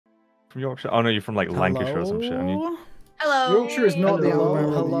from Yorkshire? Oh no, you're from like Lancashire or some shit, aren't you? Hello. Yorkshire is not the Hello, Alabama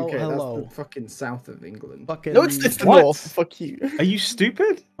of the hello, UK. hello. That's the fucking south of England. Fucking... No, it's the What? north. Fuck you. Are you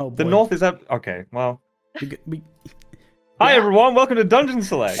stupid? Oh, The boy. North is up. Okay, well. We... Hi everyone, welcome to Dungeon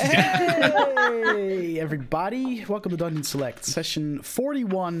Select. Hey, everybody! Welcome to Dungeon Select, session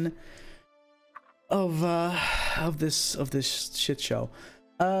 41 of this shit show.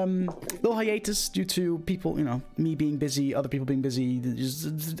 Little hiatus due to people, you know, me being busy, other people being busy.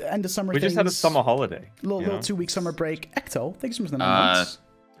 Just end of summer. We just had a summer holiday. Little 2-week summer break. Ecto, thanks so much for the 9 months.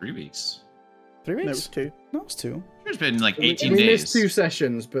 3 weeks. 3 weeks? No, it's 2. No, it's 2. It's been like 18 we days. missed 2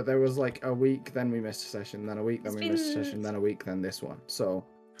 sessions, but there was like a week, then we missed a session, then a week, then we missed a session, then a week, then this one. So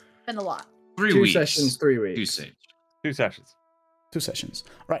Been a lot. 3 2 weeks. sessions, 3 weeks. 2 sessions. 2 sessions. 2 sessions.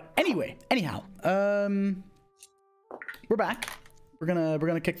 Right. Anyhow, we're back. We're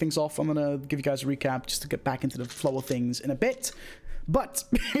gonna kick things off. I'm gonna give you guys a recap just to get back into the flow of things in a bit. But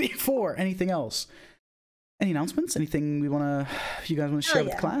before anything else, any announcements? Anything you guys wanna share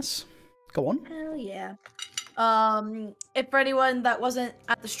with the class? Go on. Hell yeah. If for anyone that wasn't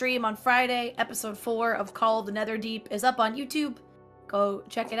at the stream on Friday, episode 4 of Call of the Netherdeep is up on YouTube. Go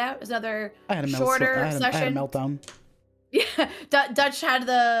check it out. It's another shorter session. I had a meltdown. Yeah, Dutch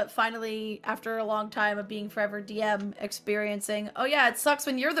had finally, after a long time of being forever DM, experiencing, oh yeah, it sucks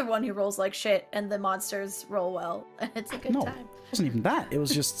when you're the one who rolls like shit and the monsters roll well. It's a good time. It wasn't even that. It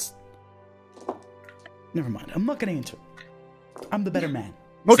was just... Never mind. I'm not getting into it. I'm the better man.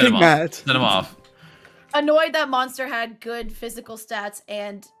 Fucking mad. Send him off. Annoyed that monster had good physical stats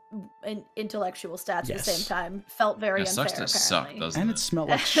and intellectual stats at the same time. Felt very unfair, sucks to suck, doesn't And it? it smelled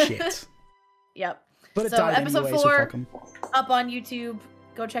like shit. Yep. But it So died episode anyway, 4 so fuck 'em. up on YouTube.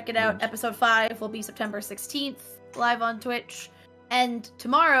 Go check it out. Episode 5 will be September 16th, live on Twitch. And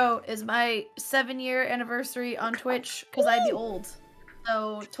tomorrow is my 7-year anniversary on Twitch because I'd be old.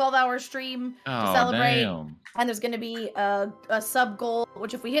 So 12-hour stream to celebrate. Damn. And there's going to be a sub goal,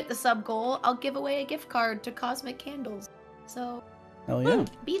 which if we hit the sub goal, I'll give away a gift card to Cosmic Candles. So Hell yeah.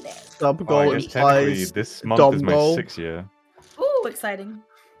 be there. Sub Oh, goal I guess technically implies this month dom is my goal. 6th year. Ooh, exciting.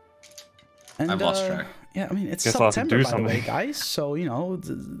 And, I've lost track. Yeah, I mean, it's Guess I'll have to September, do by the way, something. guys. So, you know,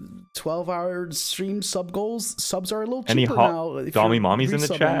 12-hour stream sub goals. Subs are a little Any cheaper hot now. if dommy you're mommies in the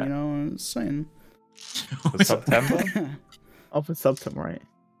resubbing, chat? You know, I'm just saying. For September? Off with Subtum, right?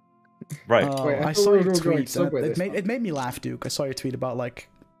 Right. Wait, I I thought saw we your were going tweet. Subway this It made me laugh, Duke. I saw your tweet about, like,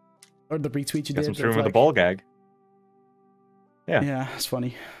 or the retweet you Guess I'm did. streaming of, with a like- ball gag. Yeah. Yeah, it's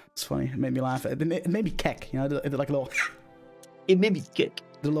funny. It's funny. It made me laugh. It made me kick. You know, it did like a little, It made me kick.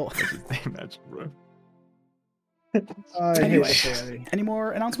 the little. Imagine, bro. Anyway, any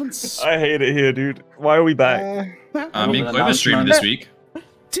more announcements? I hate it here, dude. Why are we back? Me and Quiva streamed this week.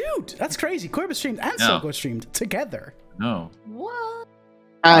 Dude, that's crazy. Quiver streamed and Yeah. Silgo streamed together. No. What?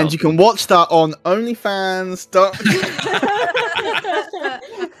 And Oh. you can watch that on OnlyFans.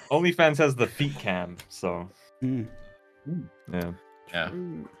 OnlyFans has the feet cam, so Mm. yeah. Yeah.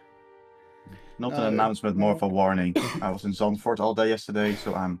 Not an announcement, more of a warning. I was in Zandvoort all day yesterday,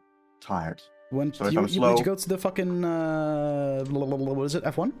 so I'm tired. When So if you, I'm did slow- you go to the fucking what is it?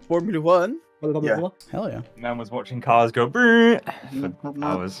 F1? Formula 1. Yeah. Hell yeah. Man was watching cars go brrrr for No.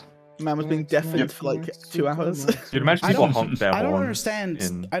 hours. Man was being deafened for like 2 hours. Dude, imagine I people don't- honk their I don't horns understand.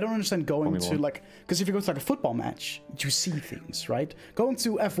 in- I don't understand going Formula to 1. like because if you go to like a football match, you see things, right? Going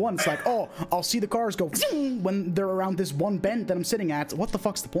to F1, it's like, oh, I'll see the cars go when they're around this one bend that I'm sitting at. What the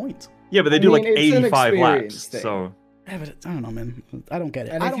fuck's the point? Yeah, but they I do mean, like it's an 85 experience laps, thing. so Yeah, but I don't know, man. I don't get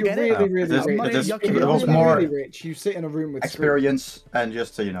it. And I if don't you're get really, it. really It is- rich, it is- if it you're was really, more really rich, you sit in a room with three. Experience and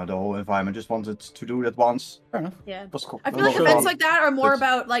just the whole environment. Just wanted to do it once. Fair enough. Yeah. It was cool. I feel It like was events fun. like that are more It's-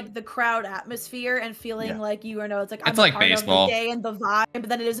 about like the crowd atmosphere and feeling Yeah. like you know it's like It's I'm like a part baseball. of the day and the vibe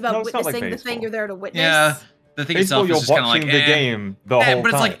than it is about No, it's not like witnessing the thing baseball. you're there to witness. Yeah. The thing baseball itself you're is just kind of watching like the game the whole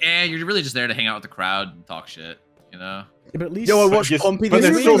but it's time. like you're really just there to hang out with the crowd and talk shit, you know? Yeah, but at least Yo, I But watched just- Pompey but this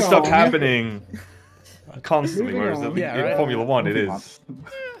there's week. still Moving stuff on. happening constantly, Moving whereas on. in Yeah, right. Formula 1 it Moving is.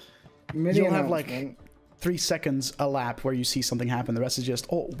 Mini you'll have like announcement. 3 seconds a lap where you see something happen. The rest is just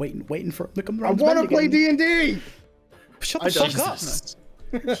waiting for it to come I around. the want to bend play again. D&D. Shut I the fuck don't. up. Jesus.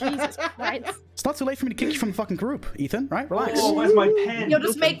 Jesus Christ. It's not too late for me to kick you from the fucking group, Ethan. Right? Relax. Oh, where's my pen? You'll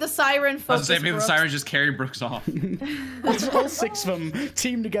just make the siren I was focus. gonna say maybe the Brooks. sirens just carry Brooks off. All 6 of them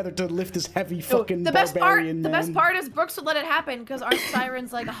team together to lift this heavy No, fucking the best part, barbarian the best man. part is Brooks would let it happen because aren't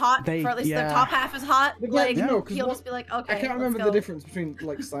sirens like hot They- for at least yeah. the top half is hot. Yeah, Like no, 'cause he'll what- just be like, okay. I can't let's remember go. the difference between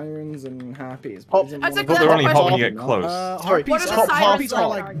like sirens and harpies. Hop- Isn't That's one a of I thought them- they're only What hot are when you the get Sorry, close. What are the harpies sirens are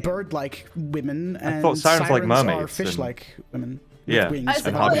like? like bird-like women, and thought sirens were like are mermaids and- fish-like women. Yeah, with wings I and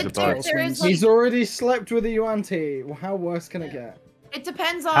suppose harpies there- with there tails, is, wings. like- He's already slept with a Yuan-Ti. Well, how worse can it get? It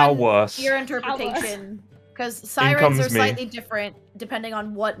depends How on worse? your interpretation. Because sirens are comes me. slightly different depending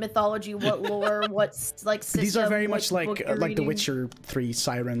on what mythology, what lore, what's like system. These are very what much book like you're The reading. Witcher 3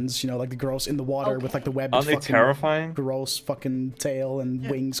 sirens, you know, like the girls in the water with like the webbed Aren't they fucking terrifying? gross fucking tail and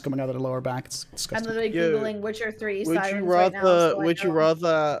wings coming out of their lower back. It's I'm disgusting. literally Yo, googling Witcher 3 Would sirens you right rather? now. So I Would you know.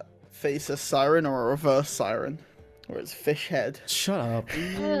 rather face a siren or a reverse siren, where it's fish head? Shut up.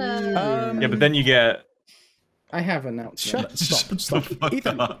 Uh, Yeah, but then you get. I have announcements. Shut stop. Shut the fuck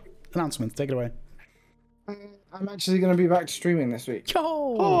Ethan, up. announcements, take it away. I'm actually going to be back to streaming this week.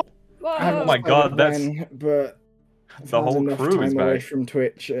 Yo! I haven't Oh my God, decided that's- when, but I've The had whole enough crew is time away back. from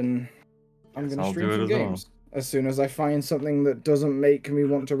Twitch, and I'm going to I'll stream do it some as well. games as soon as I find something that doesn't make me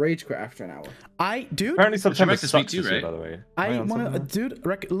want to rage quit after an hour. Dude, Apparently September back this week sucks too, this year, right? by the way. I Am on want to, something?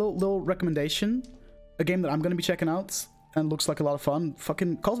 dude, little recommendation. A game that I'm going to be checking out and looks like a lot of fun.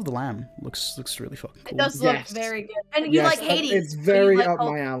 Fucking Calls of the Lamb looks really fucking cool. It does look Yes. very good. And you like Hades. It's so you very like up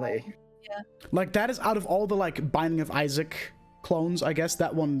all- my alley. Like that is out of all the like Binding of Isaac clones, I guess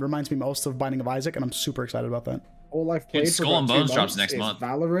that one reminds me most of Binding of Isaac, and I'm super excited about that. All I've played for Skull and about 2 Bones drops months next is month.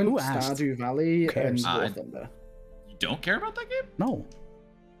 Valorant, Who asked? Stardew Valley, Who cares? and War Thunder. You don't care about that game? No.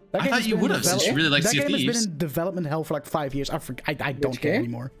 That I game thought has you been in would have, since you really like That Sea of game has Thieves. been in development hell for like 5 years. I don't Which care game?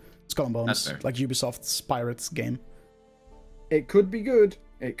 anymore. Skull and Bones, That's fair. like Ubisoft's Pirates game. It could be good.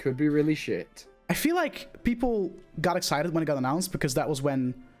 It could be really shit. I feel like people got excited when it got announced because that was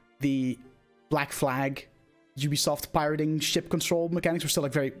when the Black Flag Ubisoft pirating ship control mechanics were still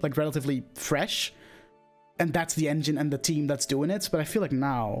like very like relatively fresh, and that's the engine and the team that's doing it. But I feel like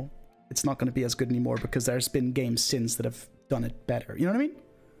now it's not going to be as good anymore because there's been games since that have done it better. You know what I mean?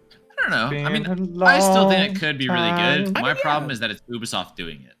 I don't know. I Been mean, a I still think long it could be really time. good. I My mean, yeah. problem is that it's Ubisoft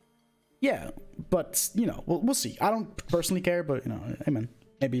doing it. Yeah, but you know, we'll see. I don't personally care, but you know, hey man,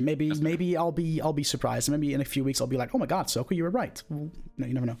 maybe I'll be surprised. Maybe in a few weeks I'll be like, oh my god, Soka, you were right. Well, no,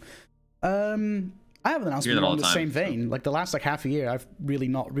 you never know. I have an announcement that all on the the time, same so. vein. Like the last like half a year, I've really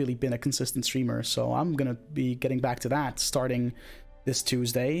not been a consistent streamer, so I'm gonna be getting back to that starting this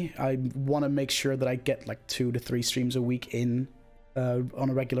Tuesday. I want to make sure that I get like 2 to 3 streams a week in on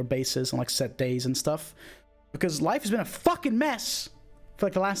a regular basis on like set days and stuff, because life has been a fucking mess for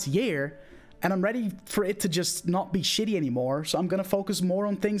like the last year, and I'm ready for it to just not be shitty anymore. So I'm gonna focus more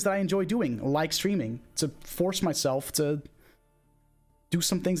on things that I enjoy doing, like streaming, to force myself to do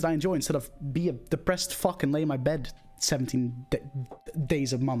some things that I enjoy instead of be a depressed fuck and lay in my bed 17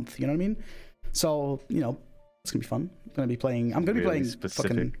 days a month. You know what I mean? So you know, it's gonna be fun. I'm gonna be playing Really fucking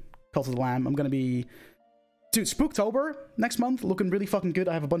specific. Cult of the Lamb. I'm gonna be. Dude, Spooktober next month, looking really fucking good.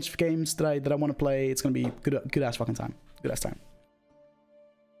 I have a bunch of games that I want to play. It's gonna be good ass fucking time. Good ass time.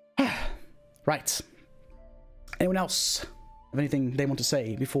 Right. Anyone else have anything they want to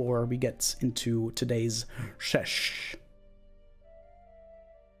say before we get into today's sesh?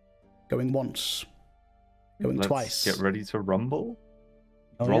 Going once. Going Let's twice. Get ready to rumble.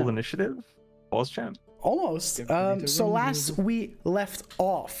 Oh, Roll yeah. initiative. Pause champ. Almost. Get ready to So rumble. last we left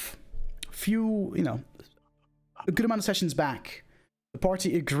off, a good amount of sessions back, the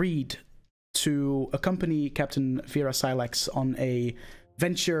party agreed to accompany Captain Vera Silex on a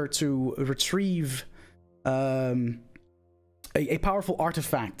venture to retrieve a powerful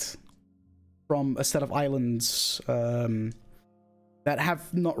artifact from a set of islands that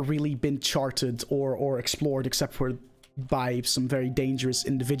have not really been charted or explored except for by some very dangerous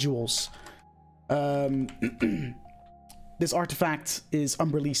individuals. This artifact is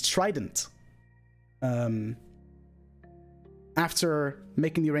Umberlee's Trident. After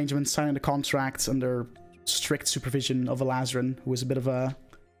making the arrangements, signing the contracts under strict supervision of Elazarin, who is a bit of a,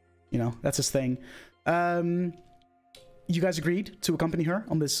 you know, that's his thing. You guys agreed to accompany her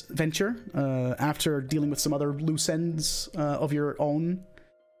on this venture after dealing with some other loose ends of your own.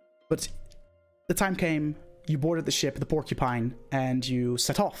 But the time came, you boarded the ship, the Porcupine, and you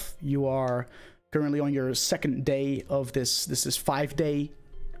set off. You are currently on your second day of this 5-day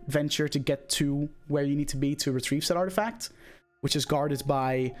venture to get to where you need to be to retrieve said artifact, which is guarded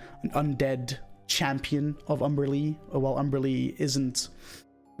by an undead champion of Umberlee. While Umberlee isn't...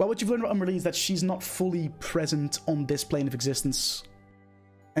 Well, what you've learned about Umberlee is that she's not fully present on this plane of existence,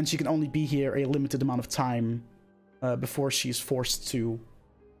 and she can only be here a limited amount of time before she's forced to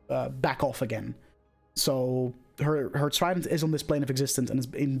back off again. So her trident is on this plane of existence and is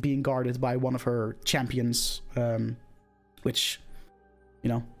being guarded by one of her champions, which, you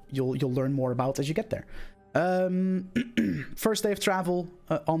know, you'll learn more about as you get there. First day of travel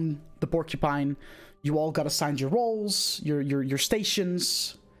on the Porcupine, you all got assigned your roles, your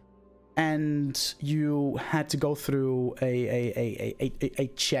stations, and you had to go through a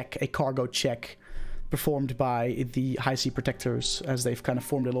check, a cargo check, performed by the High Sea Protectors, as they've kind of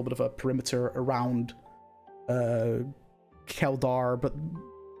formed a little bit of a perimeter around Keldar, but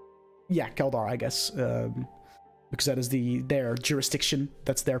yeah, Keldar, I guess, because that is their jurisdiction.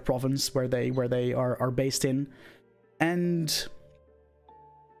 That's their province where they are based in, and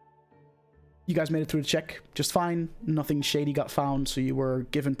you guys made it through the check just fine. Nothing shady got found, so you were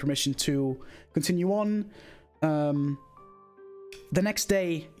given permission to continue on. The next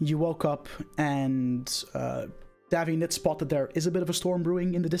day, you woke up and Davian did spot that there is a bit of a storm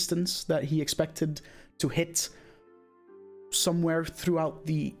brewing in the distance that he expected to hit somewhere throughout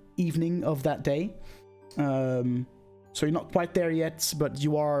the evening of that day. So you're not quite there yet, but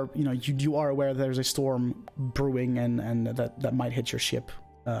you are, you are aware that there's a storm brewing and that might hit your ship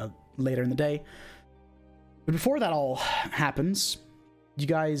later in the day. But before that all happens,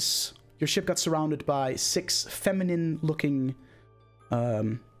 your ship got surrounded by 6 feminine-looking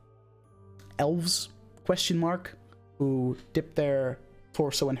elves, who dipped their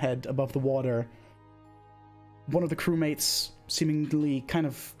torso and head above the water. One of the crewmates seemingly kind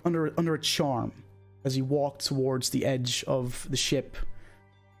of under a charm as he walked towards the edge of the ship.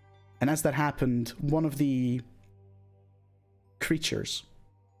 And as that happened, one of the creatures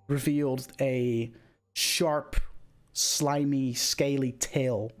revealed a sharp, slimy, scaly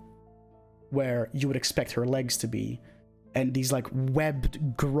tail where you would expect her legs to be, and these like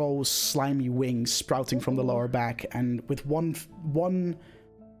webbed, gross, slimy wings sprouting from the lower back, and with one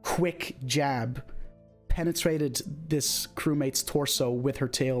quick jab penetrated this crewmate's torso with her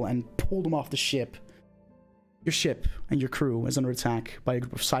tail and pulled him off the ship. Your ship and your crew is under attack by a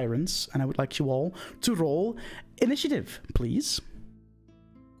group of sirens, and I would like you all to roll initiative, please.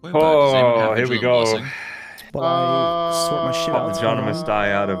 Oh, here we go. While I sort my shit Pop out. the Jonomus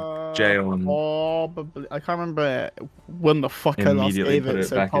die out of jail and Probably. I can't remember when the fuck I last Immediately gave put it, it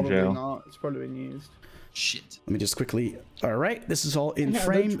so back in probably jail. not. It's probably been used. Shit. Let me just quickly... Alright, this is all in Yeah,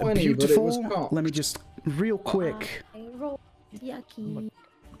 frame. the 20, but it was Beautiful. cocked. Let me just... Real quick. I rolled yucky.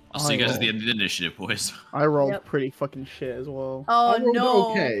 I'll see you guys at the end of the initiative, boys. I rolled Yep. pretty fucking shit as well. Oh I rolled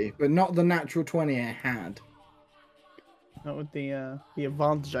no! okay, but not the natural 20 I had. Not with the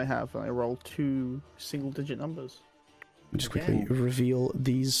advantage I have. I rolled 2 single-digit numbers. Let me just quickly reveal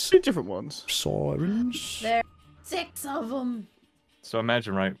these 2 different ones. sirens. There, 6 of them. So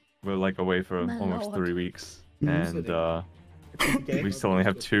imagine, right, we're like away for My almost lord. 3 weeks, Mhm. and we still only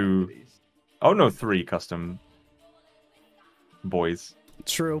have 2. Oh no, 3 custom boys.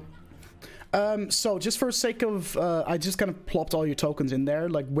 True. So just for sake of... I just kind of plopped all your tokens in there.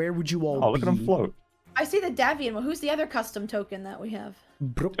 Like, where would you all Oh, look be? at them float. I see the Davian one. Who's the other custom token that we have?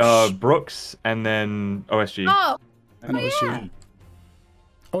 Brooks. Brooks and then OSG. Oh, and OSG. yeah.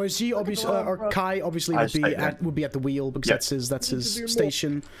 OSG, obviously, Look at the or Brooks. Kai, obviously, I would be say at the wheel because Yeah. that's his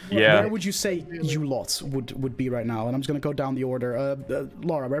station. Yeah. Where would you say you lot would be right now? And I'm just gonna go down the order.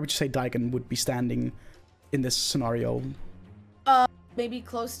 Laura, where would you say Daigen would be standing in this scenario? Maybe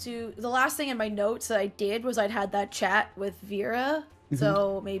close to the last thing in my notes that I did was I'd had that chat with Vera,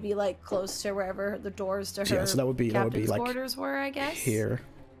 so maybe like close to wherever the doors to her Yeah, so that would be captain's like quarters were, I guess. Here.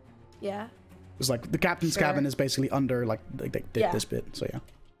 Yeah, It's like the captain's Sure. cabin is basically under like Yeah. this bit. So yeah.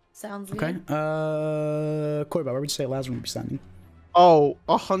 sounds Okay. good. Koiba, where would you say Lazarus would be standing? Oh,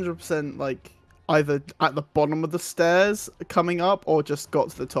 100% like either at the bottom of the stairs coming up or just got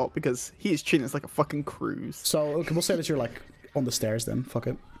to the top because he is treating us like a fucking cruise. So okay, we'll say that you're like on the stairs then. Fuck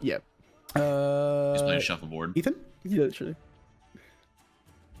it. Yep. Just play shuffleboard. Ethan? Literally.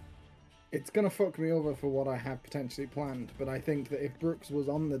 It's gonna fuck me over for what I had potentially planned, but I think that if Brooks was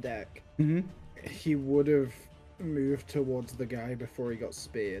on the deck, Mm-hmm. he would have moved towards the guy before he got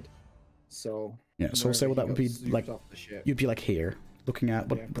speared. So Yeah, so we'll say what that would be like. Off the ship. You'd be like here, looking at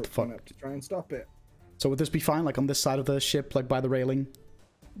what, Yeah, what the Brooks fuck. went up to try and stop it. So would this be fine, like on this side of the ship, like by the railing?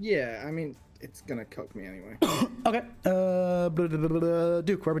 Yeah, I mean, it's gonna cuck me anyway. Okay.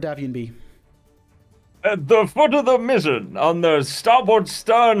 Duke, where would Davian be? At the foot of the mizzen, on the starboard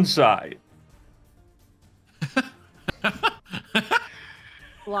stern side.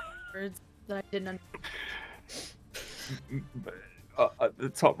 Words that I didn't. At the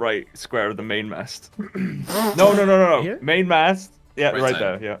top right square of the mainmast. No. Here? Mainmast. Yeah, Right right side.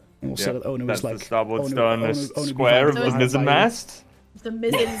 there. Yeah. And we'll Yeah, say that Onu That's was like the starboard Onu- stern Onu square of behind- the behind mizzen by- mast. The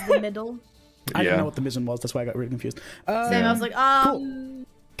mizzen is the middle. I didn't Yeah. know what the mizzen was. That's why I got really confused. Same. I was like,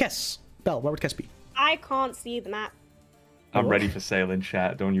 Kess. Belle, where would Kess be? I can't see the map. I'm ready for sailing,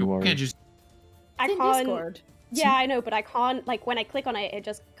 chat. Don't you worry. Can't just I it's in can't. Discord. Yeah, I know, but I can't. Like when I click on it, it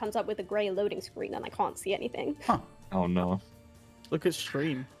just comes up with a grey loading screen, and I can't see anything. Oh no. Look at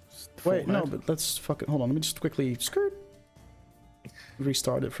stream. Wait, no, but let's fucking hold on. Let me just quickly skirt.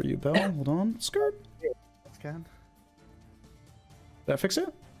 Restart it for you, Belle. Hold on. Skirt. can. Did I fix it?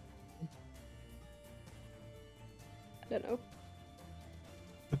 I don't know.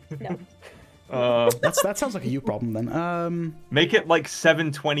 No. That sounds like a you problem then. Make it like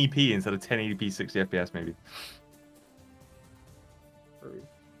 720p instead of 1080p 60 FPS maybe.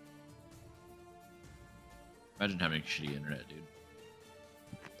 Imagine having shitty internet, dude.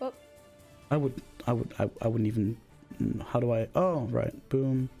 I wouldn't even. How do I? Oh, right.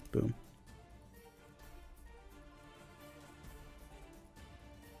 Boom, boom.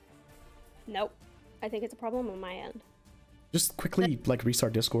 Nope. I think it's a problem on my end. Just quickly like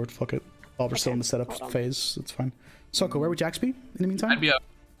restart Discord. Fuck it. While we're still in the setup Hold on. phase, it's fine. Soko, where would Jax be in the meantime? I'd be up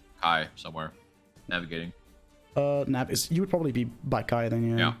high somewhere, navigating. Nap is. You would probably be by Kai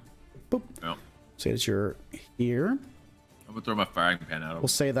then. Yeah. Yeah. Boop. Yeah. Say that you're here. I'm gonna throw my firing pan out. We'll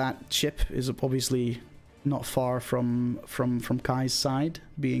say that Chip is obviously not far from Kai's side,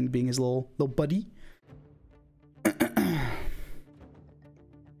 being his little buddy.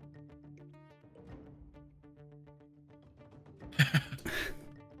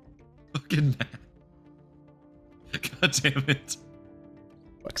 Fucking God damn it.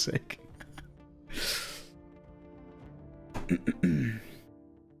 Fuck's sake.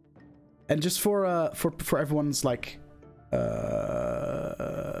 And just for everyone's like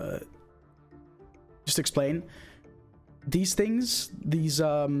just explain these things,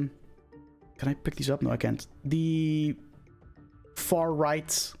 can I pick these up? No, I can't. The far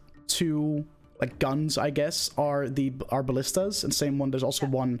right two like guns, I guess, are ballistas, and same one, there's also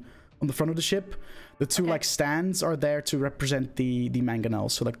one on the front of the ship. The two like stands are there to represent the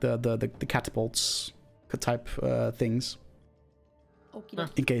mangonels, so like the catapults type things.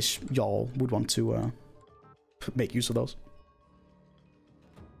 Okie In case y'all would want to make use of those.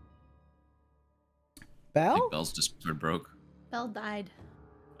 I Bell? think Bell's Discord broke. Bell died.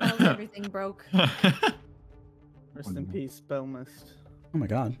 Bell's everything broke. Rest in peace, Bellmist. Oh my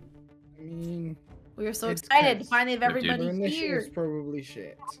god. I mean, We were so It's excited to Chris. finally have Good dude. everybody our here. initiative is probably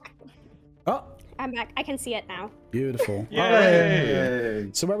shit. Oh, I'm back. I can see it now. beautiful. Yay!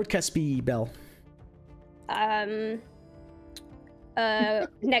 So where would Kess be, Bell?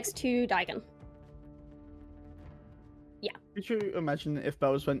 Next to Daigon. Could you imagine if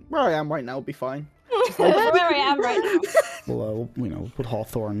Bell just went, where I am right now will be fine? Where I am right now. Well, put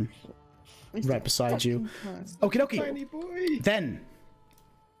Hawthorne right beside you. Okie dokie. Tiny boy. Then,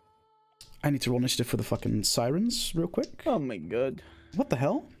 I need to roll initiative for the fucking sirens real quick. Oh my god. What the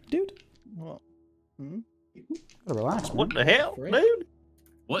hell, dude? What? Hmm? Gotta relax, man. What the hell, Frick. dude?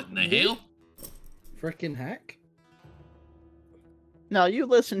 What in the hell? Frickin' heck. Now you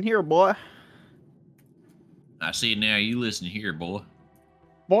listen here, boy. I see now. You listen here, boy.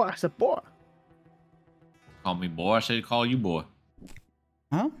 Boy, I said boy. Call me boy. I said call you boy.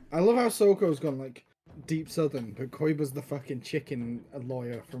 Huh? I love how Soko's gone like deep southern, but Koiba's the fucking chicken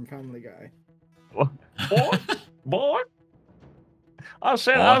lawyer from Family Guy. Boy? Boy? I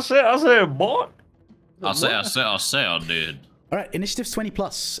said, Boy. I said, boy. I say, I did. All right, initiative's 20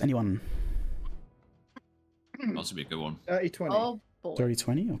 plus. Anyone? That's be a good one. 30-20. Oh boy.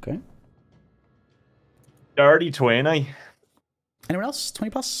 30-20, okay. Dirty 20. Anyone else? 20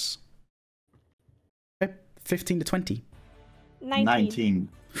 plus? Okay, 15 to 20. 19.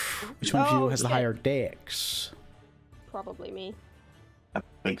 Which one of you Oh, has the shit. higher dex? Probably me. I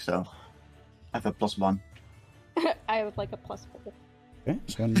think so. I have a +1. I would like a +4. Okay,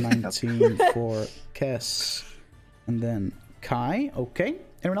 so 19 for Kess. And then Kai. Okay.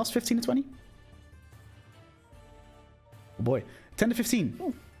 Anyone else? 15 to 20? Oh boy. 10 to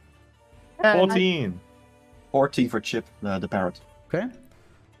 15. 14. 14 for Chip, the parrot. Okay.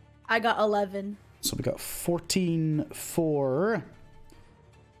 I got 11. So we got 14 for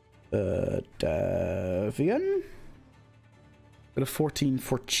Davian. Got a 14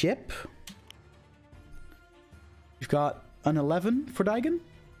 for Chip. You've got an 11 for Daigon.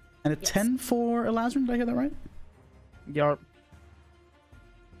 And a Yes. 10 for Elazrin. Did I hear that right? Yarp.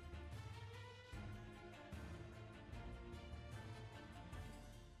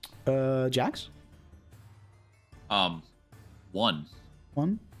 Jax? 1.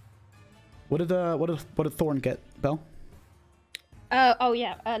 1. What did Thorn get, Bell? Oh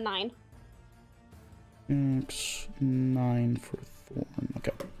yeah, 9. 9 for Thorn.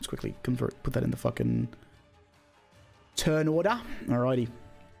 Okay, let's quickly put that in the fucking turn order. Alrighty.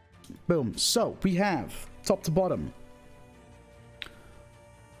 Boom. So we have top to bottom.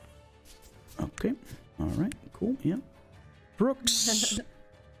 Okay. Alright, cool. Yeah. Brooks.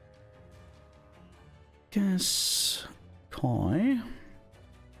 Guess Kai.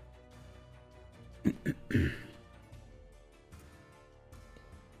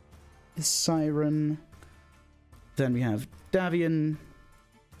 The Siren. Then we have Davian,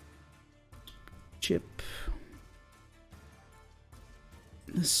 Chip,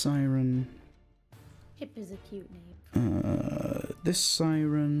 this Siren, Chip is a cute name. this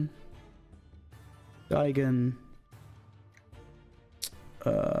Siren, Daigen,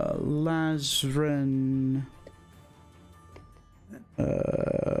 Lazren,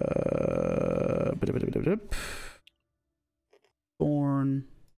 Thorn.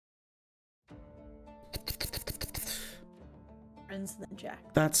 Friends than Jack.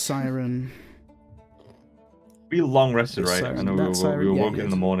 That's Siren. We long rested, This right? Siren, I know that Siren, we were yeah, woken in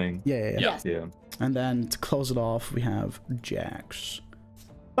the morning. Yeah. Yes. Yeah. And then to close it off, we have Jax.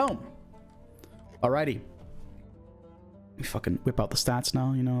 Boom. Alrighty. We fucking whip out the stats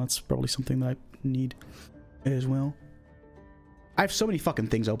now. You know, that's probably something that I need as well. I have so many fucking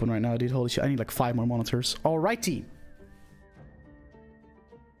things open right now, dude. Holy shit. I need like 5 more monitors. Alrighty.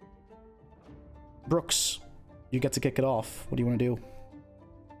 Brooks, you get to kick it off. What do you want to do?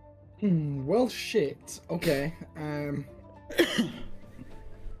 Well, shit. Okay.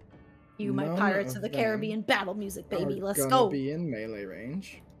 You, my None Pirates of of the them Caribbean battle music, baby. are Let's gonna go. be in melee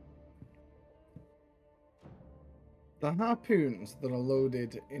range. The harpoons that are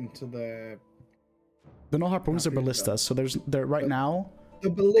loaded into the They're not harpoons, they're Harpoons, ballistas. So they're right But- now. the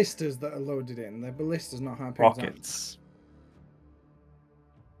ballistas that are loaded in, they're ballistas, not harpoons. aren't they? Rockets.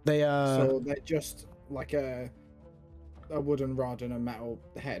 They So they're just like a wooden rod and a metal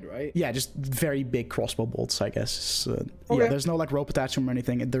head, right? yeah, just very big crossbow bolts, I guess. Yeah, Okay. there's no like rope attachment or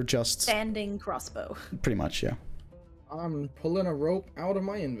anything. They're just Standing crossbow. pretty much, yeah. I'm pulling a rope out of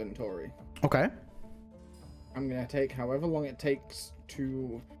my inventory. Okay. I'm gonna take however long it takes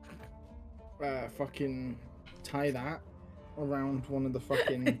to fucking tie that around one of the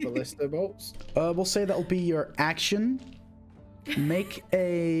fucking ballista bolts. We'll say that'll be your action. Make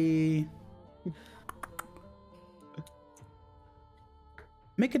a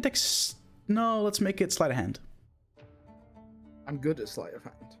dex. No, let's make it sleight of hand. I'm good at sleight of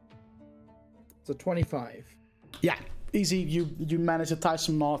hand. It's a 25. Yeah, easy. You manage to tie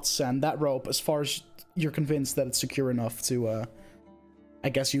some knots, and that rope, as far as you're convinced that it's secure enough to, I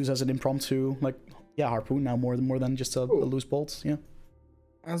guess, use as an impromptu, like, yeah, harpoon now more than just a loose bolt. Yeah.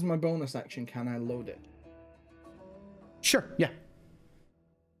 As my bonus action, can I load it? Sure. Yeah.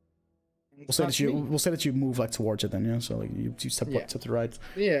 We'll say That's that you me. we'll say that you move like towards it then, yeah. So like you step Yeah. up to the right.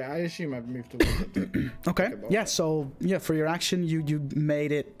 Yeah, I assume I've moved towards it. Okay. Okay, Yeah. So yeah, for your action, you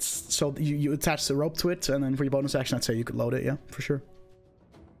made it so you attached the rope to it, and then for your bonus action, I'd say you could load it. Yeah, for sure.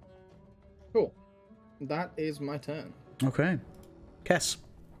 Cool. That is my turn. Okay. Kess.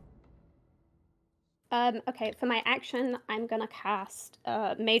 Okay, for my action, I'm gonna cast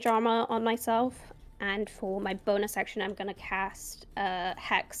Mage Armor on myself, and for my bonus action, I'm gonna cast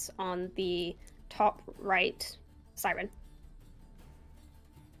Hex on the top right Siren.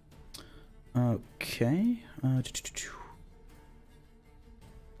 Okay.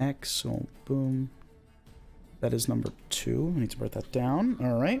 Excellent. Boom. That is number 2. I need to write that down.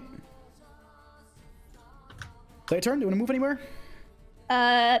 All right. Is that your turn? Do you want to move anywhere?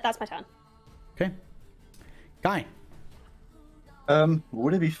 That's my turn. Okay. Guy.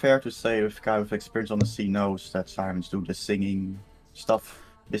 Would it be fair to say, if guy with experience on the sea knows that sirens do the singing stuff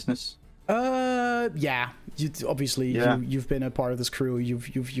business? Yeah. Obviously, Yeah. you've been a part of this crew.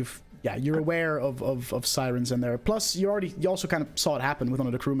 You're aware of sirens in there. Plus, you also kind of saw it happen with one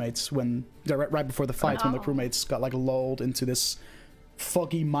of the crewmates when right before the fight, when the crewmates got like lulled into this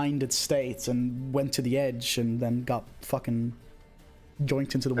foggy-minded state and went to the edge and then got fucking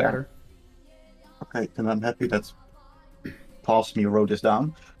joinked into the Fair. water. Okay, then I'm happy that past me wrote this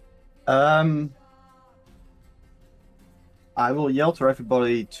down. I will yell to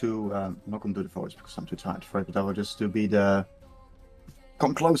everybody to, I'm not going to do the voice because I'm too tired for it, but I will just do be the,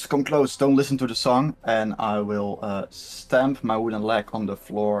 come close, don't listen to the song, and I will stamp my wooden leg on the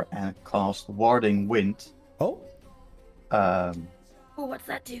floor and cast Warding Wind. Oh, Oh, what's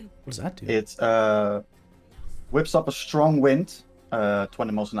that do? what does that do? It whips up a strong wind,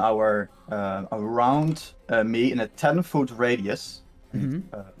 20 miles an hour, around me in a 10-foot radius. Mhm.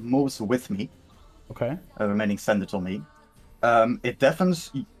 Moves with me, Okay. remaining centered on me. It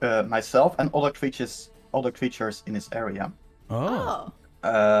deafens myself and other creatures in this area. Oh.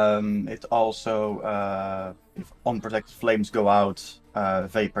 It also, if unprotected flames go out,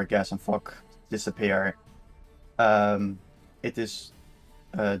 vapor, gas, and fog disappear. It is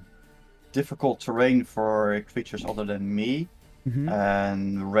difficult terrain for creatures other than me, Mhm.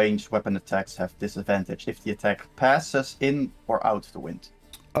 and ranged weapon attacks have disadvantage if the attack passes in or out the wind.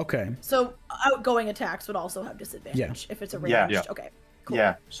 Okay. So outgoing attacks would also have disadvantage if it's a ranged. Yeah. Yeah. Okay. Cool.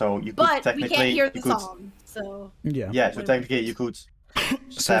 Yeah, so you could But we technically can't hear the you could, song, so Yeah. yeah, so technically you could So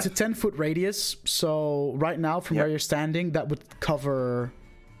it's a step 10-foot radius. So right now, from Yep. where you're standing, that would cover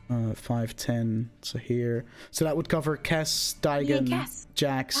 5, 10. So here, so that would cover Kess, Daigen, Kess.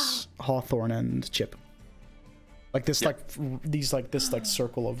 Jax, Hawthorne, and Chip. Like this, Yep. this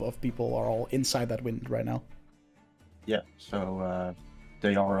circle of people are all inside that wind right now. Yeah, so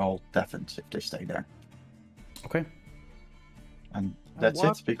they are all deafened if they stay there. Okay. And that's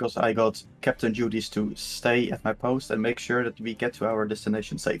what? it, because I got captain duties to stay at my post and make sure that we get to our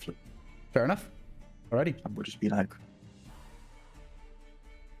destination safely. Fair enough. Alrighty. I would just be like,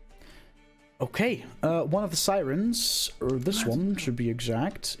 Okay. One of the sirens, or this one should be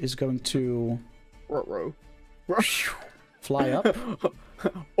exact, is going to Ruh-roh. fly up.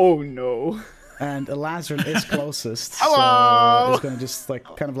 Oh no. And Elazrin is closest. Hello! So it's going to just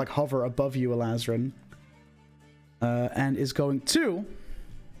kind of hover above you, Elazrin. And is going to...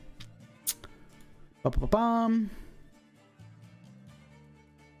 Ba-ba-ba-bum.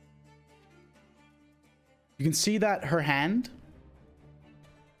 You can see that her hand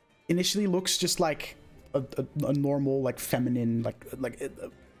initially looks just like a normal, feminine,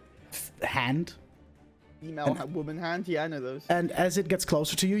 hand. Female woman hand? Yeah, I know those. And as it gets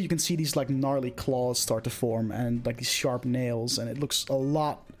closer to you, you can see these gnarly claws start to form and these sharp nails, and it looks a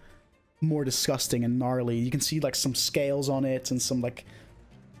lot more disgusting and gnarly. You can see some scales on it and some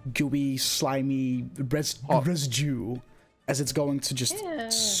gooey, slimy residue as it's going to just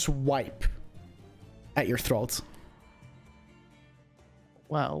swipe at your throat.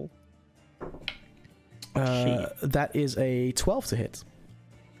 Wow. That is a 12 to hit.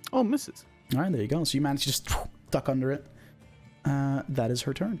 Oh, misses. All right, there you go. So you managed to just duck under it. That is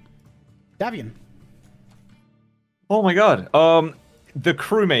her turn. Davian. Oh my god. The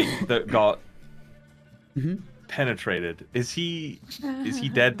crewmate that got penetrated. Is he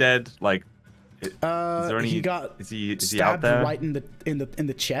dead? Like, is there any? He got is he out stabbed there? right in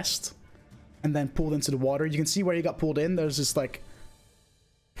the chest, and then pulled into the water. You can see where he got pulled in. There's this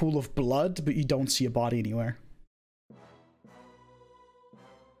pool of blood, but you don't see a body anywhere.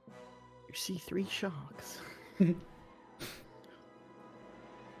 You see 3 sharks. Does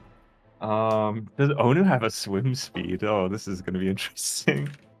Onu have a swim speed? Oh, this is gonna be interesting.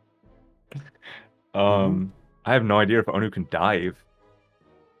 I have no idea if Onu can dive.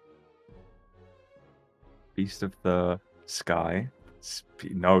 Beast of the Sky.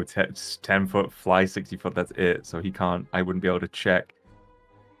 No, it's 10 foot, fly 60 foot, that's it. So he can't, I wouldn't be able to check.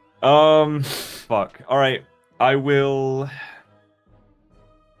 Fuck. Alright, I will...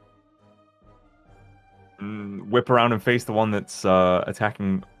 whip around and face the one that's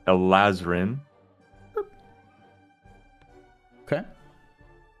attacking Elazrin. Okay.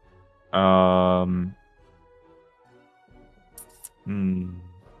 Hold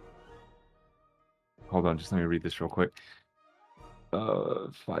on, just let me read this real quick.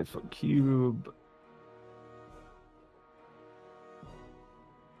 5-foot cube.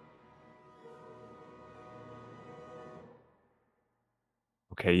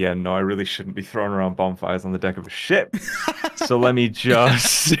 Okay, yeah, no, I really shouldn't be throwing around bonfires on the deck of a ship. So let me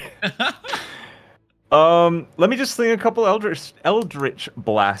just... let me just sling a couple Eldritch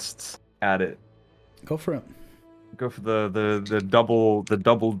blasts at it. Go for it. Go for the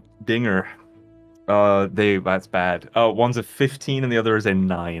double dinger. That's bad. One's a 15 and the other is a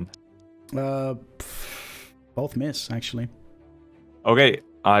 9. Both miss, actually. Okay,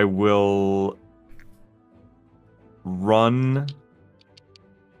 I will run.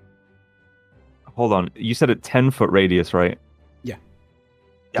 Hold on. You said a 10-foot radius, right? Yeah.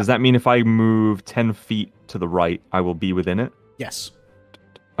 Does that mean if I move 10 feet to the right, I will be within it? Yes.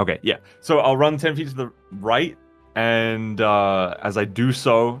 Okay, yeah. So I'll run 10 feet to the right, and as I do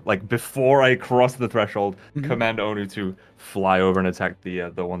so, before I cross the threshold, command Onu to fly over and attack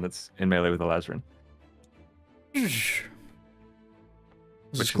the one that's in melee with Elazrin. This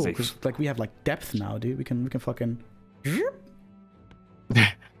is cool, because we have depth now, dude. We can fucking...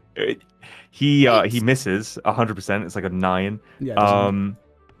 He misses 100%. It's like a 9. Yeah.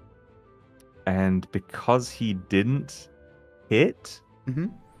 And because he didn't hit,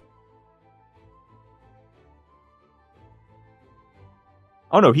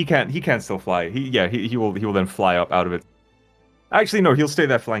 oh no, he can't still fly. He will then fly up out of it. Actually, no, he'll stay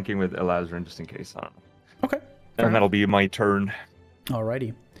there flanking with Elazrin just in case. I don't know. Okay. And that'll be my turn.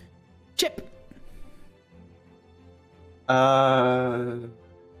 Alrighty. Chip.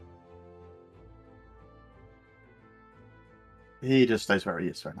 He just stays where he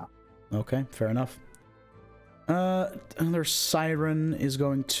is right now. Okay, fair enough. Another siren is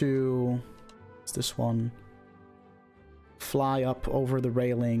going to... What's this one? fly up over the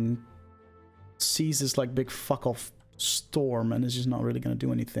railing, sees this like big fuck off storm, and is just not really gonna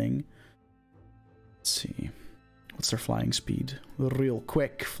do anything. Let's see. What's their flying speed? Real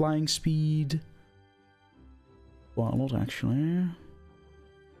quick flying speed. Well, not actually.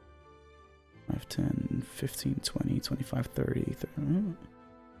 5, 10, 15, 20, 25, 30.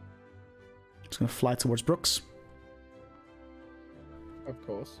 Just gonna fly towards Brooks. Of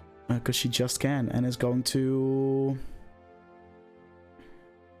course. Because she just can, and is going to...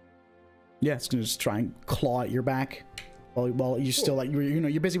 Yeah, it's gonna just try and claw at your back. While you're still like,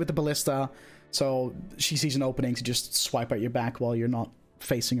 you're busy with the ballista, so she sees an opening to just swipe at your back while you're not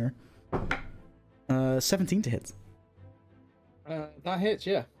facing her. 17 to hit. That hits,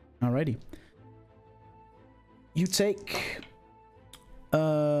 yeah. Alrighty. You take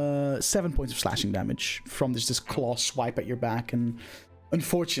 7 points of slashing damage from this claw swipe at your back, and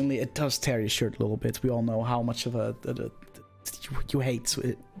unfortunately it does tear your shirt a little bit. We all know how much of you hate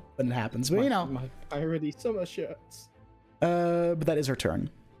it when it happens, but My pirate summer shirts. But that is her turn.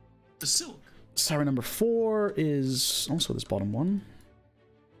 The silk. Siren number 4 is also this bottom one.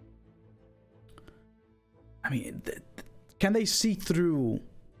 I mean, can they see through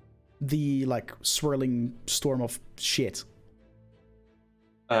the like swirling storm of shit?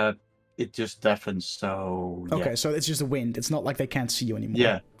 It just deafens, so yeah. Okay, so it's just a wind. It's not like they can't see you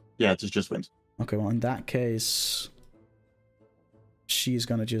anymore. Yeah, it's just wind. Okay, well in that case, she's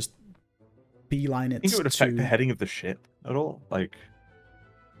gonna just beeline it. Think it would affect to... the heading of the ship at all? Like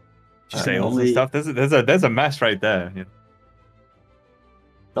Uh, sails only- and stuff. There's a mess right there. Yeah.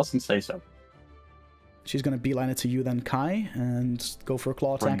 Doesn't say so. She's gonna beeline it to you then, Kai, and go for a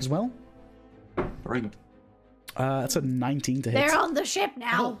claw attack Bring. as well. Bring. That's a 19 to hit. They're on the ship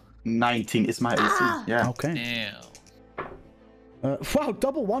now. 19 is my AC. Ah! Yeah. Okay. Damn. Wow,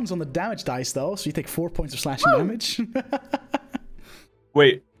 double ones on the damage dice though, so you take 4 points of slashing damage.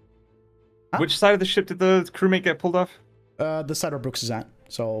 Wait. Huh? Which side of the ship did the crewmate get pulled off? The side where Brooks is at.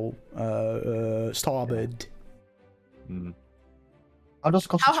 So, starboard. Hmm. How does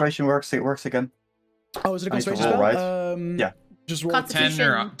concentration works again? Oh, is it a I need to concentration roll, spell? right? Yeah. Just roll,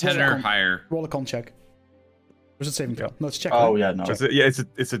 Constitution. 10 or higher. roll a con check. Or is it saving throw? No, it's check. Oh right? yeah, no. It's a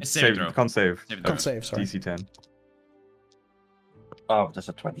It's save. saving throw. Can't save. Saving Con throw. save, sorry. DC 10. Oh, that's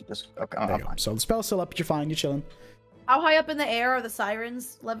a 20. That's, okay, There I'm you go. fine. So the spell's still up, but you're fine, you're chilling. How high up in the air are the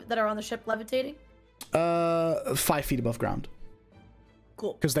sirens that are on the ship levitating? 5 feet above ground.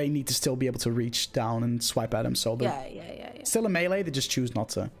 Cool. Because they need to still be able to reach down and swipe at him, so they're Yeah. still a melee, they just choose not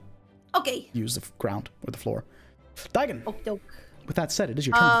to Okay. use the ground or the floor. Daigen, Doke. with that said, it is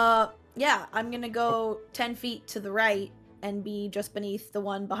your turn. Yeah, I'm gonna go 10 feet to the right and be just beneath the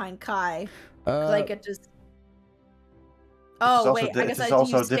one behind Kai. I could just. Oh also wait, I guess I it's have to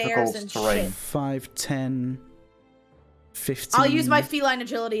also use stairs difficult and terrain. shit. 5, 10, 15. I'll use my feline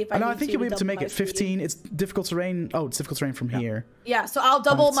agility if I No, need I think you'll be able to double make my it. speed. 15, it's difficult terrain. Oh, it's difficult terrain from here. Yeah, so I'll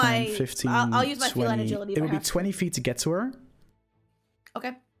double 5, 10, my. 15, I'll use my 20. feline agility. It if I would be have to. 20 feet to get to her.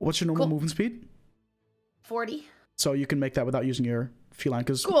 Okay, What's your normal Cool. movement speed? 40. So you can make that without using your feline,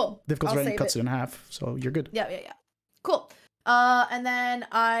 because Cool. difficult I'll terrain save cuts it. it in half, so you're good. Yeah. Cool. And then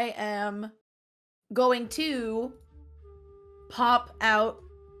I am going to pop out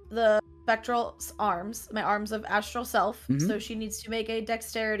the spectral's arms, my arms of astral self. Mhm. So she needs to make a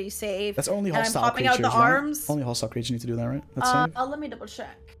dexterity save. That's only And I'm hostile popping out creatures, the right? arms. Only hostile creatures need to do that, right? That's save? Let me double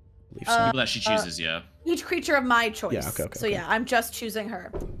check. I believe so. People that she chooses, yeah. Each creature of my choice. Yeah, okay, So okay. yeah, I'm just choosing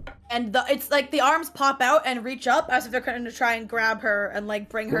her. And it's like the arms pop out and reach up as if they're going to try and grab her and like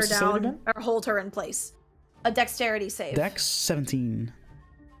bring her What's the save down again? or hold her in place. A dexterity save. Dex 17.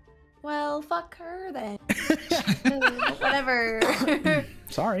 Well, fuck her then. Whatever.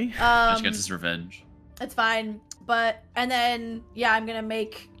 Sorry. She gets his revenge. It's fine. And then yeah, I'm gonna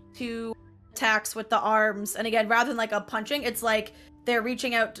make 2 attacks with the arms. And again, rather than like a punching, it's like they're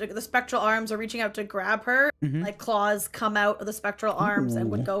reaching out to the spectral arms are reaching out to grab her. Mhm. Like claws come out of the spectral arms and Ooh.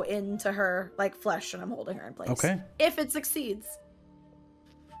 would go into her like flesh, and I'm holding her in place. Okay. If it succeeds.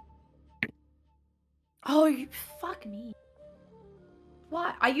 Oh, you fuck me.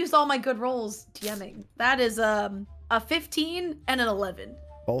 What? I used all my good rolls DMing. That is a 15 and an 11.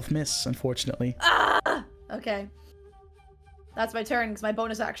 Both miss, unfortunately. Ah! Okay. That's my turn because my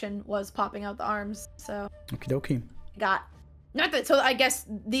bonus action was popping out the arms. So Okie dokie. got not that. So I guess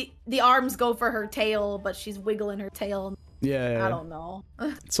the arms go for her tail, but she's wiggling her tail. Yeah, I don't know.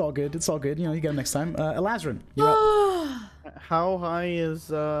 it's all good. It's all good. You know, you get it next time. Elazrin, you're up. How high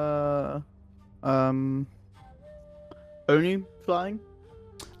is Oni flying?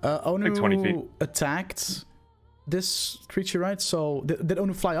 Onu Like 20 feet. attacked this creature, right? So did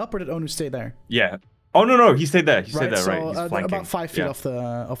Onu fly up or did Onu stay there? Yeah. Oh no, he stayed there. He stayed Right, there, right? so He's flanking. about 5 feet Yeah. off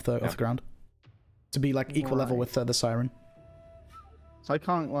the ground, to be like equal level with the siren. So I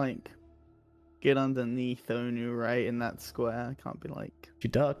can't like get underneath Onu, right, in that square. I can't be like If you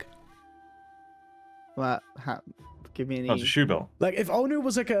duck. that. Give me any. Oh, it's a shoe bell. Like if Onu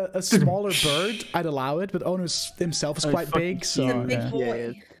was like a smaller bird, I'd allow it, but Onu himself is Oh, quite fucking big, so He's a big yeah.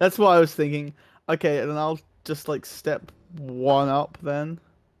 boy. Yeah, that's what I was thinking. Okay, and then I'll just like step one up then.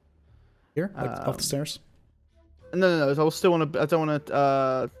 Here, like off the stairs. No. I still want to. I don't want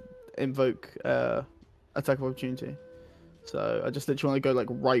to invoke attack of opportunity. So I just literally want to go like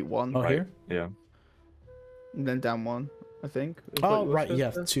right one, Oh, Right. here. Yeah. and then down one. I think. Is Oh, what yours right, says yeah,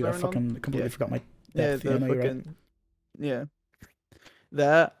 there, too. I Baron? fucking completely Yeah. forgot my Yeah, depth. the Yeah, no, you're right. fucking. Yeah.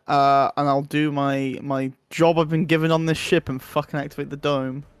 There, and I'll do my job I've been given on this ship and fucking activate the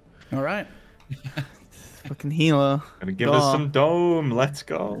dome. All right. Fucking healer. Gonna give us some dome. Let's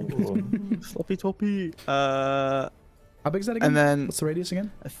go. Sloppy toppy. How big is that again? And then What's the radius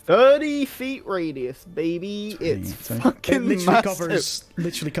again? a 30 feet radius, baby. 20, It's 20. fucking It massive.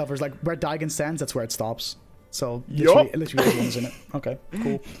 literally covers like where Daigen stands. That's where it stops. So Yup. literally everyone's in it. Okay,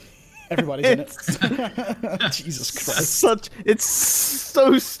 cool. Everybody's in it. Jesus Christ. It's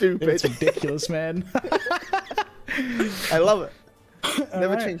so stupid. It's ridiculous, man. I love it.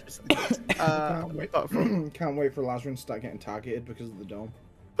 Never Alright. change. Can't wait. apart from- Can't wait for Lazarin to start getting targeted because of the dome.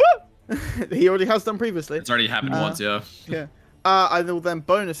 he already has done previously. It's already happened once, yeah. Yeah. I will then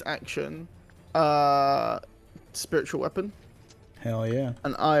bonus action, spiritual weapon, Hell yeah.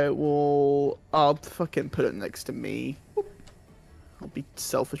 and I'll fucking put it next to me. I'll be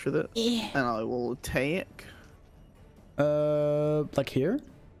selfish with it, and I will take. Like here?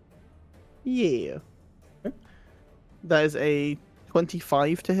 Yeah. Okay. That is a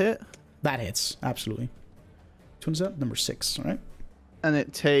 25 to hit, That hits, absolutely. Which one's that? Number 6, all right? and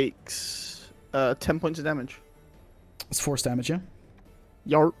it takes 10 points of damage. It's force damage, yeah?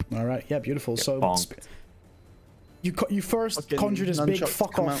 Yarp. All right, yeah, beautiful. Get So bonked. you first Fucking conjure this big nunchucks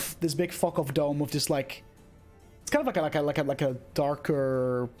fuck off dome with this like, it's kind of like a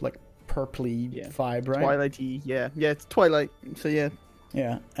darker like purpley Yeah. vibe, right? Twilighty. Yeah, it's Twilight. So yeah,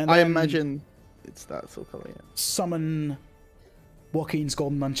 Yeah, and I then imagine it's that sort of color. Yeah. summon Joaquin's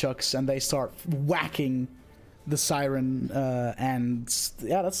golden nunchucks, and they start whacking the siren, and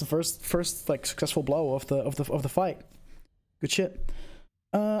yeah, that's the first like successful blow of the fight. Good shit.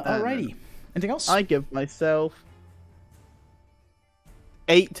 Alrighty. Anything else? I give myself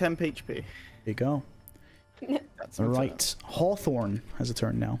 8 temp HP. There you go. That's my turn. Alright. Hawthorne has a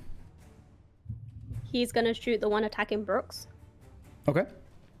turn now. He's gonna shoot the one attacking Brooks. Okay.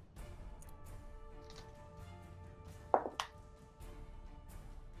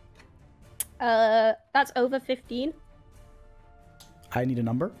 That's over 15. I need a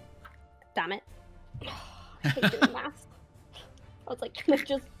number. Damn it. I hate doing math. I was like, can I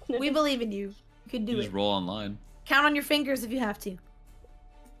just... We believe in you. You can do You it. just roll online. Count on your fingers if you have to.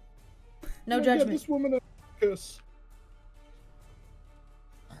 No judgment. This woman a kiss.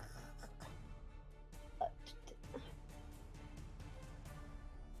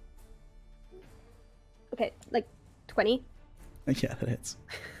 Okay, like 20. Yeah, that hits.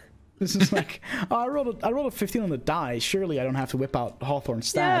 This is like, oh, I rolled a 15 on the die. Surely I don't have to whip out Hawthorne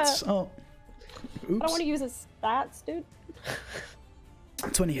stats. Oh, I don't want to use his stats, dude.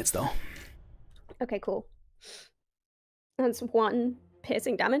 20 hits though. Okay, cool. That's 1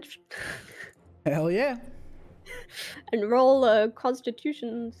 piercing damage. Hell yeah. And roll a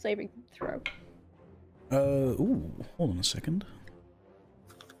Constitution saving throw. Ooh, hold on a second.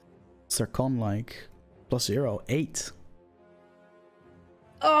 What's their con like? +0, 8.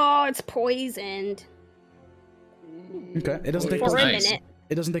 Oh, it's poisoned. Okay, it doesn't take For a poison. Nice. minute.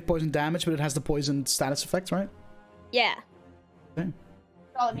 It doesn't take poison damage, but it has the poison status effect, right? Yeah.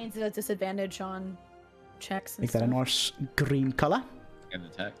 All it means is a disadvantage on checks and Make that a stuff. nice green color. And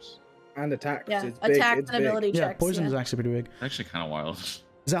attacks. And attacks. Yeah, It's big. attacks It's and big. ability Yeah, checks. poison yeah. is actually pretty big. Actually, kind of wild. Is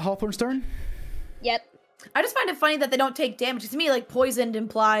that Hawthorne's turn? Yep. I just find it funny that they don't take damage. To me, like poisoned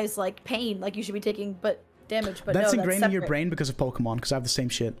implies like pain, like you should be taking damage. But That's no, ingrained that's in your separate. brain because of Pokemon, because I have the same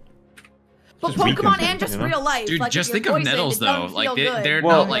shit. But Just Pokemon weakens and them, just you know? real life. Dude, like, just if think you're of poisoned, nettles it though. doesn't Like feel they're good.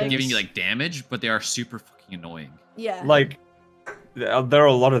 Well, not like Like, giving you like damage, but they are super fucking annoying. Yeah. Like, there are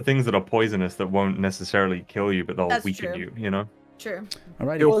a lot of things that are poisonous that won't necessarily kill you, but they'll That's weaken true. you. You know. True.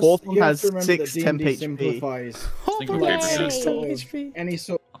 Alrighty. Your Plus, Hawthorne you have has to remember 6 that temp D&D HP. simplifies Think of Yay. paper any cuts. sort of, any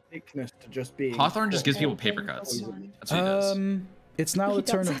sort of sickness to just being. Hawthorne just gives people Okay, paper cuts. Pokemon. That's what he does. It's now the He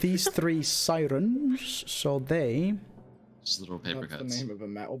turn does. of these 3 sirens, so they... Just little paper That's the cuts. name of a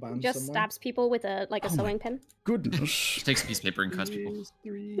metal band Just somewhere. stabs people with a Oh my- sewing pin. Goodness. Just takes a piece of paper and cuts people. These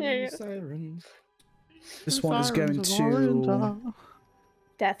 3 Yeah, yeah. sirens. This one is going to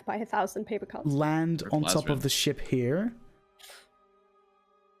Death by 1,000 paper cuts. land on top of the ship here.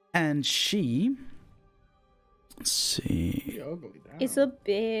 And she... Let's see... It's a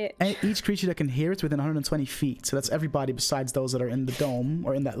bit... Each creature that can hear it within 120 feet. So that's everybody besides those that are in the dome,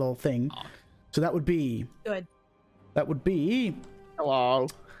 or in that little thing. So that would be... Good. That would be... Hello.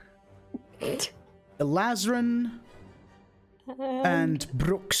 Elazarin and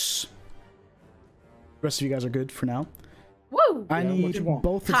Brooks. The rest of you guys are good for now. Woo! I Yeah, what need you want?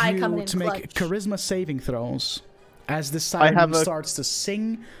 both of Kai you coming in to make clutch. charisma saving throws as the I have siren a- starts to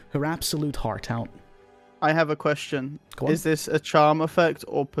sing her absolute heart out. I have a question. Go on. Is this a charm effect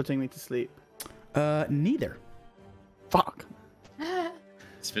or putting me to sleep? Neither. Fuck.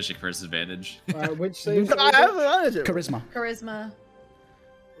 It's fishing for his advantage. Which save? I have advantage. Charisma. Charisma.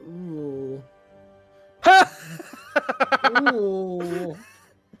 Ooh. Ooh.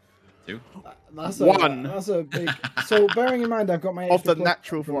 2. That's One. That's a big. So bearing in mind, I've got my Of the extra plus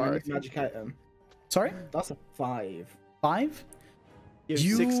natural from my variety. magic item. Sorry? That's a 5. 5 You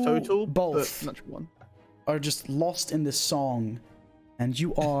You have 6 total, both. but natural 1. are just lost in this song, and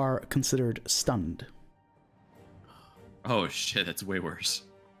you are considered stunned. Oh shit, that's way worse.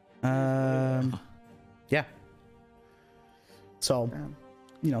 Yeah. So, Damn.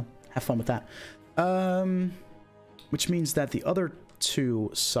 you know, have fun with that. Which means that the other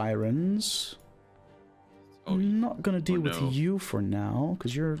 2 sirens... Oh, I'm not gonna deal no. with you for now,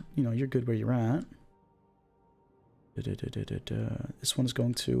 because you're good where you're at. This one is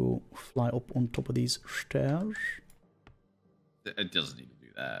going to fly up on top of these stairs. It doesn't need to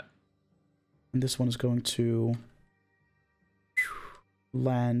do that. And this one is going to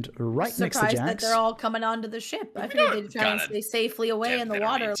land right next to Surprised that Jax. they're all coming onto the ship. I figured they'd try and Gotta stay safely away in the get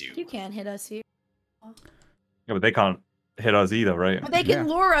water. better Like, way you can't hit us here. Yeah, but they can't hit us either, right? But they can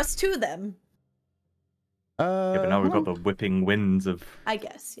Yeah. lure us to them. Yeah, but now we've got the whipping winds of. I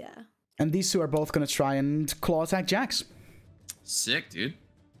guess, yeah. And these 2 are both going to try and claw attack Jax. Sick, dude.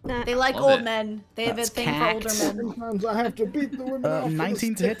 They like Love old it. men. They have a That's thing for older cacked. men. Sometimes I have to beat the women off with a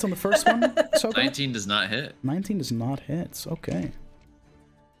 19 to stick. hit on the first one. Soko? 19 does not hit. 19 does not hit. Okay.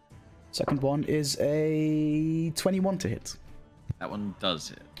 Second one is a 21 to hit. That one does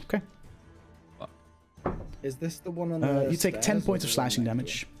hit. Okay. Is this the one on the You take 10 stairs or points of the one slashing next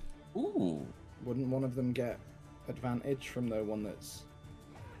to damage. Ooh. it? Wouldn't one of them get advantage from the one that's...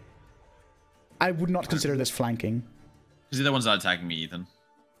 I would not consider this flanking. Because the other one's not attacking me, Ethan.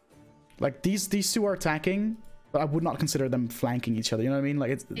 Like, these 2 are attacking, but I would not consider them flanking each other. You know what I mean?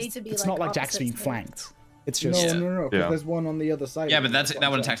 Like, it's Need to be, it's like, not like Jax opposites being there. flanked. It's No, just... no, because Yeah. there's one on the other side. Yeah, of but it, that what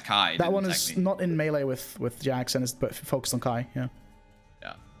one I'm saying. attacks Kai. That didn't one attack is me. not in melee with Jax, and it's but focused on Kai, yeah.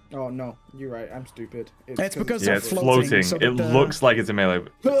 Yeah. Oh, no. You're right. I'm stupid. It's because Yeah, they're it's floating, floating. so that It the- looks like it's a melee.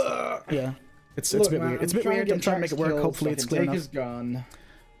 Yeah. It's a Look, bit man, weird. It's a bit trying to weird. get I'm trying to make it Jax work. killed Hopefully so I it's can clear take enough. his gun.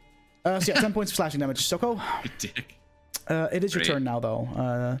 So yeah, 10 points of slashing damage. Soko, You dick. it is your Great. turn now,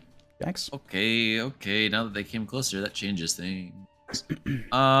 though. Jax? Okay. Now that they came closer, that changes things.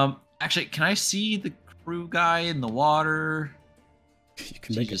 Actually, can I see the crew guy in the water? You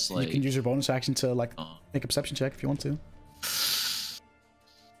can make it. just, You like- can use your bonus action to like Oh. make a perception check if you want to.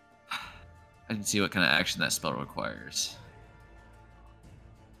 I can see what kind of action that spell requires.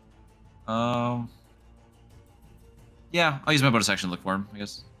 Yeah, I'll use my bonus action to look for him, I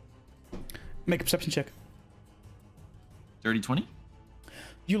guess. Make a perception check. Dirty 20?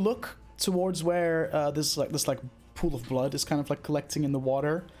 You look towards where this pool of blood is kind of like collecting in the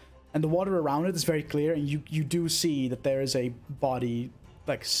water, and the water around it is very clear, and you do see that there is a body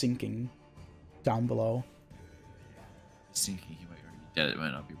like sinking down below. Thinking he might already be dead, it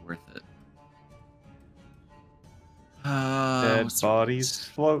might not be worth it. Dead what's the bodies rules?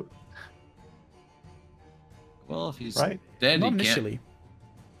 float. Well, if he's Right? dead, Not he can't. initially.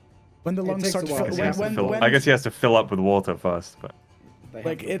 When the lungs takes start a to while. I fill, guess, he has to fill, when I guess he has to fill up with water first, but They have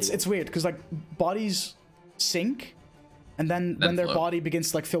like to it's be- weird because like bodies sink, and then Then when their float. body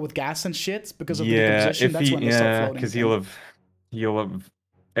begins to like fill with gas and shit because of the yeah, decomposition, if that's he when they start yeah, floating. because again. he'll have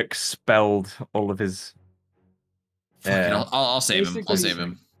expelled all of his. Fuck it, Yeah. I'll save him. I'll Basically, save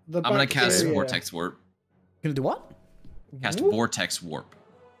him. the I'm gonna cast bacteria- Vortex Warp. Gonna do what? Cast Whoop. Vortex Warp.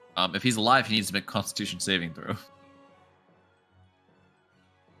 If he's alive, he needs to make Constitution saving throw.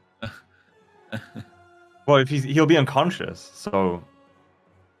 Well, if he'll be unconscious, so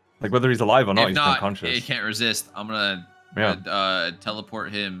like whether he's alive or not, if he's not, unconscious. he can't resist. I'm gonna Yeah.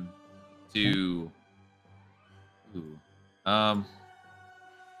 teleport him to. Ooh. I'll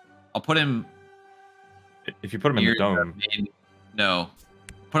put him If you put him in near the dome, No,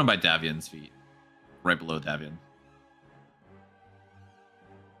 put him by Davian's feet, right below Davian.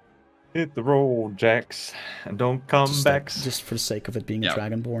 Hit the roll, Jax, and don't come back. Just for the sake of it being a Yeah.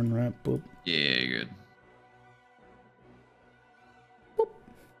 Dragonborn, right? Boop. Yeah, good.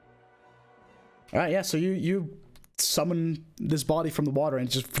 All right, yeah. So you summon this body from the water and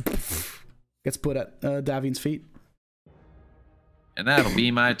it just gets put at Davian's feet. And that'll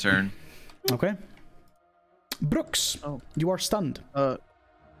be my turn. Okay. Brooks, Oh. you are stunned.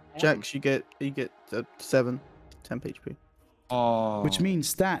 Jax, you get 7 temp HP. Oh. Which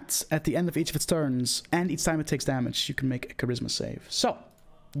means that at the end of each of its turns, and each time it takes damage, you can make a charisma save. So,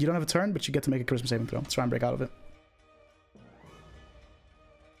 you don't have a turn, but you get to make a charisma saving throw. Let's try and break out of it.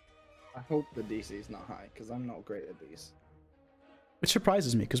 I hope the DC is not high, because I'm not great at these. It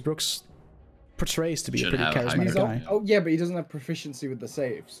surprises me, because Brooks portrays to be Should a pretty have high charismatic He's guy. oh yeah, but he doesn't have proficiency with the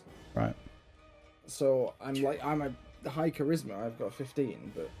saves. Right. So I'm a high charisma. I've got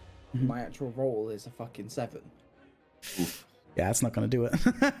 15, but Mhm. my actual roll is a fucking 7. Yeah, that's not gonna do it.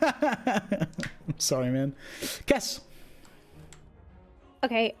 I'm sorry, man. Guess.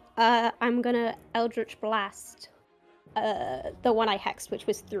 Okay, I'm gonna Eldritch Blast. The one I hexed, which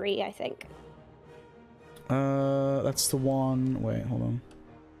was 3, I think. That's the one. Wait, hold on.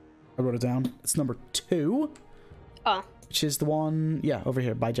 I wrote it down. It's number 2, Oh, which is the one. Yeah, over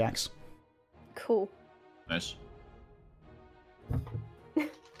here by Jax. cool. Nice.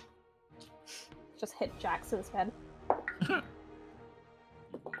 Just hit Jackson's head.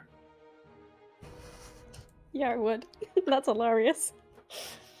 Yeah, I would. That's hilarious.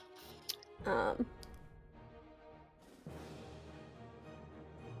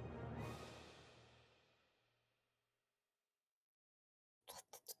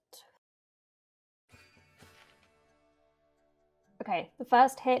 Okay, the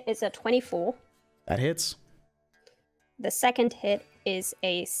first hit is a 24. That hits. The second hit is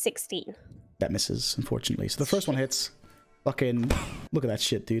a 16. That misses, unfortunately. So the first one hits. Fucking look at that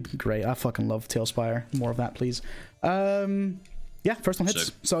shit, dude. Great. I fucking love Tailspire. More of that, please. Yeah, first one hits.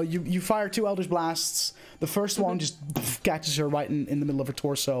 Sick. So you fire 2 Eldritch Blasts. The first one just catches her right in the middle of her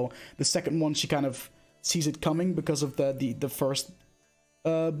torso. The second one, she kind of sees it coming because of the first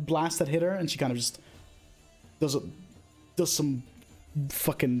blast that hit her, and she kind of just does some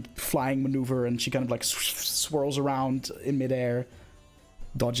fucking flying maneuver, and she kind of like swirls around in midair,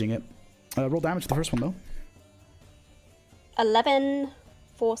 dodging it. Roll damage for the first one though. 11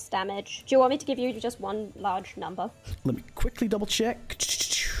 force damage. Do you want me to give you just one large number? Let me quickly double check.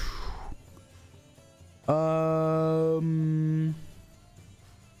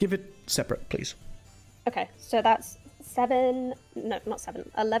 Give it separate, please. Okay, so that's 7. No, not 7.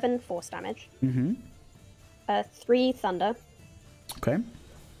 11 force damage. Mm-hmm. 3 thunder. Okay.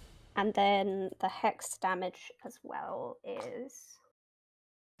 And then the hex damage as well is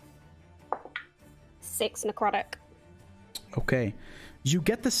 6 necrotic. Okay. You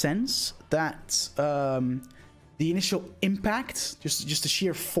get the sense that the initial impact, just the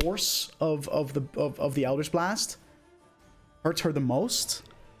sheer force of the Eldritch Blast, hurts her the most.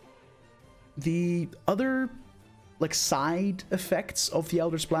 The other like side effects of the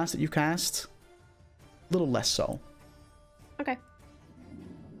Eldritch Blast that you cast, a little less so. Okay.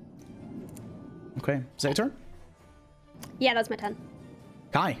 Okay. Is that your turn? Yeah, that's my turn.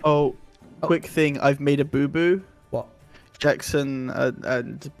 Kai. Oh, quick thing. I've made a boo-boo. What? Jackson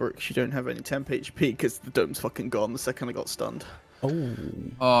and Brooks, you don't have any temp HP because the dome's fucking gone the second I got stunned. Oh.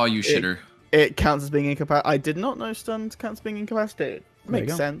 Oh, you shitter. It counts as being incapacitated. I did not know stunned counts as being incapacitated. There you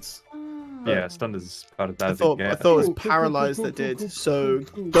Makes go. sense. Yeah, stunned is about as bad I as it thought gets. it was Cool, cool, paralyzed cool, that cool, did. cool, So cool,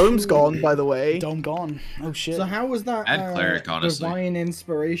 cool, dome's cool. gone, by the way. Dome gone. Oh shit. So how was that Add cleric, honestly. divine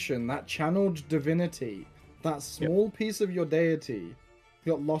inspiration, that channeled divinity, that small piece of your deity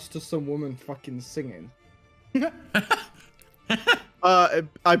got lost to some woman fucking singing? I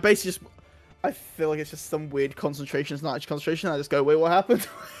basically just. I feel like it's just some weird concentration. It's not actually concentration. I just go, wait, what happened?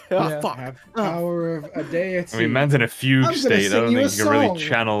 Oh, Yeah. fuck. Have power of a deity. I mean, man's in a fugue I'm gonna state. I sing don't you think a you can really song.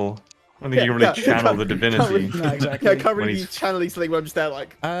 channel. I don't think you can really channel the divinity. No, exactly. Yeah, I can't When really be he's- channeling something where I'm just there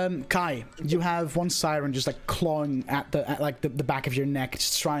like. Kai, you have one siren just like clawing at the back of your neck,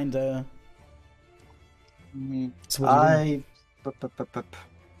 just trying to. So what do you do?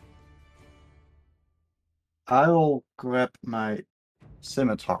 I will grab my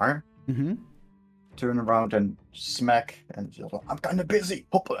scimitar, Mm-hmm. turn around and smack, and just like, I'm kind of busy.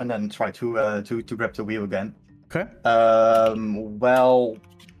 Hop, and then try to grab the wheel again. Okay. While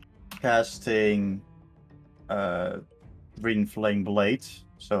casting Green Flame Blade,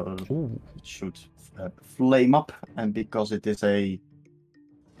 so Ooh. it should flame up, and because it is a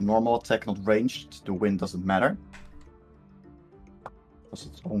normal attack, not ranged, the wind doesn't matter. Because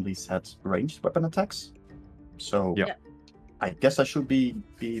it only set ranged weapon attacks. So Yeah. I guess I should be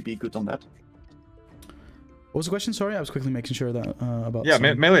good on that. What was the question? Sorry, I was quickly making sure that about. Yeah,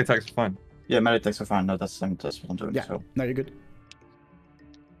 some- melee attacks are fine. Yeah, melee attacks are fine. No, that's what I'm doing. Yeah. So No, you're good.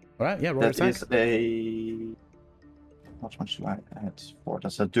 All right. Yeah. Roll your that attack. is a. How much do I add for?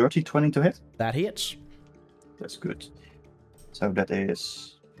 That's a dirty 20 to hit. That hits. That's good. So that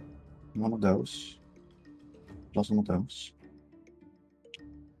is one of those. Plus one of those.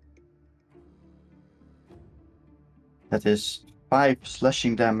 That is 5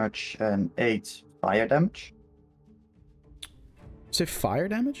 slashing damage and 8 fire damage. Say fire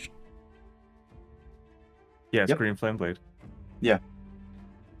damage. Yeah, it's Yep. green flame blade.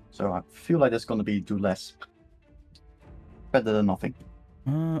 So I feel like that's gonna do less. Better than nothing.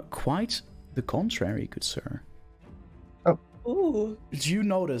 Quite the contrary, good sir. Ooh. You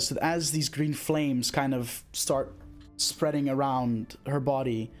notice that as these green flames kind of start spreading around her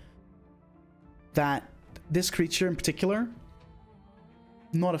body, that this creature in particular,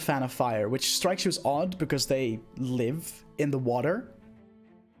 not a fan of fire, which strikes you as odd because they live in the water,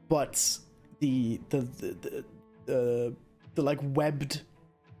 but the like webbed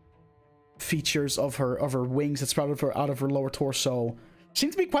features of her wings that sprout out of her lower torso seem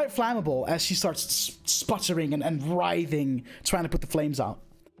to be quite flammable as she starts sputtering and writhing, trying to put the flames out.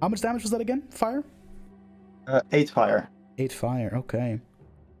 How much damage was that again? Fire? 8 fire. 8 fire, okay.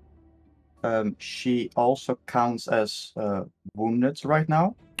 She also counts as wounded right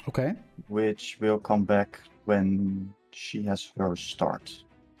now, Okay. which will come back when she has her start.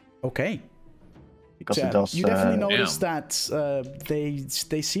 Okay. Because So, it does. you definitely notice Damn. that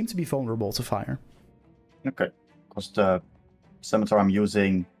they seem to be vulnerable to fire. Okay. Because the scimitar I'm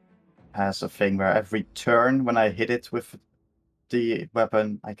using has a thing where every turn when I hit it with the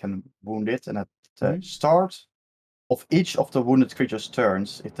weapon, I can wound it, and at the start of each of the wounded creature's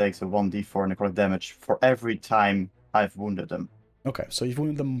turns, it takes a 1d4 necrotic damage for every time I've wounded them. Okay, so you've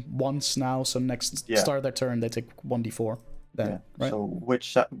wounded them once now, so next start of their turn they take 1d4. Then, Yeah. right? So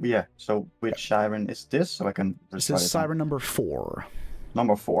which siren is this? So I can. This just write is it down. siren number 4.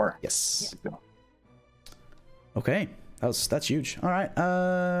 Number 4. Yes. Yeah. Okay, that's huge. All right,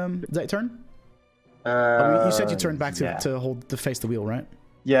 is that your turn? You said you turned back to hold to face the wheel, right?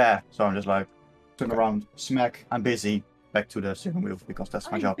 Yeah. So I'm just like turn around, smack. I'm busy. Back to the steering wheel because that's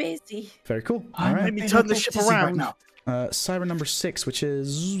my job. busy. Very cool. All I'm right. Let me turn the ship busy around. right now. Siren number 6, which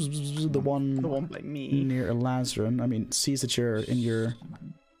is the one by me. near Elazarin. I mean, sees that you're in your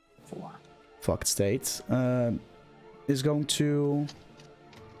 4. fucked state. Is going to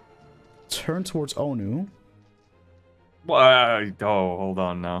turn towards Onu. Oh, hold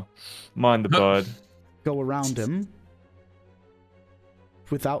on now. Mind the bud. Go around him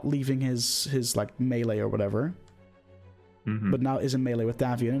without leaving his like melee or whatever. Mhm. But now is in melee with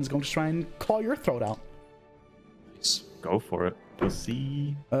Davian and is going to try and claw your throat out. Go for it. We'll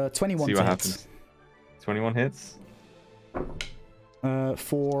see. 21 See to what hit. happens. 21 hits.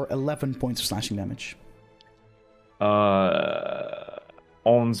 For 11 points of slashing damage. 11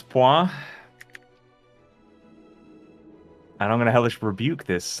 points. And I'm gonna hellish rebuke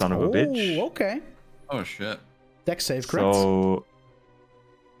this son of a bitch. Oh, okay. Oh shit. Dex save, correct? So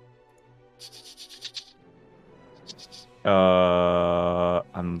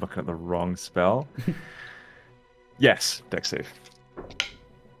I'm looking at the wrong spell. Yes, dex save.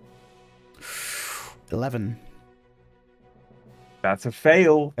 11. That's a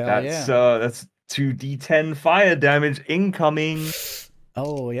fail. Hell That's 2d10 fire damage incoming.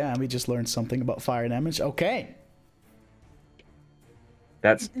 Oh, yeah, we just learned something about fire damage. Okay.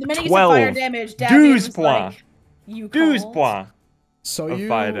 That's The minute you said 12 fire damage, Davian douze was points. like, you 12 called. points So of you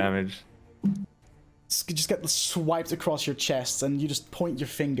fire damage. just get swiped across your chest and you just point your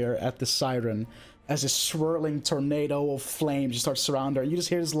finger at the siren as a swirling tornado of flames just starts surrounding her. You just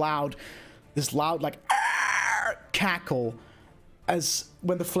hear this loud like cackle as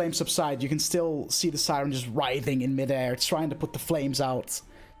when the flames subside, you can still see the siren just writhing in midair, trying to put the flames out.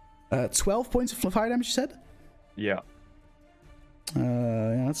 12 points of fire damage, you said? Yeah.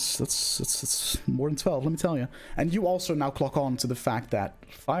 Yeah, that's more than 12, let me tell you. And you also now clock on to the fact that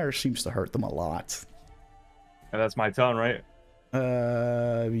fire seems to hurt them a lot. And that's my turn, right?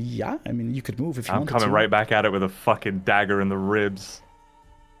 Yeah, I mean, you could move if you I'm wanted coming to. right back at it with a fucking dagger in the ribs.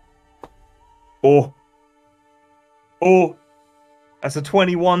 Oh. That's a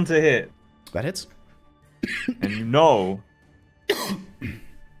 21 to hit. That hits. And you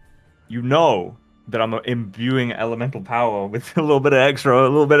know that I'm imbuing elemental power with a little bit of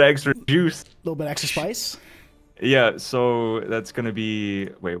extra juice. A little bit extra spice. Yeah, so that's gonna be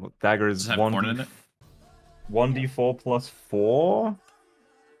dagger is Does it have corn in it? 1d4 plus 4,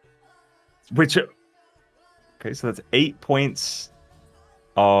 which Okay, so that's 8 points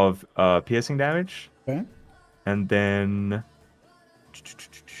of piercing damage. Okay. And then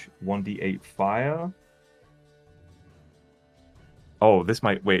 1d8 fire. Oh, this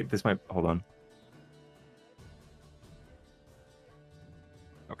might hold on.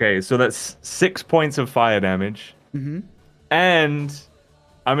 Okay, so that's 6 points of fire damage. Mm-hmm. And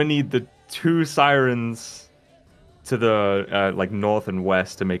I'm gonna need the 2 sirens to the like north and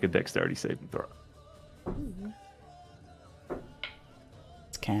west to make a dexterity saving throw.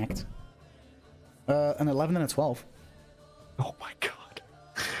 It's cacked. An 11 and a 12. Oh my god.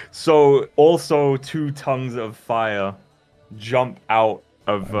 So also 2 tongues of fire jump out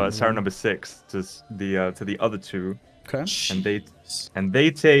of siren number 6 to the other 2. Okay. And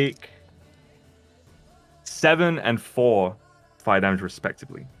they take 7 and 4 fire damage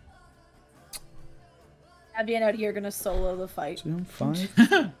respectively. Avian out here gonna solo the fight. 2,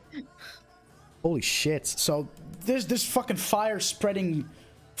 5. Holy shit. So there's fucking fire spreading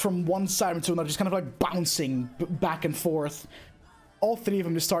from one siren to another, just kind of like bouncing back and forth. All 3 of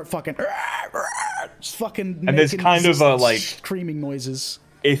them just start fucking just fucking and there's kind of a like screaming noises.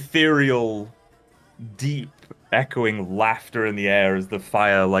 Ethereal, deep, echoing laughter in the air as the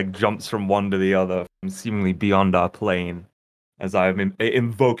fire like jumps from one to the other, from seemingly beyond our plane, as I'm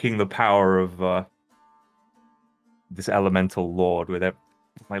invoking the power of this elemental lord with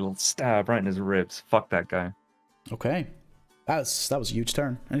my little stab right in his ribs. Fuck that guy. Okay, that was a huge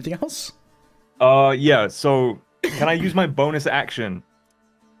turn. Anything else? Yeah. So can I use my bonus action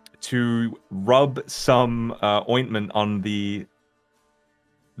to rub some ointment on the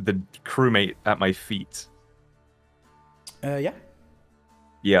crewmate at my feet? Yeah.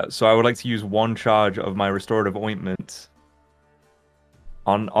 Yeah, so I would like to use 1 charge of my restorative ointment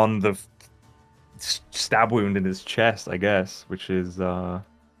on the stab wound in his chest, I guess, which is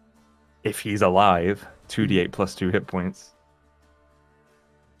if he's alive, 2d8 plus 2 hit points.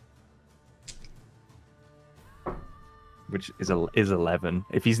 Which is 11.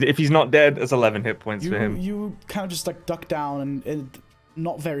 If he's not dead, it's 11 hit points for him. You kind of just like duck down and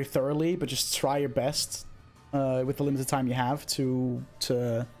not very thoroughly, but just try your best with the limited time you have to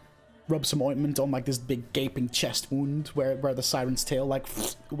rub some ointment on like this big gaping chest wound where the siren's tail like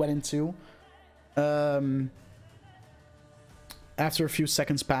went into. After a few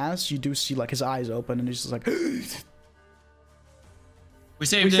seconds pass, you do see like his eyes open and he's just like We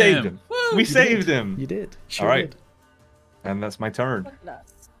saved him. Woo! We saved him. You did. Sure. All right. Did. And that's my turn.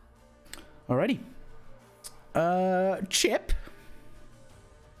 Alrighty. Chip.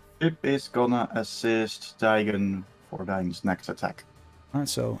 Chip is gonna assist Daigen for Daigen's next attack. Alright,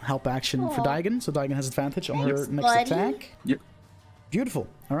 so help action for Aw. Daigen. So Daigen has advantage on her Thanks, next buddy. attack. Yep. Beautiful.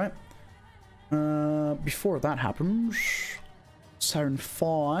 Alright. Before that happens, Siren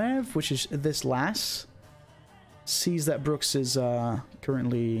 5, which is this lass, sees that Brooks is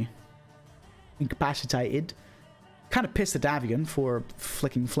currently incapacitated. Kind of pissed at Davian for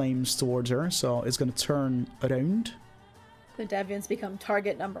flicking flames towards her, so it's going to turn around. The Davians become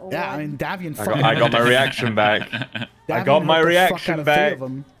target number 1. Yeah, I mean, Davian I got my reaction back. I got my reaction back.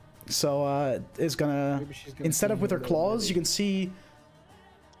 So it's gonna, Maybe she's gonna instead of kill with her him claws, already. you can see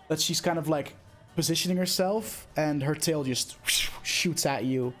that she's kind of like positioning herself, and her tail just shoots at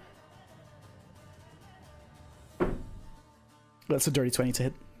you. That's a dirty 20 to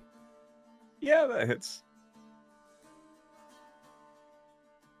hit. Yeah, that hits.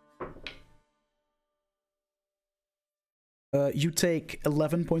 You take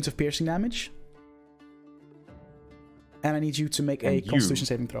 11 points of piercing damage. And I need you to make a And you- Constitution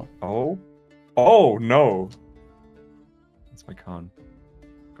saving throw. Oh no. That's my con.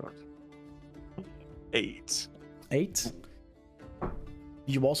 God. 8. 8.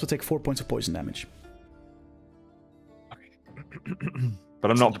 You also take 4 points of poison damage.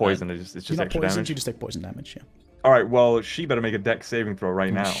 But I'm not poisoned. It's just You're not extra poisoned, damage. you just take poison damage, yeah. All right. Well, she better make a dex saving throw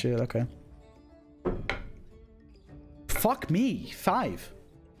right Oh, now. shit, okay. Fuck me, 5.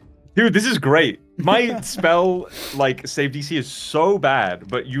 Dude, this is great. My spell like save DC is so bad,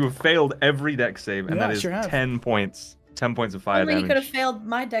 but you have failed every dex save, and Yeah, that is sure have. 10 points. 10 points of fire Only you could have damage. failed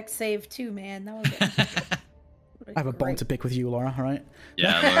my deck save too, man. That was I have a bone to pick with you, Laura, alright?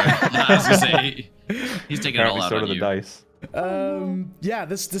 Yeah, Laura. I was gonna say he's taking it all Apparently, out so on do the you. dice. Yeah,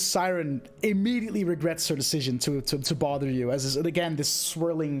 this siren immediately regrets her decision to bother you, as again this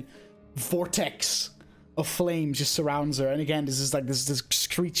swirling vortex of flames just surrounds her, and again this is like this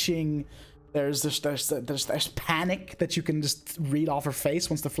screeching. There's panic that you can just read off her face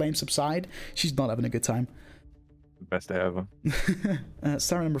once the flames subside. She's not having a good time. Best day ever.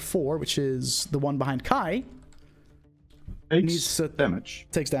 Siren number 4, which is the one behind Kai, needs Takes to damage.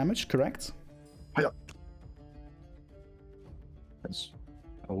 takes damage. Correct. Hiya. That's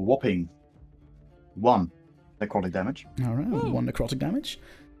a whopping 1 necrotic damage. All right, 1 necrotic damage.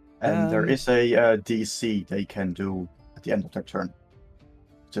 And there Um, is a DC they can do at the end of their turn.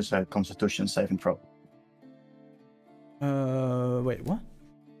 Just a Constitution saving throw. Wait, what?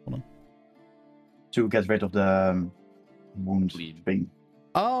 To get rid of the wound Bleed. thing.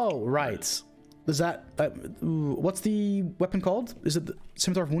 Oh, right. Is that what's the weapon called? Is it the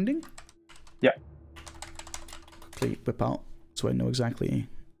Scimitar of Wounding? Yeah. Quickly whip out so I know exactly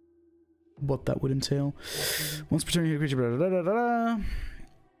what that would entail. Once per turn, you hit a creature. Blah, blah, blah, blah, blah.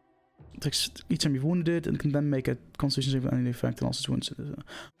 Takes each time you've wounded and can then make a Constitution save with any effect and also wounds.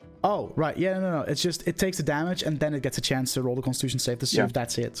 Oh, right. Yeah, no. It's just it takes the damage and then it gets a chance to roll the Constitution save to see if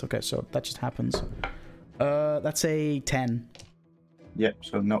that's it. Okay, so that just happens. That's a 10. Yeah,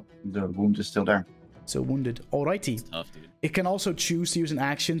 so no, the wound is still there. So wounded. Alrighty. Tough, dude. It can also choose to use an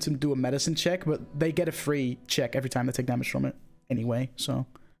action to do a medicine check, but they get a free check every time they take damage from it anyway, so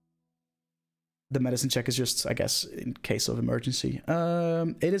the medicine check is just, I guess, in case of emergency.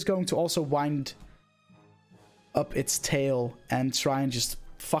 It is going to also wind up its tail and try and just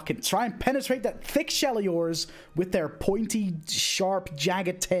try and penetrate that thick shell of yours with their pointy, sharp,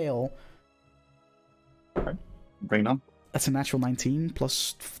 jagged tail. Okay. Bring it on. That's a natural 19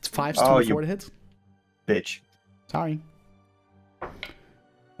 plus 5 Oh, 24 to hit. Bitch. Sorry.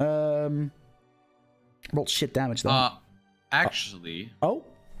 Rolled shit damage though. Actually, Oh,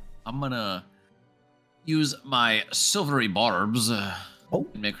 I'm gonna use my silvery barbs Oh.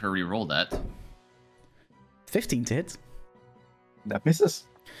 and make her re-roll that. 15 to hit. That misses.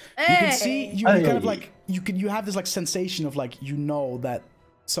 You can see you kind of Hey. like you have this like sensation of like you know that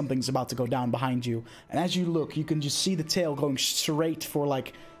something's about to go down behind you, and as you look, you can just see the tail going straight for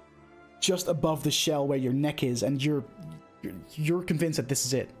like just above the shell where your neck is, and you're convinced that this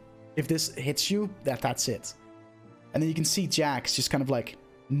is it. If this hits you, that's it. And then you can see Jax just kind of like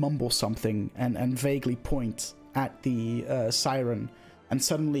mumble something and vaguely point at the siren, and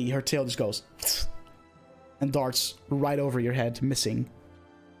suddenly her tail just goes and darts right over your head, missing.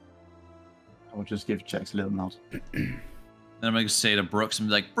 I will just give Jax a little nod. Then I'm gonna say to Brooks and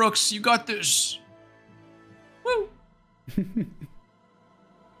be like, Brooks, you got this. Woo!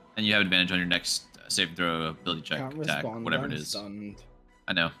 And you have advantage on your next save throw, ability check, Can't attack, respond. whatever I'm it is. Stunned.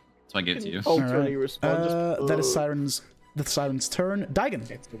 I know. That's why I gave it to you. Ultimately respond. That is the siren's turn. Daigen,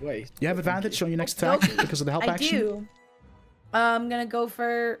 Gets away. you have advantage on your next attack Nope. because of the help I action. do. I'm gonna go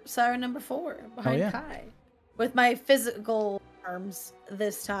for Siren number 4 behind yeah. Kai. With my physical arms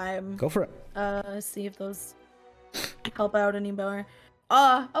this time. Go for it. See if those help out anymore.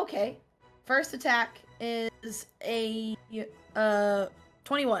 Okay. First attack is a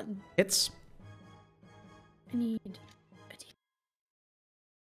 21. Hits. I need a D.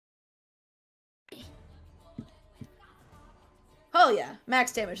 Oh yeah,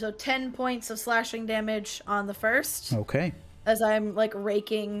 max damage. So 10 points of slashing damage on the first. Okay. As I'm like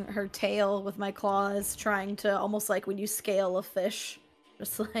raking her tail with my claws, trying to almost like when you scale a fish,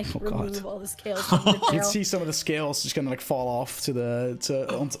 just like Oh, God. remove all the scales from the You can tail. see some of the scales just gonna like fall off to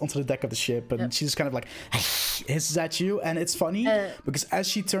onto the deck of the ship, and Yep. she's just kind of like hisses at you, and it's funny because as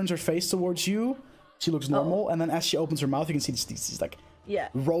she turns her face towards you, she looks normal, and then as she opens her mouth, you can see these like Yeah.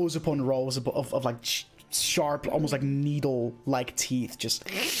 rows upon rows of like sharp, almost like needle-like teeth, just.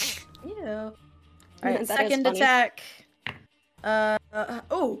 Yeah. All That right, is second funny. attack.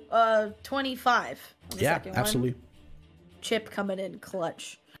 25. On the Yeah, second one. absolutely. Chip coming in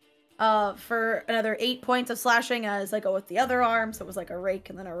clutch. For another 8 points of slashing as I go with the other arm, so it was like a rake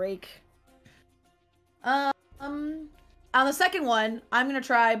and then a rake. On the second one, I'm gonna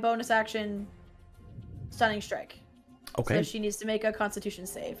try bonus action stunning strike. Okay. So she needs to make a Constitution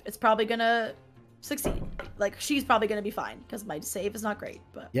save. It's probably gonna succeed. Like she's probably gonna be fine because my save is not great.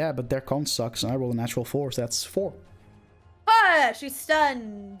 But Yeah, but their con sucks, and I roll a natural 4, so that's 4. she's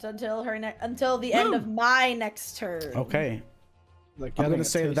stunned until until the end of my next turn. Okay. Like I'm getting gonna a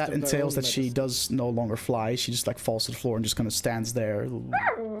say taste that of their entails own that she medicine. does no longer fly. She just like falls to the floor and just kind of stands there.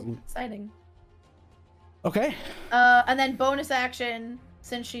 Exciting. Okay. And then bonus action,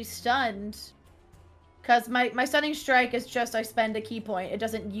 since she's stunned, because my stunning strike is just I spend a key point. It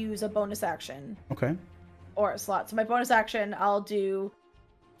doesn't use a bonus action Okay. or a slot. So my bonus action, I'll do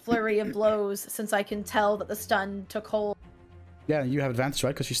flurry of blows since I can tell that the stun took hold. Yeah, you have advantage,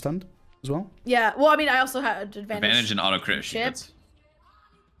 right? Because she's stunned as well. Yeah, well, I mean, I also had Advantage and auto crit. Chip.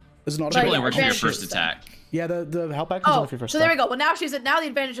 Is it not? But Only yeah, works for your advantage first is attack. Yeah, the help action is Oh, only for your first so there we attack. go. Well, now the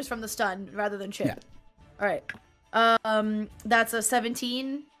advantage is from the stun rather than chip. Yeah. All right. That's a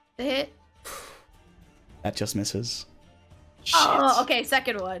 17 to hit. That just misses. Shit. Oh, okay,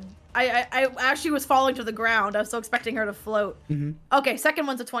 second one. I actually was falling to the ground. I was so expecting her to float. Okay, second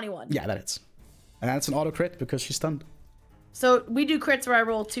one's a 21. Yeah, that hits. And that's an auto crit because she's stunned. So we do crits where I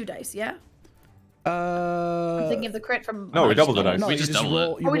roll 2 dice, yeah? I'm thinking of the crit from. No, we double the dice. No, We you just just double it.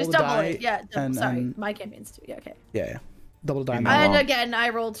 roll, you Oh, we roll just the double die. it. Yeah, and- sorry. and- My campaign's too. Yeah, okay. Yeah. Double the die. And again, I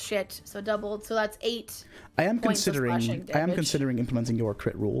rolled shit, so doubled. So that's 8. I am points of slashing considering. I am damage. considering implementing your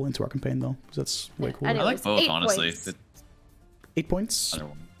crit rule into our campaign though, because that's way Yeah, cool. I know. I like Anyways, both, 8 honestly. points. The 8 points. other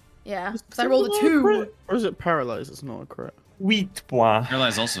one. Yeah, because I rolled a 2. Crit? Or is it paralyzed? It's not a crit. Wheat bois.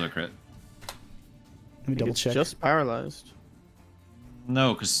 Paralyze also a crit. Let me double It's check. just paralyzed.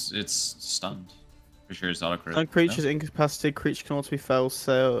 No, because it's stunned. Pretty sure it's auto crit. Some creatures incapacitated. Creature can also be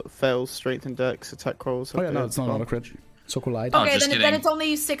fails strength and dex attack rolls. Oh yeah, no, it's not an auto crit. So collide. Oh, Okay, just then kidding. it's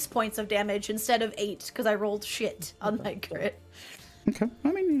only 6 points of damage instead of 8 because I rolled shit on my crit. Okay,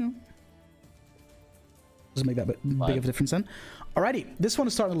 I mean, you know, doesn't make that big of a difference then. Alrighty, this one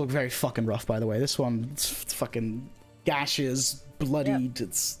is starting to look very fucking rough, by the way. This one, it's fucking gashes, bloodied.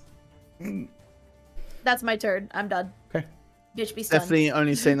 It's That's my turn. I'm done. okay. Bitch be stunned. Definitely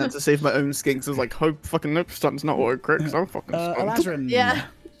only saying that to save my own skin, because I was like, hope fucking nope, stun's not auto crit, because I'm fucking stunned. Alazarin, Yeah.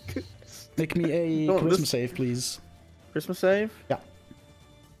 make me a Oh, charisma this- save, please. Christmas save?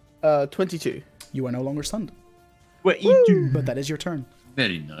 Yeah. 22. You are no longer stunned, We're eating. but that is your turn.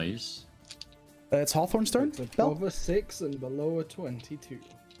 Very nice. It's Hawthorne's turn. It's Bell. above a 6 and below a 22.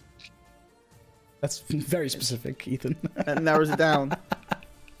 That's very specific, Ethan. That narrows it down.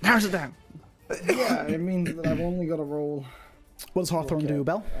 Narrows it down. Yeah, it means that I've only got to roll. What does Hawthorne do,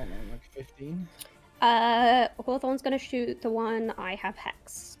 Bell? I don't know, like 15. Hawthorne's gonna shoot the one I have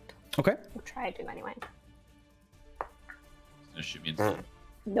hexed. Okay. I'll try to anyway. He's gonna shoot me in the foot.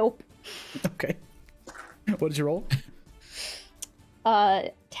 Nope. Okay. What did you roll?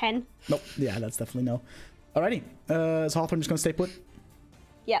 10. Nope. Yeah, that's definitely no. Alrighty. Is Hawthorne just gonna stay put?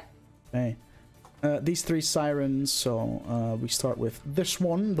 Yep. Okay. These 3 sirens, so we start with this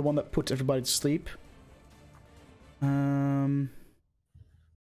one, the one that put everybody to sleep.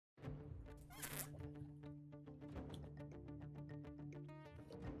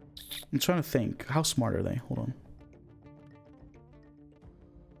 I'm trying to think. How smart are they? Hold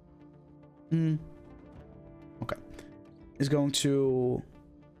on. Okay. Is going to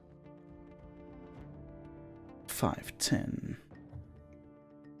 5, 10,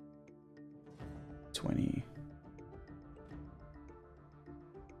 20,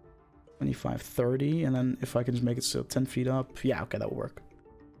 25, 30, and then if I can just make it so 10 feet up, yeah, okay, that will work.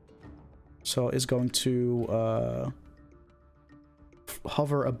 So it's going to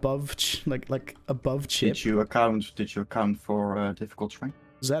hover above, like above Chip. Did you account for difficult terrain?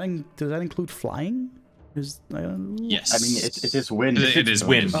 Does that include flying? Yes. I mean, it is wind. It is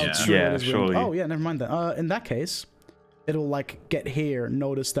wind. Oh, Yeah. it's true, Yeah, it is wind. surely. Oh yeah, never mind that. In that case, it'll like get here.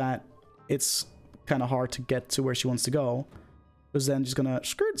 Notice that it's kind of hard to get to where she wants to go. Because then she's gonna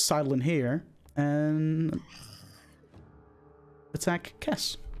skirt sidle in here and attack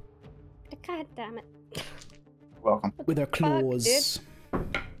Kess God damn it. Welcome. with her claws.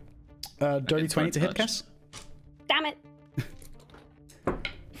 Dirty 20 to hit, touch. Kess. Damn it.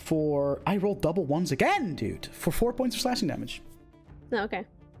 For I rolled double ones again, dude. For 4 points of slashing damage. No, okay.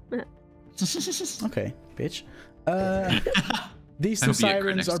 Okay, bitch. These I two hope you get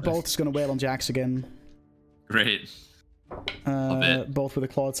crit sirens next are time. both just gonna wail on Jax again. Great. Love it. Both with a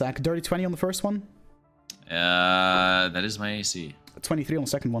claw attack. Dirty 20 on the first one. That is my AC. 23 on the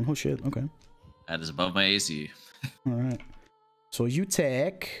second one. Oh shit. Okay. That is above my AC. All right. So you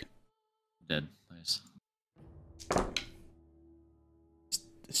take. Dead. Nice.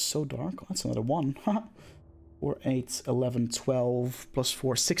 It's so dark. Oh, that's another one. 4, 8, 11, 12 plus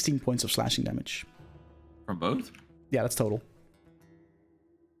 4, 16 points of slashing damage. From both? Yeah, that's total.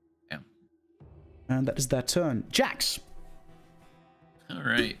 Yeah. And that is that turn. Jax. All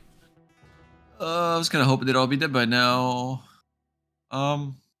right. I was kind of hoping they'd all be dead by now.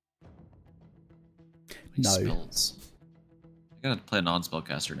 No. Spells. I gotta play a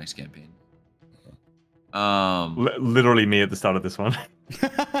non-spellcaster next campaign. Literally me at the start of this one.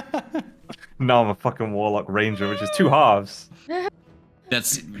 Now I'm a fucking warlock ranger, which is 2 halves.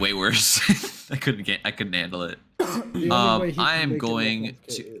 That's way worse. I couldn't handle it. The only way he I can am make it more going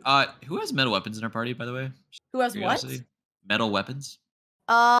complicated. to. Who has metal weapons in our party, by the way? Who has what? Curiosity? Metal weapons.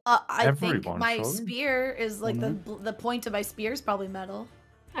 I think Everyone, my surely? spear is like the point of my spear is probably metal.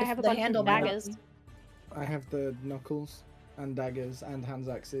 I have a The bunch handle of might not daggers. be. I have the knuckles and daggers and hands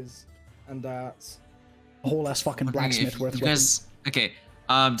axes and darts. A whole ass fucking blacksmith worth You guys, okay.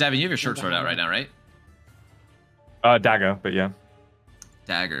 Davin, you have your short sword out right now, right? Dagger, but yeah.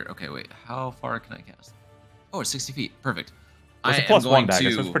 Dagger. Okay, wait. How far can I cast? Oh, it's 60 feet. Perfect. It's a am plus going one dagger,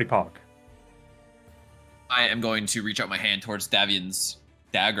 to. so it's pretty pog. I am going to reach out my hand towards Davian's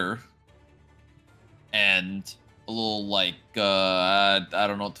dagger, and a little like I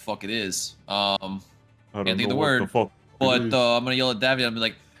don't know what the fuck it is. I don't Can't think of know the what word, fuck it but is. I'm gonna yell at Davian. I'm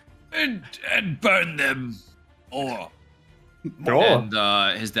like, and burn them, or Sure.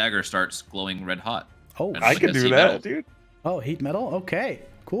 and his dagger starts glowing red hot. Oh, And I like can a do sea that, metal. dude. oh, heat metal. Okay,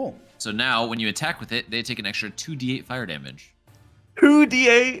 cool. So now, when you attack with it, they take an extra 2d8 fire damage.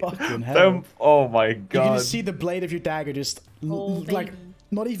 2d8. Fucking hell. Oh my You can god. just see the blade of your dagger just Oh, like baby.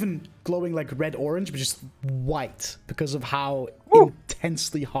 not even glowing like red orange, but just white because of how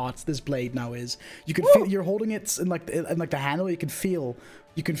intensely hot this blade now is. You can feel you're holding it in like the handle. You can feel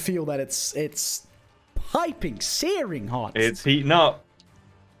that it's piping, searing hot. It's heating up.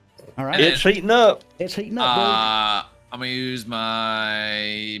 all right. It's heating up. It's heating up, bro. I'm gonna use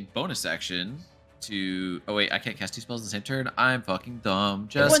my bonus action to. Oh wait, I can't cast 2 spells in the same turn. I'm fucking dumb.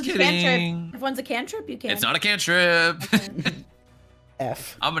 Just If one's a cantrip, kidding. if one's a cantrip, you can. It's not a cantrip.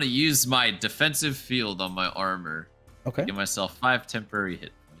 F. I'm gonna use my defensive field on my armor. Okay, Give myself 5 temporary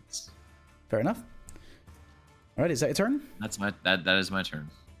hit points. fair enough. All right, is that your turn? That's my that is my turn.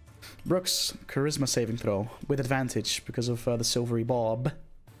 Brooks, charisma saving throw with advantage because of the silvery bob.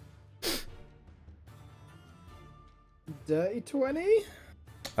 Dirty 20?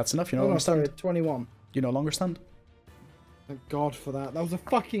 That's enough. You're Oh, no no, longer sorry, stunned. 21. You're no longer stunned. Thank God for that. That was a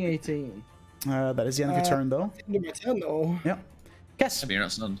fucking 18. That is the end of your turn, though. End of my turn, though. Yeah. Guess. You're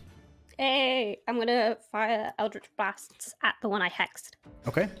not stunned. Hey, I'm gonna fire Eldritch Blasts at the one I hexed.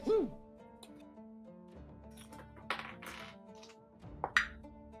 Okay.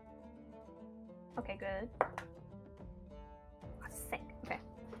 Okay, good. Sick. Okay.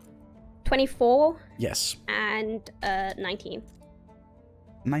 24 Yes. and 19.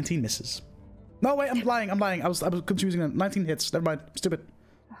 19 misses. No, wait, I'm lying. I was confusing them. 19 hits. Never mind. Stupid.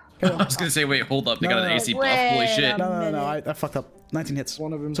 Carry I on. was gonna say, wait, hold up. They No, got an no, AC no. buff. Holy Wait shit. a No, I fucked up. 19 hits.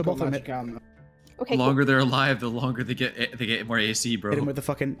 One of them So both of them magic hit. armor. Okay, The cool. longer they're alive, the longer they get more AC, bro. Hit him with the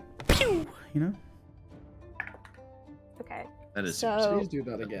fucking pew, you know? Okay. That is So Please do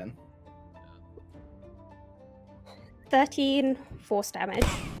that again. 13 force damage,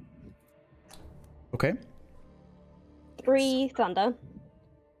 Okay. 3 thunder,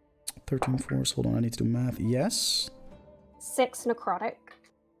 13 force. Hold on, I need to do math. Yes. 6 necrotic,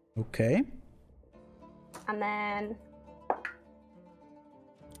 Okay. and then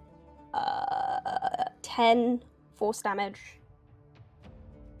 10 force damage,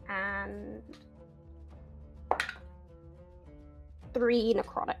 and 3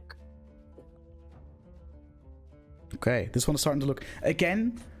 necrotic. Okay. This one is starting to look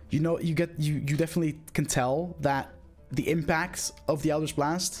again. You know, you definitely can tell that the impact of the Eldritch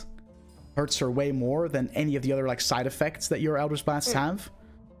Blast hurts her way more than any of the other like side effects that your Eldritch Blasts have,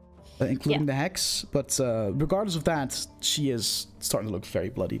 including the hex. But regardless of that, she is starting to look very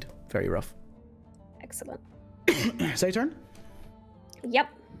bloodied, very rough. Excellent. Is that your turn? Yep.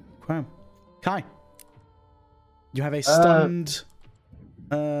 Okay. Kai. You have a stunned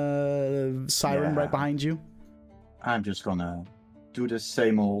siren Yeah. right behind you. I'm just gonna do the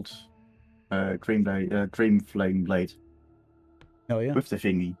same old cream flame blade Oh yeah. with the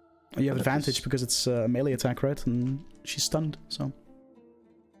thingy. You have That advantage is- because it's a melee attack, right? And she's stunned, so.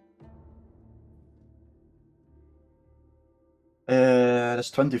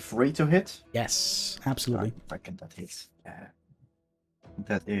 That's 23 to hit. Yes, absolutely. I reckon that hits.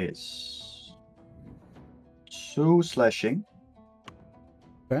 That is 2 slashing.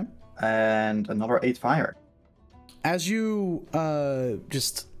 Okay. And another 8 fire. As you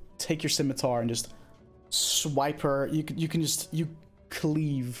just take your scimitar and just swipe her, you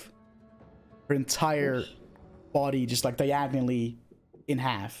cleave her entire body just like diagonally in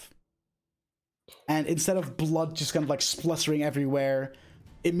half. And instead of blood just kind of like spluttering everywhere,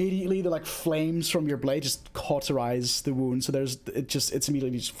 immediately the like flames from your blade just cauterize the wound. So it's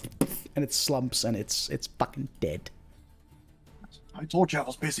immediately just and it slumps and it's fucking dead. I told you I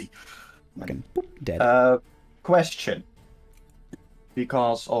was busy. Fucking boop, dead. Question.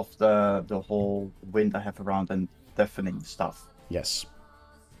 Because of the whole wind I have around and deafening stuff, Yes.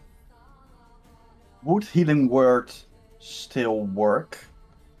 would healing word still work?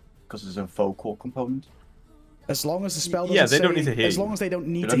 Because it's a vocal component. As long as the spell doesn't Yeah, they don't say- need to hear As you. long as they don't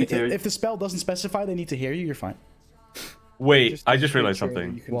need don't to, need to hear you. if the spell doesn't specify they need to hear you, you're fine. Wait, I a just realized feature that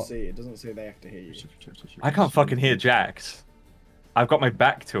something. You can What? see. It doesn't say they have to hear you. I can't fucking hear Jax. I've got my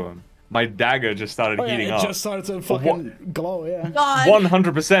back to him. My dagger just started heating it up. just started to fucking glow, yeah. God.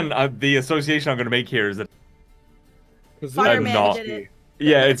 100%. The association I'm going to make here is that Because I'm Fireman not. did it.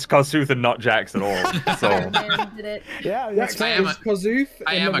 Yeah, it's Kosuth and not Jax at all. So Man did it. Yeah, That's that's I fair. am Is Kozuth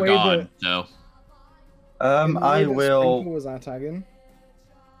I in am the a way god, so that, in the way I that will. Sprinkle was attacking?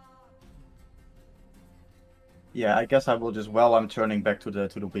 Yeah, I guess I will just. While I'm turning back to the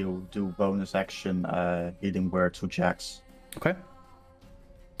wheel, do bonus action, healing word to Jax, okay.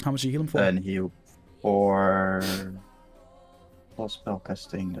 How much are you healing for? and heal for plus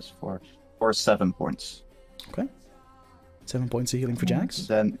spellcasting. That's for 7 points. Okay. 7 points of healing for Jax.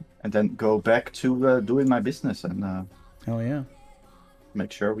 And then go back to doing my business and Hell yeah.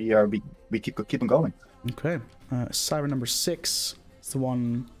 make sure we keep on going. Okay. Siren number 6 is the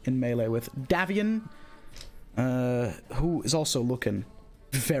one in melee with Davian, who is also looking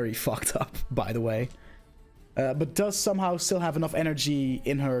very fucked up, by the way. But does somehow still have enough energy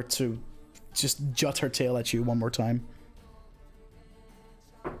in her to just jut her tail at you one more time.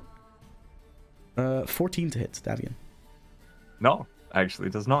 14 to hit, Davian. no, actually,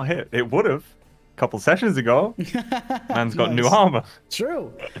 it does not hit. It would have a couple sessions ago. Man's got new Nice. armor.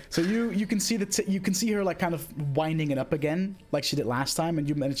 True. So you can see you can see her like kind of winding it up again, like she did last time, and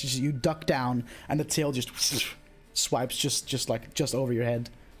you duck down, and the tail just swipes just over your head.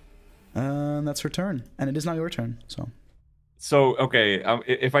 And that's her turn, and it is now your turn. So okay,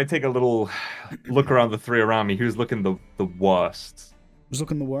 if I take a little look around the three around me, who's looking the worst? Who's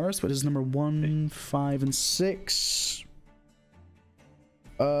looking the worst? What is number 1, 5, and 6?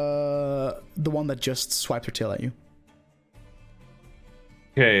 The one that just swiped her tail at you.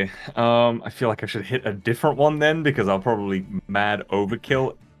 Okay, I feel like I should hit a different one then because I'll probably mad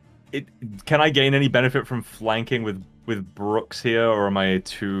overkill. Can I gain any benefit from flanking with Brooks here, or am I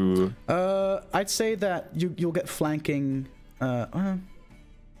too? I'd say that you'll get flanking.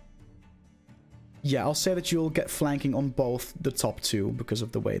 Yeah, I'll say that you'll get flanking on both the top two because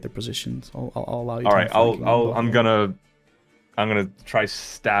of the way they're positioned. I'll allow you. All to right, have flanking on both I'm of them. gonna try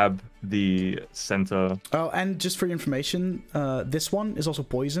stab the center. Oh, and just for your information, this one is also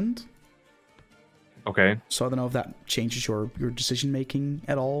poisoned. Okay. So I don't know if that changes your decision making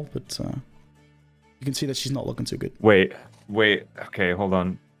at all, but you can see that she's not looking too good. Wait. Okay, hold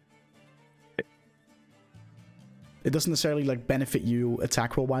on. It doesn't necessarily like benefit you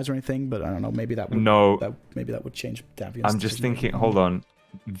attack roll wise or anything, but I don't know. Maybe that would maybe that would change Davian's I'm just decision-making. thinking. Hold on.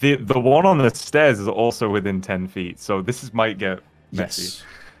 The one on the stairs is also within 10 feet, so this might get messy. Yes.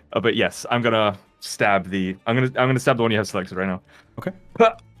 But yes, I'm gonna stab the. I'm gonna stab the one you have selected right now. Okay.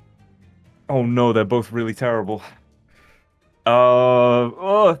 Oh no, they're both really terrible.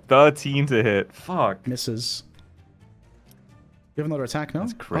 13 to hit. Fuck. Misses. You have another attack, no?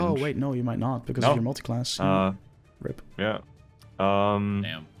 That's cringe. Oh wait, no, you might not because No. of your multiclass. Rip. Yeah.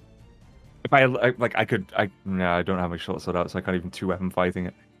 damn. If I I don't have my short sword out, so I can't even 2-weapon fighting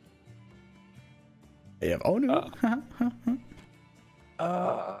it. You have Onu.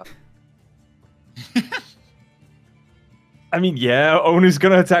 I mean, yeah, Onu's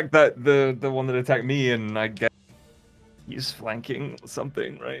gonna attack the one that attacked me, and I guess he's flanking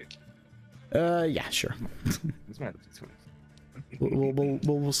something, right? Yeah, sure.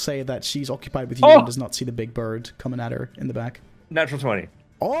 We'll say that she's occupied with you Oh! and does not see the big bird coming at her in the back. Natural 20.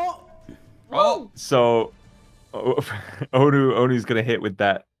 Oh! Oh, So Onu's gonna hit with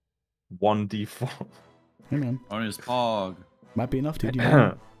that 1d4. Hey man, Onu is Pog. might be enough, dude. You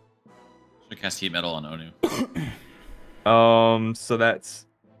know. Should cast heat metal on Onu. So that's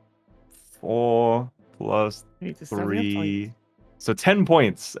 4 plus Need to stand your 3. So 10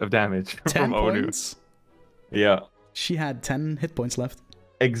 points of damage 10 from Onu. points. Yeah. She had 10 hit points left.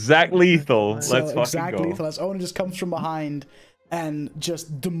 Exact lethal. Let's So fucking exactly, go. as Ona just comes from behind and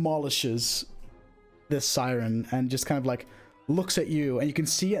just demolishes this siren and just kind of like looks at you, and you can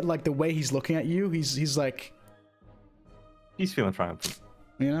see it like the way he's looking at you. He's like, He's feeling triumphant.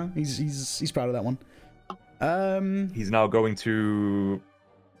 you know, he's proud of that one. He's now going to.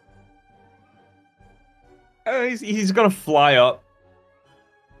 He's gonna fly up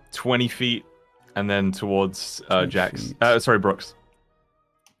 20 feet and then towards 20 Jax. feet. Sorry, Brooks.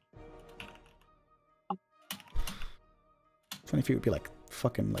 20 feet would be like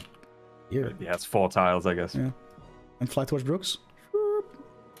fucking like here. Yeah, it's 4 tiles, I guess. Yeah. And fly towards Brooks.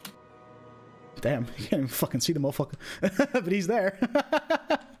 Damn, you can't even fucking see the motherfucker. But he's there.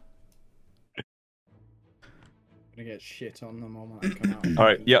 Gonna get shit on the moment I come out. All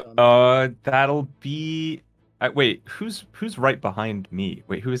right. Yep. That'll be. Wait, who's right behind me?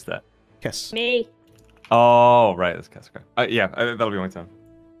 Wait, who is that? Yes. Me. Oh, right, that's Casca. Yeah, that'll be my turn.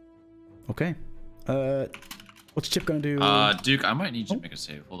 Okay. What's Chip gonna do? Duke, I might need you Oh. to make a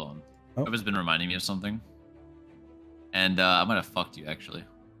save. Hold on. Oh. Web's been reminding me of something. And I might have fucked you, actually.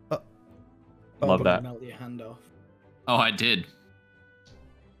 Love that. Melt your hand off. Oh, I did.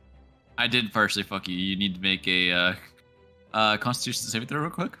 I did partially fuck you. You need to make a Constitution saving throw real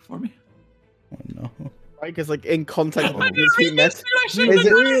quick for me. Oh no. Right, because like in contact with didn't heat read metal, this,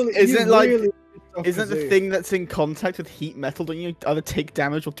 isn't the thing that's in contact with heat metal? Don't you either take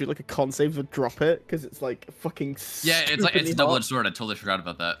damage or do like a con save or drop it? Because it's like fucking. Yeah, it's a stupidly double-edged hot. sword. I totally forgot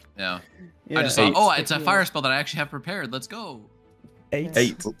about that. Yeah. Yeah. I just thought, oh, it's a Yeah. fire spell that I actually have prepared. Let's go. 8.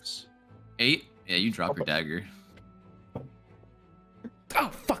 8. Oops. 8. Yeah, you drop your dagger. Oh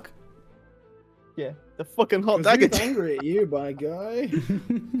fuck. Yeah, the fucking hot I was dagger. angry at you, by guy.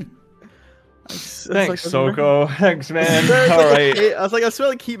 Thanks, Soko. Thanks, man. All All right. I was like, I swear,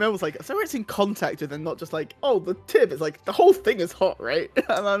 like heat metal was like, so it's in contact with, and not just like, oh, the tip. It's like the whole thing is hot, right? And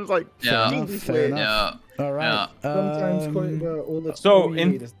I was like, Yeah. Jesus, Fair weird. enough. Yeah. All right. Sometimes quite well, all that's So all you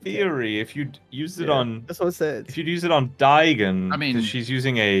in need is the tip. theory, if you'd used it Yeah, on, that's what I said. if you'd use it on Daigen, I mean- 'cause she's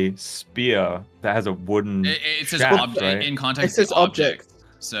using a spear that has a wooden. It says shaft, object right? in context It says with object. object.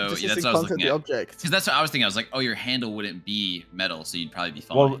 So Just yeah, as that's in what I was contact looking the at. object. Because that's what I was thinking. I was like, oh, your handle wouldn't be metal, so you'd probably be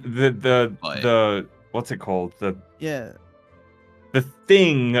fine. Well, the But- what's it called? Yeah. The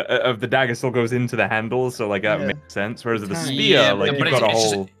thing of the dagger still goes into the handle, so like that Yeah. makes sense. Whereas with the Tang. spear, yeah, like but you've it's, got a it's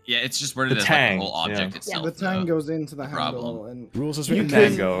whole. just, yeah, it's just worded the as tang, like the whole object yeah. itself. The tang though. goes into the handle, problem. and Rules is You written. can-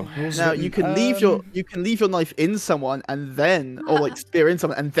 Tango. Rules Now written. you can leave your knife in someone and then, or like spear in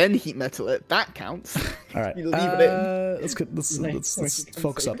someone and then heat metal it. That counts. All right. You leave it in. Let's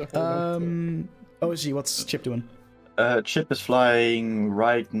focus up. OG, what's Chip doing? Chip is flying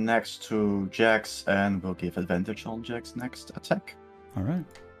right next to Jax and will give advantage on Jack's next attack. All right.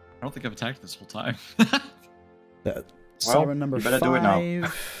 I don't think I've attacked this whole time. Siren number you better do it now.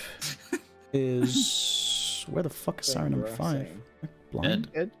 5 is where the fuck is Siren number 5? Blind?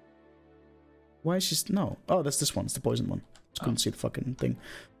 Ed? Why is she no? Oh, that's this one. It's the poison one. Just couldn't see the fucking thing.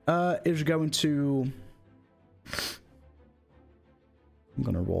 Is going to. I'm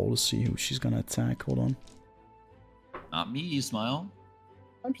gonna roll to see who she's gonna attack. Hold on. Not me, Smile.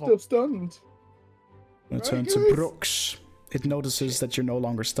 I'm still stunned. I'm gonna turn Right, to guys? Brooks. It notices that you're no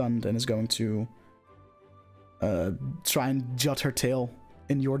longer stunned and is going to try and jut her tail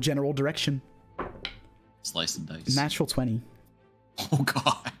in your general direction. Slice and dice. Natural 20. Oh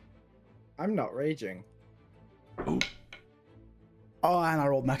god. I'm not raging. Oh, and I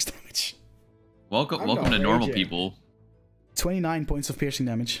rolled max damage. Welcome I'm to not normal raging. people. 29 points of piercing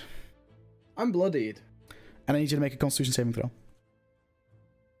damage. I'm bloodied. And I need you to make a Constitution saving throw.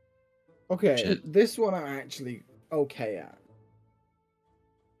 Okay, Shit. this one I'm actually okay at.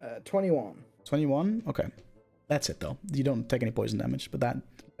 21. 21? Okay. That's it, though. You don't take any poison damage, but that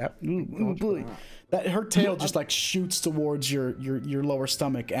God for that. that her tail just like shoots towards your lower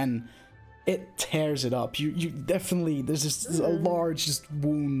stomach and it tears it up. You definitely there's just a large just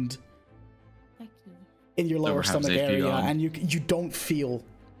wound in your lower Over half stomach his HP area, gone. and you don't feel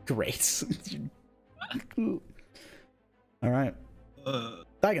great. All right,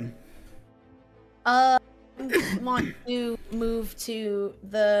 Dagon. Want to move to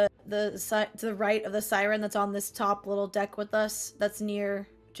the to the right of the siren that's on this top little deck with us. That's near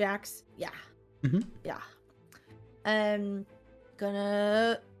Jax. Yeah. Mhm. Yeah.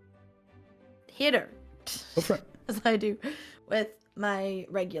 Gonna hit her Go for it. as I do with my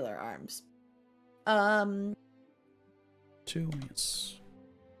regular arms. 2, yes.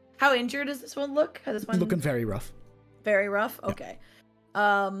 How injured does this one look? How this one Looking very rough. very rough? Okay.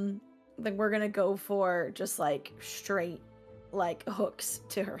 Then we're gonna go for just like straight like hooks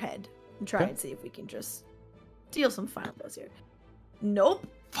to her head and try Okay. and see if we can just deal some final blows here. Nope.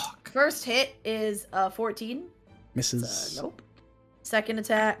 Fuck. First hit is 14. Misses. Nope. Second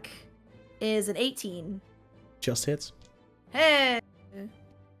attack is an 18. Just hits. Hey.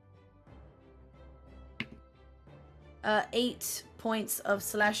 8 points of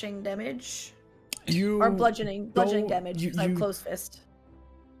slashing damage You or bludgeoning go- damage. you- I'm you- close fist.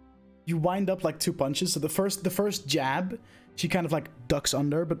 You wind up like 2 punches. So the first jab, she kind of like ducks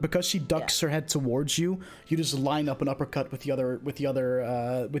under, but because she ducks her head towards you, you just line up an uppercut with the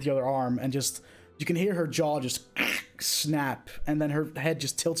other arm, and just you can hear her jaw just snap, and then her head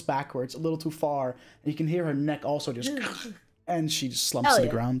just tilts backwards a little too far, and you can hear her neck also just, and she just slumps Hell to the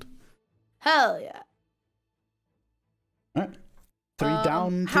yeah. ground. Hell yeah. All right, 3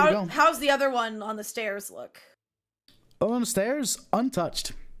 down, 2 to go. How's the other one on the stairs look? On the stairs,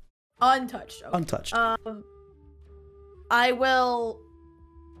 untouched. Untouched. Okay. Untouched. I will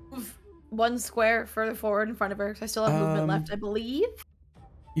move 1 square further forward in front of her. 'Cause I still have movement left, I believe.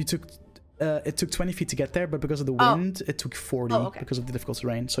 You took. It took 20 feet to get there, but because of the Oh. wind, it took 40 Oh, okay. because of the difficult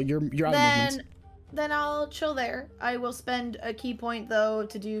terrain. So you're out of movement. Then I'll chill there. I will spend a key point though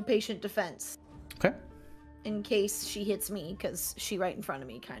to do patient defense Okay. in case she hits me, because she right in front of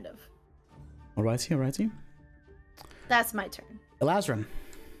me, kind of. Alrighty. That's my turn. Elazrin.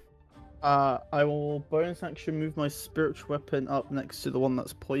 I will bonus action move my spiritual weapon up next to the one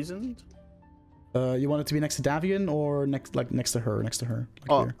that's poisoned. You want it to be next to Davian or next to her? Like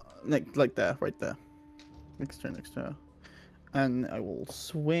here? Like there, right there. Next to her. And I will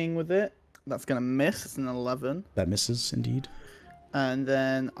swing with it. That's gonna miss. It's an 11. That misses indeed. And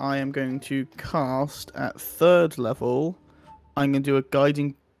then I am going to cast at 3rd level. I'm gonna do a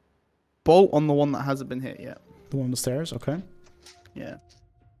guiding bolt on the one that hasn't been hit yet. The one on the stairs. Okay. Yeah.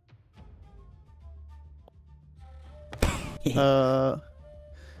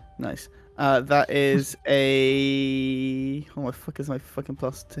 Nice. That is a. Oh my fuck! Is my fucking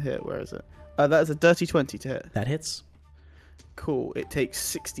plus to hit? Where is it? That is a dirty 20 to hit. That hits. Cool. It takes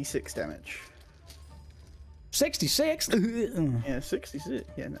 66 damage. 66. Yeah, 66.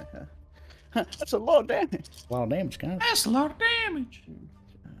 Yeah, no. That's a lot of damage. A lot of damage, guys. That's a lot of damage.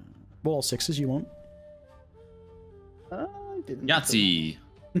 Roll all sixes you want. I didn't. Yahtzee.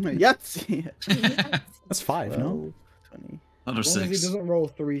 Yahtzee. That's 5, no? 20. Another As long as he 6. doesn't roll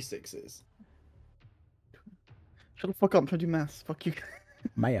 3 6s. Shut the fuck up! I'm trying to do maths. Fuck you.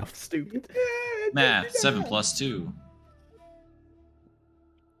 Math. Stupid. Math. 7 plus 2.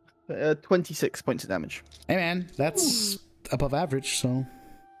 26 points of damage. Hey man, that's above average, so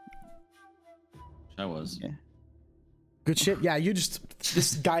I was. Yeah. good shit. Yeah, you just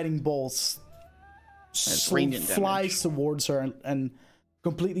this guiding bolt radiant flies towards her and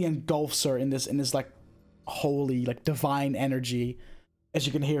completely engulfs her in this like holy, like divine energy. As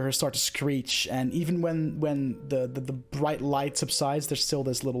you can hear her start to screech, and even when the bright light subsides, there's still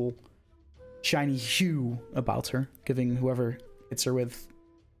this little shiny hue about her, giving whoever hits her with,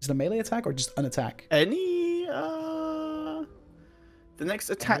 is it a melee attack or just an attack? The next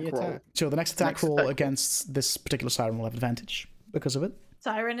attack Any roll. attack. So the next attack Next roll attack. against this particular siren will have advantage because of it.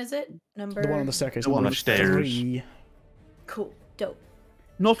 Siren, is it? Number. The one on the staircase. The one number upstairs. 3. Cool. Dope.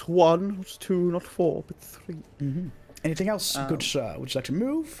 Not 1, not 2, not 4, but 3. Mm-hmm. Anything else? Good. Would you like to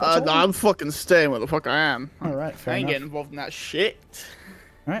move? No, I'm fucking staying where the fuck I am. All right, fair I ain't enough. getting involved in that shit.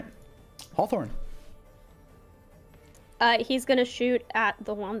 All right, Hawthorne. He's gonna shoot at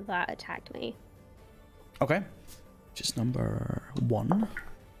the one that attacked me. Okay, just number 1.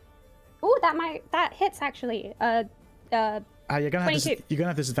 Oh, that hits actually. You're gonna have 22. you're gonna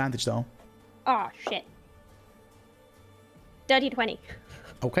have disadvantage though. Oh shit. Dirty 20.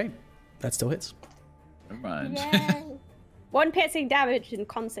 Okay, that still hits. Never mind. Yay. 1 piercing damage and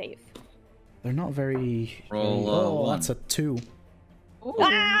con save. They're not very. Roll, oh, one. that's a 2.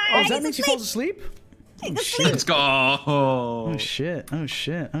 Ah, Oh, does that he's mean she asleep. falls asleep? Oh Let's shit! go. Oh shit! Oh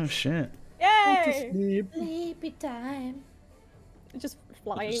shit! Oh shit! Yay! Sleep. Sleepy time. Just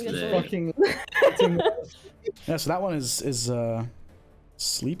flying. Just as there. well. Fucking. Yeah, so that one is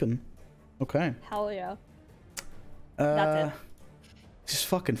sleeping. Okay. Hell yeah. That's it. It's just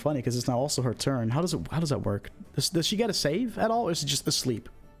fucking funny because it's now also her turn. How does that work? Does she get a save at all, or is it just asleep?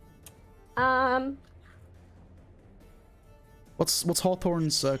 What's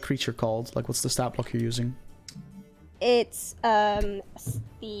Hawthorne's creature called? Like, what's the stat block you're using? It's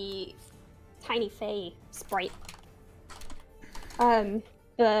the tiny fae sprite.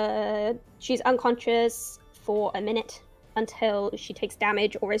 She's unconscious for a minute until she takes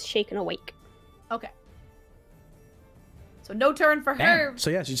damage or is shaken awake. Okay. So no turn for her. Damn. So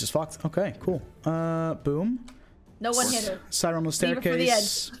yeah, she's just fucked. Okay, cool. Boom. No one hit her. Siren on the Leave it for the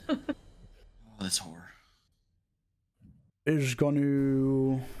staircase Oh, that's horror. is going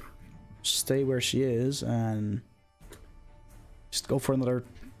to stay where she is and just go for another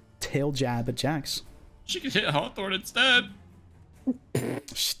tail jab at Jax. She could hit Hawthorne instead.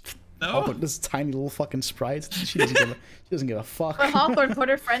 No. Oh, this tiny little fucking sprite. She doesn't give a fuck. For Hawthorne put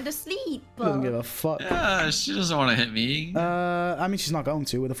her friend to sleep. She doesn't give a fuck. Yeah, she doesn't want to hit me. I mean, she's not going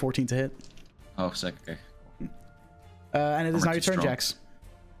to with a 14 to hit. Oh, sick. Okay. And it is I'm now your too turn, strong. Jax.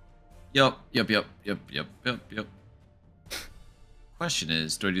 Yep. Question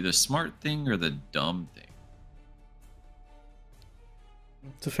is, do I do the smart thing or the dumb thing?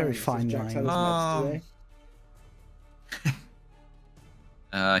 It's a very fine Jax had line. his meds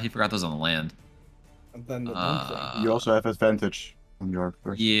today. He forgot those on the land. And then the dumb thing. You also have advantage on your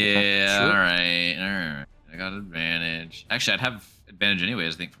first attack. Yeah, Sure. all right. I got advantage. Actually, I'd have advantage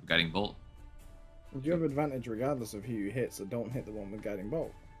anyways, I think, from Guiding Bolt. Well, you have advantage regardless of who you hit, so don't hit the one with guiding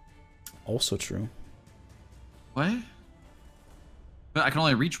bolt. Also true. What? But I can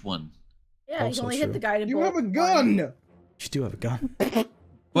only reach one. Yeah, you Also can only true. hit the guided You bolt have a once. gun. You do have a gun. But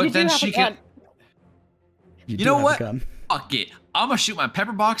You then do have she a can. gun. You You do know have a what? gun. Fuck it. I'm gonna shoot my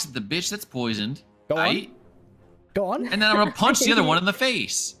pepper box at the bitch that's poisoned. Go on. Right? Go on. And then I'm gonna punch the other one in the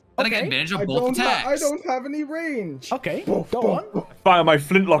face. Then I get Okay. advantage of I both attacks. I don't have any range. Okay, go on. Fire my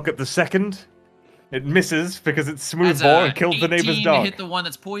flintlock at the second. It misses because it's smooth That's ball a and kills the 18 neighbor's to dog. hit the one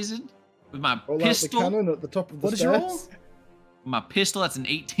that's poisoned with my Roll out the pistol. cannon at the top of the What did you roll? stairs. With my pistol, that's an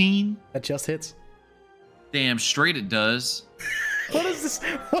 18. That just hits. Damn straight it does. What is this?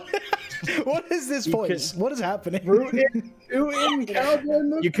 What is this voice? What is happening? Root in cowboy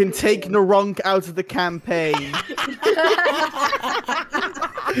look. You can take Naronk out of the campaign.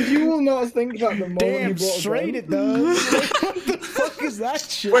 You will not think that the moment Damn you brought a straight gun. it does. What the fuck is that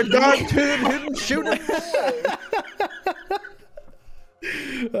shit? We're down to him, shoot him.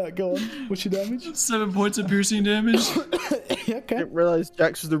 Go on. What's your damage? 7 points of piercing damage. Yeah, okay. Didn't realize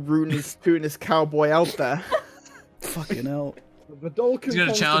Jax was the rooting his cowboy out there. Fucking hell. The Dolcan He's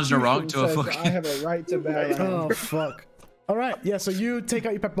gonna challenge Constitution Naronk to a says that fucking- I have a right to bear arms. Oh fuck. All right. Yeah. So you take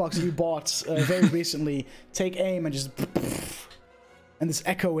out your pepper box that you bought very recently. Take aim and just, and this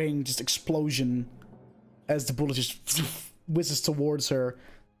echoing just explosion as the bullet just whizzes towards her,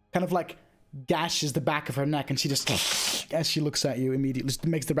 kind of like gashes the back of her neck, and she just, as she looks at you, immediately just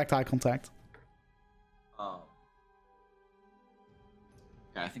makes direct eye contact.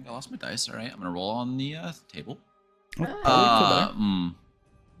 I think I lost my dice. All right, I'm gonna roll on the table. Oh,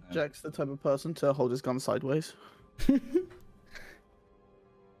 Jack's the type of person to hold his gun sideways.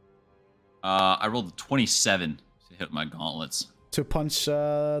 I rolled a 27 to hit my gauntlets. to punch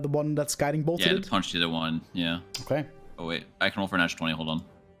the one that's guiding bolted Yeah, it? to punch the other one. Yeah. Okay. Oh wait, I can roll for a natural 20. Hold on.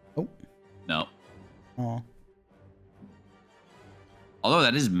 Oh. No. Oh. Although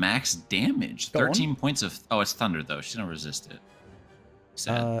that is max damage. Go on. 13 points of. Oh, it's thunder though. She's gonna resist it.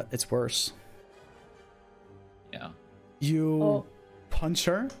 Sad. It's worse. Yeah. You Oh. punch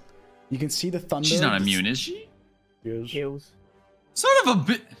her. You can see the thunder. She's not just- immune, is she? Heals. Son of a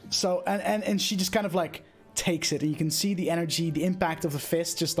bit. So and she just kind of like takes it, and you can see the energy, the impact of the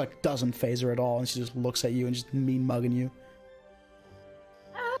fist just like doesn't phase her at all, and she just looks at you and just mean mugging you.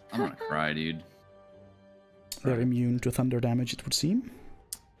 I'm gonna cry, dude. They're immune to thunder damage, it would seem.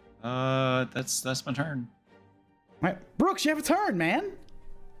 That's my turn. Right, Brooks, you have a turn, man.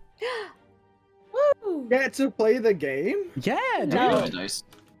 Woo! Get to play the game? Yeah, dude. No. Roll the dice.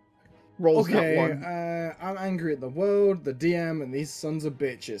 Rolls Okay, that one. I'm angry at the world, the DM, and these sons of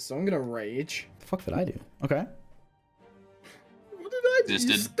bitches, so I'm gonna rage. The fuck did I do? Okay. What did I do? You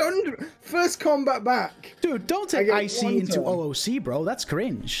Existed. stunned first combat back. Dude, don't I take get IC one into turn. OOC, bro. That's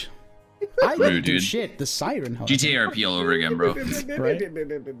cringe. I didn't Rude, do dude. shit. The siren, however. GTA RP all over again, bro. You're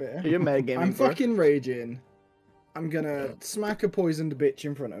metagaming, I'm bro. fucking raging. I'm gonna smack a poisoned bitch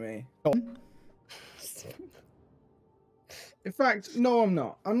in front of me. Go on. In fact, no, I'm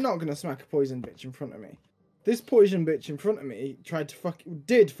not. I'm not gonna smack a poisoned bitch in front of me. This poisoned bitch in front of me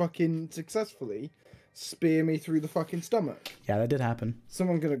did fucking successfully spear me through the fucking stomach. Yeah, that did happen. So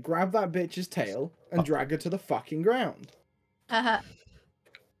I'm gonna grab that bitch's tail and drag her to the fucking ground. Haha.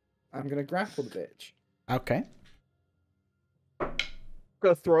 I'm gonna grapple the bitch. Okay.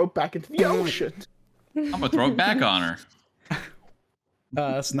 Gonna throw it back into the ocean. I'm gonna throw it back on her.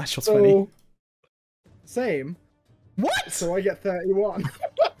 That's a natural 20. So, same. What? So I get 31. Alright,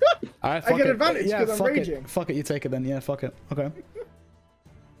 I fuck get it. advantage Yeah, 'cause I'm fuck raging. it. Fuck it, you take it then. Yeah, fuck it. Okay. One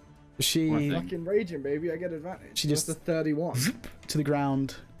She thing. Fucking raging, baby. I get advantage. She That's just- a 31. to the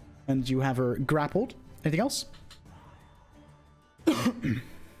ground, and you have her grappled. Anything else?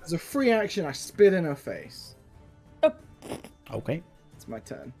 As a free action, I spit in her face. Okay. It's my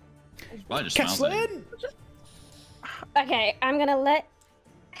turn. Probably just smiles at you. Kesslin! Okay, I'm gonna let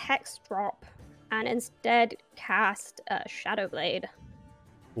Hex drop and instead cast Shadow Blade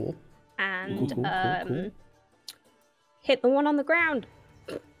Cool. and Cool. hit the one on the ground.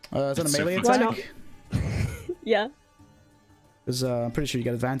 Is that a That's so melee fun. Why attack? Yeah. Because I'm pretty sure you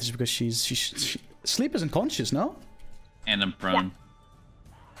get advantage because she Sleep is unconscious, no? And I'm prone.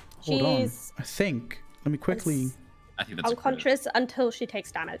 Hold on. She's I think. Let me quickly. I think that's a crit. unconscious until she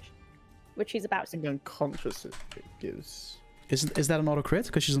takes damage, which she's about I to. think unconscious it gives. Is that an auto crit?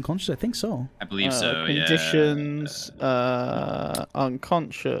 Because she's unconscious? I think so. I believe so. Conditions,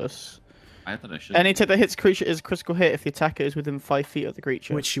 unconscious. Yeah. I thought I should. Any attack that hits creature is a critical hit if the attacker is within 5 feet of the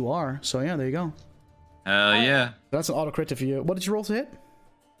creature. Which you are. So yeah, there you go. Hell yeah. That's an auto crit if you. What did you roll to hit?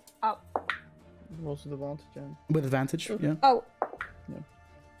 Oh, rolls with advantage, Jen. With advantage. Yeah. oh. Yeah.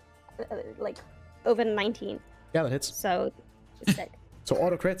 Like over 19. Yeah, that hits. So just sick. So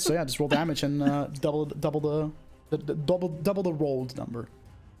auto crit. So yeah, just roll damage and double the rolled number,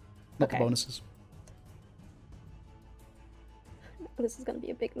 not the Okay. bonuses. This is gonna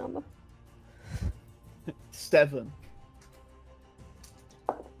be a big number. 7.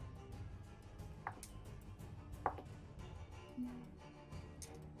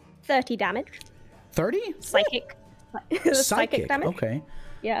 30 damage. 30? Psychic. Psychic damage. Okay.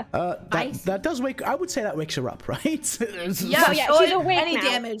 Yeah. That does wake. I would say that wakes her up, right? Yeah, Oh, yeah, so she's awake any now.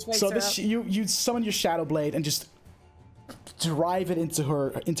 damage wakes So her this up. you summon your Shadow Blade and just drive it into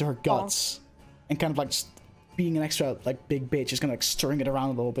her guts, and kind of like just being an extra like big bitch, just kind of like stirring it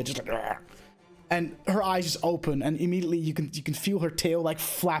around a little bit, just like. Argh. And her eyes just open, and immediately you can feel her tail like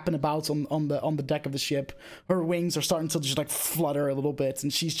flapping about on the deck of the ship. Her wings are starting to just like flutter a little bit,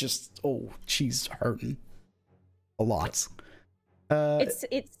 and she's she's hurting a lot. It's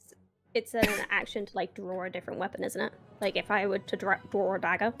an action to like draw a different weapon, isn't it? Like if I were to draw a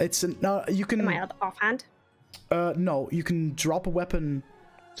dagger. You can. In my offhand. No, you can drop a weapon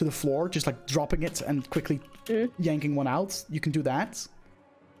to the floor, just like dropping it and quickly yanking one out. You can do that.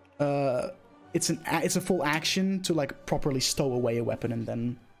 It's a full action to like properly stow away a weapon and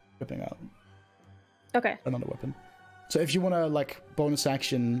then ripping out another weapon. So if you want to like bonus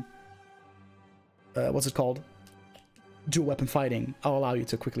action, what's it called? Dual weapon fighting. I'll allow you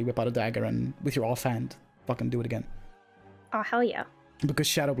to quickly whip out a dagger and with your offhand, fucking do it again. Oh hell yeah! Because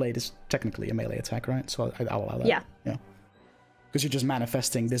Shadow Blade is technically a melee attack, right? So I'll allow that. Yeah. Yeah. Because you're just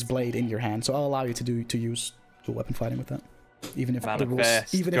manifesting this blade in your hand, so I'll allow you to use dual weapon fighting with that. Even if the rules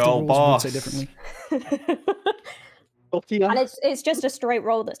would say differently. And it's just a straight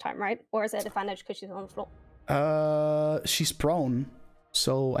roll this time, right? Or is it advantage because she's on the floor? She's prone,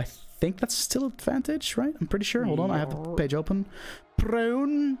 so I think that's still advantage, right? I'm pretty sure. Hold on, I have the page open.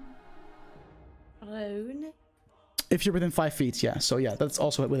 Prone. Prone. If you're within 5 feet, yeah. So yeah, that's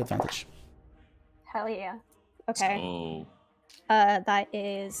also with advantage. Hell yeah. Okay. Oh. That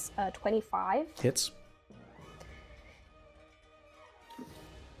is 25. Hits.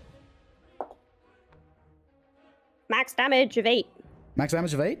 Max damage of 8. Max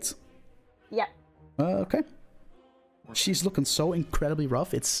damage of 8? Yeah. Okay. She's looking so incredibly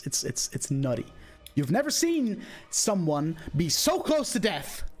rough. It's nutty. You've never seen someone be so close to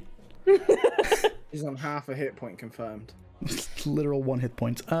death. She's on half a hit point confirmed. Literal 1 hit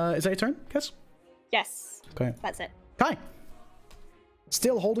point. Is that your turn, Guess? Yes. Okay. That's it. Kai.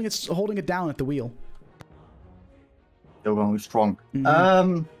 Still holding it down at the wheel. Still going strong.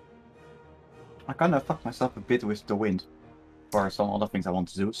 Mm-hmm. I kind of fucked myself a bit with the wind for some other things I want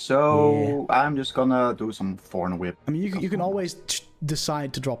to do. So I'm just gonna do some Thorn Whip. I mean, you can always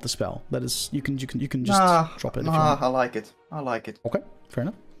decide to drop the spell. That is, you can just drop it if you want. I like it. I like it. Okay, fair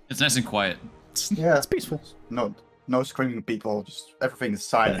enough. It's nice and quiet. Yeah, it's peaceful. No screaming people. Just everything is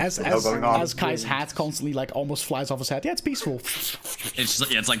silent. As going on. as Kai's hat constantly like almost flies off his head. Yeah, it's peaceful. It's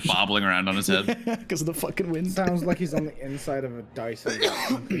just, it's like bobbling around on his head because of the fucking wind. Sounds like he's on the inside of a Dyson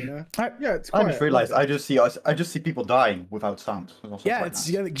vacuum cleaner. Yeah, it's I quiet. just realized I just see people dying without sound. Yeah,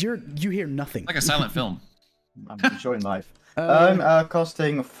 you hear nothing. like a silent film. I'm enjoying life. I'm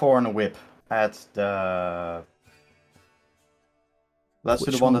casting Thorn Whip at the. Let's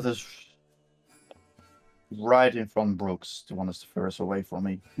do the one that is right in front of Brooks. The one that's the furthest away from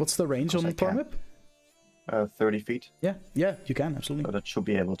me. What's the range on the Thorn Whip? 30 feet. Yeah, you can absolutely. So that should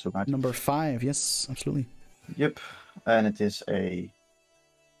be able to, right? Number 5, yes, absolutely. Yep, and it is a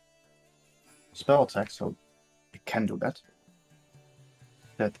spell attack, so it can do that.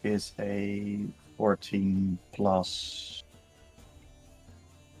 That is a 14 plus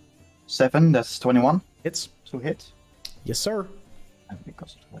 7. That's 21. Hits. To hit. Yes, sir. And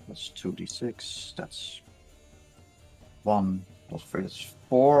because that's 2d6, that's 1 plus 3, that's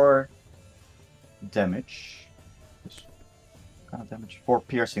 4 damage. This kind of damage. 4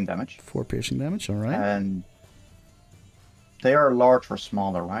 piercing damage. 4 piercing damage, alright. And they are large or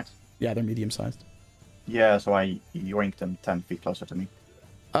smaller, right? Yeah, they're medium sized. Yeah, so I yoinked them 10 feet closer to me.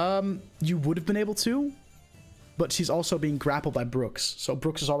 You would have been able to, but she's also being grappled by Brooks. So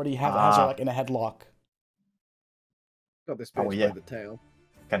Brooks has already has her like in a headlock. Got this bitch by the tail.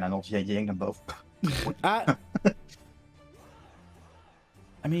 Can I not yank them both? I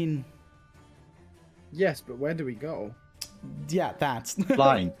mean, yes, but where do we go? Yeah, that's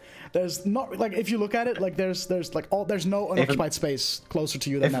flying. There's not like if you look at it, like there's no unoccupied space closer to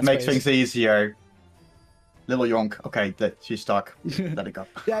you than that If it makes space. things easier, little yonk. Okay, she's stuck. Let it go.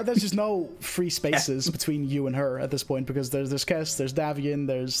 Yeah, there's just no free spaces between you and her at this point because there's Kess, there's Davian,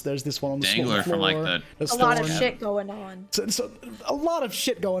 there's this one on the Dangler floor. from like the. A lot of shit going on. So a lot of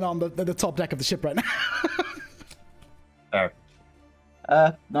shit going on the top deck of the ship right now. There.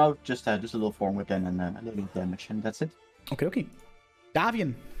 No, just a little form whip then and a little damage, and that's it. Okay.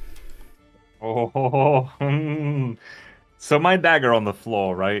 Davian. Oh, so my dagger on the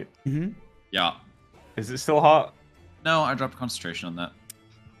floor, right? Mm-hmm. Yeah. Is it still hot? No, I dropped concentration on that.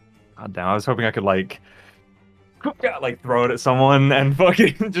 God damn, I was hoping I could like like throw it at someone and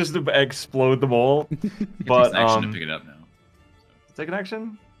fucking just explode them all. It But takes action to pick it up now. take an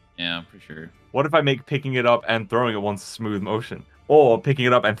action. Yeah, I'm pretty sure. What if I make picking it up and throwing it one smooth motion, or picking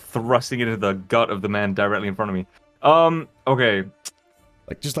it up and thrusting it into the gut of the man directly in front of me? Okay.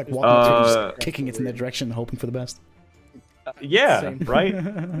 Like just like walking up to it, just kicking it in their direction, and hoping for the best. Yeah, Same. right.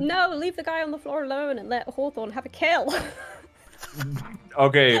 No, leave the guy on the floor alone and let Hawthorne have a kill.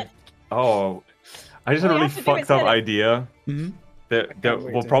 Okay. Oh, I just had a All you really have to do is fucked up hit it. idea Hmm. that can't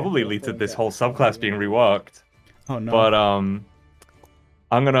wait will to probably hit lead to Hawthorne this get whole subclass being reworked. Oh no. But I'm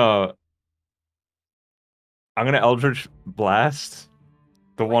gonna Eldritch Blast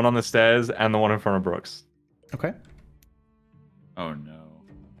the one on the stairs and the one in front of Brooks. Okay. Oh no.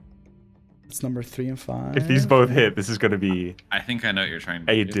 It's number 3 and 5. If these both hit, this is gonna be I think I know what you're trying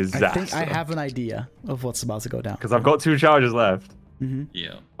to a do. disaster. I think I have an idea of what's about to go down. Because I've got 2 charges left. Hmm.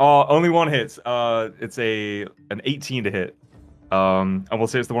 Yeah. Oh, only one hits. It's an 18 to hit. And we'll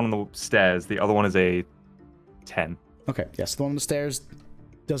say it's the one on the stairs. The other one is a 10. Okay. Yes, the one on the stairs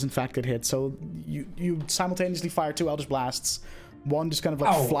does in fact get hit. So you simultaneously fire 2 Eldritch Blasts. One just kind of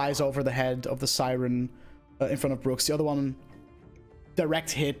like flies over the head of the siren in front of Brooks. The other one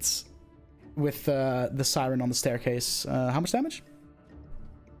direct hits with the siren on the staircase. How much damage?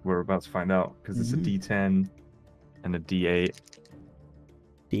 We're about to find out because it's a D10 and a D8.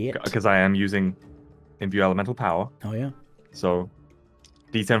 D8. Because I am using Imbue Elemental Power. Oh yeah. So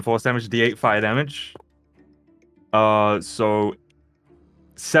D10 force damage, D8 fire damage. So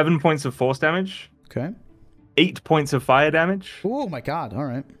 7 points of force damage, Okay. 8 points of fire damage, Oh my god. All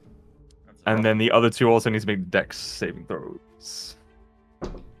right. and then the other 2 also need to make Dex saving throws.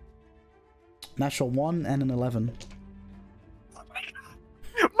 Natural 1 and an 11.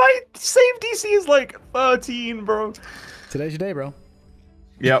 My save DC is like 13, bro. Today's your day, bro.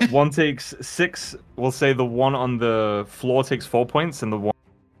 Yeah, one takes 6. We'll say the one on the floor takes 4 points, and the one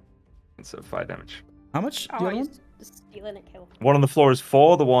points of fire damage. How much? The Oh, other you're one? stealing a kill. One on the floor is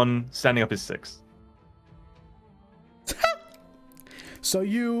 4. The one standing up is 6. So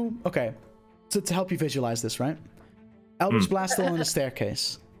you okay? To help you visualize this, right? Eldritch Blast on the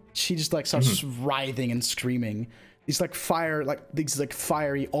staircase. She just like starts writhing and screaming. These like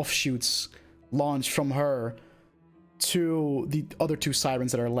fiery offshoots launch from her to the other 2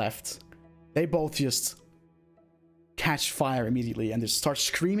 sirens that are left. They both just catch fire immediately and just start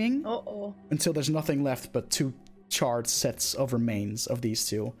screaming Uh-oh. until there's nothing left but 2 charred sets of remains of these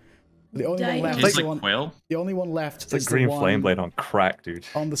 2. The only one Damn. left Just is the like one. Quail? The only one left It's like is Green the one Flame Blade on crack, dude.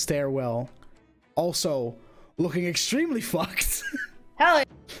 on the stairwell, also looking extremely fucked. Hell yeah.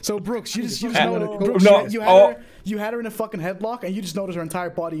 So Brooks, you just No. noticed, Brooks, No. you had her in a fucking headlock, and you just notice her entire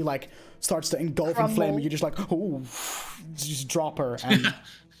body like starts to engulf in Crumble. flame, and you just like, oh, just drop her, and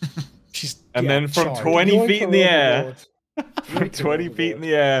she's And yeah, then from charred. 20 Yoink feet in the air, overboard. from Yoink 20 feet in overboard.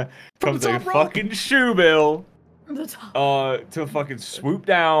 the air, comes the a top rope. fucking shoebill The top. to fucking swoop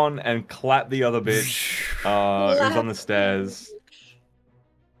down and clap the other bitch who's on the stairs.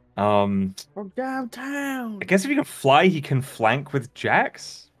 From downtown. I guess if he can fly, he can flank with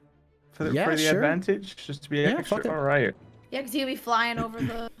Jax for the, Yeah, for the sure. advantage, just to be Yeah, extra. fuck it. All right. Yeah, because he'll be flying over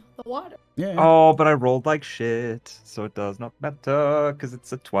the water. Yeah, yeah. Oh, but I rolled like shit, so it does not matter because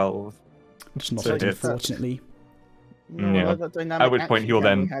it's a 12. Just not so it, it hits. unfortunately. No, Yeah. that dynamic At which point action he'll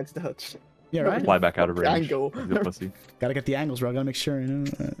gaming then- heads touch. Yeah, right. Fly back out of Fuck range. angle. He's a pussy. Gotta get the angles, bro. Gotta make sure. You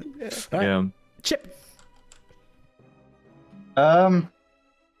know, Yeah. All right. Yeah. Chip.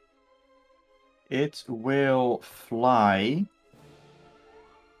 It will fly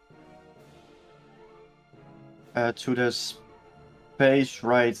to the space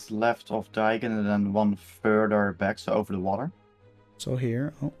right left of Daigen and then one further back, so over the water. So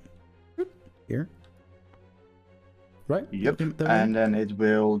here. Oh. Here. Right. Yep. There we And then it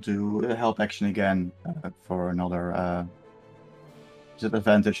will do a help action again for another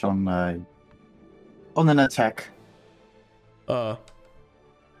disadvantage on an attack. Honey,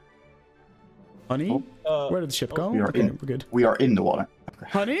 where did the ship go? we are Okay, in. we're good. We are in the water. Okay.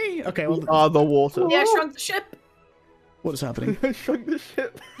 Honey. Okay. Well, The water. Yeah, shrunk the ship. what is happening? Shrunk the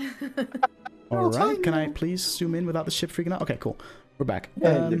ship. All right. Can I please zoom in without the ship freaking out? Okay, cool. We're back.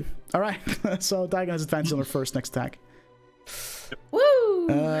 Yeah, yeah. All right. So Daigen has advantage on her first next attack. Woo!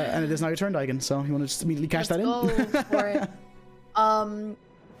 And it is now your turn, Daigen. So you want to just immediately cash that in? Go for it. I'm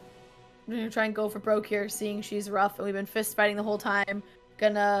gonna try and go for Broke here, seeing she's rough and we've been fist fighting the whole time.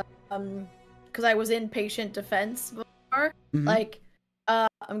 Gonna because I was in patient defense before. Mhm. Like,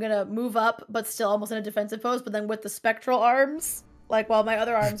 I'm gonna move up, but still almost in a defensive pose. But then with the spectral arms, like while my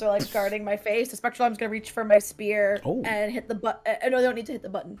other arms are like guarding my face, the spectral arm's gonna reach for my spear Oh. and hit the button. No, I don't need to hit the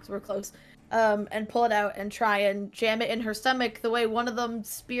button because we're close. and pull it out and try and jam it in her stomach the way one of them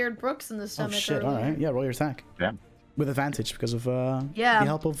speared Brooks in the Oh stomach. shit! earlier. All right, yeah, roll your attack. Yeah. With advantage because of the Yeah.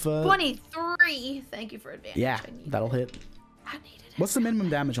 help of 23. Thank you for advantage. yeah, I needed that'll it. hit. I needed it. What's the minimum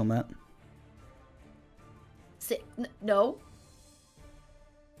damage on that? No.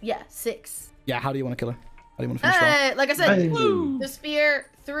 Yeah, 6. Yeah, how do you want to kill her? How do you want to finish her off? Like I said, Hey. the spear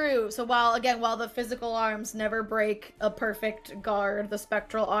through. So while the physical arms never break a perfect guard, the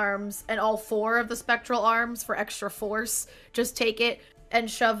spectral arms and all 4 of the spectral arms for extra force, just take it and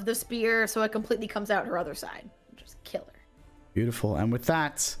shove the spear so it completely comes out her other side. Just kill her. Beautiful. And with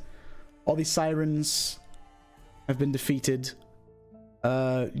that, all these sirens have been defeated.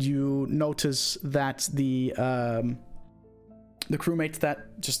 You notice that the crewmate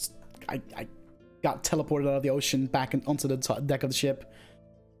that just I got teleported out of the ocean back onto the deck of the ship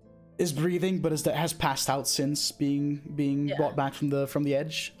is breathing, but has passed out since being brought back from the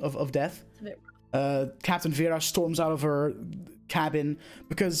edge of death. Captain Vera storms out of her cabin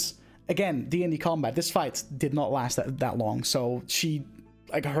because, again, D&D combat, this fight did not last that long, so she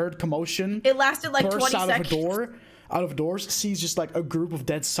heard commotion. It lasted like 20 bursts seconds. Out of doors, sees just like a group of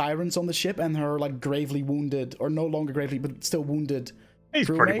dead sirens on the ship and her gravely wounded, or no longer gravely, but still wounded. He's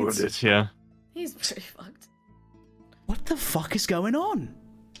pretty crewmates. wounded, yeah. He's pretty fucked. What the fuck is going on?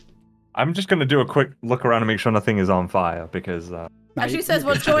 I'm just gonna do a quick look around and make sure nothing is on fire because. As she says,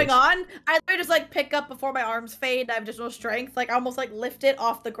 "What's going on?" I literally just pick up before my arms fade. I have just no strength. I almost lift it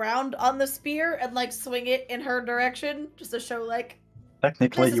off the ground on the spear and swing it in her direction, just to show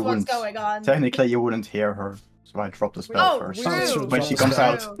Technically, this is you what's wouldn't. going on. Technically, you wouldn't hear her. So I dropped the spell Oh, first. true. When she True. comes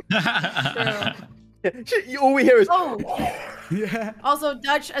out. True. All we hear is. Oh. Yeah. Also,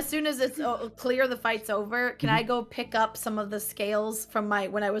 Dutch, as soon as it's clear the fight's over, can I go pick up some of the scales from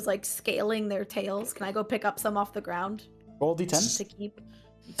when I was scaling their tails? Can I go pick up some off the ground Roll d10. to keep?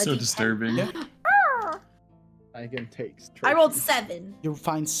 So D10. disturbing. Again, takes. I rolled trophies. 7. You'll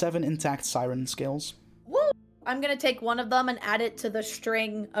find 7 intact siren scales. Woo! I'm gonna take one of them and add it to the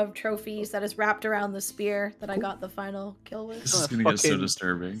string of trophies that is wrapped around the spear that I got the final kill with. This is gonna get so Fucking-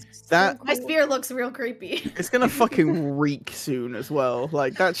 disturbing. That My spear looks real creepy. it's gonna fucking reek soon as well.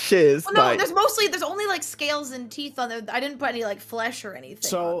 That shit is Well, no, there's only scales and teeth on there. I didn't put any flesh or anything.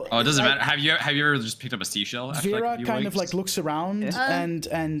 So- on Oh, it doesn't Like- matter. Have you ever just picked up a seashell? After, Vera a few kind of weeks? looks around Yeah.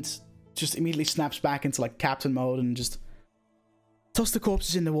 and just immediately snaps back into captain mode and just toss the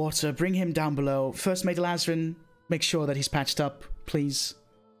corpses in the water, bring him down below. First Mate Lazarin, make sure that he's patched up, please.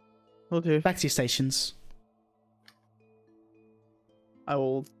 Will do. Back to your stations. I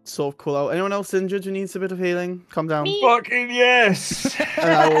will sort of call out. Anyone else injured who needs a bit of healing? Calm down. Me? Fucking yes!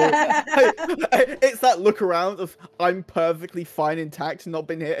 And I will. It's that look around of I'm perfectly fine, intact, not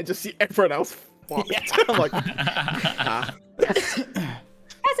been hit, and just see everyone else fucked. I'm like, ah. That's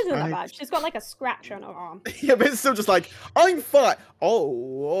not that Right. bad. She's got a scratch on her arm. Yeah, but it's still just I'm fine.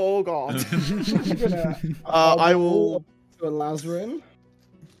 Oh god. I'm gonna. I will. To a Lazarin.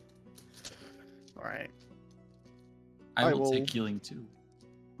 All right. I I will will- take healing too.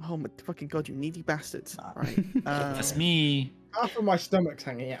 Oh my fucking god, you needy bastards. Ah. All right. That's me. Half of my stomach's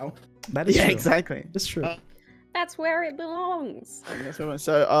hanging out. That is Yeah, true. exactly. That's true. That's where it belongs.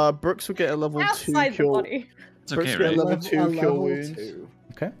 So, Brooks will get a level 2 Outside the cure. body. It's Brooks okay, get right? a level 2 A cure level wounds. 2.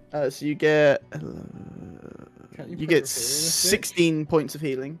 Okay. So you get Can't you put get it through, Mystic? 16 points of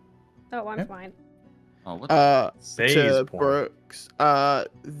healing. Oh, I'm Yep. fine. Oh, what the To Saves point. Brooks.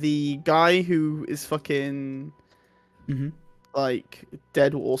 The guy who is fucking Mm-hmm.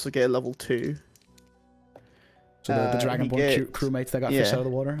 dead will also get a level 2. So the he Dragonborn gets- crewmates that got fished yeah. out of the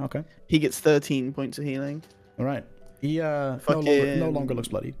water. Okay. He gets 13 points of healing. All right. He no Fucking- longer looks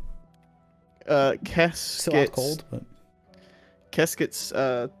bloody. Kess Still out gets cold, but Kess gets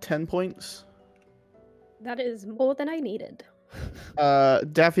 10 points. That is more than I needed.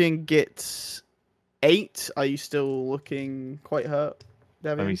 Davian gets 8. Are you still looking quite hurt,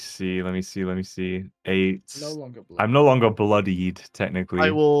 Let me Davian? see. 8. No longer blood. I'm no longer bloodied, technically.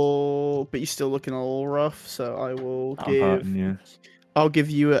 I will, but you're still looking a little rough, so I will I'm give. hurting, yeah. I'll give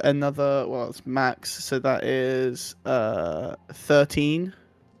you another. Well, it's max, so that is 13.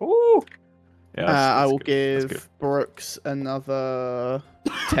 Ooh! Yeah, I will good. That's give Brooks another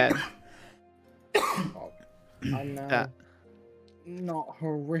 10. I'm now Yeah. not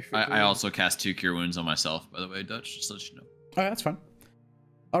horrific. I also cast 2 cure wounds on myself, by the way, Dutch, just to let you know. all right, that's fine.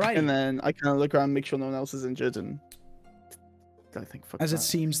 All right. And then I kind of look around, make sure no one else is injured, and I think fuck As it that.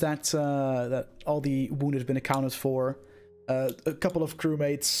 seems that that all the wounded have been accounted for, a couple of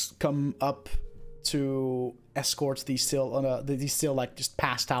crewmates come up to escort these still just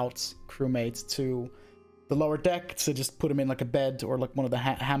passed out crewmates to the lower deck to just put them in a bed or one of the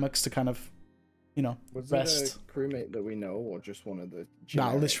hammocks to kind of you know, Was rest. it a crewmate that we know, or just one of the? Nah,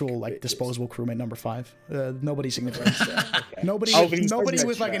 generic literal like bitches? disposable crewmate number 5. Nobody significant. Okay. Nobody, I'll be nobody so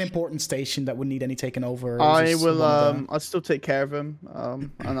with like an trash. important station that would need any taken over. It was I just will. one of the- I'll still take care of him.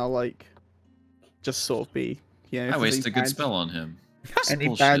 And I'll like, just sort of be. You know, if I there's waste any a good band- spell on him. That's Any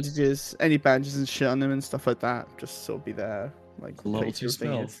bullshit. any bandages and shit on him and stuff like that. Just sort of be there. Like Level place 2 everything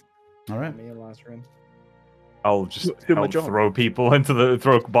spell. is. All right. Me and Lazarin. I'll just Do my help job. throw people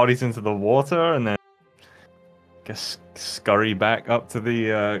throw bodies into the water, and then guess scurry back up to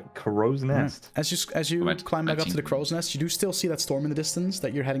the crow's nest. As you My- climb my back up to the team. crow's nest, you do still see that storm in the distance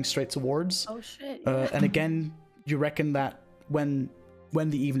that you're heading straight towards. Oh shit. And again, you reckon that when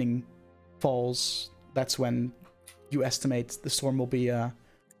the evening falls, that's when you estimate the storm will be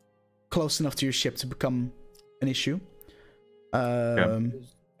close enough to your ship to become an issue.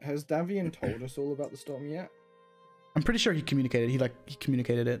 Has Davian told us all about the storm yet? I'm pretty sure he communicated. He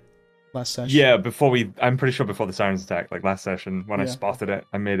communicated it last session. Yeah, I'm pretty sure before the sirens attack, like last session, when I Yeah. spotted it,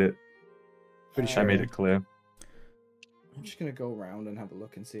 I made it Pretty I sure. made yeah. it clear. I'm just gonna go around and have a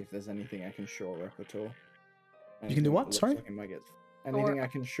look and see if there's anything I can shore up at all. You can do Anything what? that looks Sorry? like it might get... Anything I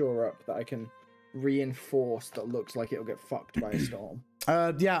can shore up that I can reinforce that looks like it'll get fucked by a storm.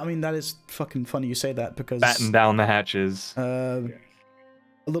 Yeah, I mean that is fucking funny you say that because Batten down the hatches. a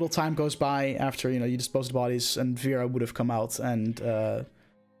little time goes by after you dispose the bodies, and Vera would have come out and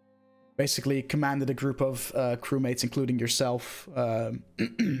basically commanded a group of crewmates, including yourself,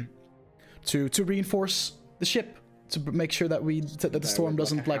 to reinforce the ship to make sure that the There storm with,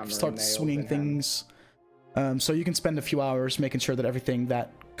 like, a doesn't like hammer start and nails swinging in hand. things. So you can spend a few hours making sure that everything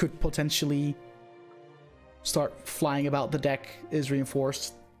that could potentially start flying about the deck is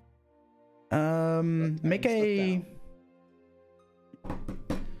reinforced. Make stuff a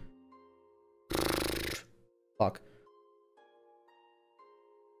fuck.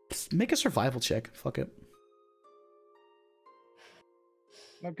 Make a survival check. Fuck it.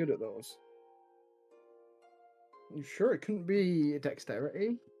 Not good at those. You sure it couldn't be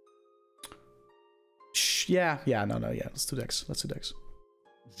dexterity? Yeah. No. Yeah. Let's do dex.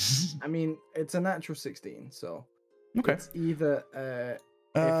 I mean, it's a natural 16, so Okay. it's either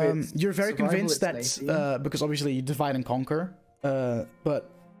if it's You're very survival, convinced it's that 18. because obviously you divide and conquer, but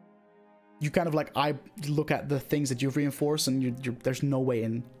you kind of like I look at the things that you've reinforced, and there's no way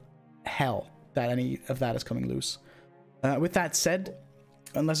in hell that any of that is coming loose. With that said,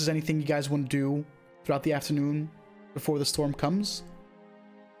 unless there's anything you guys want to do throughout the afternoon before the storm comes,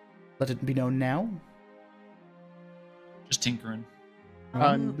 let it be known now. Just tinkering.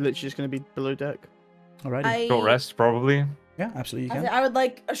 I'm literally just gonna be below deck. Alrighty. Short rest, probably. Yeah, absolutely you can. I would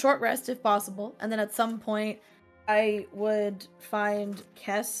like a short rest if possible, and then at some point I would find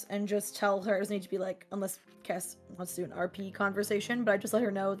Kess and just tell her. It doesn't need to be like, unless Kess wants to do an RP conversation, but I just let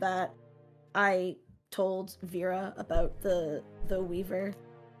her know that I told Vera about the Weaver,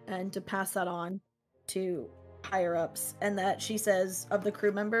 and to pass that on to higher ups, and that she says of the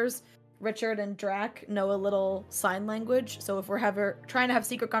crew members, Richard and Drac know a little sign language, so if we're trying to have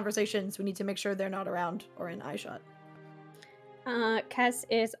secret conversations, we need to make sure they're not around or in eyeshot. Kess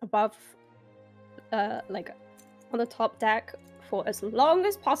is above, like, on the top deck for as long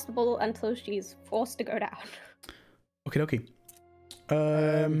as possible until she's forced to go down. Okay.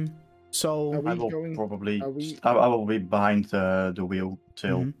 Are So we I will going- probably. are we- I will be behind the wheel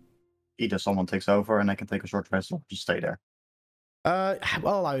till Mhm. either someone takes over and I can take a short rest, or just stay there. I'll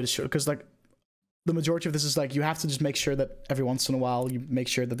allow you to shoot because like the majority of this is like you have to just make sure that every once in a while you make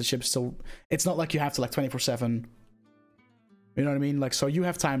sure that the ship's still. It's not like you have to like 24/7. You know what I mean? Like so you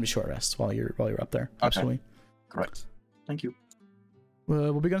have time to short rest while you're up there. Okay. Absolutely. Correct. Thank you. What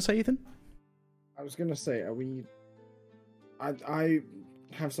were we gonna say, Ethan? I was gonna say, are we? I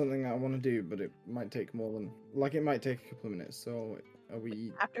have something I want to do, but it might take more than it might take a couple of minutes. So are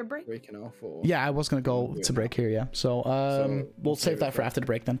we After break? breaking off or? Yeah, I was gonna go Do it to now. break here. Yeah. So So, we'll save that for after the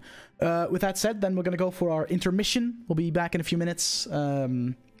break then. With that said, then we're gonna go for our intermission. We'll be back in a few minutes.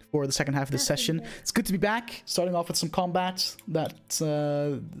 For the second half of this session. It's good to be back, starting off with some combat. That's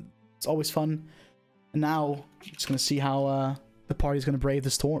it's always fun. And now, just gonna see how the party's gonna brave the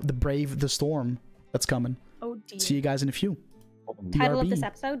storm that's coming. Oh dear. See you guys in a few. Title of BRB. this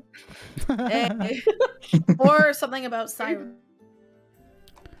episode? Hey. Or something about Siren.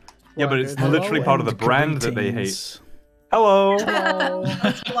 Yeah, but it's Hello literally part of the and brand that they hate. greetings. Hello. Hello.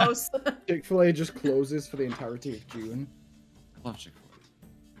 That's close. Chick-fil-A just closes for the entirety of June. Love Chick-fil-A.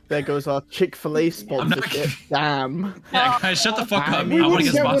 There goes our Chick-fil-A sponsorship. Damn. Yeah, guys, shut the fuck up. We I want wouldn't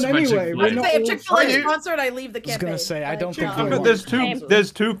to get get one sponsored by anyway, Chick-fil-A. we're I'd not say if all Chick-fil-A is Are you- sponsored, I leave the I was campaign. gonna say, I don't think Chick-fil-A. we Look, want- there's two Same.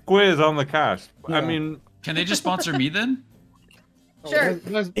 there's two quiz on the cast. I Yeah. mean, Can they just sponsor me then? Sure.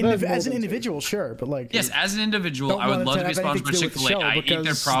 There's more As an than two. individual, sure, but like Yes, as an individual, Don't I would want it love to to be have anything sponsored by to do with Chick-fil-A. the show I eat there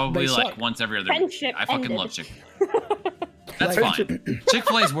because probably they like suck. once every other week. Friendship I fucking ended. love Chick-fil-A. That's Like- fine.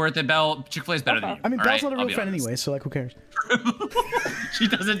 Chick-fil-A's worth it, Belle. Chick-fil-A's better than you. I mean, all Belle's right? not a I'll real be friend honest. anyway, so like, who cares? She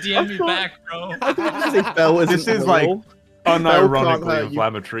doesn't DM me back, bro. Belle This isn't is like real. can't hurt unironically you.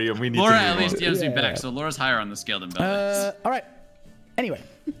 inflammatory, and we need Laura to at move least on. DMs me Yeah. back, so Laura's higher on the scale than Belle is. All right. Anyway,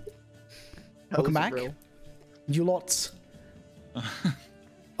 Belle welcome isn't back. real. You lots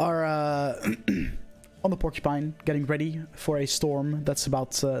are on the porcupine, getting ready for a storm that's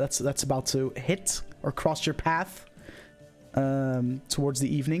about to hit or cross your path towards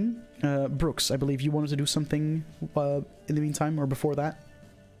the evening. Brooks, I believe you wanted to do something in the meantime or before that.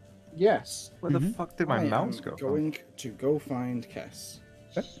 Yes. Where the fuck did my I mouse am go? going to go find Kess.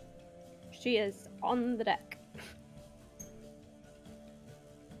 She is on the deck.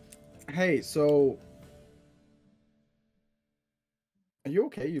 Hey, so are you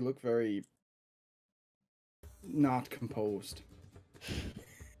okay? You look very not composed.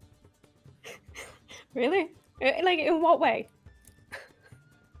 Really? Like, in what way?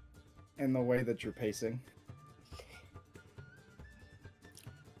 In the way that you're pacing.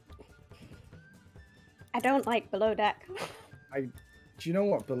 I don't like below deck. Do you know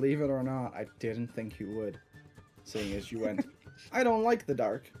what? Believe it or not, I didn't think you would. Seeing as you went, I don't like the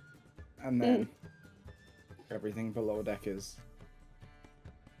dark. And then everything below deck is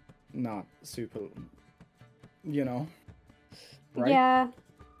not super, you know? Right? Yeah.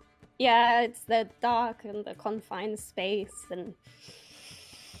 Yeah, it's the dark and the confined space and...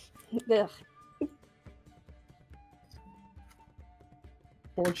 Ugh.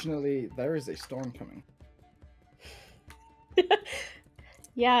 Fortunately, there is a storm coming,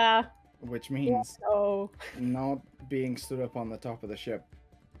 Yeah. which means So... not being stood up on the top of the ship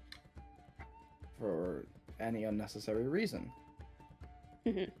for any unnecessary reason.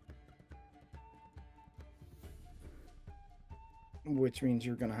 Mhm. Which means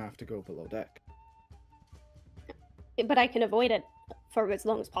you're gonna have to go below deck. But I can avoid it for as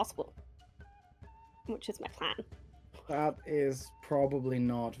long as possible. Which is my plan. That is probably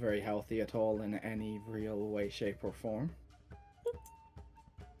not very healthy at all in any real way, shape, or form.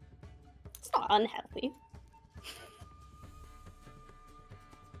 It's not unhealthy.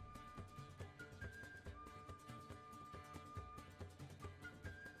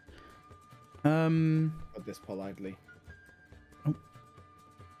 Put this politely. Oh.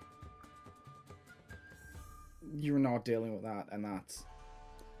 You're not dealing with that, and that's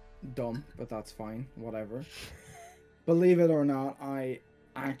dumb, but that's fine. Whatever. Believe it or not, I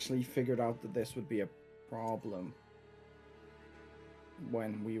actually figured out that this would be a problem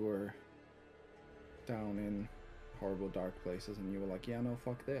when we were down in horrible dark places, and you were like, yeah, no,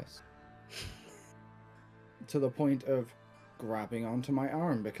 fuck this. To the point of grabbing onto my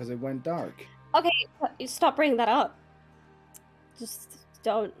arm because it went dark. Okay, stop bringing that up. Just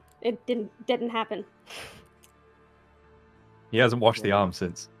don't. It didn't happen. He hasn't washed the arm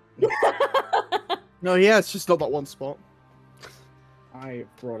since. No, yeah, it's just not that one spot. I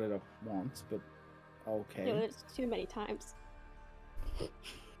brought it up once, but okay. It was too many times.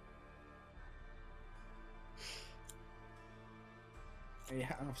 I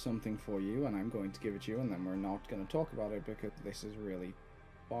have something for you, and I'm going to give it to you, and then we're not going to talk about it because this is really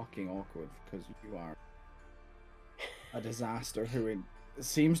fucking awkward because you are a disaster who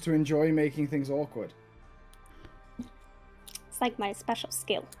seems to enjoy making things awkward. It's like my special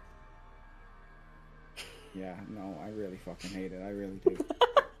skill. Yeah, no, I really fucking hate it. I really do.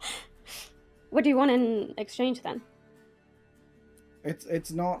 What do you want in exchange then?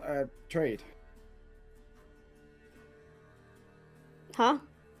 It's not a trade. Huh?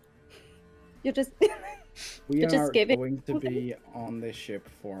 You're just We To just are give it- going to be on this ship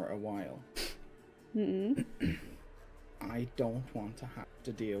for a while. Mm. I don't want to have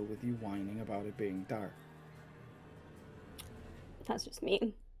to deal with you whining about it being dark. That's just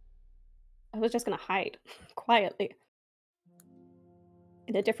mean. I was just gonna hide quietly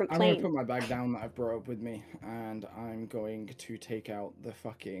in a different I'm gonna plane. put my bag down that I've brought up with me, and I'm going to take out the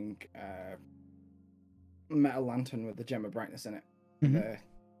fucking metal lantern with the gem of brightness in it. Mhm. The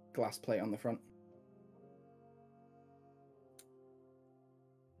glass plate on the front.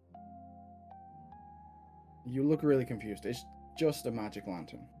 You look really confused. It's just a magic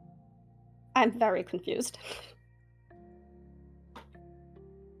lantern. I'm very confused.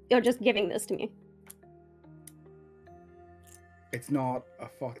 You're just giving this to me. It's not a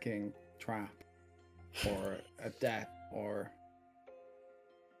fucking trap or a debt or...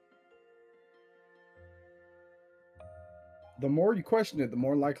 The more you question it, the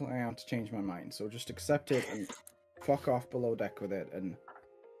more likely I am to change my mind. So just accept it and fuck off below deck with it, and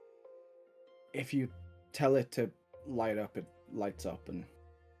if you tell it to light up, it lights up, and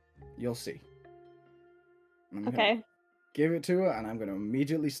you'll see. And I'm gonna Okay. give it to her, and I'm gonna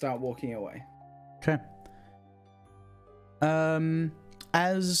immediately start walking away. Okay.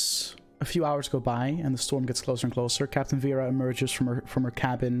 As a few hours go by and the storm gets closer and closer, Captain Vera emerges from her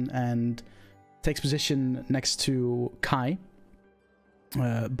cabin and takes position next to Kai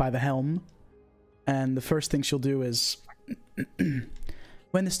by the helm. And the first thing she'll do is,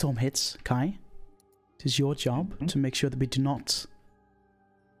 when the storm hits, Kai, it is your job to make sure that we do not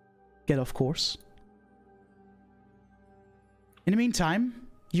get off course. In the meantime,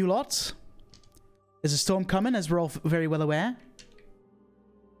 you lot, there's a storm coming, as we're all very well aware.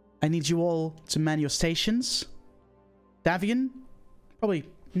 I need you all to man your stations. Davian, probably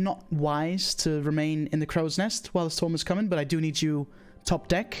not wise to remain in the crow's nest while the storm is coming, but I do need you top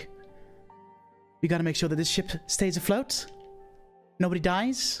deck. We gotta make sure that this ship stays afloat. Nobody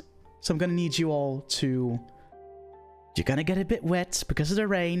dies. So I'm gonna need you all to... You're gonna get a bit wet because of the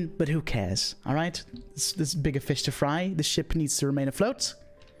rain, but who cares, alright? There's bigger fish to fry. The ship needs to remain afloat.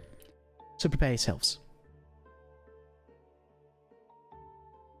 So prepare yourselves.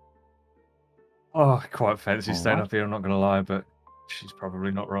 Oh, I quite fancy staying Alright. up here, I'm not going to lie, but she's probably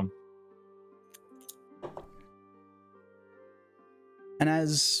not wrong. And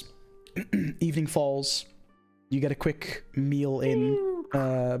as evening falls, you get a quick meal in,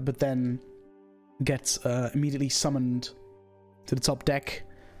 but then get immediately summoned to the top deck.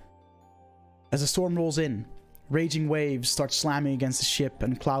 As the storm rolls in, raging waves start slamming against the ship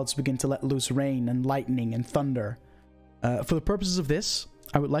and clouds begin to let loose rain and lightning and thunder. For the purposes of this,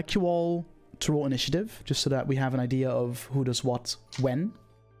 I would like you all to roll initiative, just so that we have an idea of who does what when.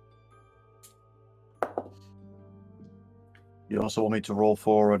 You also want me to roll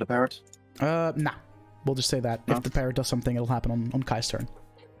for the parrot? Nah. We'll just say that No? if the parrot does something, it'll happen on Kai's turn.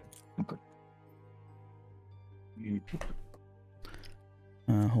 Okay.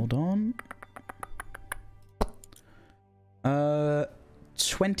 Hold on.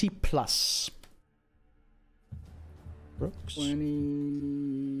 20 plus. Brooks?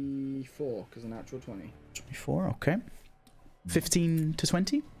 24, because a natural 20. 24, okay. 15 to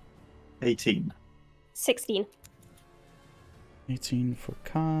 20? 18. 16. 18 for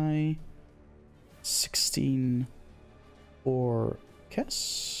Kai. 16 for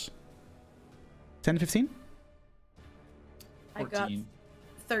Kess. 10 to 15? I got 14.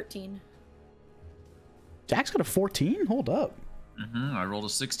 13. Jack's got a 14? Hold up. I rolled a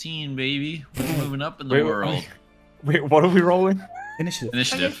 16, baby. We're moving up in the world. Wait, what are we rolling? Initiative.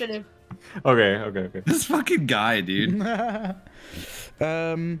 Initiative. Initiative. Okay. This fucking guy, dude.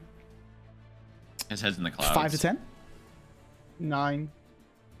 His head's in the clouds. 5 to 10? 9.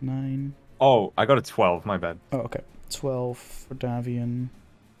 9. Oh, I got a 12, my bad. Oh, okay. 12 for Davian.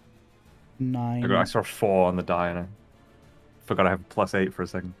 9. I saw 4 on the die and I forgot I have +8 for a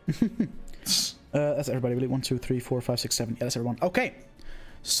second. That's everybody, really. 1, 2, 3, 4, 5, 6, 7. Yeah, that's everyone. Okay.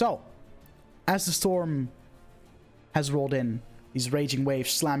 So, as the storm has rolled in, these raging waves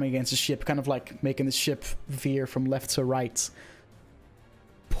slamming against the ship, kind of like making the ship veer from left to right,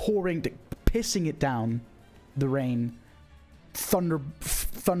 pissing it down, the rain,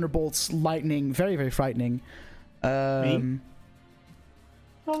 thunderbolts, lightning, very, very frightening. I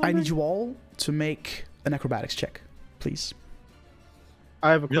need you all to make an acrobatics check, please.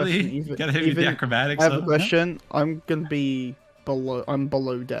 I have a question. Really? Even, Gotta hit me with the even- acrobatics. I have a huh? question. I'm gonna be below. I'm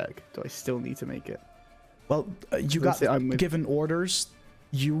below deck. Do I still need to make it? Well, you Let's got say I'm with- given orders.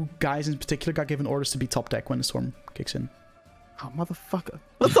 You guys in particular got given orders to be top deck when the storm kicks in. Oh, motherfucker!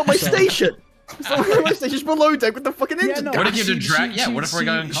 That's not my station. It's not my station's below deck with the fucking engine. What if you have to drag- yeah, what if we're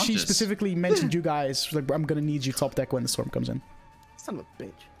going She unconscious? specifically mentioned you guys. Like, I'm gonna need you top deck when the storm comes in. Son of a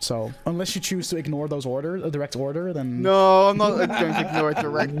bitch. So, unless you choose to ignore those orders, a direct order, then No, I'm not going to ignore a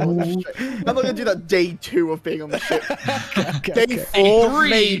direct order. I'm not going to do that day 2 of being on the ship. Okay, Day okay. 4,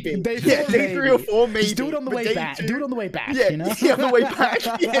 maybe. Day Yeah, 4, day 3 or 4, maybe. Just do it on the but way day back. 2 Do it on the way back. Yeah, you know. yeah, on the way back.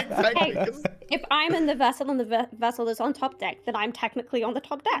 Yeah, exactly. Hey, if I'm in the vessel and the vessel is on top deck, then I'm technically on the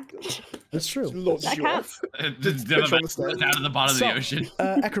top deck. That's true. Launch That you off. counts. Just push on the stairs. down to the bottom So, of the ocean.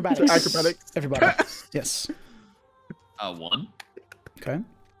 Acrobatics. Acrobatics. Everybody. Yes. 1. Okay.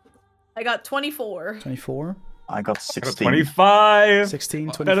 I got 24. 24. I got I got 16. 25. 16.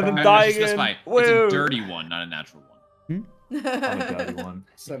 Well, 25. better than I dying. should specify, Woo. it's a dirty 1, not a natural 1. I'm a dirty one.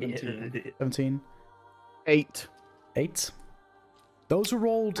 17. 17. 8. 8. Those who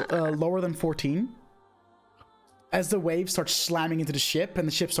rolled lower than 14, as the waves start slamming into the ship and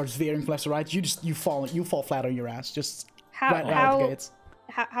the ship starts veering from left to right, you fall flat on your ass, just right out of the gates.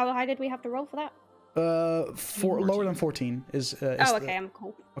 How high did we have to roll for that? Lower than 14 is. Oh, okay, I'm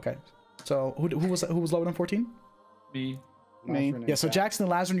cool. Okay. So who was lower than 14? Me. Me. Lazarus Yeah, so and Jackson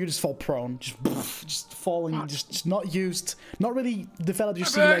and Lazarus, you just fall prone, just falling, just not used, not really developed your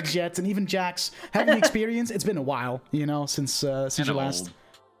sea legs yet, and even Jax having the experience. It's been a while, you know, since you last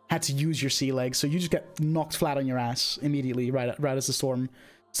had to use your sea legs, so you just get knocked flat on your ass immediately, right as the storm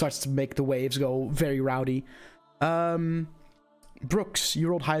starts to make the waves go very rowdy. Brooks, you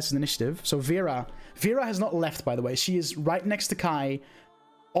rolled highest in initiative, so Vera has not left, by the way. She is right next to Kai,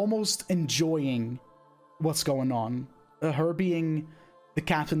 almost enjoying what's going on. Her being the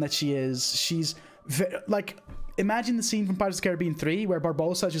captain that she is, she's like, imagine the scene from Pirates of the Caribbean 3 where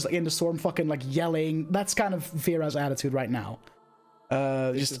Barbossa is just like in the storm fucking like yelling. That's kind of Vera's attitude right now.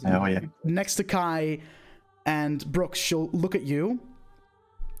 Just next to Kai and Brooks, she'll look at you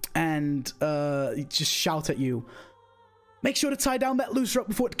and just shout at you, make sure to tie down that loose rope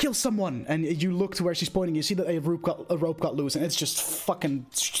before it kills someone. And you look to where she's pointing, you see that a rope got loose and it's just fucking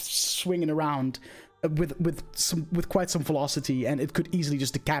swinging around with quite some velocity, and it could easily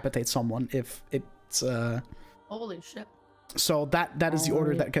just decapitate someone if it's Holy shit. So that is the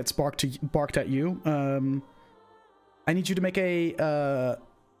order that gets barked at you. I need you to make a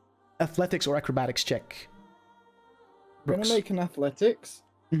athletics or acrobatics check. I'm gonna make an athletics.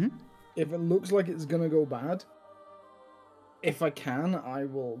 Mm-hmm. If it looks like it's gonna go bad, if I can, I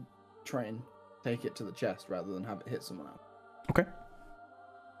will try and take it to the chest rather than have it hit someone else. Okay.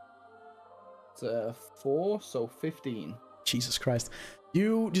 It's 4, so 15. Jesus Christ.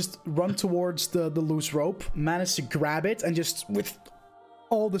 You just run towards the loose rope, manage to grab it, and just with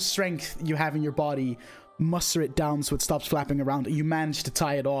all the strength you have in your body, muster it down so it stops flapping around. You manage to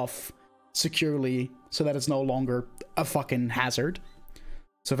tie it off securely so that it's no longer a fucking hazard.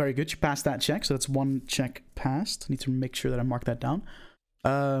 So very good. You passed that check, so that's one check passed. I need to make sure that I mark that down.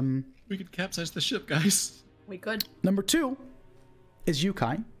 We could capsize the ship, guys. We could. Number 2 is you,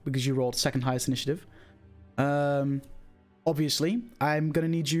 Kai, because you rolled second highest initiative. Obviously, I'm gonna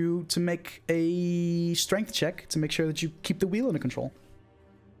need you to make a strength check to make sure that you keep the wheel under control.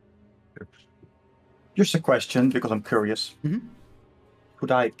 Just a question, because I'm curious. Mm-hmm.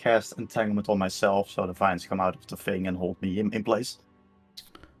 Could I cast Entanglement on myself so the vines come out of the thing and hold me in place?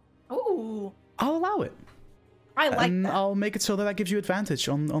 Ooh. I'll allow it. I like and that. I'll make it so that gives you advantage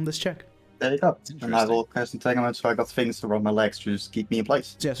on this check. There you go. And I interesting. will cast Entanglement so I got things around my legs to just keep me in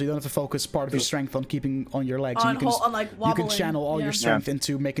place. Yeah, so you don't have to focus part of your strength on keeping on your legs. On, You can, on like you wobbling. can channel all yeah. your strength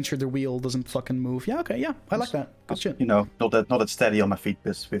into making sure the wheel doesn't fucking move. Yeah, okay, yeah, I like that. Good shit. You know, not that steady on my feet,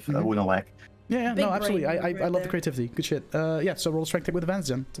 but with a wooden leg. Yeah, Big no, absolutely. brain I right love the there. creativity. Good shit. Yeah, so roll strength check with advantage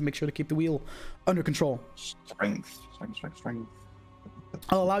then to make sure to keep the wheel under control. Strength.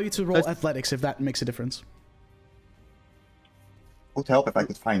 I'll allow you to roll athletics if that makes a difference. Would help if I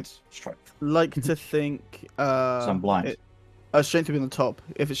could find strength. Like to think. I'm blind. Strength would be on the top.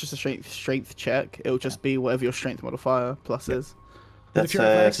 If it's just a strength check, it'll just be whatever your strength modifier plus is. But That's if your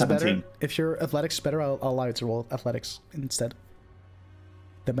athletics is 17. better, if your athletics is better, I'll allow you to roll athletics instead.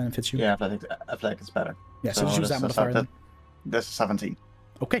 That benefits you. Yeah, athletic is better. Yeah, so just use that that's modifier then. That's 17.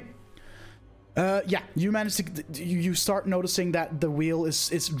 Okay. Yeah, you manage to you start noticing that the wheel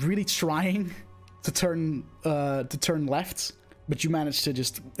is really trying to turn left, but you manage to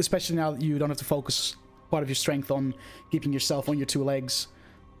just, especially now that you don't have to focus part of your strength on keeping yourself on your 2 legs,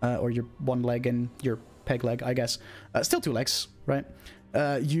 or your 1 leg and your peg leg, I guess. Still 2 legs, right?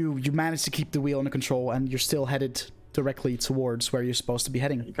 You manage to keep the wheel under control, and you're still headed directly towards where you're supposed to be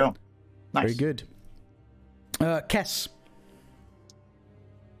heading. There you go. Nice. Very good. Kess.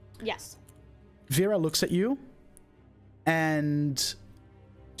 Yes. Vera looks at you and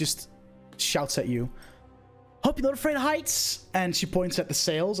just shouts at you, "Hope you're not afraid of heights!" And she points at the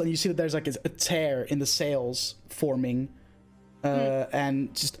sails, and you see that there's like a tear in the sails forming.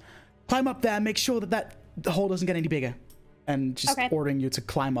 And just climb up there and make sure that the hole doesn't get any bigger. And just ordering you to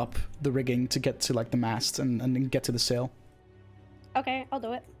climb up the rigging to get to like the mast and then get to the sail. Okay, I'll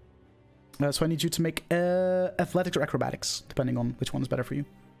do it. So I need you to make athletics or acrobatics, depending on which one is better for you.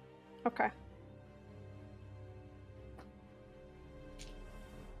 Okay.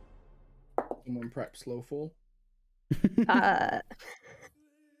 Someone prep slow fall.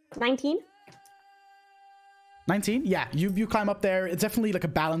 19. 19? Yeah, you climb up there. It's definitely like a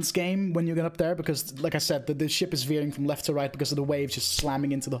balance game when you get up there because, like I said, the ship is veering from left to right because of the waves just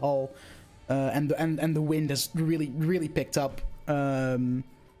slamming into the hull, and the wind has really picked up.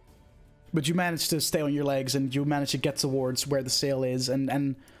 But you manage to stay on your legs and you manage to get towards where the sail is,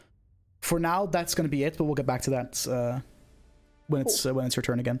 and for now that's going to be it. But we'll get back to that when it's your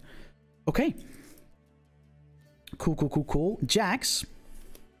turn again. Okay. Cool. Jax.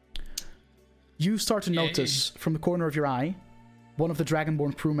 you start to notice from the corner of your eye, one of the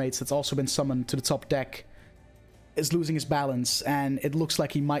Dragonborn crewmates that's also been summoned to the top deck is losing his balance, and it looks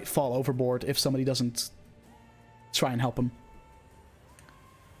like he might fall overboard if somebody doesn't try and help him.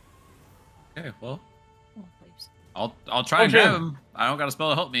 Okay, well, Oh, please. I'll try and grab him. I don't got a spell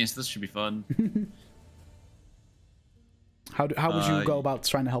to help me, so this should be fun. How would you go about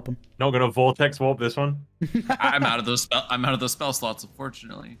trying to help him? Not gonna vortex warp this one. I'm out of those spell slots,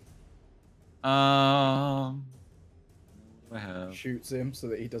 unfortunately. What do I have? Shoots him so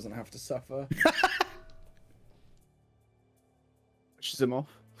that he doesn't have to suffer. Pushes him off.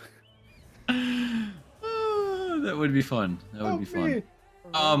 That would be fun. That would be fun. me.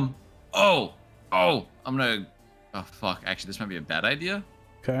 I'm gonna. Oh fuck! Actually, this might be a bad idea.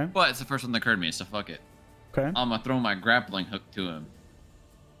 Okay. But it's the first one that occurred to me, so fuck it. Okay. I'm gonna throw my grappling hook to him.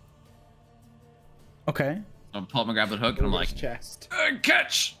 Okay. I'm gonna pull up my grappling hook and I'm Over like, his chest.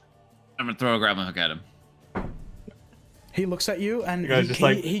 catch! I'm gonna throw a grappling hook at him. He looks at you and The guy's just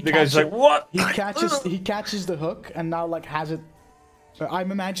like, he the guy's just like, what? He catches the hook and now like has it.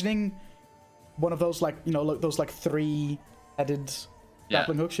 I'm imagining one of those like those like 3-headed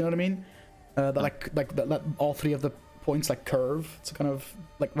grappling hooks. You know what I mean? That like all 3 of the points like curve. It's kind of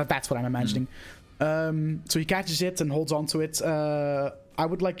like that's what I'm imagining. So he catches it and holds onto it. I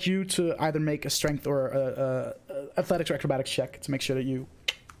would like you to either make a strength or a athletics or acrobatics check to make sure that you.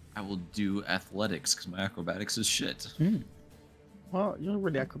 I will do athletics because my acrobatics is shit. Well, you're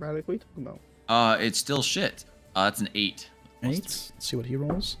really acrobatic. What are you talking about? It's still shit. It's an 8. 8. Let's see what he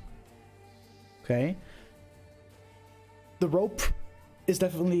rolls. Okay. The rope is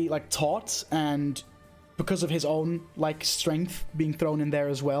definitely like taut, and because of his own like strength being thrown in there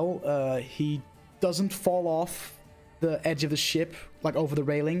as well, he doesn't fall off the edge of the ship like over the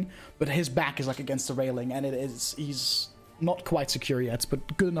railing, but his back is like against the railing, and he's not quite secure yet,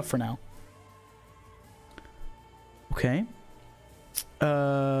 but good enough for now. Okay.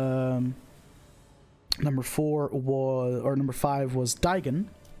 Number 5 was Daigen.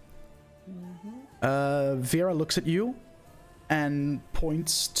 Vera looks at you and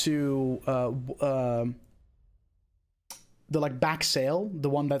points to the like back sail, the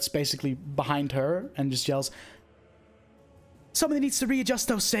one that's basically behind her, and just yells, "Somebody needs to readjust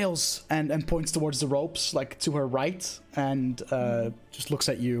those sails," and points towards the ropes, like to her right, and just looks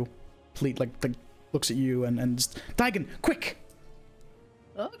at you, looks at you and just, "Daigen, quick!"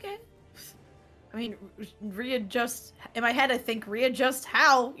 Okay. I mean, readjust. In my head, I think readjust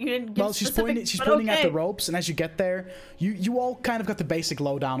how. You didn't give She's specifics, pointing but at the ropes, and as you get there, you all kind of got the basic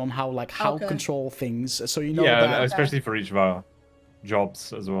lowdown on how Okay. control things. So you know Yeah, that. especially for each of our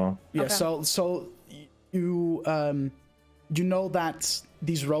jobs as well. Yeah. Okay. So you know that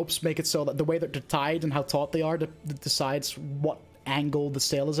these ropes make it so that the way that they're tied and how taut they are that decides what angle the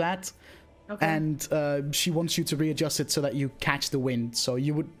sail is at. Okay. And she wants you to readjust it so that you catch the wind. So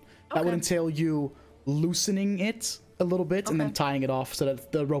that would entail you loosening it a little bit and then tying it off so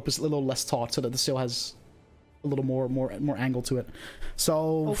that the rope is a little less taut, so that the sail has a little more angle to it.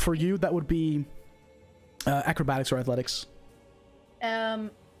 So for you, that would be acrobatics or athletics.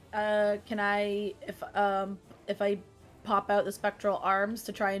 Can I, if I pop out the spectral arms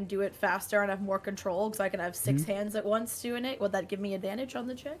to try and do it faster and have more control, because I can have 6 hands at once doing it, would that give me advantage on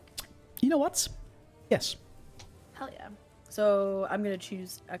the check? You know what? Yes. Hell yeah. So I'm gonna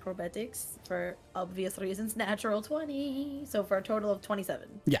choose acrobatics for obvious reasons. Natural 20. So for a total of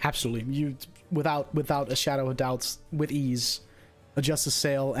 27. Yeah, absolutely. You, without a shadow of doubt, with ease, adjust the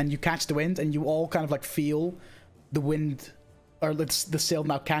sail, and you catch the wind, and you all kind of like feel the wind, or the sail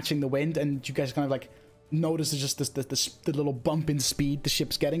now catching the wind, and you guys kind of like notice just the little bump in speed the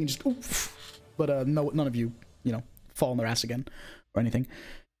ship's getting, and just oof. But none of you fall on their ass again or anything.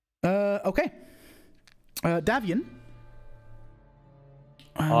 Okay. Davian.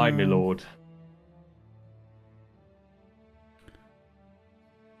 Hi, my lord.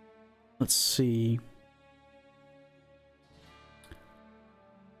 Let's see.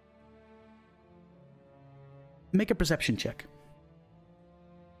 Make a perception check.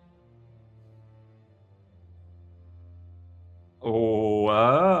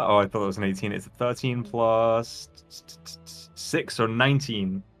 I thought it was an 18. It's a 13 plus 6, so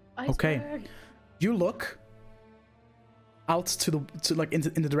 19. Okay. Iceberg. You look out in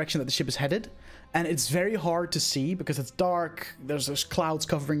the direction that the ship is headed, and it's very hard to see because it's dark. There's clouds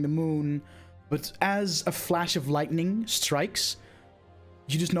covering the moon, but as a flash of lightning strikes,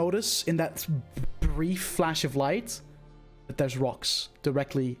 you just notice in that brief flash of light that there's rocks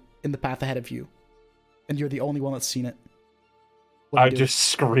directly in the path ahead of you, and you're the only one that's seen it. What do I you do? just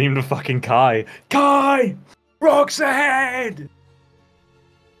screamed to fucking Kai! Kai! Rocks ahead!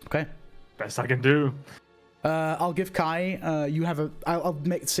 Okay. best I can do. I'll give Kai. You have a. I'll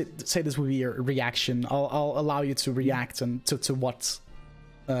make say this will be your reaction. I'll allow you to react and to what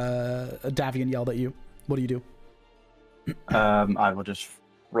Davian yelled at you. What do you do? I will just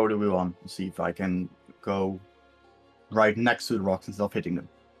throw the wheel on and see if I can go right next to the rocks instead of hitting them.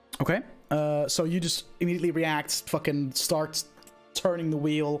 Okay. So you just immediately react, fucking start turning the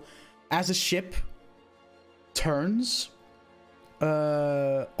wheel as the ship turns.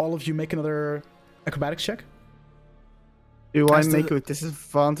 All of you make another acrobatics check. Do I As to make the- it with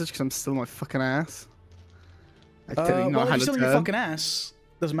disadvantage because I'm still my fucking ass? I didn't know well, how if you're to still on your turn. fucking ass,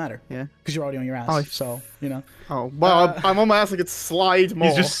 doesn't matter. Yeah. Because you're already on your ass. Oh, so, you know. Oh, well, Uh, I'm on my ass. I could slide more.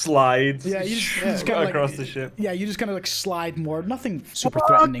 He just slides Yeah, you just kinda across like, the ship. Yeah, you just kind of like slide more. Nothing super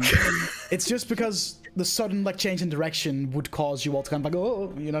threatening. It's just because the sudden like change in direction would cause you all to kind of like,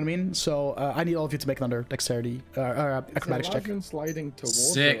 oh, you know what I mean? So I need all of you to make another dexterity acrobatics check. Imagine sliding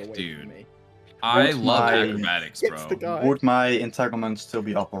towards Sick, or away dude. from me. I What's love my- acrobatics, It's the bro. guy. Would my entanglement still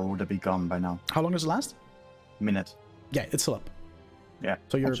be up or would it be gone by now? How long does it last? Minute. Yeah, it's still up. Yeah.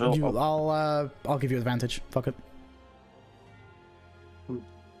 So you're Actually, you. I'll give you advantage. Fuck it.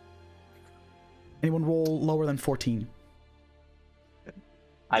 Anyone roll lower than 14?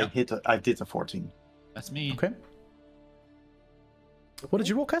 I did a 14. That's me. Okay. What did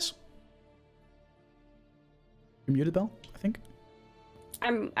you roll, Cass? You muted, Bell, I think.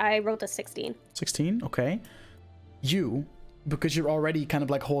 I rolled a 16. 16, okay. You, because you're already kind of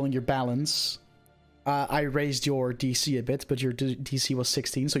like holding your balance, I raised your DC a bit, but your DC was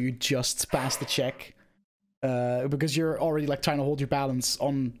 16, so you just passed the check. Because you're already like trying to hold your balance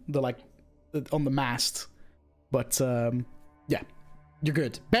on the on the mast. But yeah, you're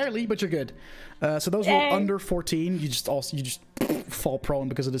good. Barely, but you're good. So those roll Yay. under 14. You just fall prone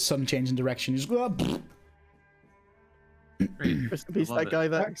because of the sudden change in direction. You just go. Great. Rest in peace, Love that it. guy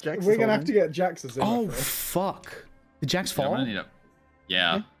that Jax We're is gonna have holding. to get Jax as Oh fuck! Did Jax Yeah, I'm fall? gonna need a...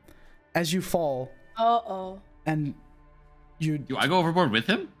 Yeah. As you fall, Uh-oh. and you Do I go overboard with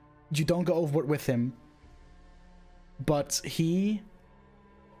him? don't go overboard with him, but he,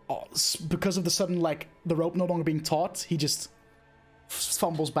 because of the sudden like the rope no longer being taut, he just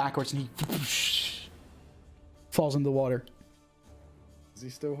fumbles backwards and he falls in the water. Is he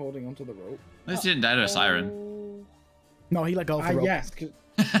still holding onto the rope? At least he didn't die to a siren. Oh. No, he let go of the rope. Yes. 'Cause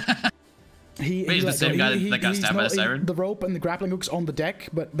He, Wait, he is the let same go. guy that got he's stabbed by the siren? The rope and the grappling hook's on the deck,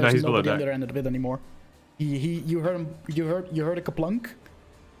 but No, there's he's below nobody on deck. the other end of it anymore. You heard him. You heard a kaplunk.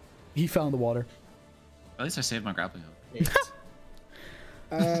 He fell in the water. At least I saved my grappling hook.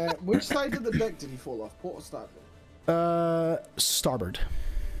 which side of the deck did he fall off? Port or starboard? Starboard.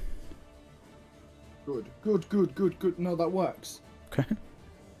 Good. No, that works. Okay.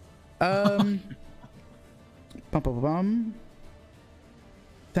 Bum bum bum bum.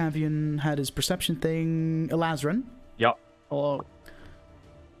 Davian had his perception thing. Elazarin, Yep. Hello.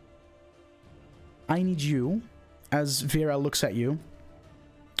 I need you, as Vera looks at you,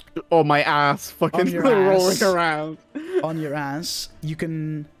 Oh, my ass. Fucking your rolling ass. around. on your ass. You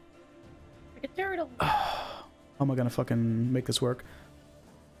can. Like a turtle. How am I gonna fucking make this work?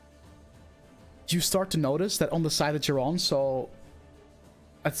 You start to notice that on the side that you're on, so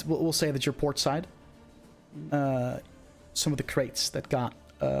we'll say that you're port side. Some of the crates that got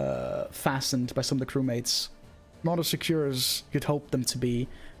fastened by some of the crewmates, not as secure as you'd hope them to be,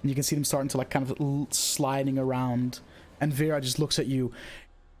 and you can see them starting to like kind of sliding around. And Vera just looks at you.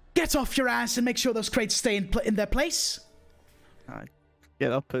 Get off your ass and make sure those crates stay in their place. I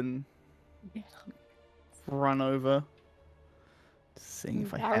get up and run over. Seeing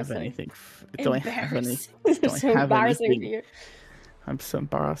if I have Embarrassing. anything. Do I have any? Embarrassing. Do I So have embarrassing for anything? you. I'm so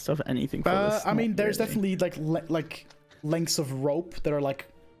embarrassed of anything for this. I mean, not there's really. definitely like lengths of rope that are like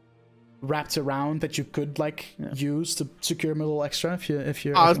wrapped around that you could like use to secure them a little extra if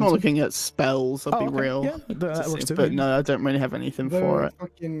you're. I was if more you want looking at spells. I'll to. be Oh, okay. real. Yeah, that works too. But no, I don't really have anything The for it.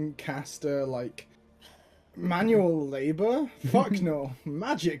 fucking caster, like, manual labor? Fuck no.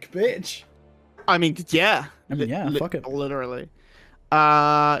 Magic, bitch. I mean, yeah. I mean, yeah, fuck it. Literally.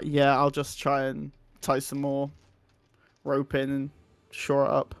 Yeah, I'll just try and tie some more rope in and shore it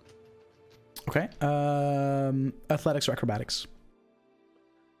up. Okay. Athletics or acrobatics?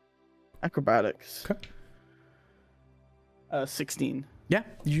 Acrobatics. Okay. 16. Yeah,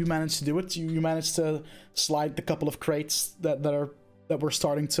 you managed to do it. You managed to slide the couple of crates that were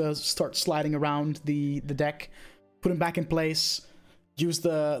starting to sliding around the deck, put them back in place. Use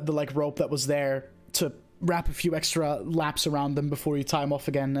the like rope that was there to wrap a few extra laps around them before you tie them off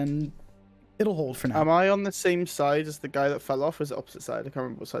again, and it'll hold for now. Am I on the same side as the guy that fell off, or is it opposite side? I can't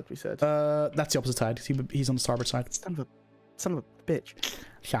remember what side we said. That's the opposite side. He's on the starboard side. Son of a bitch.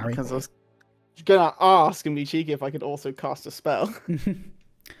 Sorry. Because gonna ask and be cheeky if I could also cast a spell.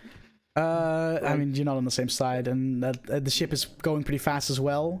 I mean, you're not on the same side, and the ship is going pretty fast as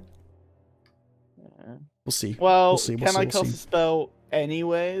well. Yeah. We'll see. Well, We'll see, can I we'll cast see. a spell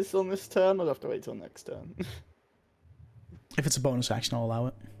anyways on this turn? I'll have to wait till next turn. If it's a bonus action, I'll allow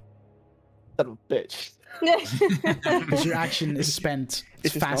it. Son of a bitch. Because your action is spent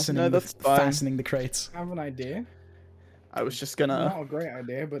It's just not- fastening, no, that's fine. fastening the crates. I have an idea. I was just Not gonna a great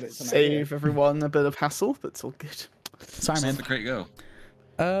idea, but it's an idea. save everyone a bit of hassle, but it's all good. Sorry, Just man. let the crate go.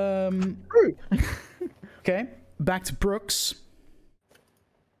 Okay, back to Brooks.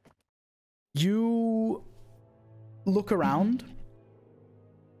 You look around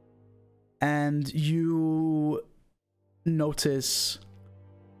and you notice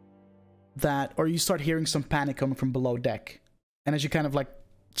that, or you start hearing some panic coming from below deck. And as you kind of like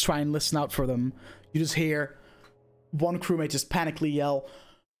try and listen out for them, you just hear one crewmate just panically yell,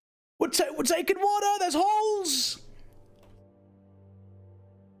 we're taking water, there's holes!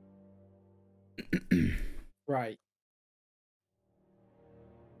 Right.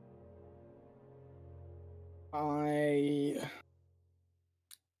 I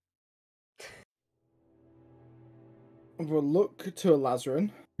will look to a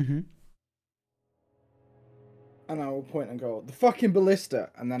Lazarin, Mm-hmm. and I will point and go, the fucking ballista,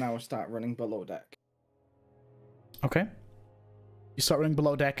 and then I will start running below deck. Okay. You start running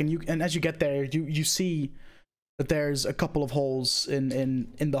below deck, and as you get there, you see that there's a couple of holes in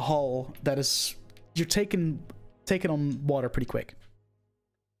the hull that is you're taking on water pretty quick.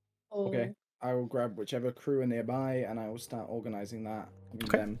 Okay. I will grab whichever crew are nearby, and I will start organizing that. And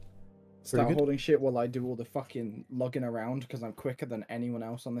Okay. then start good. holding shit while I do all the fucking lugging around, because I'm quicker than anyone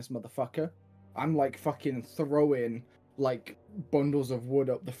else on this motherfucker. I'm like fucking throwing like bundles of wood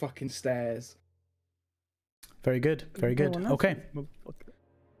up the fucking stairs. Very good. Very good. Everyone else Okay. is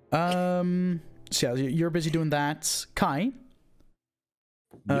motherfucker. So yeah, you're busy doing that. Kai,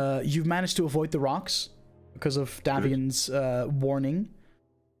 you've managed to avoid the rocks because of Davian's warning.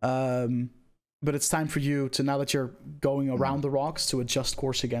 But it's time for you to, now that you're going around the rocks, to adjust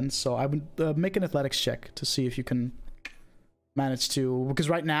course again. So I would make an athletics check to see if you can manage to, because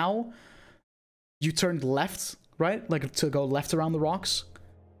right now you turned left, right? Like to go left around the rocks.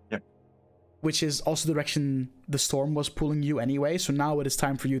 Yep. Which is also the direction the storm was pulling you anyway. So now it is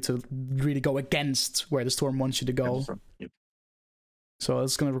time for you to really go against where the storm wants you to go. Yep. So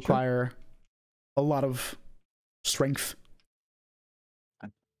it's going to require a lot of strength.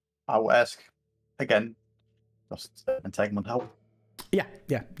 I will ask again. Does entanglement help? Yeah.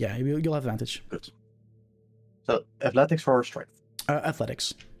 You'll have advantage. Good. So athletics or strength?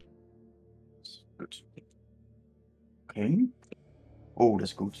 Athletics. Good. Okay. Oh,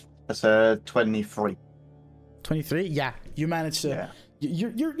 that's good. That's 23. 23. Yeah, you managed to. Yeah.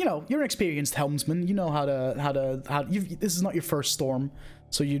 You're an experienced helmsman. You know how to. This is not your first storm,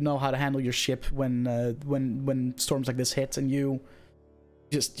 so you know how to handle your ship when storms like this hit, and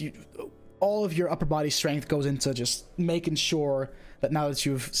all of your upper body strength goes into just making sure that now that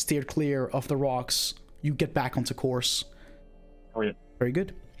you've steered clear of the rocks, you get back onto course. Oh yeah. Very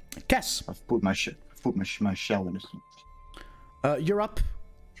good. Kess, I've put my shell in this. you're up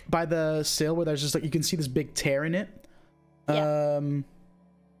by the sail where there's just like you can see this big tear in it. Yeah.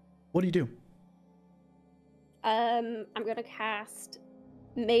 What do you do? I'm gonna cast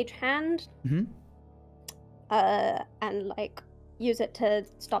Mage Hand. Mm-hmm. And like use it to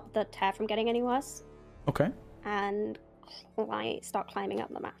stop the tear from getting any worse, Okay. and start climbing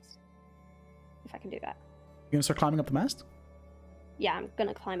up the mast. If I can do that. You're gonna start climbing up the mast? Yeah, I'm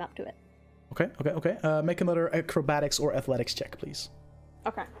gonna climb up to it. Okay. Make another acrobatics or athletics check, please.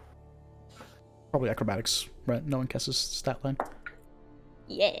 Okay. Probably acrobatics, right? No one Kess's stat line.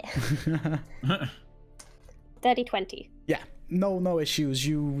 Yeah. 30-20. Yeah, no issues.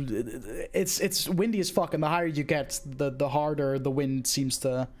 It's windy as fuck, and the higher you get, the harder the wind seems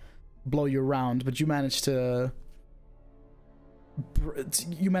to blow you around. But you manage to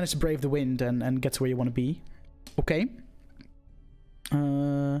brave the wind and get to where you want to be. Okay.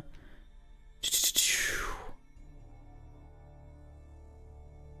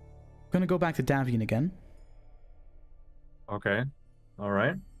 Gonna go back to Davian again. Okay. All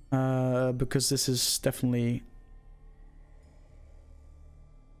right. Because this is definitely.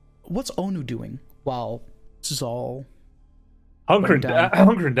 What's Onu doing while this is all Hunkering down?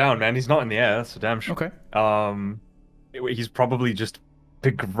 hunkering down, man. He's not in the air. That's for damn sure. okay? He's probably just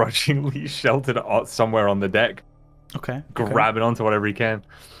begrudgingly sheltered somewhere on the deck, Okay. grabbing onto whatever he can.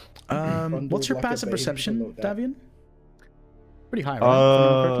 What's your like a passive baby perception, below deck. Davian? Pretty high, right? If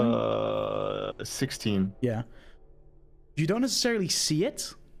I remember correctly? 16. Yeah. You don't necessarily see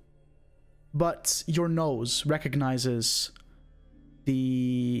it, but your nose recognizes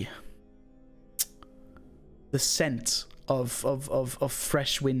the scent of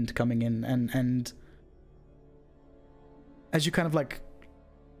fresh wind coming in, and as you kind of like,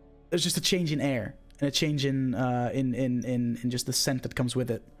 there's just a change in air and a change in just the scent that comes with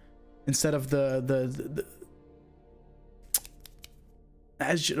it. Instead of the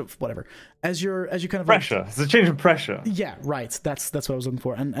as you kind of Pressure. like, It's a change in pressure. yeah, right. That's what I was looking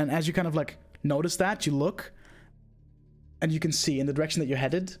for. And as you kind of like notice that, you look, and you can see in the direction that you're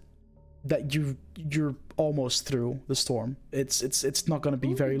headed that you're almost through the storm. It's not going to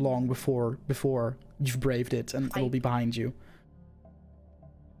be very long before you've braved it, and it'll be behind you.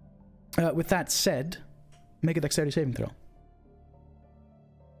 With that said, make a dexterity saving throw.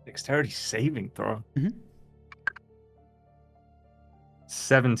 Dexterity saving throw. Mhm.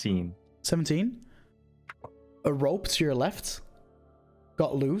 17. 17. A rope to your left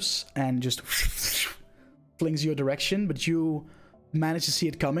got loose and just flings you a direction, but you manage to see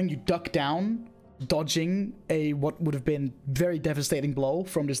it coming. You duck down, dodging what would have been very devastating blow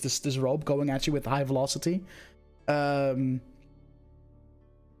from this rope going at you with high velocity. Yeah,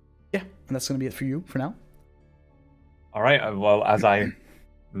 and that's gonna be it for you for now. All right. Well, as I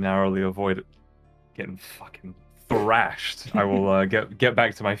narrowly avoid getting fucking thrashed, I will get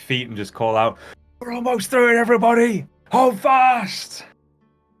back to my feet and just call out, "We're almost through it, everybody! Hold fast!"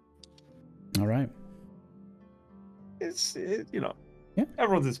 All right. You know, Yeah.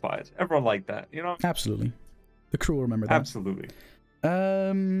 Everyone's inspired. Everyone like that, you know. Absolutely. The crew will remember that. Absolutely.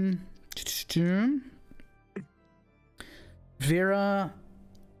 Vera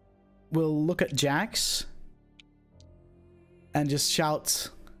will look at Jax and just shout,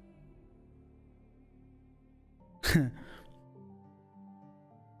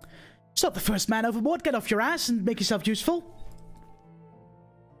 "Stop the first man overboard, get off your ass and make yourself useful."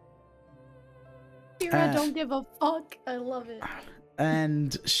 Vera, don't give a fuck. I love it.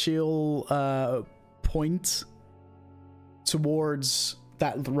 And she'll point towards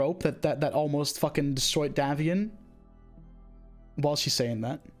that rope that almost fucking destroyed Davian while she's saying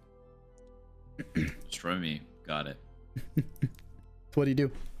that. Destroy me. Got it. What do you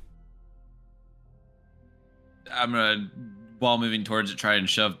do? I'm gonna, while moving towards it, try and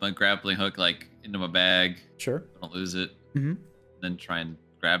shove my grappling hook like into my bag. Sure. Don't lose it. Mm-hmm. Then try and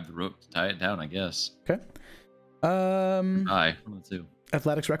grab the rope to tie it down, I guess. Okay. One of the two.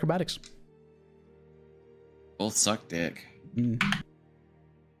 Athletics or acrobatics? Both suck dick. Mm.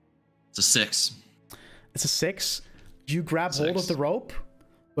 It's a 6. It's a 6. You grab hold of the rope,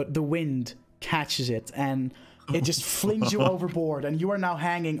 but the wind catches it and it just flings you overboard, and you are now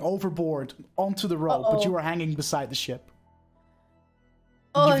hanging overboard onto the rope, but you are hanging beside the ship.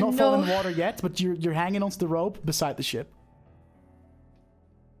 Oh, You've not fallen in the water yet, but you're hanging onto the rope beside the ship.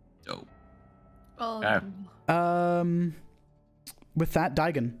 Dope. Oh, Okay. With that,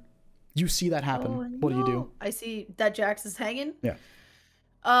 Daigen, you see that happen. What do you do? I see that Jax is hanging. Yeah.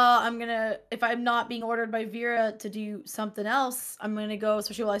 I'm gonna, if I'm not being ordered by Vera to do something else, I'm gonna go,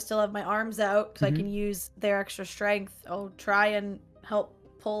 especially while I still have my arms out, because I can use their extra strength. I'll try and help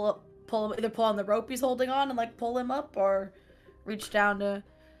pull him, either pull on the rope he's holding on and like pull him up, or reach down to.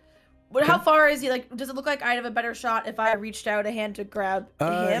 How far is he? Like, does it look like I'd have a better shot if I reached out a hand to grab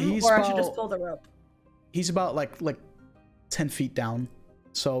him, or I should just pull the rope? He's about like 10 feet down,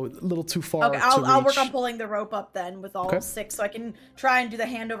 so a little too far. Okay, I'll work on pulling the rope up then with all 6, so I can try and do the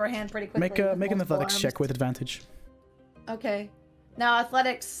hand over hand pretty quickly. Make an athletics check with advantage. Okay. Now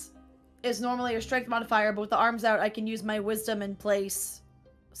athletics is normally a strength modifier, but with the arms out, I can use my wisdom in place,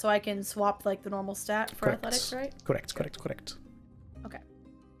 so I can swap like the normal stat for athletics, right? Correct. Okay.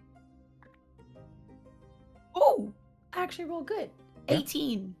 Oh, I actually rolled good.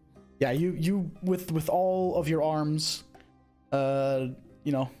 18. Yeah, you with all of your arms,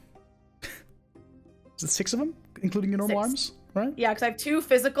 you know, is it 6 of them, including your normal arms, right? Yeah, because I have 2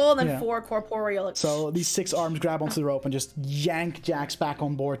 physical and then 4 corporeal. So these 6 arms grab onto the rope and just yank Jax back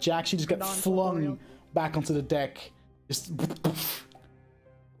on board. Jax, you just get flung back onto the deck, just.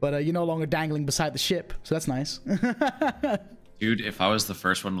 But you're no longer dangling beside the ship, so that's nice. Dude, if I was the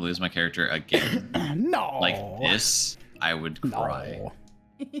first one to lose my character again, like this, I would cry.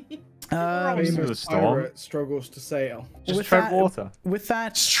 Famous pirate struggles to sail. Just tread water. With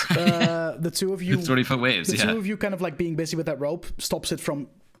that, the two of you, 30-foot waves. The two of you, kind of like being busy with that rope, stops it from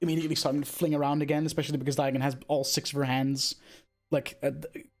immediately starting to fling around again. Especially because Daigen has all 6 of her hands, like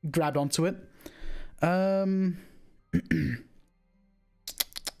grabbed onto it.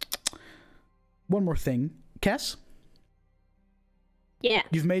 One more thing, Cass. Yeah.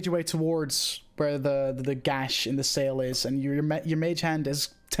 You've made your way towards where the gash in the sail is, and your mage hand has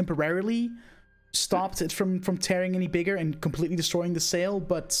temporarily stopped it from tearing any bigger and completely destroying the sail,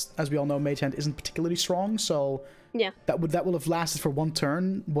 but as we all know, Mage Hand isn't particularly strong, so Yeah. that will have lasted for one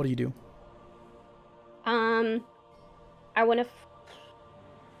turn. What do you do? I want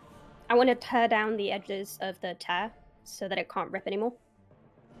to tear down the edges of the tear so that it can't rip anymore.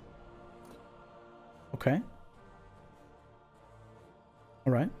 Okay.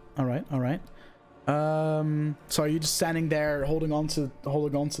 All right. So are you just standing there holding on to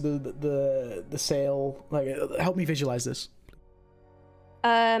the sail? Like, help me visualize this.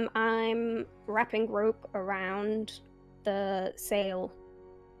 I'm wrapping rope around the sail.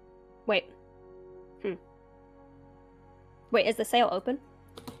 Wait. Wait, is the sail open?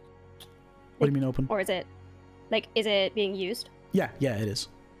 What do you mean open? Or is it being used? Yeah, it is.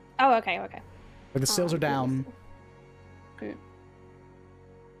 Oh, okay. Like the sails are down,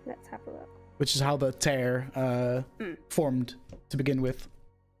 Let's have a look. which is how the tear formed to begin with.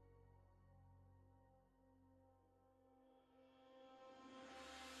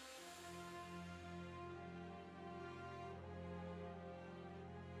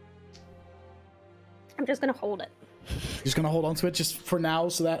 I'm just gonna hold it. You're just gonna hold on to it just for now,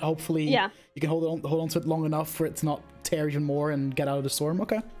 so that hopefully Yeah. you can hold on to it long enough for it to not tear even more and get out of the storm.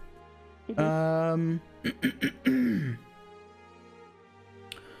 Okay.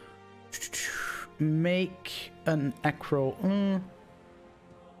 Make an acro.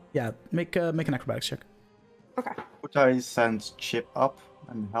 Yeah, make an acrobatics check. Okay. Would I send Chip up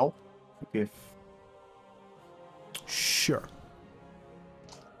and help? If Sure.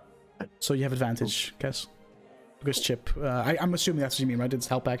 So you have advantage, guess. Because Chip, I'm assuming that's what you mean, right? It's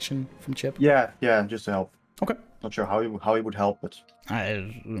help action from Chip. yeah, just to help. Okay. Not sure how he would help, but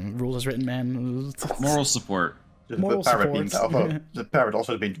Rules as written, man. Moral support. just Moral the parrot support. the parrot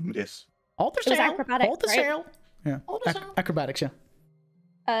also has been doing this. Hold the It was sail. acrobatics, Hold the right? sail. Yeah. Acrobatics, yeah.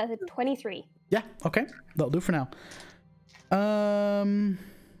 23. Yeah, okay. That'll do for now.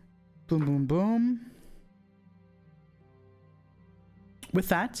 Boom. With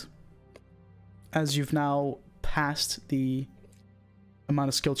that, as you've now passed the amount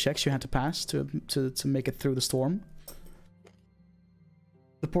of skill checks you had to pass to make it through the storm,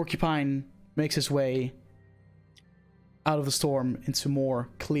 the porcupine makes his way out of the storm into more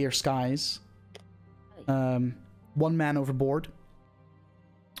clear skies. One man overboard,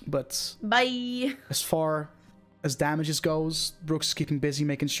 but Bye. as far as damages goes, Brooks is keeping busy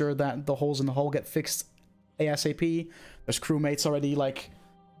making sure that the holes in the hull get fixed ASAP. There's crewmates already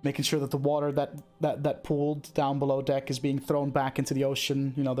making sure that the water that pooled down below deck is being thrown back into the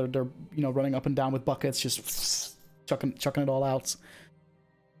ocean. You know, they're running up and down with buckets, just chucking it all out.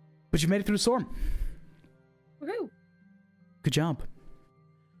 But you made it through the storm. Woohoo. Good job.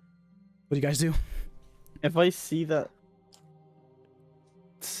 What do you guys do? If I see that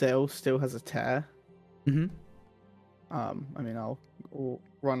sail still has a tear, Mm-hmm. I mean, I'll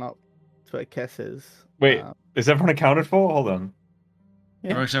run up to where Kess is. Wait, is everyone accounted for? Hold on.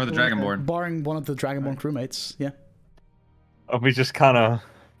 Yeah, Or except with the Dragonborn. Barring one of the Dragonborn crewmates, yeah. Oh, he's just kind of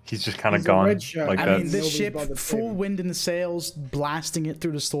He's a gone. red shirt. Like I that. mean, this Nobody's ship, bothered full saving. wind in the sails, blasting it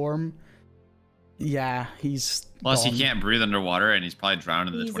through the storm. Yeah, he's Plus, gone. he can't breathe underwater, and he's probably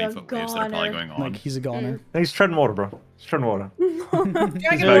drowning in the He's 20-foot a waves that are probably goner. going on. Like, he's a goner. He's treading water, bro. He's treading water.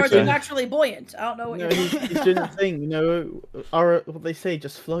 Dragonborns Okay. are naturally buoyant. I don't know what No, you're he's doing the thing, what they say,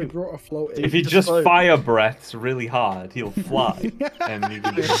 just He float. brought a float. If he Just just float. fire breaths really hard, he'll fly. And you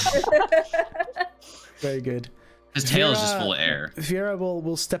can Very good. His tail is just Vera- full of air. Viera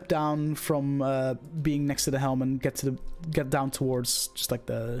will step down from being next to the helm and get down towards just like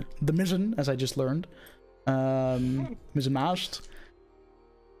the mizzen, as I just learned. Mizzen mast.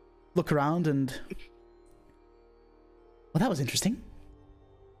 Look around and well, that was interesting.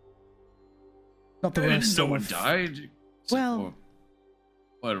 Not the And worst. no sort one of- died. Well-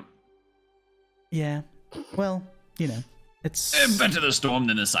 What? Yeah. Well, it's. Better the storm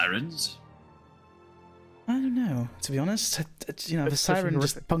than the sirens. I don't know, to be honest. If a It's such a siren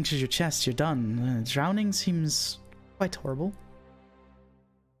just horrific- punctures your chest, you're done. Drowning seems quite horrible.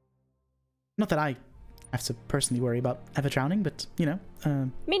 Not that I have to personally worry about ever drowning, but, Me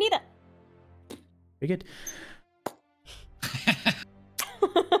neither. very good.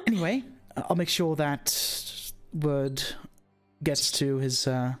 Anyway, I'll make sure that word gets to his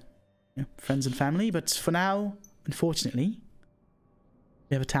friends and family, but for now, unfortunately,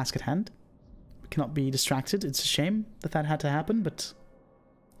 we have a task at hand. We cannot be distracted. It's a shame that had to happen, but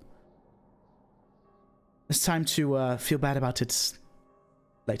it's time to feel bad about it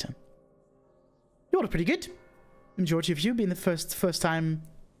later. You all are pretty good. Majority of you being the first time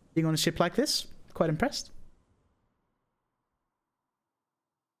being on a ship like this. Quite impressed.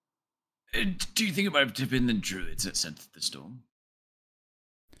 Do you think it might have been the druids that sent the storm?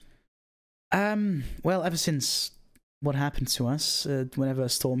 Well, ever since what happened to us, whenever a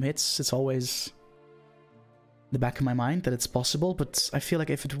storm hits, it's always in the back of my mind that it's possible, but I feel like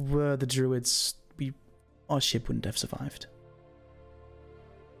if it were the druids, our ship wouldn't have survived.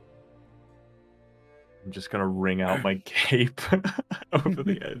 I'm just gonna wring out my cape over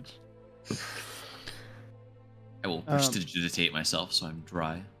the edge. I will prestidigitate myself so I'm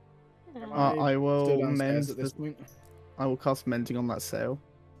dry. I will Still downstairs mend at this point. I will cast mending on that sail.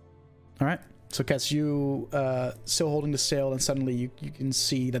 Alright. So Kess, you still holding the sail, and suddenly you can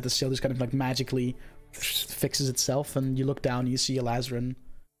see that the sail just kind of like magically fixes itself, and you look down and you see Elazarin,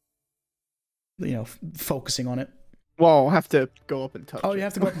 you know, focusing on it. Well, I'll have to go up and touch it. Oh, you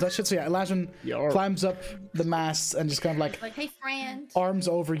have to go up and touch it? So yeah, Elazarin Yarp. climbs up the mast and just kind of like Hey, friend. arms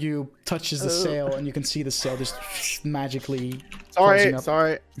over you, touches the sail, and you can see the sail just magically Sorry. closing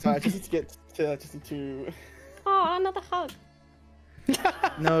up. I just need to get to. I just need to. Oh, another hug.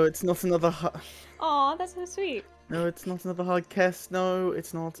 No, it's not another hug. Oh, that's so sweet. No, it's not another hug, Kess. No,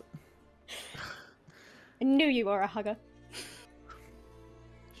 it's not. I knew you were a hugger.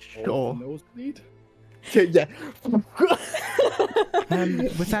 Sure. Nosebleed? Yeah.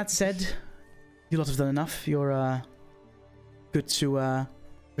 With that said, you lot have done enough. You're good to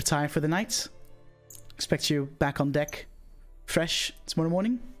retire for the night. Expect you back on deck, fresh tomorrow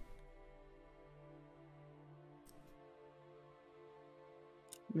morning.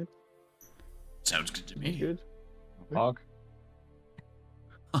 Sounds good to me. Good. Hog.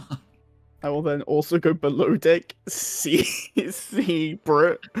 I will then also go below deck, see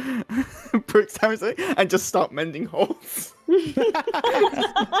Brooke, Brooke's having something, and just start mending holes. He's doing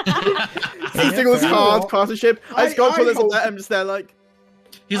this hard craftsmanship. I just go for this and I'm just there like.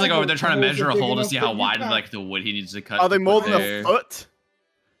 He's like over there trying to holes measure are a big hole to enough see that how you wide can't- like the wood he needs to cut. Are they to more put than there. a foot?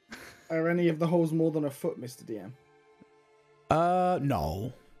 Are any of the holes more than a foot, Mr. DM?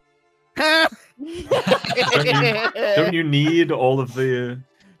 No. Don't you need all of the?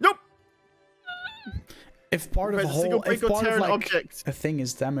 Nope. If part of If a a single hole, if break or part tear of an like object. a thing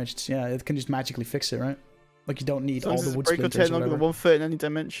is damaged, yeah, it can just magically fix it, right? Like you don't need all Sometimes the it's wood break or tear splinters or longer than whatever. 1 foot in any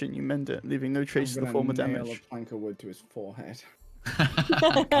dimension, you mend it, leaving no trace of the I'm former gonna nail damage. a plank of wood to his forehead.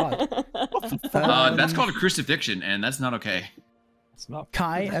 That's called a crucifixion, and that's not okay. It's not.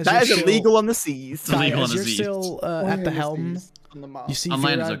 Kai, as That you're is still, illegal on the seas. Kai, illegal as on the you're seas. still at Only the on helm, seas, on the mast. you see On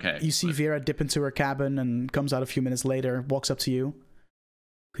land Vera. is okay, You see but- Vera dip into her cabin and comes out a few minutes later. Walks up to you.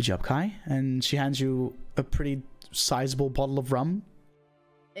 Good job, Kai. And she hands you a pretty sizable bottle of rum.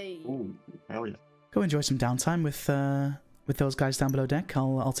 Hey. Ooh, hell yeah. Go enjoy some downtime with those guys down below deck.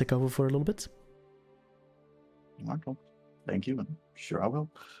 I'll take over for a little bit. Wonderful. Thank you. I'm sure I will.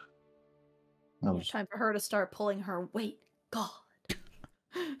 That was- Time for her to start pulling her weight. God.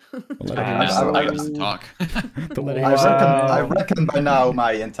 Let Uh, her That's use- I guess to talk. Don't let her I use- reckon by now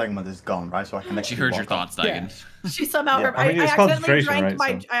my entanglement is gone, right? So I can She actually heard your walk up. thoughts, Dagon. She somehow. Yeah. I mean, I it's accidentally concentration, drank right,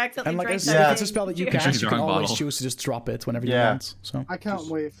 my. so- I accidentally And like I drank said, Yeah. it's a spell that you Yeah. can. Drink You the can wrong always bottle. choose to just drop it whenever you Yeah. want. So I can't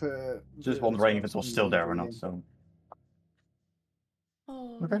wait for. Just the wondering if it was results still from there or the not. So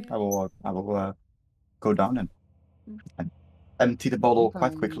Oh, okay, man. I will go down and empty the bottle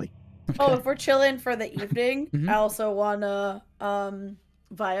quite quickly. Oh, if we're chilling for the evening, Mhm. I also wanna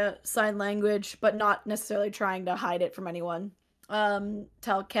via sign language, but not necessarily trying to hide it from anyone.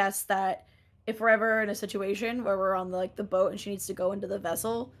 Tell Kess that if we're ever in a situation where we're on the boat and she needs to go into the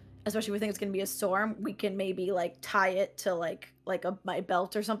vessel, especially if we think it's gonna be a storm, we can maybe like tie it to my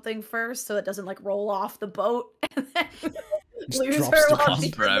belt or something first, so it doesn't like roll off the boat and then Just lose drops her the while cost she's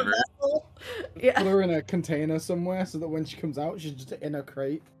in the forever. vessel. Yeah. Put her in a container somewhere so that when she comes out, she's just in a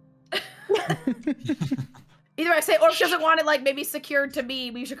crate. Either I say, or if she doesn't want it, like maybe secured to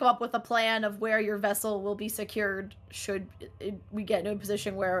me, we should come up with a plan of where your vessel will be secured. Should we get into a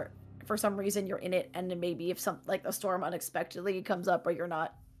position where, for some reason, you're in it, and then maybe if a storm unexpectedly comes up, or you're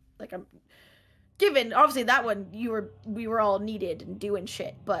not, like I'm given. Obviously, that one we were all needed and doing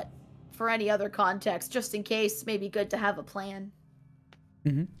shit, but for any other context, just in case, maybe good to have a plan.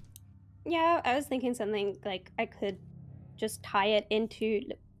 Yeah, I was thinking something like I could just tie it into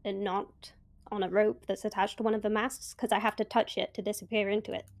a knot on a rope that's attached to one of the masts, because I have to touch it to disappear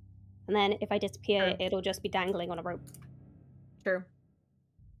into it. And then if I disappear, Sure. it'll just be dangling on a rope. True.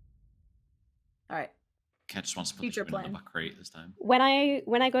 All right. Cat just wants to put Future the ship in plan. a crate this time. When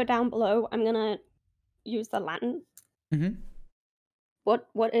I go down below, I'm gonna use the lantern. Mhm.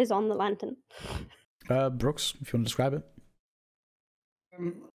 What is on the lantern? Brooks, if you want to describe it.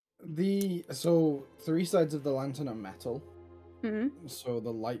 So 3 sides of the lantern are metal, Hmm. so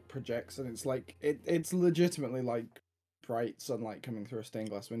the light projects, and it's like it's legitimately like bright sunlight coming through a stained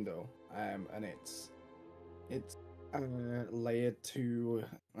glass window, and it's layered to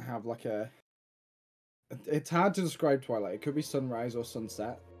have like a. It's hard to describe Twilight. It could be sunrise or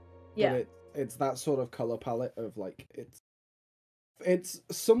sunset. Yeah. But it's that sort of color palette of like it's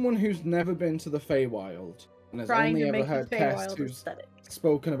someone who's never been to the Feywild and has Trying only to ever make heard the Kest, Feywild who's aesthetic.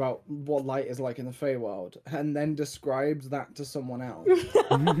 spoken about what light is like in the Feywild, and then describes that to someone else.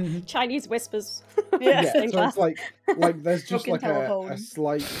 Chinese whispers. Yeah. Yeah, so it's like there's just Broken like telephone. a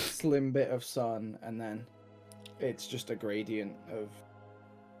slight slim bit of sun, and then it's just a gradient of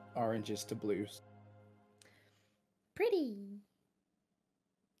oranges to blues. Pretty.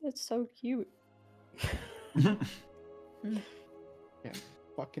 It's so cute. Yeah,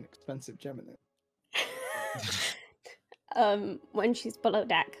 fucking expensive gem in it. When she's below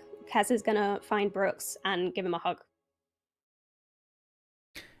deck, Kaz is gonna find Brooks and give him a hug.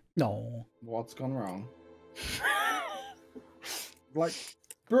 No. What's gone wrong? Like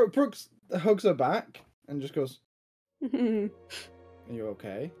Brooks hugs her back and just goes, "Are you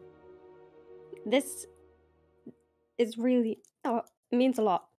okay?" This is really means a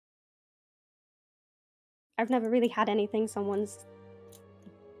lot. I've never really had anything someone's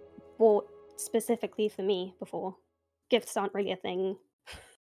bought specifically for me before. Gifts aren't really a thing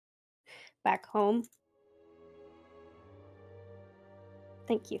back home.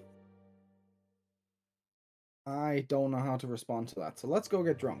 Thank you. I don't know how to respond to that, so let's go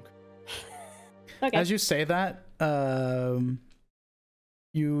get drunk. Okay. As you say that,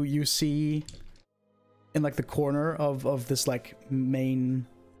 you see in like the corner of this like main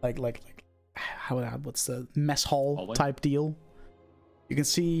like what's the mess hall Hallway? type deal. You can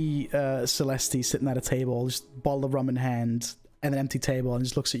see Celeste sitting at a table, just bottle of rum in hand, and an empty table, and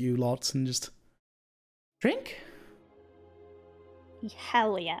just looks at you lots and just drink.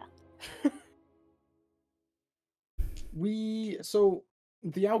 Hell yeah. So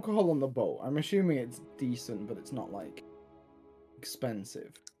the alcohol on the boat, I'm assuming it's decent, but it's not like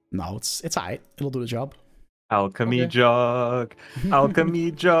expensive. No, it's alright. It'll do the job. Alchemy Okay. jug.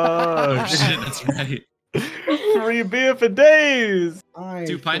 Alchemy jug. Shit, that's right. Free beer for days.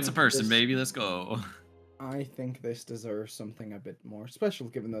 2 pints a think person, this- baby. Let's go. I think this deserves something a bit more special,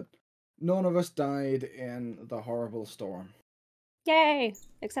 given that none of us died in the horrible storm. Yay!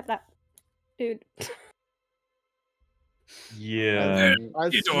 Except that dude. Yeah.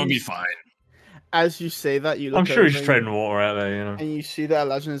 As It's gonna be fine. As you say that, you look I'm sure he's over and- treading water out there, you know. and you see that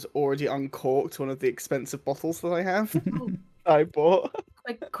Elijah has already uncorked one of the expensive bottles that I have. I bought.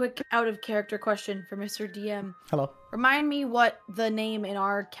 Quick out of character question for Mr. DM. Hello. Remind me what the name in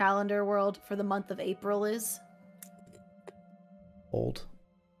our calendar world for the month of April is. Old.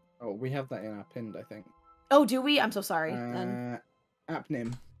 Oh, we have that in our pinned, I think. Oh, do we? I'm so sorry. Then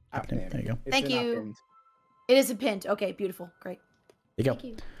Apnim. Apnim, there you go. It's Thank in our you. pinned. it is a pint. Okay, beautiful. Great. There you go. Thank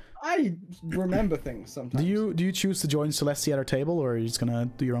you. I remember things sometimes. Do you choose to join Celeste at our table, or are you just gonna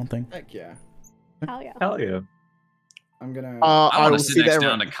do your own thing? Heck yeah. Hell yeah. Hell yeah. I'm gonna. I want will to sit see next that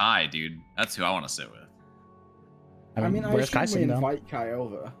down to Kai, dude. That's who I want to sit with. I mean, I where's Kai assume we sitting down? invite Kai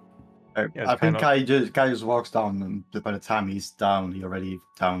over. I Yeah, think kind Kai just walks down, and by the time he's down, he already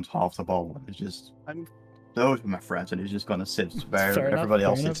downed half the bowl. And it's just I'm- those are my friends, and he's just gonna sit where Fair enough, everybody fair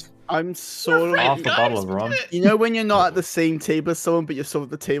else enough. sits. I'm sort of. Half a bottle of rum. You know when you're not at the same table as someone, but you're sort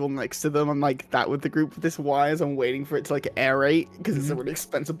of at the table next to them. I'm like that with the group with this wine as I'm waiting for it to like aerate because it's a really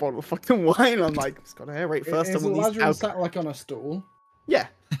expensive bottle of fucking wine. I'm like, it's gotta aerate first. Is and when these Elijah sat like on a stool? Yeah,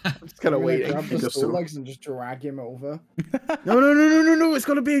 I'm just kind I'm of gonna waiting. grab the Just stool so- legs and just drag him over. No! It's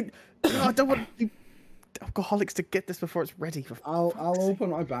gonna be. No, I don't want you alcoholics to get this before it's ready. For I'll open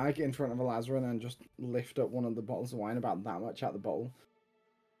my bag in front of Elazarin and just lift up one of the bottles of wine about that much out the bowl.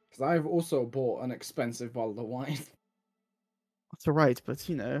 Because I've also bought an expensive bottle of wine. That's alright, but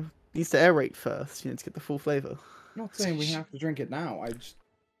you know, needs to aerate first. You know, to get the full flavor. I'm not saying we have to drink it now. I just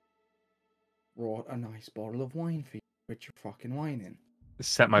brought a nice bottle of wine for you. Put your fucking wine in.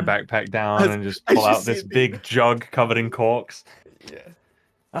 Set my backpack down As- and just as pull you out see this it big jug covered in corks. Yeah.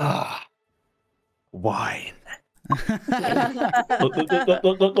 Ah, wine.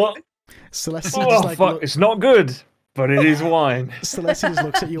 Celeste Oh just like fuck! It's not good, but it is wine. Celeste just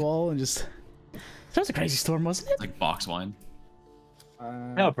looks at you all and just. That was a crazy storm, wasn't it? Like box wine.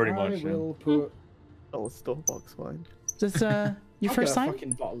 Yeah, pretty I much, yeah. will put. Oh, store box wine. Is this your I'll first get a time?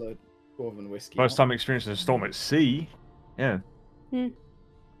 fucking bottle of dwarven whiskey. First time experiencing a storm at sea. Yeah.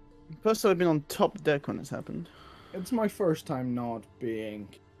 First time I've been on top deck when it's happened. It's my first time not being.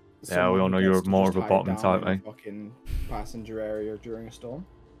 Yeah, we all someone know who you're gets to more just of a hide bottom down type, in a eh? Fucking passenger area during a storm.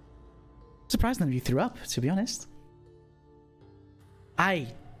 Surprised none of you threw up, to be honest. I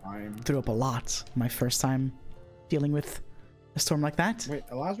I'm. threw up a lot my first time dealing with a storm like that. Wait,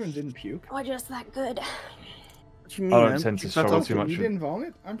 Elazrin didn't puke? We're just that good. What do you mean? I don't man? tend to That's struggle often- too much. You didn't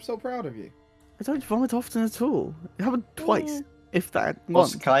vomit? I'm so proud of you. I don't vomit often at all. It happened twice, if that.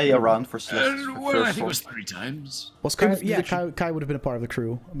 Was Once. Kai around for Well, I think it was 3 times. Was Kai- Kai would have been a part of the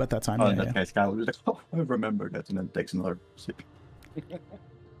crew at that time. Oh, yeah, in that yeah. case, Kai will be like, oh, I remember that, and then takes another sip.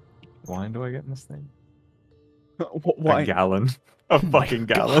 Wine do I get in this thing? Why? A gallon. A fucking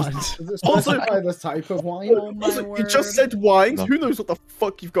gallon. God. Does it Also- specify the type of wine? Oh my Also, you just word. said wines. No. Who knows what the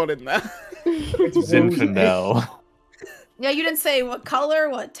fuck you've got in there? It's Zinfandel. Yeah, you didn't say what color,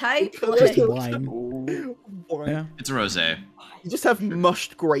 what type. Just Like, wine. Wine. Yeah. It's a rosé. You just have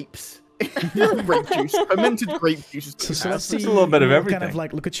mushed grapes. Grape juice. Fermented grape juice. is what So you have. let's see. It's a little bit of we'll everything. Kind of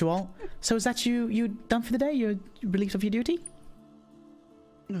like look at you all. So is that you done for the day? You're relieved of your duty?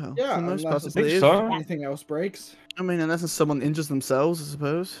 No, Yeah, for the most unless part, it's it is. so. anything else breaks. I mean, unless someone injures themselves, I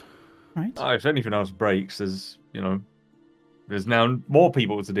suppose. Right. If anything else breaks, there's now more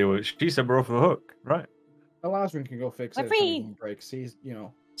people to deal with. She said we're off the hook, right? Elazrin can go fix it We're if free. anything breaks. He's,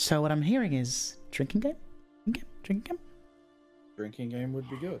 So what I'm hearing is drinking game. Drinking game. drinking game would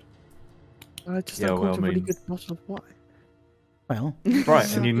be good. I just Yeah, don't well, want a I really mean- good bottle of wine. Well,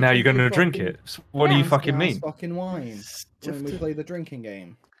 Right, and now you're going to drink it. So what do you Nice fucking glass mean? Fucking wine. When we Just- play the drinking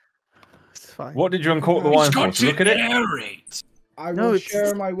game. It's fine. What did you uncork the wine for? To look at it? aerate. I No, will it's-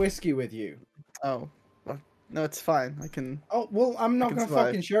 share my whiskey with you. Oh, well, no, it's fine. I can. Oh, well, I'm not can gonna survive.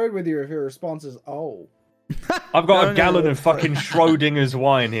 fucking share it with you if your response is, oh. I've got No, a gallon no. of fucking Schrodinger's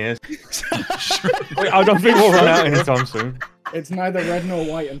wine here. Wait, I don't think we'll run out anytime soon. It's neither red nor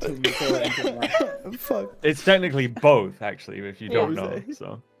white until you pour it into the glass. fuck. It's technically both, actually, if you don't Yeah. know.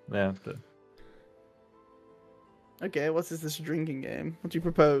 So, yeah. Okay, what's this drinking game? What do you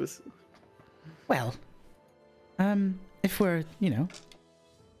propose? Well, if we're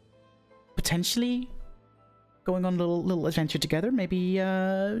potentially going on a little adventure together, maybe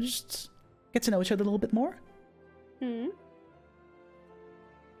just get to know each other a little bit more. Hmm.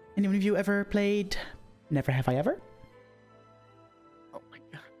 Anyone of you ever played Never Have I Ever? Oh my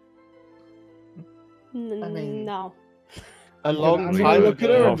god. N- no. A long I'm time gonna look at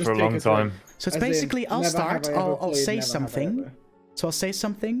her ago. and Not just for a take long it away. time. So it's As in, basically, I'll never have start. I ever I'll played, say never have I something. ever. So I'll say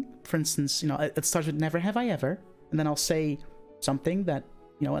something. For instance, it starts with Never Have I Ever, and then I'll say something that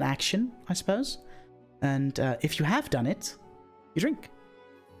an action, I suppose. And if you have done it, you drink.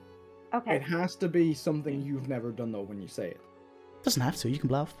 Okay. It has to be something you've never done, though, when you say it. Doesn't have to. You can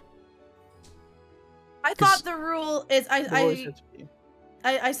bluff. I 'Cause- thought the rule is The voice has to be-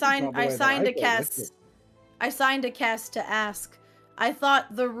 I signed not the way that signed I a played it, cast. I signed a cast to ask. I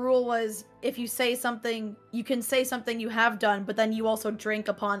thought the rule was if you say something, you can say something you have done, but then you also drink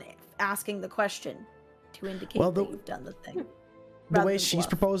upon asking the question to indicate Well, that you've done the thing. The rather way than she's bluff.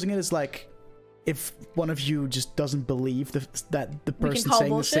 proposing it is like, if one of you just doesn't believe that the We can person call saying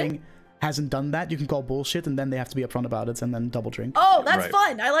the bullshit? thing hasn't done that, you can call bullshit, and then they have to be upfront about it, and then double drink. Oh, that's Right.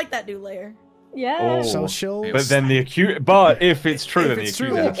 fun. I like that new layer. Yeah. Oh. So she'll. But then the accused. But if it's true, if then the it's true,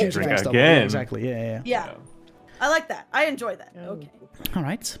 accuser the has to accuser drink gets double. again. Yeah, exactly. Yeah. Yeah. I like that. I enjoy that. Okay. All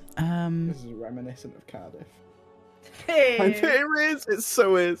right. This is reminiscent of Cardiff. Hey. It is. It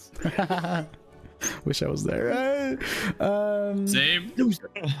so is. Wish I was there. Same.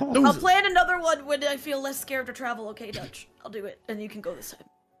 I'll plan another one when I feel less scared to travel. Okay, Dutch. I'll do it, and you can go this time.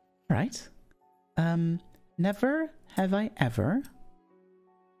 All right. Never have I ever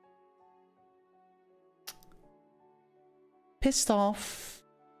pissed off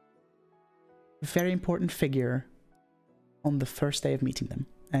a very important figure on the first day of meeting them,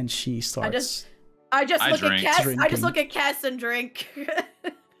 and she starts. I just I look drink. at Cass. I Drinking. just look at Cass and drink.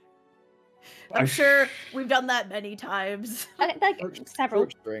 I'm sure we've done that many times. Like several.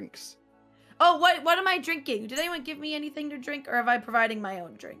 Fruit drinks. Oh, what am I drinking? Did anyone give me anything to drink, or am I providing my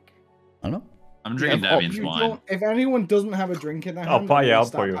own drink? I don't know. I'm drinking Yeah, Davian's You wine. don't- If anyone doesn't have a drink in their I'll hand, buy I'm you- gonna I'll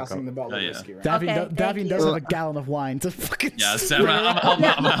start buy you a passing cup. the bottle Oh, of yeah. whiskey around. Davian, Okay, thank Davian does you. have a gallon of wine to fucking. Yeah, so I'm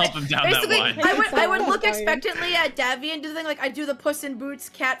gonna help him down Basically, that wine. I would look expectantly at Davian and do the thing like I do the Puss in Boots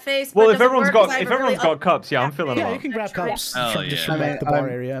cat face. Well, but it if doesn't everyone's work 'cause got I have if a really everyone's got cups, yeah, I'm filling them Yeah, up. you can grab cups Hell from just yeah. from like, the bar I'm-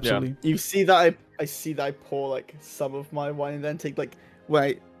 area. Absolutely. You see that I see that I pour like some of my wine and then take like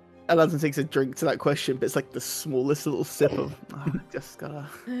wait. Aladdin takes a drink to that question, but it's like the smallest little sip of. Oh, just gotta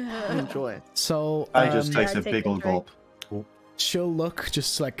enjoy it. So I just takes Yeah, a take big a old drink. gulp. she'll look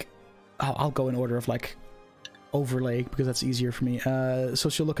just like I'll go in order of like overlay because that's easier for me. So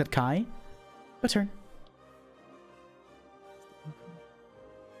she'll look at Kai. Your turn.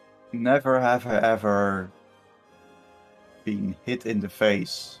 Never have I ever been hit in the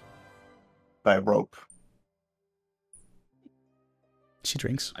face by a rope. She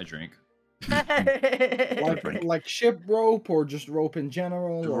drinks. I drink. Like ship rope or just rope in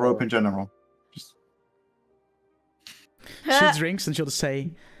general? The or... rope in general. Just She drinks and she'll just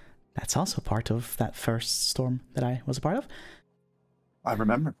say, "That's also part of that first storm that I was a part of." I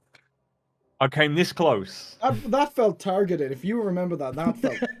remember. I came this close. That felt targeted. If you remember that felt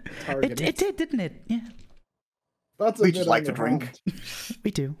targeted. It did, didn't it? Yeah. That's a We bit just like to drink.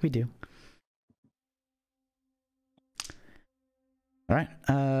 underhand. We do. All right.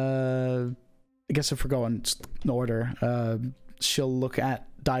 I guess if we're going just in order, she'll look at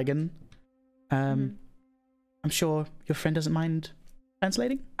Daigen. I'm sure your friend doesn't mind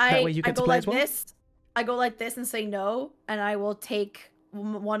translating. That way you I get to go play like as well. this. I go like this and say no, and I will take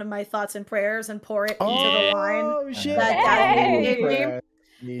one of my thoughts and prayers and pour it into the wine. Oh shit! That Yay! gave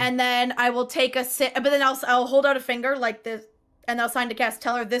me. And then I will take a sip, but then I'll hold out a finger like this, and I'll sign to Cass.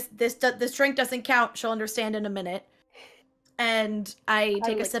 Tell her this drink doesn't count. She'll understand in a minute. And I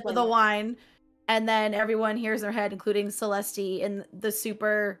take a sip of the wine, and then everyone hears their head, including Celeste, in the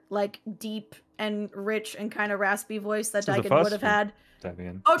super like deep and rich and kind of raspy voice that This is the Daigen would first have one. had.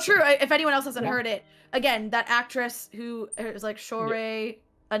 Debian. Oh, true. If anyone else hasn't heard it, again, that actress who is like Shore, a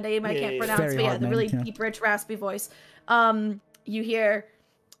name I can't pronounce, Very but yeah, hard the name, really yeah. deep, rich, raspy voice. You hear,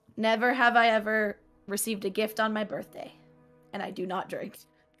 "Never have I ever received a gift on my birthday, and I do not drink."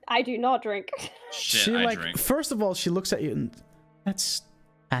 I do not drink. Shit, She I like drink. first of all she looks at you and that's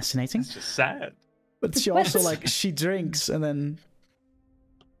fascinating. It's just sad. But she also like she drinks and then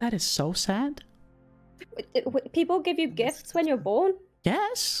that is so sad. People give you gifts when you're born?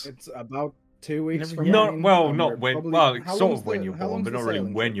 Yes. It's about 2 weeks Never- from Yeah. Not mine, well, and not we're when. probably- Well, how sort long's of when the- you're how born, long's but the not really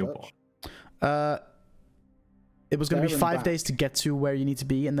sailing when trip, you're Dutch? born. It was gonna be There and 5 back. days to get to where you need to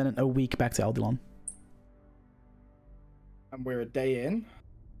be and then a week back to Aldelon. And we're a day in.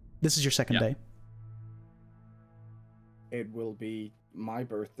 This is your second Yeah. day. It will be my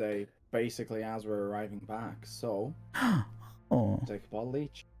birthday basically as we're arriving back. So Oh. take a bottle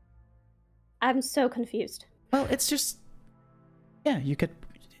each. I'm so confused. Well, it's just yeah, you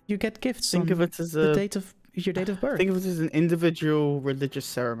get gifts Think on of it as the a date of your date of birth. think of it as an individual religious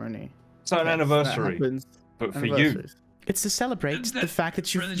ceremony. It's an Yes, that anniversary, happens. but for you, Anniversaries. It's to celebrate the fact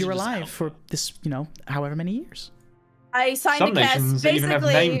that you're religious alive outfit. for this, however many years. I signed some to Cass. nations even have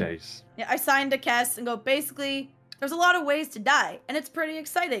name Basically, days. yeah, I signed to Cass and go. Basically, there's a lot of ways to die, and it's pretty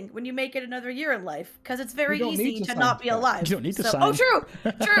exciting when you make it another year in life because it's very You don't easy need to to sign not to be Cass. alive. You don't need to So- sign. Oh,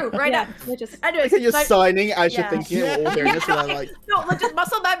 true, right Yeah, now. we're just Anyways, You're my- signing as you're yeah. thinking it, all hearing this, and I'm like, No, like just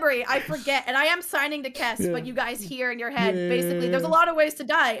muscle memory. I forget, and I am signing to Cass, Yeah. but you guys hear in your head. Yeah. Basically, there's a lot of ways to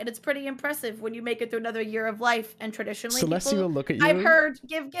die, and it's pretty impressive when you make it through another year of life. And traditionally, Celeste people will look at you. I've heard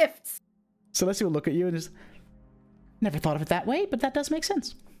give gifts. Celeste will look at you and just never thought of it that way, but that does make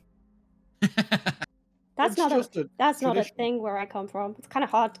sense. that's It's not just a a that's not a tradition. thing where I come from. It's kind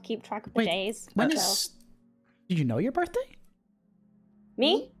of hard to keep track of the Wait, days. When but, is? Do you know your birthday?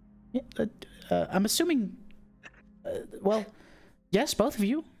 me? Yeah, I'm assuming. Well, yes, both of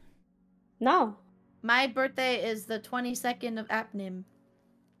you. No. My birthday is the 22nd of Apnim.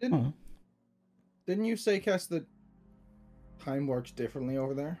 Oh. Didn't you say, Cass, that time works differently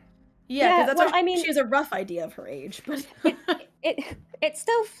over there? Yeah, Yeah, because that's well, what I mean- she has a rough idea of her age, but It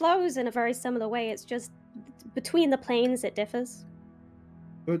still flows in a very similar way. It's just between the planes it differs.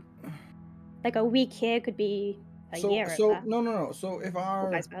 But Like a week here could be a year at that. no. So if Or our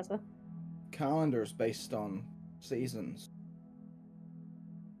vice versa. calendar's based on seasons,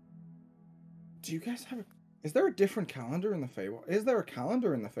 do you guys have? Is there a different calendar in the Feywild? Is there a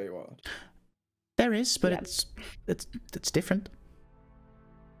calendar in the Feywild? There is, but Yeah. it's different.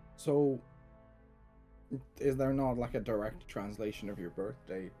 So, is there not like a direct translation of your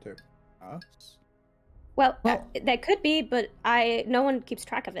birthday to us? Well, Well- there could be, but no one keeps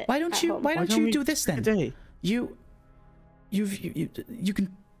track of it. Why don't at you? home. Why don't don't you we do this pick a then? day? You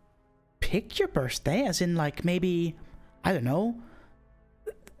can pick your birthday, as in like maybe I don't know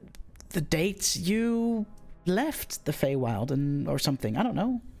the dates you left the Feywild and or something. I don't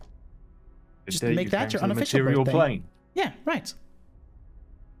know. The Just day make you that came your to the unofficial material birthday. plane. Yeah, right.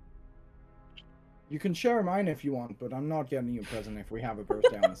 You can share mine if you want, but I'm not getting you a present if we have a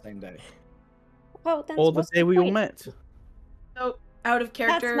birthday on the same day. Well, then Or the what's day we all point? met. so out of That's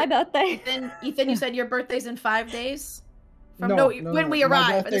character. my birthday. Ethan, you said your birthday's in 5 days. From No, when we my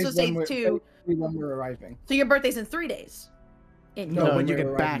arrive, and this birthday's was when day we're- 2. when we're arriving. So your birthday's in 3 days. In No, No, when when you we get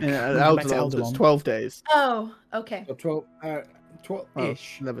were back, arriving. Yeah, when you get back to Alderaan, it's Alderaan. 12 days. Oh, okay. So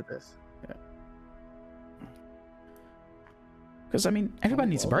 12-ish. Oh, never this. Because I mean, everybody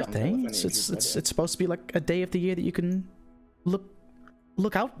needs a well done, birthday. well, if It's any of it's you it's, did it. it's supposed to be like a day of the year that you can look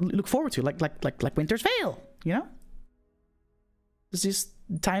forward to, like Winter's Veil. You know, this is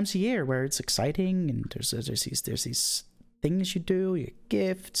times a year where it's exciting and there's these things you do, your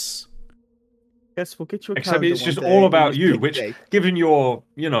gifts. Yes, we'll get you a Except calendar it's one just day all and about just you, pick a which, day. given your,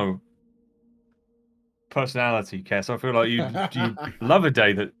 personality, Cass, I feel like you love a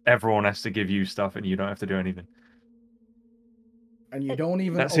day that everyone has to give you stuff and you don't have to do anything. And you don't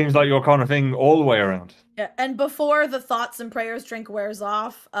even. That seems like your kind of thing all the way around. Yeah, and before the thoughts and prayers drink wears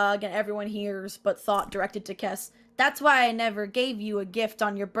off, again, everyone hears, but thought directed to Kess. That's why I never gave you a gift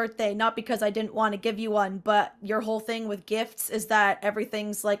on your birthday, not because I didn't want to give you one, but your whole thing with gifts is that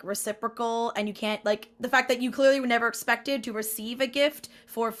everything's like reciprocal and you can't, like, the fact that you clearly were never expected to receive a gift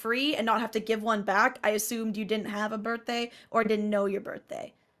for free and not have to give one back, I assumed you didn't have a birthday or didn't know your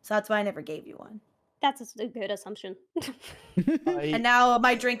birthday. So that's why I never gave you one. That's a good assumption. And now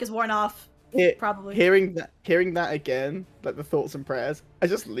my drink is worn off. Probably. Hearing that again, like the thoughts and prayers, I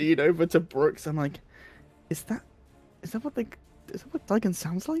just lean over to Brooks. I'm like, is that what Daigen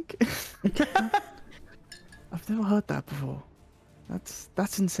sounds like? I've never heard that before.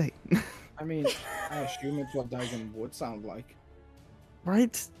 That's insane. I mean, I assume it's what Daigen would sound like.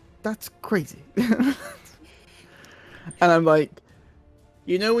 Right? That's crazy. And I'm like,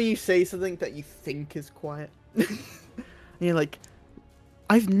 when you say something that you think is quiet? And you're like,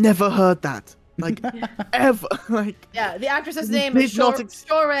 I've never heard that. Like, ever. Like, yeah, the actress's name is Shore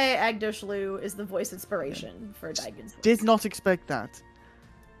Agdashlu is the voice inspiration for Daigen's voice. Did not expect that.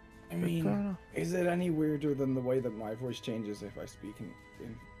 I mean, is it any weirder than the way that my voice changes if I speak in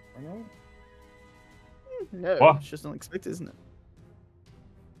Infernal? No, What? it's just unexpected, isn't it?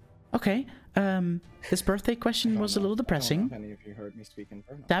 Okay. This birthday question was a little depressing. I don't know if any of you heard me speak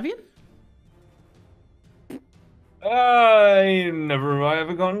Infernal. Davian? I never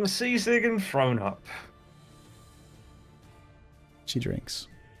ever gotten seasick and thrown up. She drinks.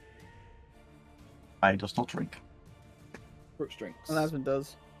 I does not drink. Brooks drinks. And Asmund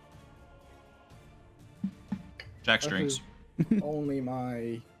does. Jack That strings. is only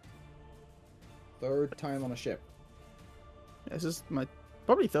my third time on a ship. This is my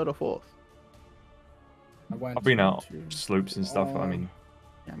probably third or fourth. I've been out sloops and stuff. I mean,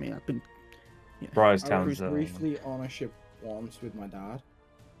 Yeah, I mean, I've been Briar's I Town's was briefly on a ship once with my dad,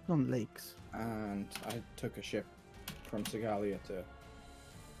 on lakes. and I took a ship from Segalia to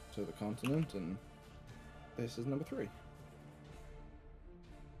the continent, and this is number 3.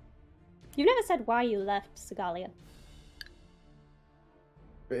 You never said why you left Segalia.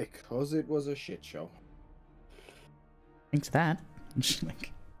 Because it was a shit show. Thanks to that. She's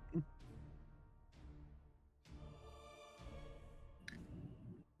like,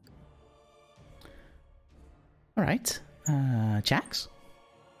 all right. Jax?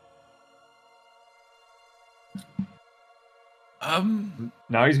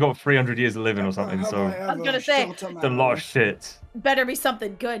 now he's got 300 years of living or something, so I was gonna say, it's a lot of shit. better be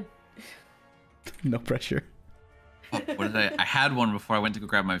something good. No pressure. Fuck, what did I had one before I went to go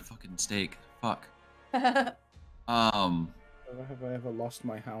grab my fucking steak. Fuck. Have I ever lost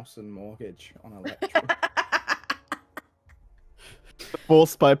my house and mortgage on Electro?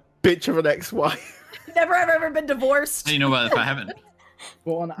 Divorced by a bitch of an ex-wife. Never ever been divorced. How do you know about it if I haven't?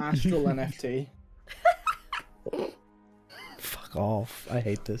 Bought an Astral NFT. Fuck off. I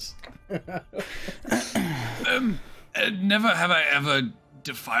hate this. Never have I ever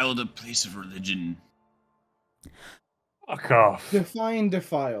defiled a place of religion. Fuck off. Define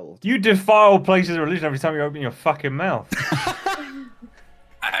defiled. You defile places of religion every time you open your fucking mouth.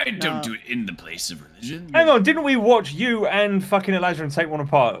 I don't do it in the place of religion. Hang on, didn't we watch you and fucking Elijah take one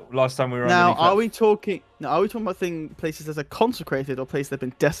apart last time we were Now, underneath are that? we talking about places that are consecrated or places that have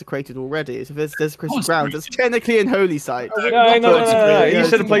been desecrated already? So if there's desecrated ground, it's technically an holy site. No. You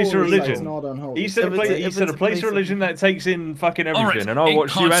said a place of Holy site's religion. not unholy. He said If it's a place of religion that takes in fucking everything, and I a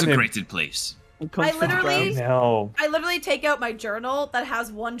watched you and him. consecrated place. I literally No. take out my journal that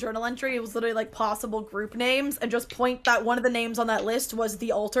has one journal entry. It was literally like possible group names, and just point that one of the names on that list was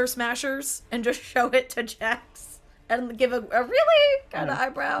the Altar Smashers, and just show it to Jax, and give a really kind of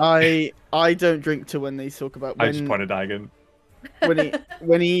eyebrow. I don't drink to when they talk about I just pointed Dagon.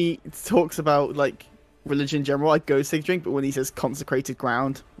 when he talks about like religion in general, I go to drink, but when he says consecrated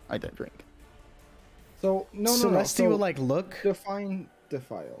ground, I don't drink. So no. Celestia So will like look. define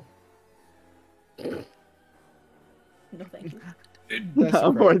defile. No, thank you.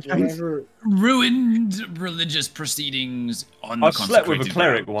 I'm more Desecrate. Whenever- Ruined religious proceedings on the I've slept with a consecrated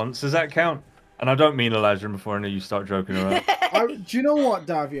cleric ground. once. Does that count? And I don't mean Elijah before I know you start joking around. do you know what,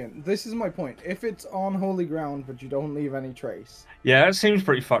 Davian? This is my point. If it's on holy ground, but you don't leave any trace, Yeah, that seems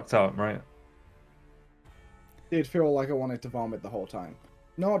pretty fucked up, right? it'd feel like I wanted to vomit the whole time.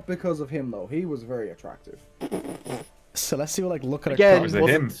 Not because of him though. He was very attractive. Celestia will like look at her Again, It was cup. a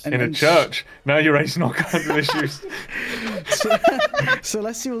wasn't- him and- in a and church. Now you're raising all kinds of issues.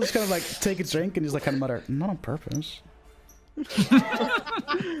 Celestia will just kind of like take a drink and just like kind of mutter, "Not on purpose."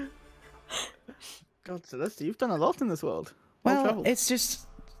 God, Celeste, you've done a lot in this world. Well Well, traveled. it's just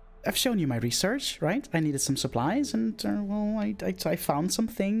I've shown you my research, right? I needed some supplies, and well, I found some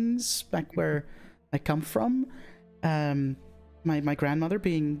things back where I come from. My grandmother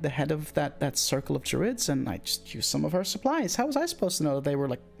being the head of that circle of druids, and I just used some of her supplies. How was I supposed to know that they were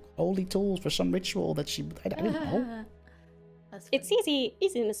like holy tools for some ritual that she? I didn't know. That's It's funny.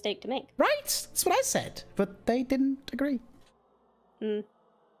 easy mistake to make. Right? That's what I said, but they didn't agree. Mm.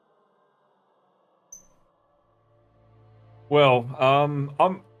 Well,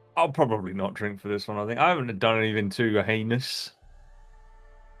 I'll probably not drink for this one. I think I haven't done anything too heinous.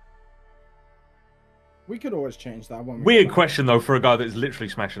 We could always change that one. Weird question though for a guy that's literally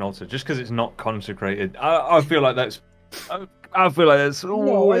smashing altar, just because it's not consecrated. I feel like that's. I feel like that's.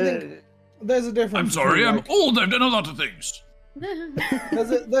 No, I think there's a difference. I'm sorry, between, I'm like, old. I've done a lot of things.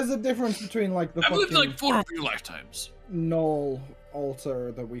 there's a difference between like the I've lived fucking like 4 of your lifetimes. null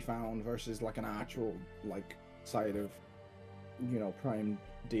altar that we found versus like an actual like site of, you know, prime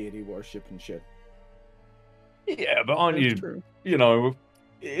deity worship and shit. Yeah, but aren't That's you? true. You know,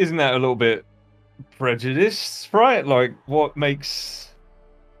 isn't that a little bit prejudiced, right? Like, what makes?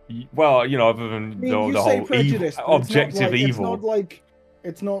 Well, you know, other than I mean, the you whole say evil, prejudice, but objective evil.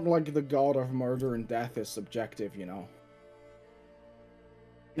 It's not like the god of murder and death is subjective, you know.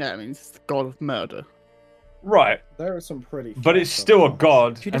 Yeah, I mean, it's the god of murder. Right, There are some pretty. but it's fucked up still a ones.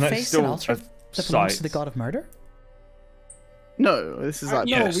 god, You and that's defaced an still altar a that belongs to the site. god of murder. No, this is like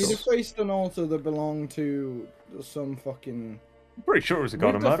No, Yes. we defaced an altar that belonged to some fucking. I'm pretty sure it was a We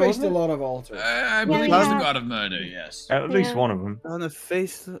god of murder. defaced a Wasn't it? lot of altars. I Yeah, believe we he's the have- god of murder, yes. At least Yeah. one of them. on the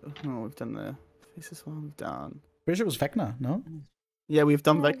face. Oh, we've done the faces one. We've done. Pretty sure it was Vecna, no? Yeah, we've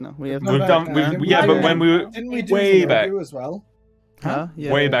done Vecna. We have. No, We've back done. then. We, Didn't we yeah, do but that? when we were Didn't we do way Zenobu back, as well? Huh?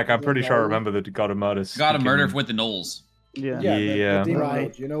 Yeah. way back, I'm pretty sure I No. remember the god of murder. God of murder speaking- with the Knolls. Yeah. Yeah, Yeah. the demon Right.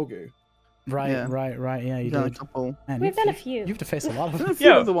 lord, Yenogu. Right, Yeah. right. Yeah, you We've done a did. couple. Man, We've you've- done a few. You've defaced a lot of I've done them. a few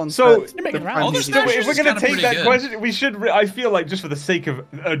Yeah, of the ones. so- that You're making the rounds. All the prime So Smashes if we're is gonna kinda take pretty that good. question, we should. I feel like just for the sake of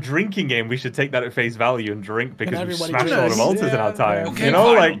a drinking game, we should take that at face value and drink because we everybody smashed a lot of drinks. altars in our Yeah, time. Okay, You know,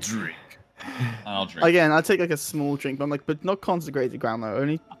 fine, like I'll drink. I'll drink. Again, I take like a small drink, but I'm like, but not consecrated ground though.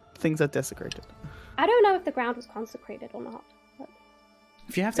 Only things that desecrated. I don't know if the ground was consecrated or not. But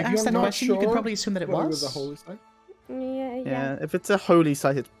If you have to If ask you're that not question, you can sure probably assume that it whether was. a holy site. yeah. If it's a holy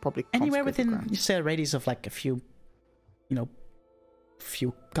site, it's probably Anywhere consecrated within, ground. you say, a radius of like a few, you know,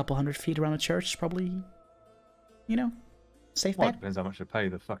 couple hundred feet around a church is probably, you know, safe well, it bet. depends how much they pay.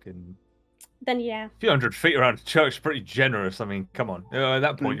 The fucking Then yeah. few hundred feet around a church is pretty generous. I mean, come on. At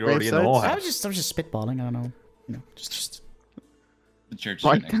that point, you're already in the Gravesites? whorehouse. I was just spitballing. I don't know. You know, just. The church is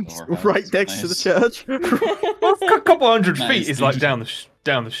Right next to the next, whorehouse. right next to the Nice. church. Well, a couple hundred Nice. feet is like down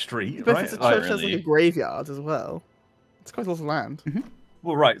the street, But right? if it's a Like- church has like really. a graveyard as well. It's quite a lot of land.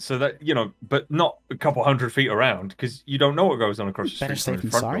 well, right. So that you know, but not a couple hundred feet around because you don't know what goes on across the Better street safe from than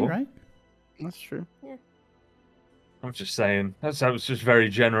the front sorry, door. right? That's true. I'm just saying that was just very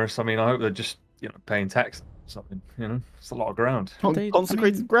generous. I mean, I hope they're just paying tax or something. You know, it's a lot of ground. Well, they- I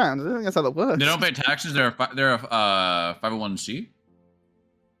Consecrated mean- ground. I don't think that's how that works. They don't pay taxes. They're a 501c.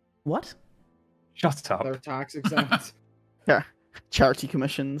 What? Shut up. They're tax exempt. Charity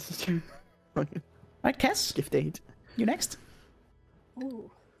commissions. Fucking Right, Kess, gift aid. you next. Ooh.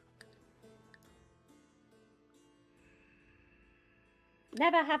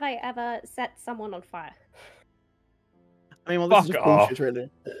 Never have I ever set someone on fire. I mean, well, this is Fuck just off. bullshit, really.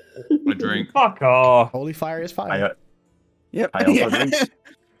 I drink. Fuck off. Holy fire is fire. Yep. I also drink.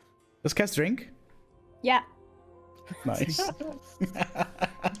 Does Kess drink? Yeah. Nice.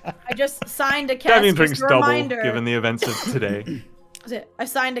 I just signed a cast. Damien Just drinks a double, reminder. given the events of today. That's it. I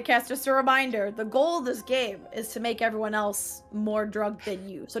signed a cast. Just a reminder. The goal of this game is to make everyone else more drugged than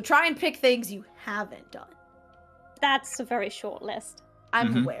you. So try and pick things you haven't done. That's a very short list.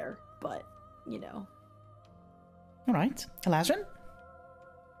 I'm Mhm. aware, but you know. All right, Elazrin.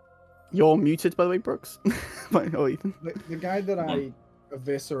 You're muted, by the way, Brooks. Oh, Ethan. The guy that I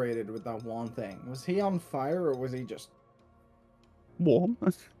eviscerated with that one thing, was he on fire or was he just Warm.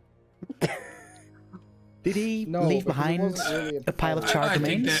 Did he no? leave because it behind wasn't really a pile of fire. charred I think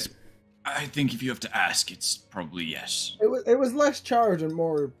remains? that- I think if you have to ask, it's probably yes. It was less charred and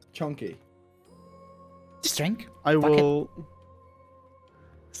more chunky. Just drink. I Fuck it. will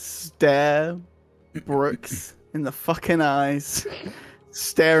stare Brooks in the fucking eyes,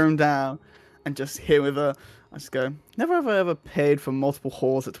 stare him down, and just hit with a. I just go. Never have I ever paid for multiple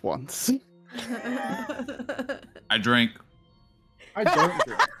whores at once. I drink. I don't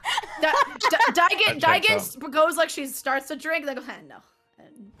drink. Daigen goes like she starts to drink, like, no.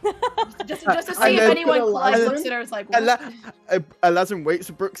 And just to see And if then- anyone like and looks then- at her, is like, what? Alazrin waits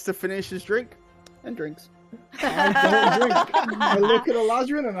for Brooks to finish his drink and drinks. I don't drink. I look at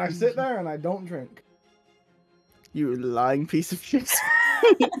Alazrin and I sit there and I don't drink. You lying piece of shit.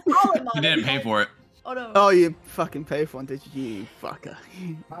 You didn't pay for it. Oh no. Oh, you fucking pay for one, did you fucker?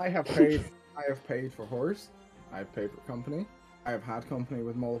 I have paid for horse. I've paid for company. I have had company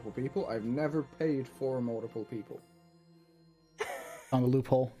with multiple people. I've never paid for multiple people. On the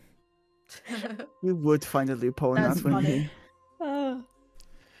loophole. You would find a loophole in That's that, wouldn't funny. you?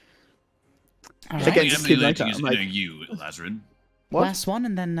 All Again, right. just Emily keep like Lynching that. is I'm like, doing you, Lazarus. what? Last one,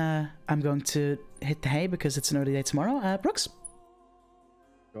 and then I'm going to hit the hay because it's an early day tomorrow. Brooks?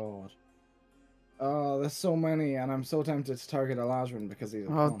 God. Oh, there's so many, and I'm so tempted to target Alazrin because he's a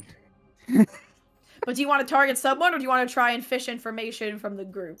Oh. cunt. But do you want to target someone, or do you want to try and fish information from the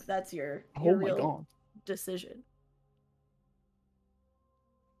group? That's your Oh my real god. decision.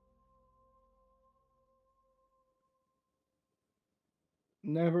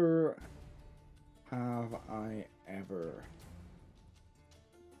 Never have I ever.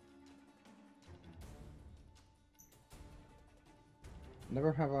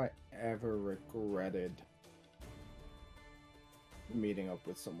 Never have I ever regretted meeting up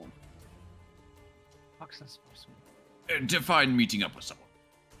with someone. Define meeting up with someone.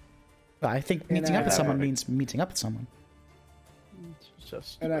 I think In meeting up with a- someone means meeting up with someone. It's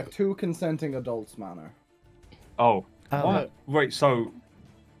just In a two consenting adults manner. Oh, Oh, what? Wait, so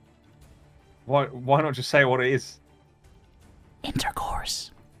why not just say what it is?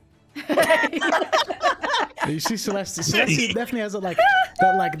 intercourse. You see Celeste. Celeste definitely has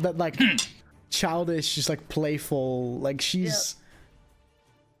that childish, just like playful. Like she's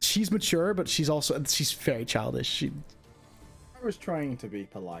mature, but she's very childish. I was trying to be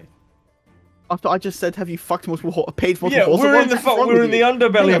polite. after I just said, have you fucked multiple paid for Yeah, multiple we're in the What's wrong we're with in the you?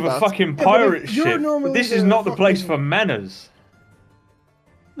 underbelly Think of a about- fucking but pirate you're ship. normally This is the not the place fucking- for manners.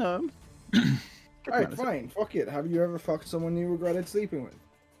 No. Alright, fine. Fuck it. Have you ever fucked someone you regretted sleeping with?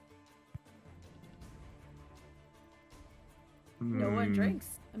 No one Hmm. drinks.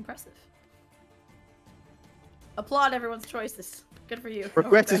 Impressive. Applaud everyone's choices. Good for you.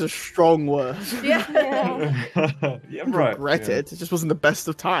 Regret is a strong word. Yeah. Yeah, right. Regret yeah. it. It just wasn't the best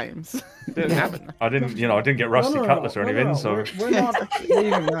of times. Didn't happen. I didn't get rusty cutlass or anything, so. We're not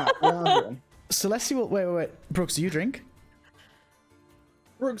leaving that. We're answering. Celeste will wait. Brooks, do you drink?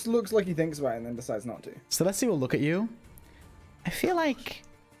 Brooks looks like he thinks about it and then decides not to. Celeste will look at you. I feel like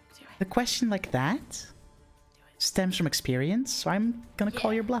the question like that stems from experience, so I'm gonna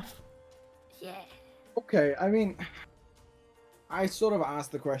call your bluff. Yeah. Okay, I mean, I sort of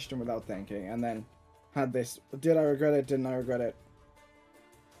asked the question without thinking, and then had this: did I regret it? Didn't I regret it?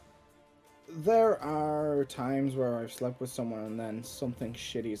 There are times where I've slept with someone and then something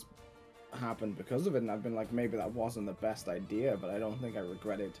shitty's happened because of it, and I've been like, maybe that wasn't the best idea, but I don't think I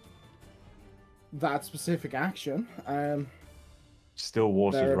regretted that specific action. Still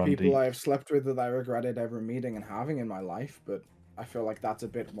waters There are run people deep. I've slept with that I regretted ever meeting and having in my life, but I feel like that's a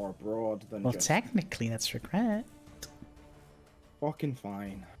bit more broad than Well, just technically, that's regret. fucking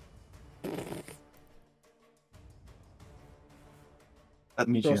fine. That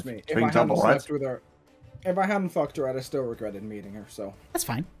means Trust you me, have if I drink hadn't double, right? slept with her, if I hadn't fucked her, I'd have still regretted meeting her. So That's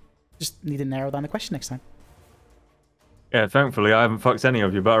fine. Just need to narrow down the question next time. Yeah, thankfully I haven't fucked any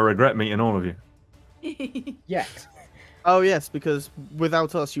of you, but I regret meeting all of you. yet, Oh yes, because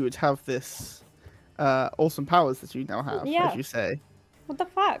without us, you would have this awesome powers that you now have, Yeah. as you say. What the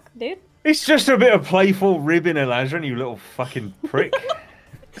fuck, dude? It's just a bit of playful ribbon, Elijah, you little fucking prick.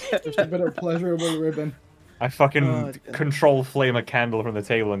 just a bit of pleasurable ribbon. I fucking Oh, dear. control flame a candle from the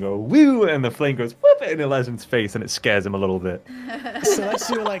table and go woo, and the flame goes whoop in Elijah's face, and it scares him a little bit.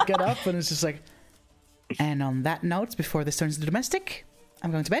 Celeste will like get up and it's just like, and on that note, before this turns into domestic,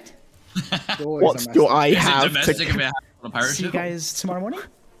 I'm going to bed. Always What a do mess. I Is it have domestic to? if it happens on a pirate See you ship? guys tomorrow morning.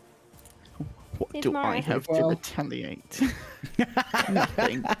 What See you do tomorrow. I have to Well- retaliate?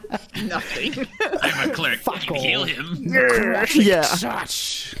 Nothing. Nothing. I'm a cleric. I Fuck can heal him. Yeah.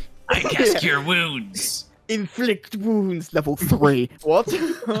 Such. I cast cure wounds. Inflict wounds level 3. What?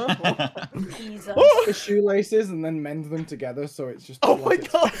 Jesus. The shoelaces and then mend them together so it's just. Oh my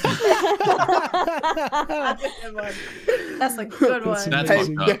like god. That's a good one. That's Hey,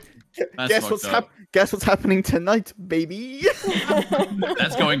 fucked up. That's guess what's happening tonight, baby?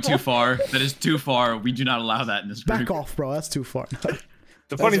 That's going too far. That is too far. We do not allow that in this group. Back off, bro. That's too far.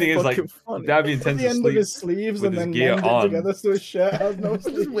 The funny thing is, like, fucking funny. Davy At intends the to end of sleep. his sleeves with and his then gear mend it on. together so his shirt has no I'm just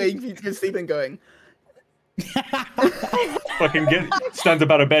sleeves. waiting for you to go to sleep and going, Fucking stands up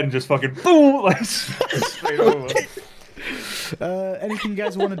out of bed and just fucking boom, like straight over. Anything you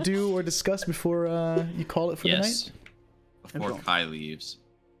guys want to do or discuss before you call it for the Yes. night? Before Kai leaves.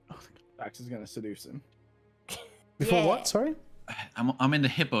 Dax is gonna seduce him. Before Yeah. what? Sorry. I'm into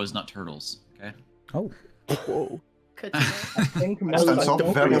hippos, not turtles. Okay. Oh. Whoa. Good to know. I think That's most so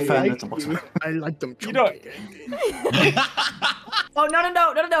don't very really offended. like you. I like them. You know, Oh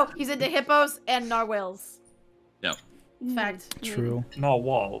no! He's into hippos and narwhals. Yep. Fact. True.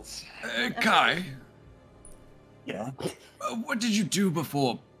 narwhals. Kai, Yeah. what did you do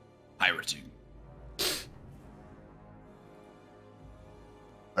before pirating?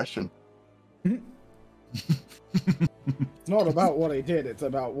 Question. It's not about what he did, it's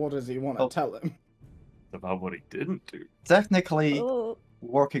about what does he want to Oh. tell him. About what he didn't do. Technically, Oh,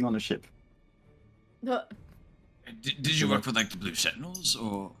 working on a ship. Did you work for like the Blue Sentinels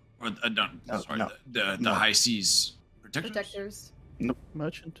or no, sorry, no. the No. High Seas Protectors? Protectors.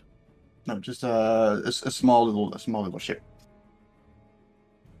 Merchant. No, just a small little ship.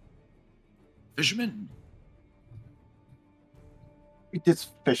 Fishermen? We did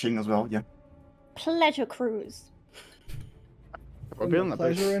fishing as well. Yeah. pleasure cruise. I've been on that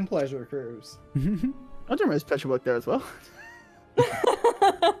boat. Pleasure and pleasure cruise. I don't really pleasure work there as well.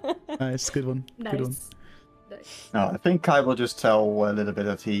 Nice. Good one. Nice. Good one. Nice. No, I think Kai will just tell a little bit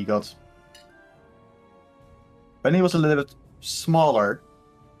that he got when he was a little bit smaller,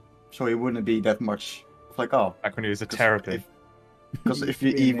 so he wouldn't be that much like Back when he was a terrapin. Because if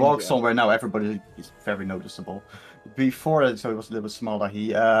Being he a walks ninja. somewhere now, everybody is very noticeable. Before that, so he was a little bit smaller.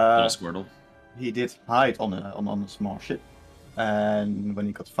 Little Squirtle. He did hide on a small ship, and when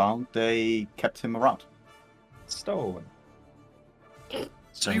he got found, they kept him around. Stolen.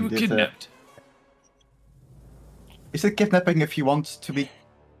 So you were Did, kidnapped. Is it kidnapping if you want to be?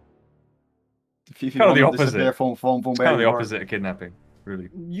 If you Kind of the want to disappear opposite. from It's where kind of the you are. opposite of kidnapping, really.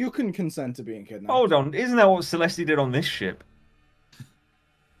 You can consent to being kidnapped. Hold on, isn't that what Celeste did on this ship?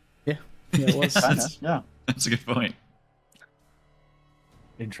 Yeah, it was. Kinda, yeah. That's a good point.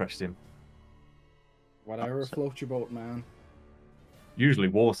 Interesting. Whatever floats your boat, man. Usually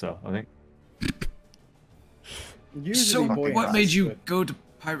water, I think. Usually So buoyant, what made you but go to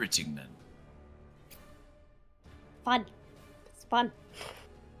pirating then? Fun. It's fun.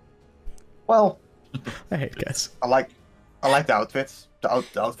 Well, I hate guys. I like the outfits. The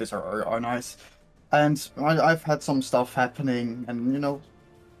outfits are nice, and I've had some stuff happening, and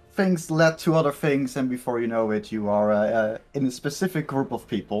things led to other things, and before you know it, you are in a specific group of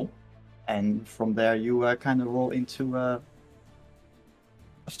people, and from there you kind of roll into a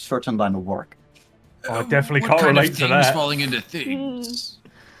certain line of work. Oh, I definitely what can't kind of relate to things that. falling into things?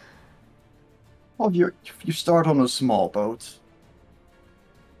 Well, you start on a small boat.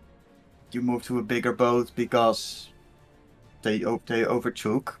 You move to a bigger boat because they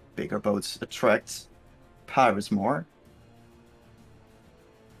overtook. Bigger boats attract pirates more.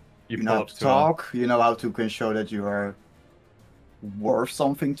 You know how pull up to to 'em. talk. You know how to can show that you are worth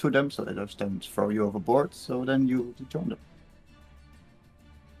something to them, so they just don't throw you overboard. So then you join them.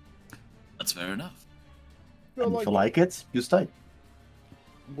 That's fair enough. feel And like if you like it, you stay.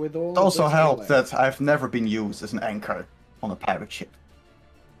 with all It also of this helped knowledge- that I've never been used as an anchor on a pirate ship.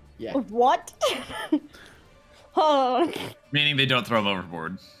 Yeah. What? Oh. Meaning they don't throw them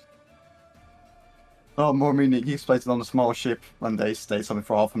overboard. Oh, more meaning he explains it on a small ship when they stay something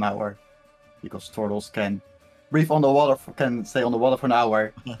for half an hour, because turtles can breathe underwater, can stay underwater for an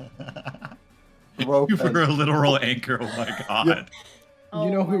hour. Rope You and- were a literal anchor. Oh my god. Oh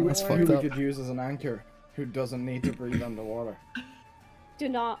You know my who That's lord. we fucked up. could use as an anchor who doesn't need to breathe underwater? Do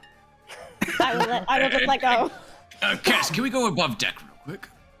not. I will just let go. Cass, can we go above deck real quick?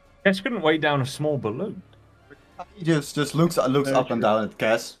 Guess you couldn't weigh down a small balloon. He just looks Very up and true. down at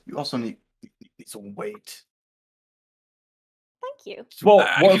Cass. You also need some weight. Thank you. Well,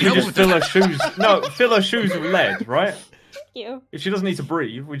 I what if can we help just with fill that. her shoes? No, fill her shoes with lead, right? Thank you. If she doesn't need to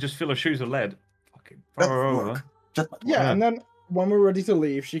breathe, we just fill her shoes with lead. Fucking throw her That over. work. Just Yeah, Yeah. and then when we're ready to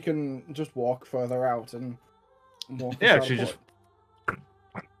leave, she can just walk further out and walk. Yeah, us out she of just. port.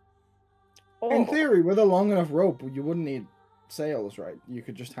 Oh. In theory, with a long enough rope, you wouldn't need sails, right? You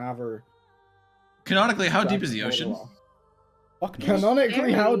could just have her. Canonically, how drag deep is the boat ocean? along. Fuck knows.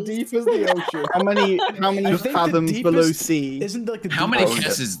 Canonically, how Varies. deep is the ocean? How many I think the fathoms below deepest- sea? Isn't like the How many deepest,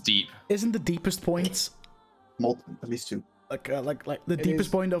 Cass is deep? Isn't the deepest point at least two. like the It deepest is,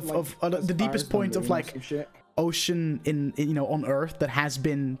 point of like, the as far deepest as the point of moon like or some shit. ocean in on Earth that has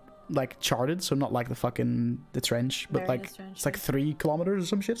been like charted, so not like the trench, but like Various trench, it's like yeah. 3 kilometers or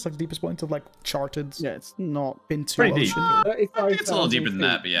some shit. It's like the deepest point of like charted Yeah, it's not. into Pretty deep. ocean. It's a little deeper than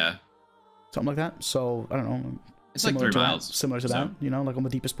that, but yeah. something like that. So I don't know. It's like Similar 3 to miles. That, similar to so. that, you know, like on the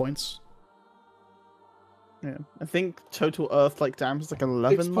deepest points. Yeah, I think total Earth-like damage is like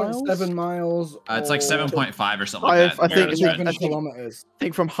 11 miles. 6.7 miles. It's like or 7.5 or something like that. I think- Mariana I think- Trench. 7 kilometers. I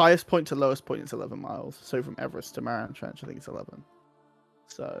think from highest point to lowest point it's 11 miles. So from Everest to Mariana Trench, I think it's 11.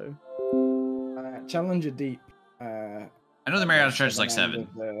 So Challenger Deep. I know the Mariana Trench is like 7.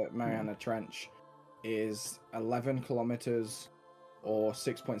 The Mariana Trench is 11 kilometers or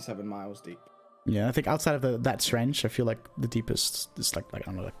 6.7 miles deep. Yeah, I think outside of that trench, I feel like the deepest is like I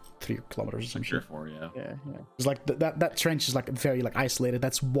don't know, like 3 kilometers or some Like 3 or shit. 4, yeah. yeah. It's like that trench is like very like isolated.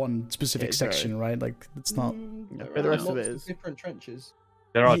 That's one specific it's very- section, right? Like it's not. Yeah, There but the are rest of lots it is. different trenches.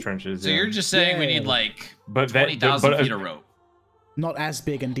 There are Ye- trenches. So yeah. you're just saying we need Yeah. like but that, 20,000 but, feet of rope. Not as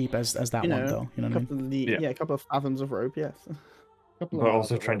big and deep as that You one know, though. You know a what I mean? couple of Yeah. a couple of fathoms of rope, yes. Couple But of also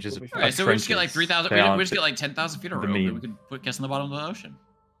miles of trenches rope will be of- fine. Alright, so we just get like trenches, 3,000. they We aren't just get like 10,000 feet of the rope, and mean. we could put Kess in the bottom of the ocean.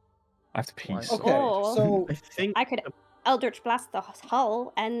 I have to pee. Why? so- Okay, Or- so I think I could Eldritch Blast the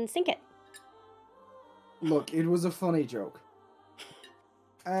hull and sink it. look, it was a funny joke.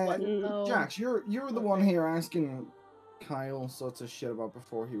 No. Jax, you're the one here asking Kyle sorts of shit about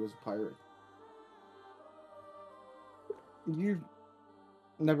before he was a pirate. You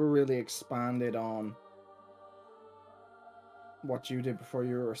never really expanded on what you did before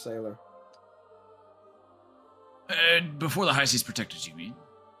you were a sailor. Before the High Seas Protectors, you mean?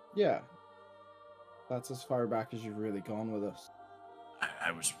 Yeah. That's as far back as you've really gone with us.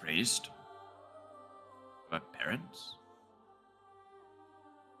 I was raised by parents.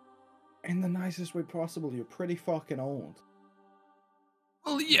 In the nicest way possible, you're pretty fucking old.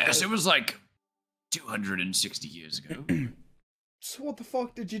 Well, yes, it was like 260 years ago. So what the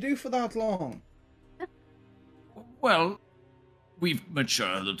fuck did you do for that long? Well, we've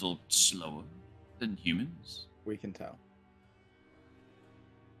matured a little slower than humans. We can tell.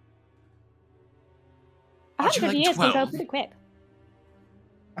 100 like years can go 12? pretty quick.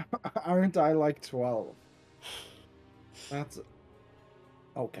 Aren't I like 12? That's...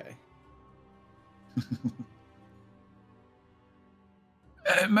 Okay.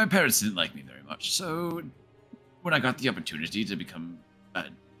 My parents didn't like me very much, so when I got the opportunity to become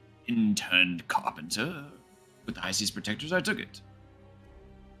an interned carpenter with the High Seas Protectors, I took it.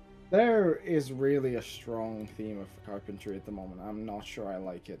 There is really a strong theme of carpentry at the moment. I'm not sure I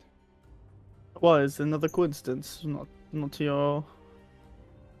like it. was another coincidence, not to your.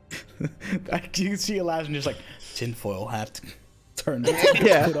 You can see Elijah just like tinfoil hat turned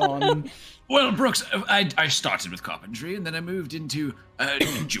Yeah. put on. Well, Brooks, I started with carpentry, and then I moved into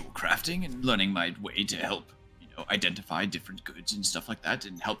jewel crafting and learning my way to help, identify different goods and stuff like that,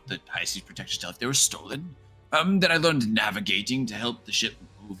 and help the High Seas Protectors tell if they were stolen. Then I learned navigating to help the ship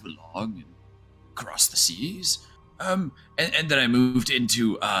move along and across the seas. And then I moved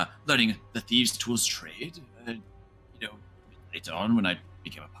into learning the thieves' tools trade. Later on when I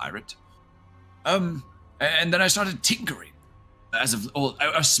became a pirate. And then I started tinkering. I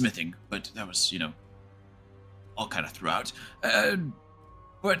was smithing, but that was, all kind of throughout. And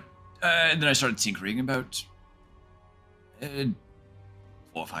then I started tinkering about 4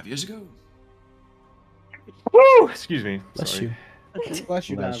 or 5 years ago. Woo! Excuse me. Bless Sorry. you. Bless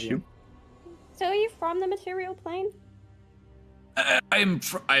you, Bless Davian. you. So are you from the material plane? I'm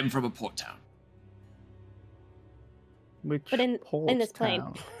from a port town. Which But in port this plane.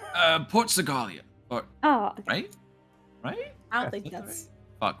 town? Port Segalia. Or, Oh, right? Right? I don't think that's.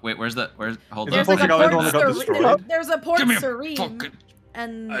 Fuck, wait, hold Is on. There's like a Portugal the one Port that got Serene. destroyed? There's a Port Give me a Serene. fucking...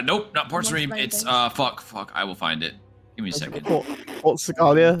 And nope, not Port Most Serene. many It's, things. fuck, I will find it. Give me a second. Port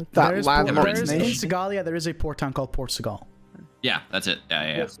Segalia, that There's land Port- of there's- in nation. Segalia, there is a port town called Port Segal. Yeah, that's it.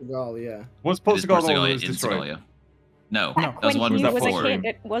 Yeah. Portugal, yeah. Was It is Port Portugal the one that Segalia was in destroyed? Segalia. No, No. that was the one when with you the was a four. kid,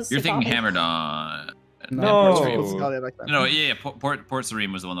 it was You're thinking Segalia. Hammered on. No. Port Segalia back then. No, yeah, Port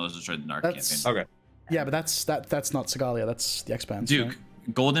Serene was the one that was destroyed in the Narc That's- campaign. Okay. Yeah, but that's not Segalia. That's the Expanse. Duke,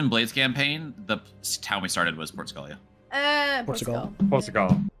 right? Golden Blades campaign, the town we started was Port Segalia. Portugal.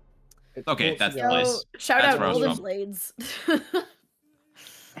 Portugal. It's Okay, that's the Portugal. place. So, shout That's out where I was Golden from. Blades.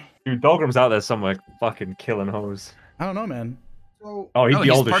 Dude, Dolgrim's out there somewhere fucking killing hoes. I don't know, man. So, Oh, he's Oh, the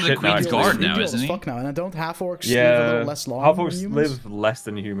he's old as part of the shit now. Queen's actually. Guard He's now, old isn't as he? fuck now, and I don't half orcs live a Yeah, little less long half than orcs humans? live less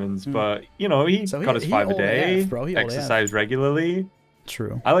than humans, Hmm. but he So got his he 5 a old day, AF, bro. He old exercise regularly.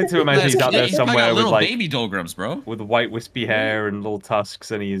 True. I like to imagine he's out there He's probably got somewhere with little like baby Dolgrums, bro. with white wispy hair and little tusks,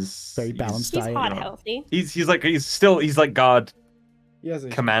 and he's Very balanced He's diet. hot you know. healthy. He's still like guard he has a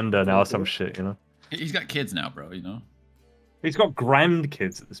commander now, or some shit, He's got kids now, bro, He's got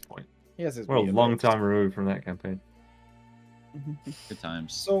grandkids at this point. He has his We're a beard long fixed. time removed from that campaign. Good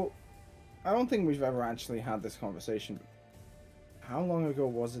times. So, I don't think we've ever actually had this conversation. How long ago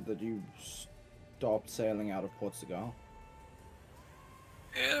was it that you stopped sailing out of Port Segal?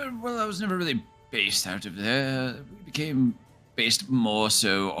 Well, I was never really based out of there. We became based more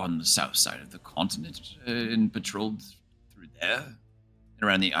so on the south side of the continent and patrolled through there and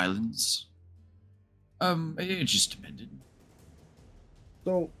around the islands. It just depended.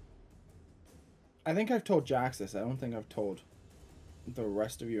 So, I think I've told Jax this. I don't think I've told the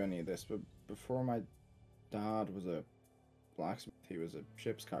rest of you any of this, but before my dad was a blacksmith, he was a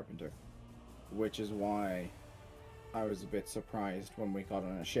ship's carpenter, which is why I was a bit surprised when we got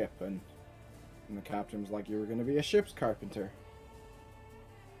on a ship and the captain was like, "You were going to be a ship's carpenter."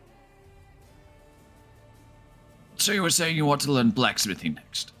 So you were saying you want to learn blacksmithing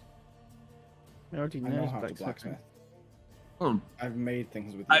next? I already I know know how to blacksmithing. blacksmith. Well, I've made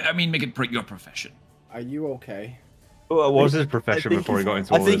things with you. I mean, make it your profession. Are you okay? What was his profession think before he got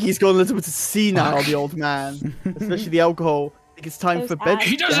into I all think this? he's gone a little bit senile, the old man. Especially the alcohol. I think it's time Those for bed. ads.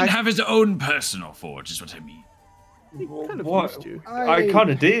 He doesn't have his own personal forge, is what I mean. He kind of What? used to. I kind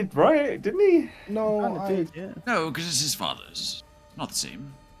of did, right? Didn't he? No, Kind of I did, yeah. No, because it's his father's. Not the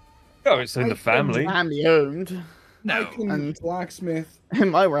same. Oh, it's in the family. Family owned. No. I can And- blacksmith In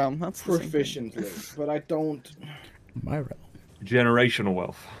my realm, that's the same thing. proficiently, but I don't. My realm. Generational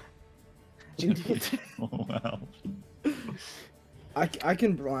wealth. Indeed. Oh, wow. I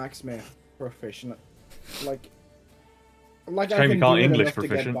can blacksmith proficient, like I Shame you can can't do it English enough to get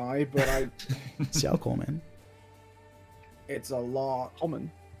proficient. by, but It's the alcohol, man. it's a lot.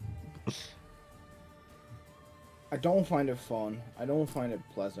 Common. I don't find it fun. I don't find it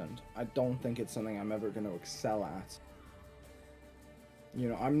pleasant. I don't think it's something I'm ever going to excel at. You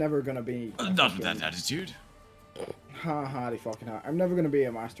know, I'm never going to be. Not with that attitude. Hardy fucking ha. I'm never going to be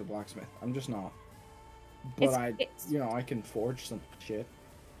a master blacksmith. I'm just not. But It's I can forge some shit.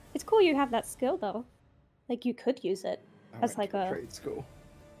 it's cool you have that skill though. Like you could use it I That's went like to a- trade school.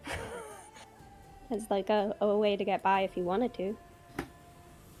 as like a way to get by if you wanted to.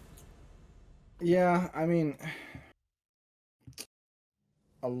 Yeah, I mean,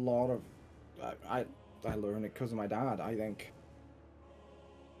 a lot of I learned it because of my dad. I think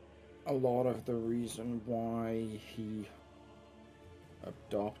a lot of the reason why he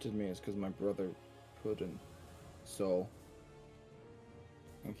adopted me is because my brother couldn't. So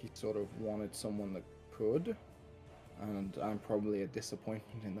I think he sort of wanted someone that could, and I'm probably a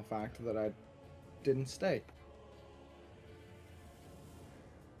disappointment in the fact that I didn't stay.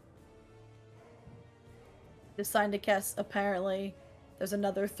 Just signed a Kess, apparently there's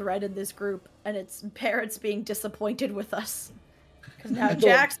another thread in this group, and it's parents being disappointed with us. Because now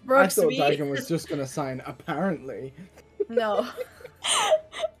Jax I Brooks thought me. Dagon was just gonna sign apparently. No.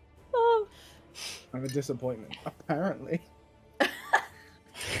 Oh, I'm a disappointment. Apparently.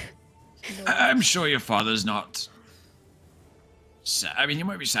 I'm sure your father's not sad. I mean, he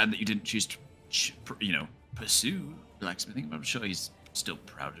might be sad that you didn't choose to, pursue blacksmithing, but I'm sure he's still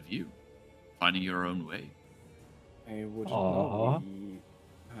proud of you, finding your own way. I wouldn't Aw. know. We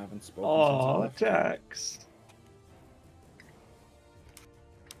haven't spoken since I Oh, left. Jax.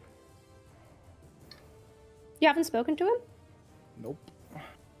 you haven't spoken to him? Nope.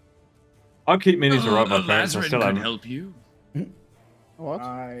 I'll keep meaning to write my parents. I Lazarin still could haven't. help you. What?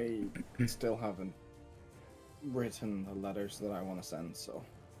 I still haven't written the letters that I want to send, so.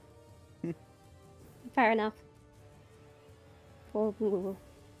 Fair enough. Well,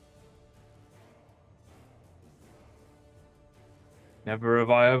 Never have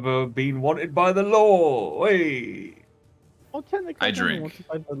I ever been wanted by the law. Hey. Well, technically, I I'm drink. wanted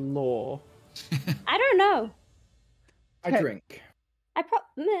by the law. I don't know. I Okay. drink.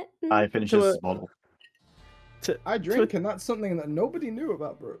 I finished To this a- bottle. I drink, and that's something that nobody knew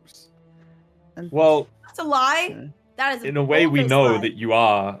about Brooks. Well, That's a lie. Yeah. That is in a way, we bold-faced know lie. that you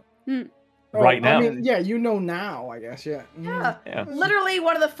are Hmm. right now. I mean, yeah, you know now, I guess, yeah. Yeah. Yeah. Literally,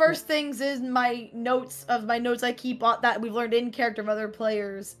 one of the first things in my notes I keep on that we've learned in character of other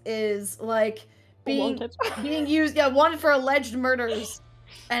players is like being Wanted. being used, wanted for alleged murders,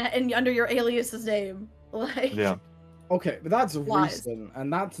 and under your alias's name. Like, Yeah. Okay, but that's Lies. recent,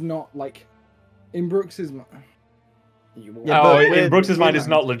 and that's not, like, in Brooks's mind. Yeah, Oh, but in we're- Brooks's mind, it's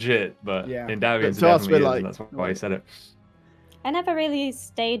we're not legit, but Yeah. in Davian's, it But to us, definitely we're is, and like- that's why he said it. I never really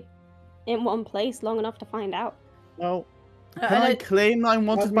stayed in one place long enough to find out. Well, and can I it- claim I'm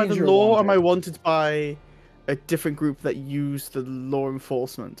wanted by means the you're law, or am I wanted. wanted by a different group that use the law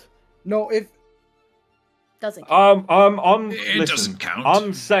enforcement? No, if doesn't count. I'm. It listen, doesn't count.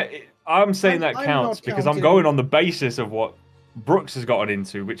 I'm saying that I'm counts not because I'm counting- going on the basis of what Brooks has gotten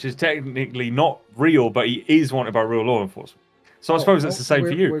into, which is technically not real, but he is wanted by real law enforcement. So I suppose it's the same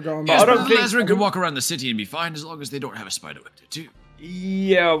for you. We're going But Yes, I but don't the think- Lazarin could walk around the city and be fine as long as they don't have a spider web there too.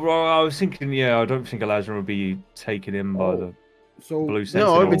 Yeah, well, I was thinking, I don't think Elazarin would be taken in by the So blue No,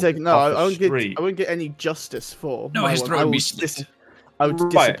 sentinel. I won't be taking. No, off the I won't street. get. I won't get any justice for. No, my his one. throat I would will be slit. I would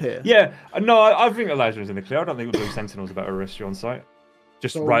Right. disappear. Yeah, no, I think Elazarin's in the clear. I don't think the blue sentinel's about to arrest you on sight.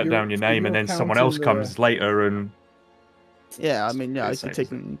 Just So write you're- down your so name, and you're then someone counting else the- comes later and. Yeah, I mean, yeah, I It's could the take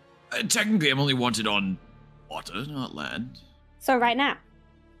same. them. Technically, I'm only wanted on water, not land. So right now.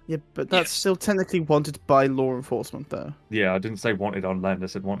 Yeah, but that's Yes. still technically wanted by law enforcement, though. Yeah, I didn't say wanted on land. I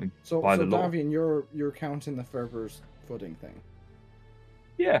said wanted So by the law. Davian, you're counting the Ferber's footing thing.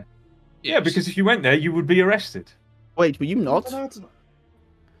 Yeah, yeah, Yes. because if you went there, you would be arrested. Wait, were you not? But that's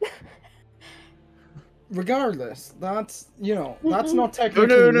regardless, that's that's not No, technically.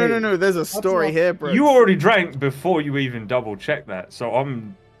 no, no, me. no, no. There's a story not- here, bro. You already drank before you even double checked that, so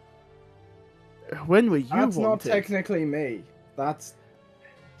I'm. When were you That's not wanted? technically me. That's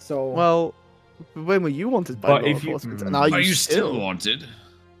so. Well, when were you wanted by But law if you- enforcement? And are you, Are you still wanted?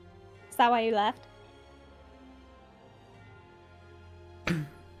 Is that why you left?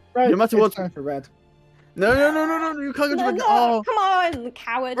 right, no matter it's what- time for red. No, no, no, no, no, no. You can't go No, to no, Oh, come on,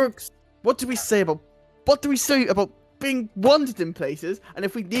 coward. Brooks. What do we say about? What do we say about being wanted in places? And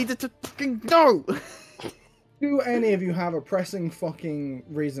if we needed to fucking go. Do any of you have a pressing fucking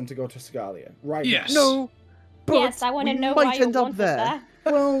reason to go to Scalia right Yes. No. But Yes, I want to we know might why you end up wanted there. there.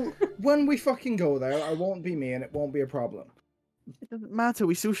 now? Well, when we fucking go there, I won't be me, and it won't be a problem. It doesn't matter.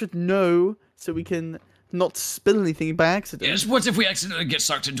 We still should know so we can not spill anything by accident. Yes, what if we accidentally get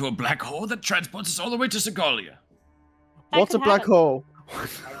sucked into a black hole that transports us all the way to Segalia? That What's a could black happen. hole?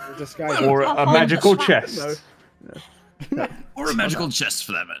 I will disguise Or myself. a Oh, magical fuck. chest. No. Or a magical chest,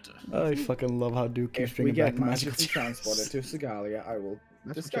 for that matter. I fucking love how Duke keeps If we bringing get back the magical magically transported to Sagalia, I will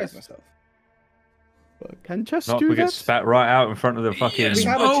Magical disguise chest. myself. Can chests Not do we get that? spat right out in front of the fucking. Yes. We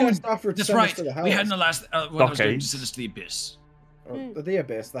had a Oh, chest offer to That's send us right. to the house. We had in the last when I was going to Stockades. send us to the abyss. Or the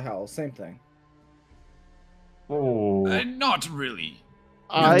abyss, the hell, same thing. Oh. Not really.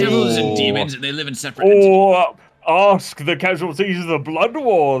 I- Devils and Oh. demons, and they live in separate entities. Or ask the casualties of the blood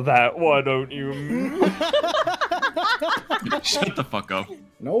war that, why don't you? Shut the fuck up.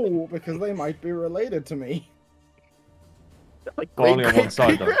 No, because they might be related to me. Like Only on one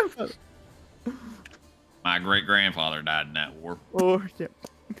side, though. great-grandfather. My great grandfather died in that war. Or yeah.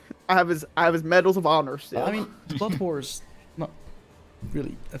 I have his medals of honor still. I mean, blood war's not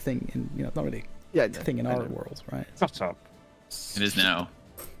really a thing in not really yeah, a thing in I our know. world, right? Shut up. It is now.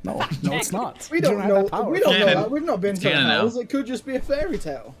 No, no, it's not. We You don't have know. that power. We don't know Canon. that. We've not been It's to the canon now. hells. It could just be a fairy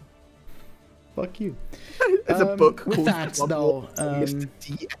tale. Fuck you. There's a book with called that, Blood though, War, Mr.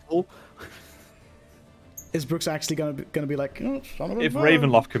 DL. Is Brooks actually gonna be like, oh, son of a If gun,"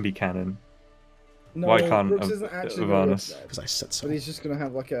 Ravenloft can be canon, No, why can't Brooks isn't actually gonna Avernus? look dead, because I said so. but he's just gonna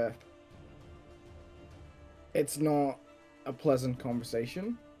have like a. It's not a pleasant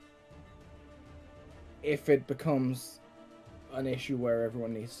conversation. If it becomes an issue where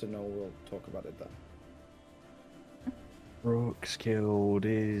everyone needs to know, we'll talk about it then. Brooks killed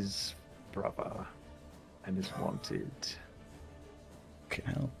his brother and is wanted Okay,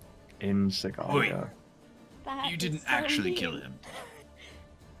 hell. in Segalia. That You is didn't so actually mean. kill him.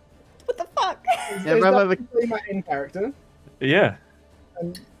 What the fuck? Yeah, Is rather that really my in character? Yeah.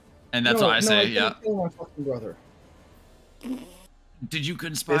 And that's No, what I no, say, didn't yeah. kill my fucking brother. Did you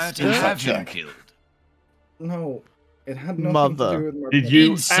conspire It's to have insight him check. killed? No, it had nothing Mother. to do with my Did brother.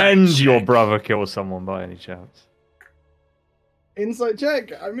 you Insight and your check. brother kill someone by any chance? Insight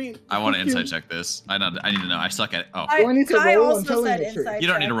check. I mean, I want to fucking- insight check this. I need to know. I suck at it. Oh, Do I need to Kai roll? I'm also telling said the truth. insight you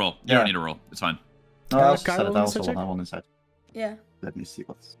don't need to check. roll. You Yeah. don't need to roll. It's fine. No, I also Kyle, said it. I insight also check? want inside. Yeah. Let me see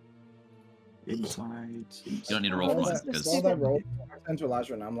what's inside. You don't need to roll While for mine that, because while that roll, I tend to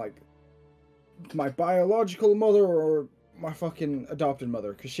Elijah and I'm like, my biological mother or my fucking adopted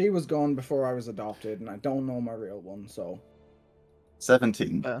mother, because she was gone before I was adopted, and I don't know my real one. So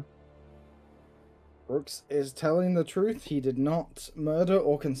 17. Brooks is telling the truth. He did not murder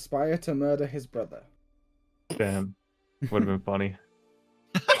or conspire to murder his brother. Damn. Would have been funny.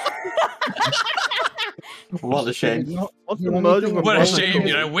 What a He did shame. not What's do the murder anything of what a brother involving shame.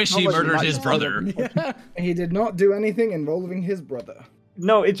 his- I wish How he much murdered life his on brother. Yeah. He did not do anything involving his brother.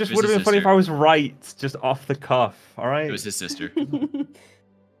 No, it just It was would have his been funny if sister. I was right, just off the cuff. All right. It was his sister.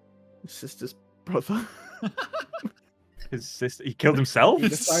 Sister's brother. His sister. He killed himself. He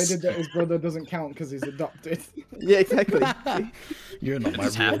decided that his brother doesn't count because he's adopted. Yeah, exactly. You're not my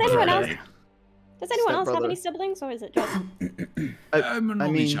It's real half Does anyone brother. else? Does anyone else have Stepbrother. any siblings, or is it just? I'm an I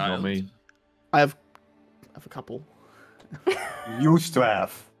only mean- child. Not me. I have a couple. Used to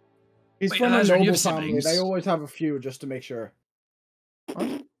have. He's Wait, from a Elijah, you noble have family. siblings? They always have a few just to make sure.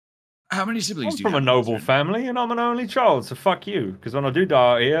 How many siblings I'm do you from a have? noble Lazarus? family, and I'm an only child, so fuck you. Because when I do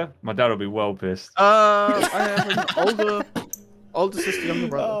die out here, my dad will be well pissed. I have an older sister, younger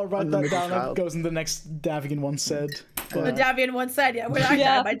brother. Oh, write I'm the that middle down. That child. goes in the next Davian once said. The Davian once said, yeah, when I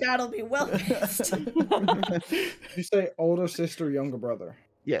Yeah. die, my dad'll be well pissed. You say older sister, younger brother.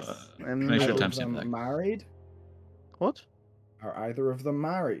 Yes. And make sure Either time of them stamp that. married? what? Are either of them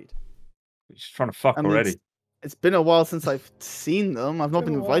married? He's trying to fuck I mean, already. It's been a while since I've seen them. I've not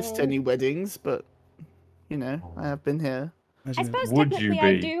Been been a invited to while. any weddings, but I have been here. As I you- suppose Would you technically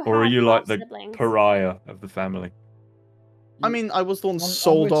I be, do or are have you like half the siblings. pariah of the family? I mean, I was the one On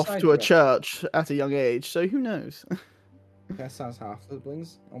sold which off side to a of it? church at a young age, so who knows? Kess has half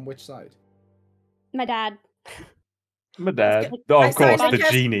siblings. On which side? My dad. My dad. good. Oh, I of course, signed the a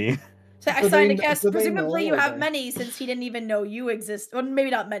kiss. genie. So I Do signed they a kn- guess. do they Presumably, know, you or have they- many since he didn't even know you exist. Well, maybe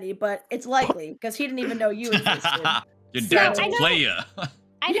not many, but it's likely because he didn't even know you existed. Your So- dad's a I know- player.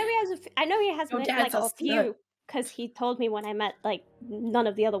 I know he has. I know he has Your like dad's a a slut. few because he told me when I met like none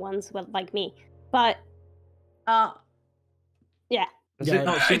of the other ones were like me. But Does Yeah, it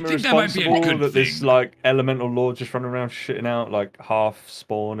not I seem think that might be a irresponsible good that this thing. like elemental lord just running around shitting out like half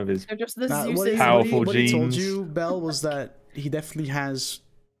spawn of his? they're just the Nah, Zeus's. Powerful what he told genes. you, Bell, was that he definitely has,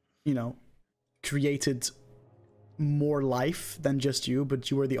 created more life than just you, but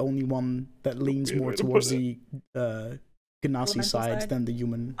you were the only one that leans Weird more way to towards put the Ganassi Elemental side side? than the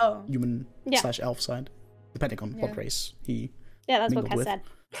human Yeah. / elf side, depending on what Yeah. race he. yeah, that's what Mingled Kes with.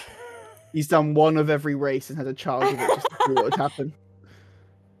 said. He's done one of every race and had a child with it just to see what would happen.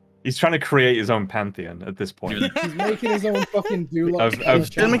 He's trying to create his own pantheon at this point. He's making his own fucking doula.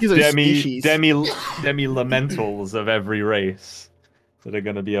 Of gonna make his own species. demi lamentals of every race that are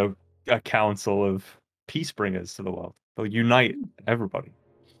going to be a council of peace bringers to the world. They'll unite everybody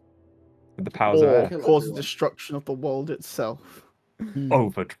with the powers of Or air. Kill cause the everyone. destruction of the world itself.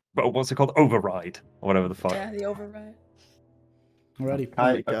 But what's it called? Override or whatever the fuck. Yeah, the override. Alrighty. Oh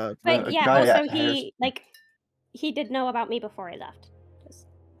my god. But yeah, guy also at he did know about me before he left. Just-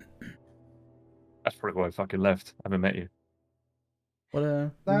 That's probably why I fucking left. I haven't met you.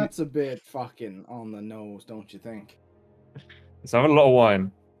 What That's a bit fucking on the nose, don't you think? So I'm having a lot of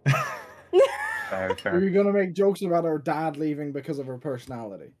wine. Fair, Are fair. you gonna make jokes about her dad leaving because of her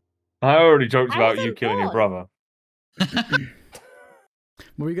personality? I already joked I about was you killing your born. brother.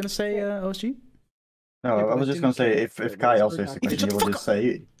 were you gonna say, OSG? No, Yeah, I but was I just gonna say didn't if say Kai that. also has a Shut question, the he will fuck just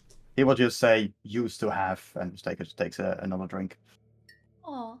say he will just say used to have and just takes another drink.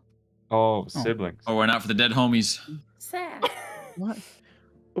 Aw, Oh, siblings. Oh, we're not for the dead homies. sad. What?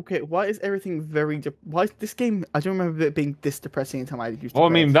 Okay, why is everything very why is this game I don't remember it being this depressing until I used to Well, I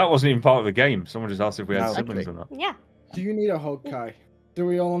play mean, it. that wasn't even part of the game. Someone just asked if we had No. siblings Okay. or not. yeah. Do you need a hug, Kai? Do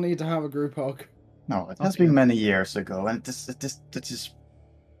we all need to have a group hug? No, it has Okay. been many years ago, and this is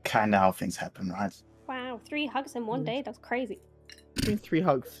kind of how things happen, right? Wow, 3 hugs in one day. That's crazy. Between 3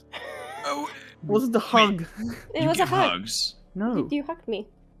 hugs. Oh, It wasn't a hug. It you was a give hug. hugs. No. You hugged me.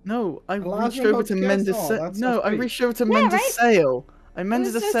 No, I Lazarus reached over hugged to Kes? mend a Oh, sail. that's No, so I sweet. reached over to Yeah, mend a right? sail. I It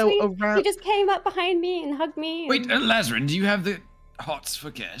mended was a so sail sweet. around. He just came up behind me and hugged me. Wait, and- Lazarin, do you have the hots for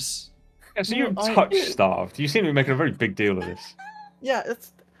Kes? Yeah, so No, you're I- touch starved. You seem to be making a very big deal of this. Yeah,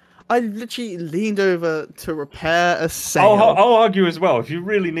 it's. I literally leaned over to repair a sail. I'll argue as well. If you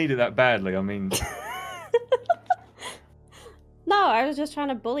really need it that badly, I mean, No, I was just trying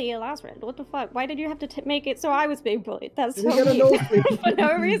to bully Lazarin. What the fuck? Why did you have to make it so I was being bullied? That's Did you so get a mean. nosebleed? For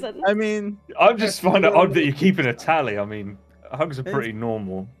no reason. I mean, I just find it odd that you're keeping a tally. I mean, hugs are pretty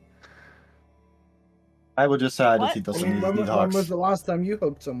normal. I would just say that What? he I doesn't mean, need when was hugs. the last time you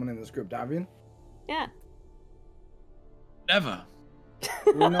hugged someone in this group, Davian? Yeah. Never.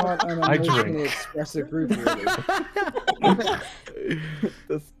 We're not an I drink. emotionally expressive group, really.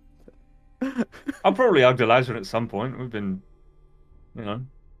 that's- I'll probably hug the Lazarus at some point. We've been,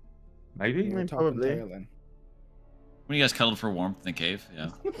 maybe. You're top and Probably. tail then. When you guys cuddled for warmth in the cave, yeah.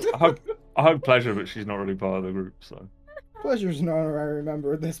 I hug Pleasure, but she's not really part of the group, so. Pleasure's not what I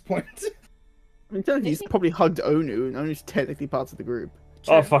remember at this point. I mean, technically, he's probably hugged Onu, and Onu's technically part of the group.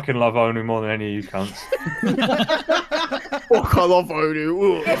 I fucking love Onu more than any of you cunts. Oh, I love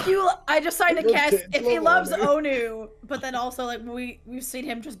Onu. Ugh. I just signed a Look, cast. it's If he love loves Onu, but then also like we've seen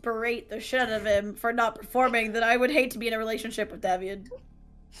him just berate the shit out of him for not performing, then I would hate to be in a relationship with Davian.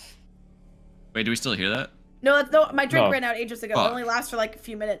 Wait, do we still hear that? No, my drink No. ran out ages ago. Fuck. It only lasts for like a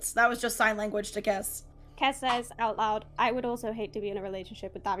few minutes. That was just sign language to Kes. Kes says out loud, I would also hate to be in a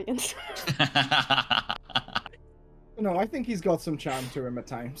relationship with Davian. No, I think he's got some charm to him at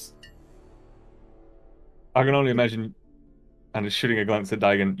times. I can only imagine and is shooting a glance at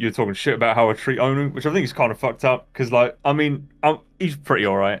Daigen. You're talking shit about how I treat Onu, which I think is kind of fucked up. Because, like, I mean, he's pretty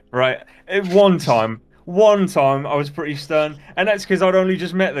alright, right? One time, I was pretty stern, and that's because I'd only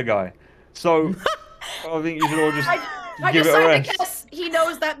just met the guy. So, I think you should all just I give it a decided to rest. guess he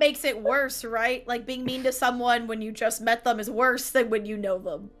knows that makes it worse, right? Like, being mean to someone when you just met them is worse than when you know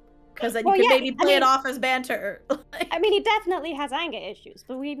them. Because then you Well, can yeah, maybe play it off as banter. I mean, he definitely has anger issues,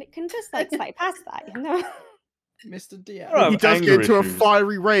 but we can just like slide past that, you know? Mr. I DM. don't He have does anger get into a issues.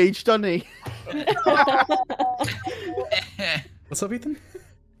 fiery rage, doesn't he? What's up, Ethan?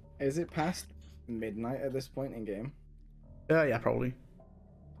 Is it past midnight at this point in game? Yeah, probably.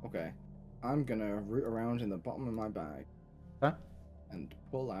 Okay. I'm gonna root around in the bottom of my bag. Huh? And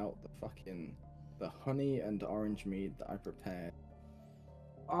pull out the honey and orange mead that I prepared.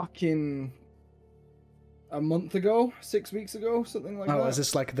 Fucking a month ago, 6 weeks ago, something like that. Oh, is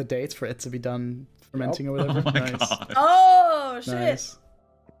this like the date for it to be done fermenting or whatever? Oh my Nice. god. Oh, shit. Nice.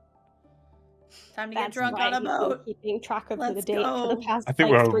 Time to get That's drunk right, on a he's been boat. keeping track of the Let's date for go. the past. I think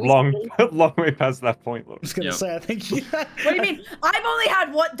like, we're a 3 long, seconds. long way past that point, look. I was gonna Yep. say, I think. What do you mean? I've only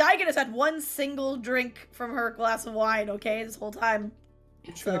had one. Daigen has had one single drink from her glass of wine, okay, this whole time.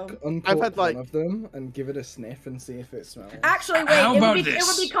 I'm just gonna So- uncork I've had, like- one of them and give it a sniff and see if it smells. Actually, wait, How it would, about be, it would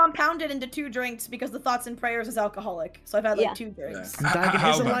this? be compounded into 2 drinks because the Thoughts and Prayers is alcoholic. So I've had like Yeah. 2 drinks. Daigen How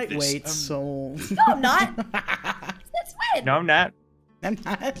is a about this? lightweight, so. No, I'm not. That's fine. No, I'm not. I'm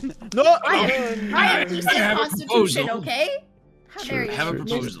not. No! I have decent have a constitution, proposal. okay? How dare you? Have a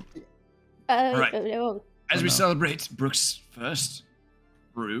proposal. Right. No. As Oh, we no. celebrate Brooks' first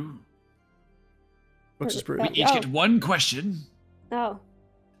brew, Brooks is we brewing. each get one question. Oh.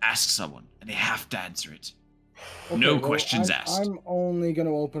 Ask someone, and they have to answer it. Okay, No well, questions I'm, asked. I'm only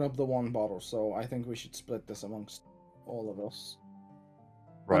gonna open up the one bottle, so I think we should split this amongst all of us.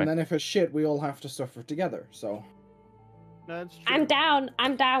 Right. And then if it's shit, we all have to suffer together. So That's true. I'm down.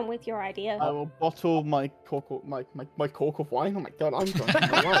 I'm down with your idea. I will bottle my cork of, my cork of wine. Oh my god, I'm drunk.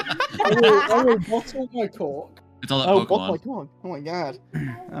 I will bottle my cork. It's all that Oh, bottle my Pokemon. cork. Oh my god.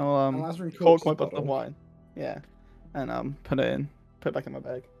 I'll And Lazarus cork corks my the bottle of bottle. wine. Yeah, and put it back in my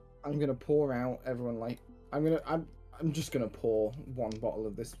bag. I'm gonna pour out everyone like I'm just gonna pour one bottle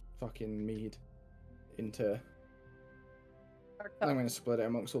of this fucking mead into. I'm gonna split it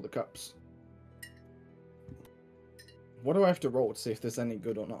amongst all the cups. What do I have to roll to see if there's any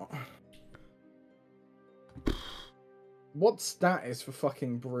good or not? What stat is for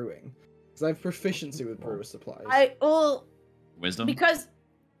fucking brewing? Because I have proficiency with brewer supplies. Wisdom. Because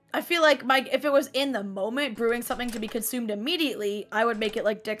I feel like if it was in the moment, brewing something to be consumed immediately, I would make it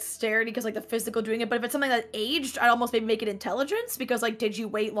like dexterity because like the physical doing it. But if it's something that aged, I'd almost maybe make it intelligence because like, did you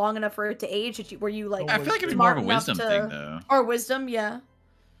wait long enough for it to age? Were you like I feel like it'd be more of a smart enough wisdom thing, though. or wisdom? Yeah.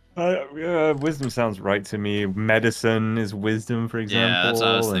 Wisdom sounds right to me. Medicine is wisdom, for example. Yeah, that's what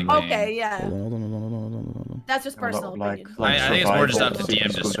I was and- thinking. Okay, yeah. Hold on. That's just A lot personal like- opinion. like I think it's more just up to survival.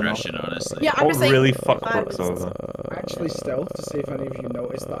 DM discretion, honestly. Yeah, I'm What just saying. really fucked I Brooks was- over? Actually, stealth to see if any of you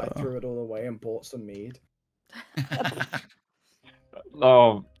noticed that I threw it all away and bought some mead.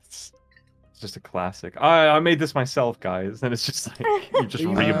 Oh, it's just a classic. I made this myself, guys, and it's just like you just Uh,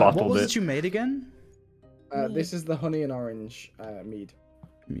 rebottled What was it. it you made again? This is the honey and orange mead.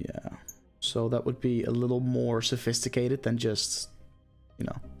 Yeah. So that would be a little more sophisticated than just, you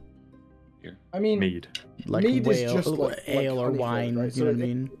know, I mean, Mead. like Mead is whale, just like ale or honey flavored, wine. right? You So know what I it-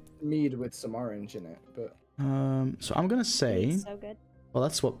 mean? mead with some orange in it, but So I'm gonna say. It's so good. Well,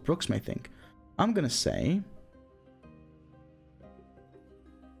 that's what Brooks may think. I'm gonna say.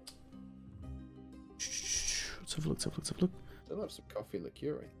 Let's have a look. still have some coffee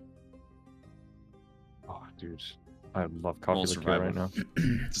liqueur. Oh, dude, I love coffee Roll liqueur right survival.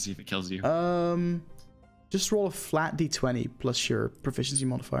 now. To see if it kills you. Just roll a flat d20 plus your proficiency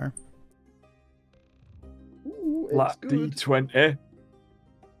modifier. Ooh, it's Flat good. D20.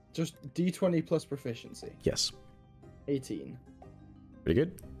 Just D20 plus proficiency. Yes, 18. pretty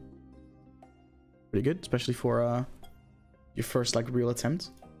good. Pretty good, especially for your first like real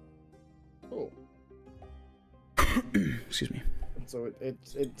attempt. Cool. Excuse me. So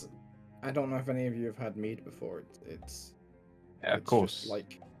it's. I don't know if any of you have had mead before. It's Yeah, of just course.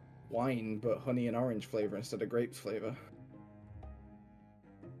 like wine, but honey and orange flavor instead of grapes flavor.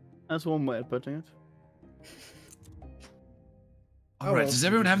 That's one way of putting it. All right, well, does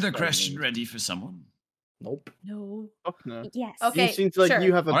everyone have their experiment. question ready for someone? Nope. No. Fuck no. Yes. Okay. You seems like sure.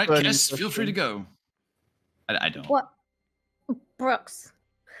 you have a All right, burning Kiss, feel free to question. go. I don't. What? Brooks.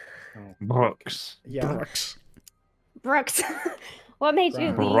 Brooks. Yeah. Brooks. Brooks. What made you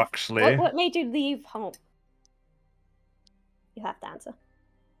leave? Brooksley. What made you leave home? You have to answer.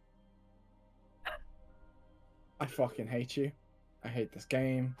 I fucking hate you. I hate this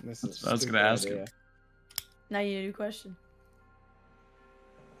game. This is. I was gonna ask him. Now you need a new question.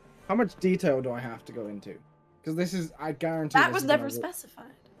 How much detail do I have to go into? Because this is, I guarantee. That this was is never gonna specified.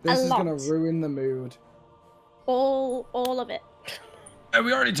 This A is gonna lot. ruin the mood. All of it.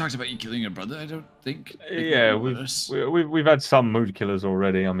 We already talked about you killing your brother. I don't think. Yeah, we've had some mood killers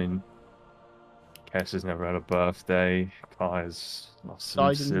already. I mean, Kess has never had a birthday. Kai's lost some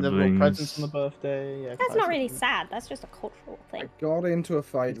Died in the presents on the siblings. birthday. Yeah, That's not really sad. That's just a cultural I thing. got into a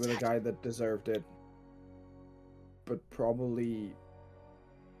fight with a guy that deserved it, but probably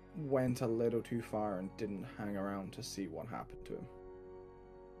went a little too far and didn't hang around to see what happened to him.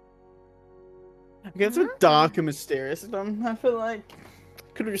 It gets so dark and mysterious. I feel like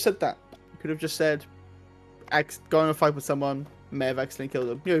could have just said that. Could have just said, "Go in a fight with someone, may have accidentally killed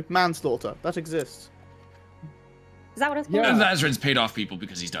them." You know, manslaughter that exists. Is that what it's called? Yeah. And Lazarin's paid off people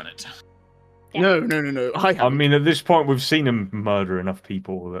because he's done it. Yeah. No. I mean, at this point, we've seen him murder enough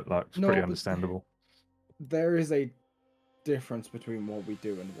people that like it's No, pretty but- understandable. There is a difference between what we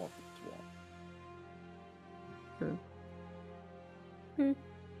do and what's what.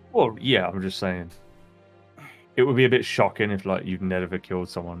 Well, yeah, I'm just saying. It would be a bit shocking if like you've never killed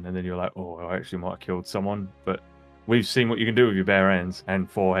someone and then you're like, oh, I actually might have killed someone. But we've seen what you can do with your bare hands and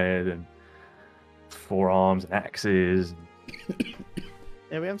forehead and forearms and axes.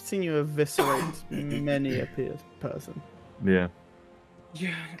 Yeah, we have seen you eviscerate many a person. Yeah.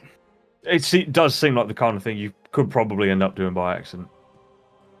 Yeah. It does seem like the kind of thing you could probably end up doing by accident.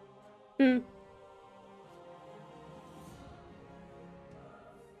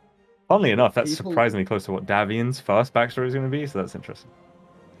 Funnily enough, that's People- surprisingly close to what Davian's first backstory is going to be, so that's interesting.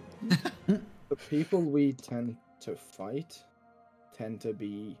 The people we tend to fight tend to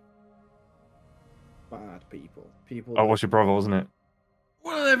be bad people. People. Oh, that- what's your brother, wasn't it?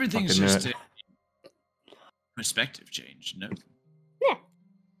 Well, everything's Fucking just nerd. a perspective change, no?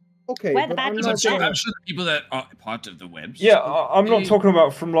 Okay, Where the but bad I'm people not I'm sure, gonna- I'm sure the people that are part of the webs. Yeah, I'm not they- talking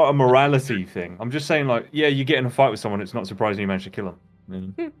about from like a morality thing. I'm just saying like, yeah, you get in a fight with someone, it's not surprising you manage to kill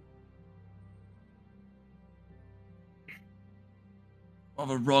them. Of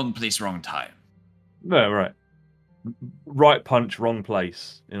a wrong place, wrong time. No, right. Right punch, wrong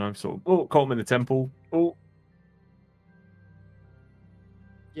place. You know, sort of. Oh, caught him in the temple. Oh,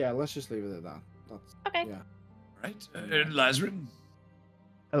 Yeah, let's just leave it at that. That's Okay. yeah. Right? Lazarin?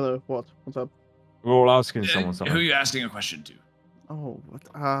 Hello, what? What's up? we're all asking someone Who are something. you asking a question to? Oh, what?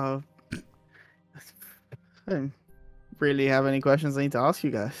 I don't really have any questions I need to ask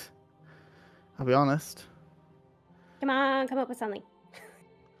you guys. I'll be honest. Come on, come up with something.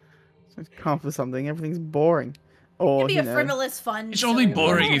 Just come up with something. Everything's boring. Or It'd be you a know. frivolous, fun. It's only silly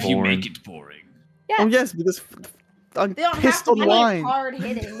boring one. if you Boring. make it boring. Yeah. Oh yes, because I'm They don't have pissed to be online. like hard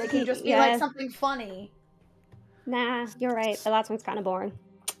hitting. They can just be Yeah. like something funny. Nah, you're right. The last one's kind of boring.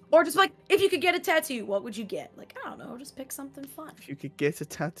 Or just like, if you could get a tattoo, what would you get? Like, I don't know, just pick something fun. If you could get a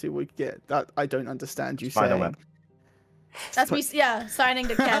tattoo, we get that. I don't understand you Spiderweb. saying. That's me, yeah, signing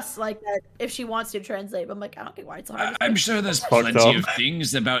to Kess like that if she wants to translate. But I'm like, I don't get why it's so hard. Just I'm pick sure there's Fucked plenty up. of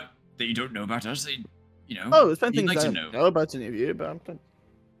things about that you don't know about us. That, you know. Oh, there's plenty you'd things like I to don't know. know about any of you, but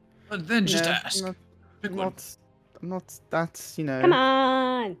But then just yeah, ask. I'm Pick not, one. I'm not that, you know. Come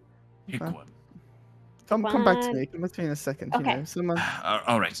on. Pick Okay. one. Come back to One. me. Come back to me in a second. Okay. You know, someone.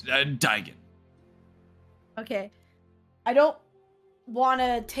 All right, Daigen. Okay. I don't want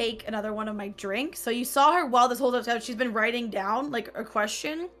to take another one of my drinks. So you saw her while this whole time she's been writing down like a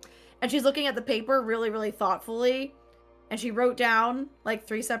question and she's looking at the paper really, really thoughtfully. And she wrote down like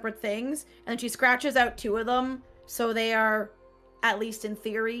 3 separate things and then she scratches out 2 of them. So they are, at least in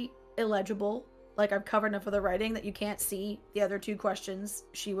theory, illegible. Like I've covered enough of the writing that you can't see the other 2 questions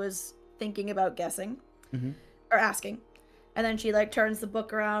she was thinking about guessing or asking. And then she like turns the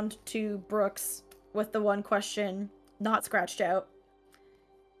book around to Brooks with the one question not scratched out.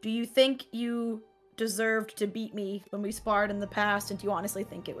 Do you think you deserved to beat me when we sparred in the past, and do you honestly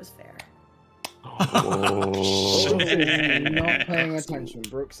think it was fair? Oh, not paying attention.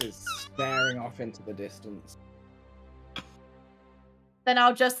 Brooks is staring off into the distance. Then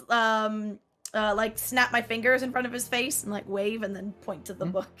I'll just like snap my fingers in front of his face and like wave and then point to the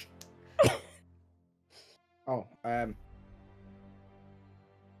book. Oh, I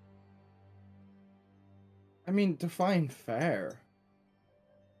mean, define fair.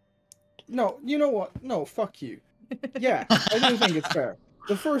 No, you know what? No, fuck you. Yeah, I do think it's fair.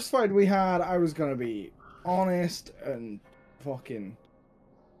 The first fight we had, I was gonna be honest and fucking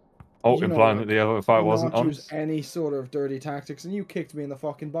Oh, you know, implying that the other fight wasn't not use honest. any sort of dirty tactics, and you kicked me in the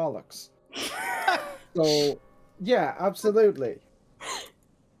fucking bollocks. So, yeah, absolutely.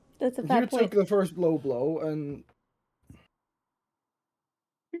 That's a fair You point. took the first blow, and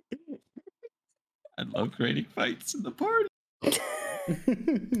I love creating fights in the party.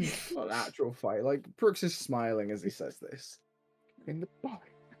 Not an actual fight. Like, Brooks is smiling as he says this. In the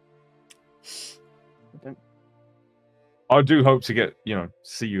party. I do hope to get,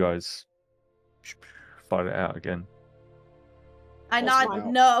 see you guys fight it out again. I Also,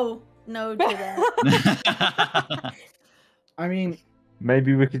 nod no to that. I mean,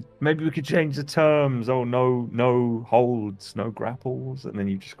 Maybe we could change the terms. Oh, no holds, no grapples, and then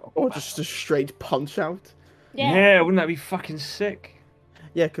you just go. Or just a straight punch out. Yeah, wouldn't that be fucking sick?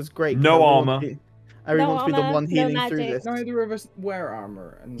 Yeah, because great. No armor. Everyone's be the armor, one no healing through magic. this. neither of us wear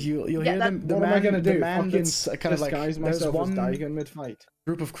armor. And You'll Yeah, hear that- them. The what man, am I gonna do? The man Fucking that's kind of like disguise there's myself as one Daigen mid-fight.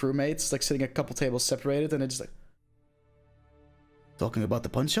 group of crewmates like sitting a couple tables separated, and they're just like talking about the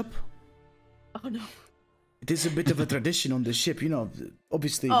punch up. Oh no. It is a bit of a tradition on the ship,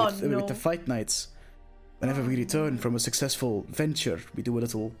 obviously Oh, with the no. fight nights. Whenever we return from a successful venture, we do a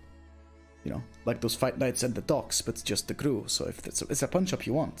little, like those fight nights at the docks, but just the crew. So if it's a punch up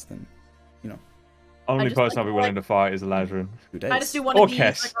you want, then, Only just person like I'll be willing to fight is Ladrin. good I days. just do one Or of these.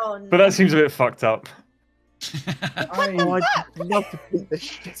 Kess. Like, oh, But that seems a bit fucked up. Oh, I'd love to beat the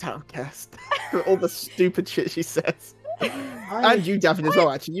shit out of Cast for all the stupid shit she says. And you, Davin, as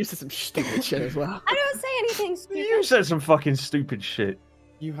well. Actually, you said some stupid shit as well. I don't say anything stupid. You said some fucking stupid shit.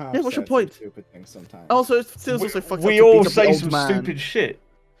 You have Yeah, what's your said some point? stupid things sometimes. Also, it feels also fucked up We to all beat up the say old some man. stupid shit.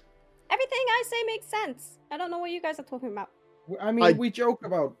 Everything I say makes sense. I don't know what you guys are talking about. I mean, I we joke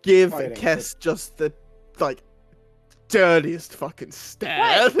about Give fighting, Kess just the dirtiest fucking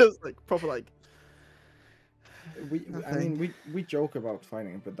stare. What? It's like proper like. but I mean, we joke about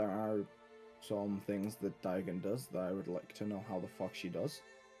fighting, but there are some things that Daigen does that I would like to know how the fuck she does.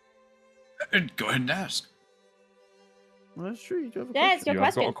 Go ahead and ask. Well, that's true. You do have a Yeah, it's question. your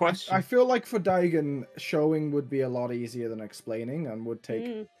I've got a question. question. I feel like for Daigen, showing would be a lot easier than explaining and would take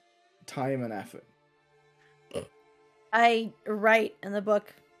Mm. time and effort. I write in the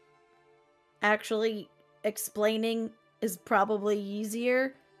book. Actually, explaining is probably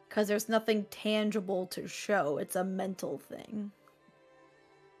easier because there's nothing tangible to show. It's a mental thing.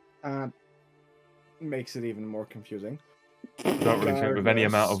 Makes it even more confusing. Don't really think with any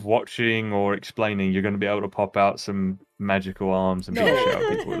amount of watching or explaining, you're going to be able to pop out some magical arms and beat the shit out of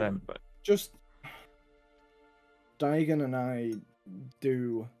people with them. But Just Daigen and I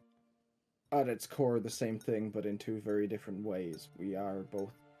do at its core the same thing, but in two very different ways. We are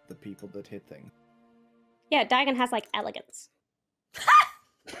both the people that hit things. Yeah, Daigen has like elegance.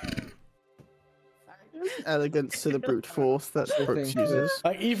 Elegance to the brute force that I Brooks think- uses.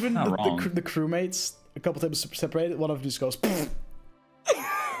 Like even Not the wrong. crewmates, a couple times separated, one of them just goes.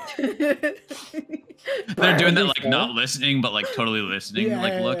 They're doing that like not listening, but like totally listening.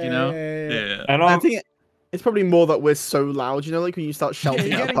 Like, look, Yeah. and I I'm, think it's probably more that we're so loud, like when you start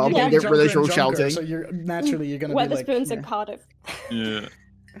shouting at a pub, you get really shouting. So you're naturally gonna be like. Weatherspoons in Cardiff. Yeah.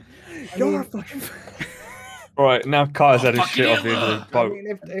 You're a fucking. all right, now Kai's had his fucking shit off the Hitler. end of the I boat. mean,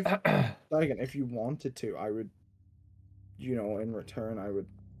 if Daigen, if you wanted to, I would, in return, I would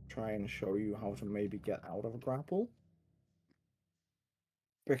try and show you how to maybe get out of a grapple.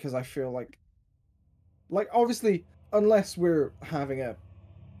 Because I feel like obviously, unless we're having a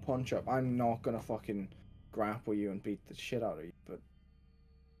punch up, I'm not gonna fucking grapple you and beat the shit out of you. But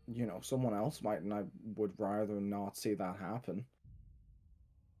someone else might, and I would rather not see that happen.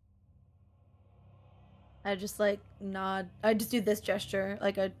 I just like nod. I just do this gesture,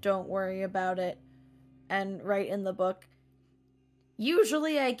 like a don't worry about it, and write in the book.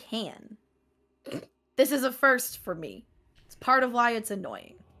 Usually I can. This is a first for me. It's part of why it's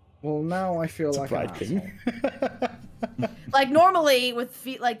annoying. Well, now I feel It's a like pride an thing. asshole. Like normally with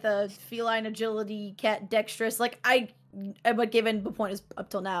like the feline agility, cat dexterous, like but given the point is up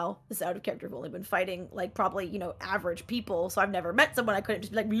till now, this out of character have only been fighting like probably average people, so I've never met someone I couldn't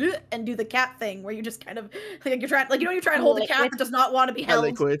just be like "Bleh," and do the cat thing where you just kind of like you're trying you try and hold a cat that does not want to be Yeah, held.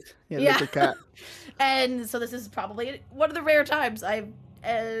 liquid. Yeah, Yeah. liquid cat. And so this is probably one of the rare times I've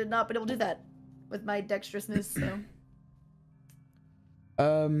not been able to do that with my dexterousness. So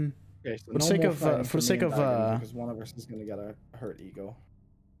Okay, so For the no sake more of, fighting for the me sake and of, Daigen, because one of us is gonna get a hurt ego.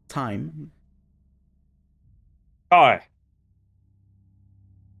 time. Kai,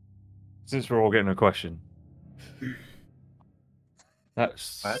 since we're all getting a question, that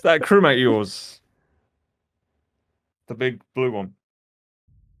crewmate of yours, the big blue one,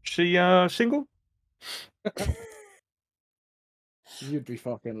 she single? You'd be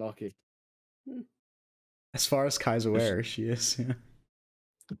fucking lucky. As far as Kai's aware, she is. Yeah.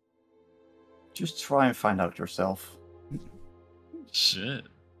 Just try and find out yourself. Shit.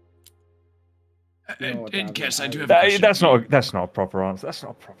 You know what, In Davy, case I do have a question. That's not a proper answer. That's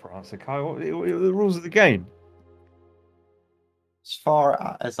not a proper answer, Kai. What are the rules of the game? As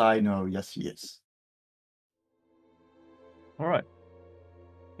far as I know, yes, he is. All right.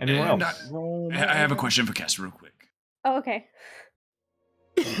 Anyone And else? I have a question for Cass, real quick. Oh, okay.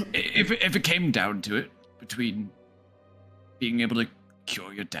 If it came down to it, between being able to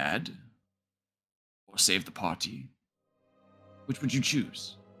cure your dad or save the party, which would you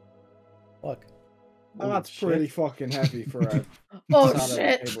choose? Fuck. That's shit. pretty fucking heavy for a Oh salad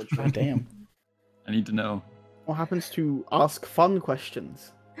shit! table God trick. damn. I need to know. What happens to ask fun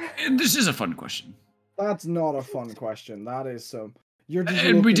questions? And this is a fun question. That's not a fun question. That is some. You're just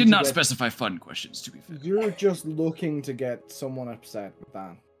And we looking did to not get- specify fun questions, to be fair. You're just looking to get someone upset with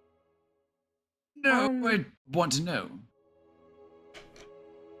that. No, I want to know.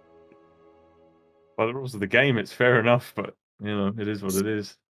 By the rules of the game, it's fair enough, but you know, it is what it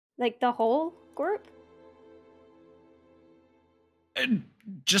is. Like the whole group? And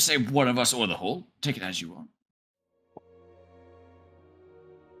just say one of us or the whole. Take it as you want.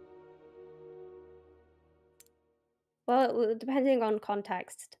 Well, depending on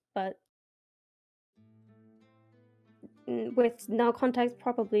context, but with no context,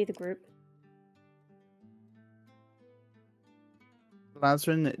 probably the group.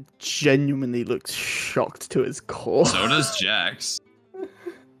 Lazarin genuinely looks shocked to his core. So does Jax.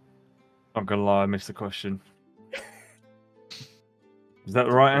 I'm gonna lie, I missed the question. Is that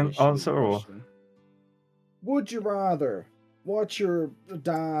the right Pretty shitty answer, or? question. Would you rather watch your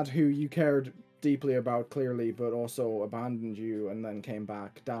dad, who you cared deeply about clearly, but also abandoned you and then came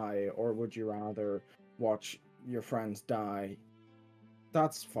back, die, or would you rather watch your friends die?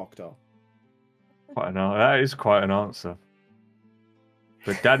 That's fucked up. That is quite an answer.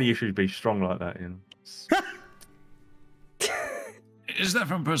 But daddy issues be strong like that, you know. Is that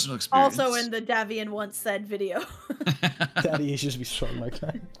from personal experience? Also in the Davian once said video. Daddy issues be strong like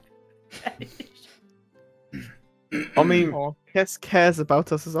that. I mean, Oh, Kess cares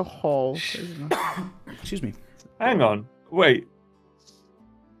about us as a whole. Excuse me. hang on, wait.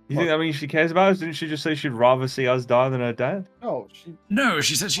 You think that means she cares about us? Didn't she just say she'd rather see us die than her dad? No, she. No,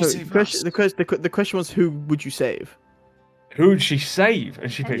 she said she'd So, save us. the question was, who would you save? Who'd she save?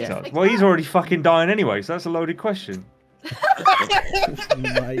 And she picked Yeah. us. Well, he's already fucking dying anyway, so that's a loaded question. Oh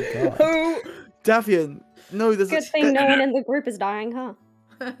my god. Who? Davian. No, there's Good thing no one in the group is dying, huh?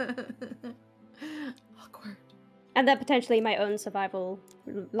 Awkward. And that potentially my own survival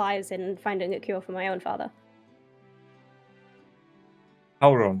lies in finding a cure for my own father.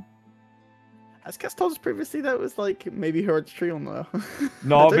 Hold on. As Kess told us previously, that was like maybe hereditary on the.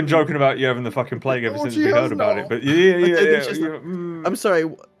 No, I I've don't been joking about you having the fucking plague ever Oh, since she we has heard about not. it. But yeah. it's just- mm. I'm sorry.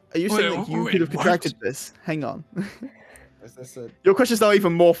 Are you saying Wait, that you wait, could have what? contracted this? Hang on. Is this a? Your question's now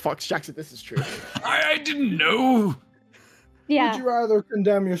even more fucked, Jackson. This is true. I didn't know. Yeah. Would you rather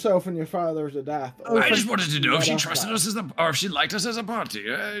condemn yourself and your father to death? I just wanted to know if she Let us trusted die? us as or if she liked us as a party.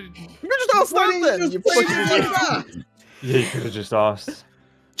 You just asked Why that didn't then. you You just say fucking it like idiot. that? Yeah, you could have just asked.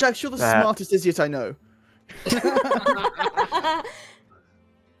 Jax, you're the That- smartest idiot I know.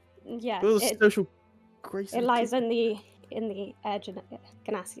 Yeah. You're the social grace. It lies in the Edge and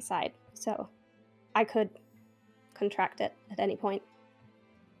Ganassi side, so I could contract it at any point.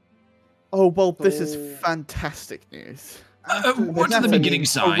 Oh well, this So- is fantastic news. What are the That's beginning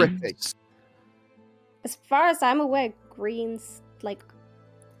horrific. signs? As far as I'm aware, green's like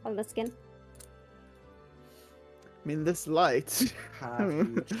on the skin. I mean, this light. Have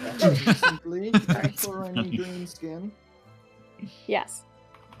you checked recently for any green skin? Yes.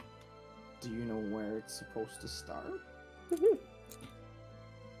 Do you know where it's supposed to start?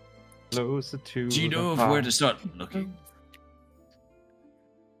 Closer to Do you the know of where to start looking?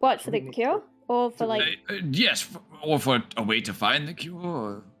 What, for the cure? Or for like Yes, or for a way to find the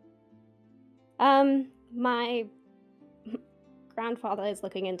cure. my grandfather is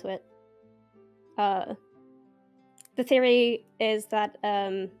looking into it. The theory is that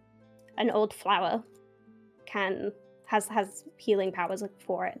an old flower has healing powers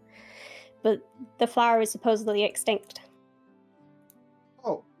for it, but the flower is supposedly extinct.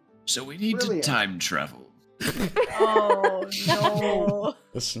 Oh, So we need Brilliant. to time travel. Oh no.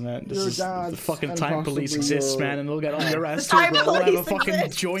 Listen, man, this Your is the dad's fucking and time police possibly exists, your- man, and they'll get on your ass too, Time bro. We'll have a police fucking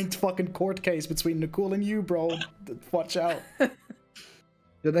exists. joint fucking court case between Nicole and you, bro. Watch out.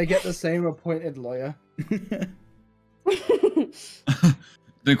 did they get the same appointed lawyer?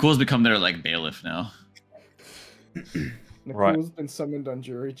 Nicole's become their like bailiff now. Right. Nicole's been summoned on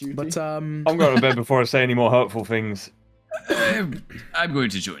jury duty. But I'm going to bed before I say any more hurtful things. I'm going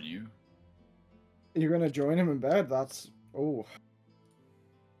to join you. You're gonna join him in bed? That's oh.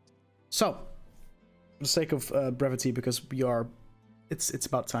 so, the sake of brevity, because it's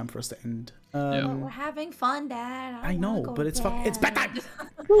about time for us to end. We're having fun, Dad. I know, but it's bedtime.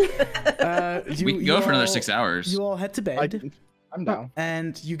 We can go for another 6 hours. You all head to bed. I'm down.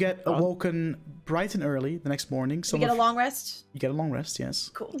 And you get awoken bright and early the next morning. We get a long rest? You get a long rest, yes.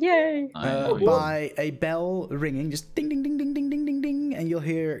 Cool. Yay! By a bell ringing, just ding, ding, ding, ding, ding, ding, ding, ding. And you'll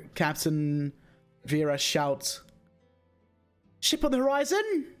hear Captain Vera shout, "Ship on the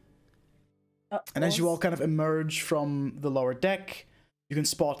horizon!" And as you all kind of emerge from the lower deck, you can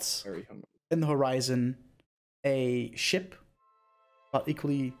spot in the horizon a ship about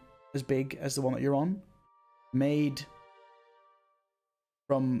equally as big as the one that you're on, made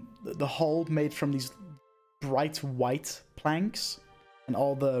from the hull made from these bright white planks, and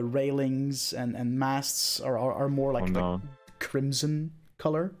all the railings and masts are more like, like crimson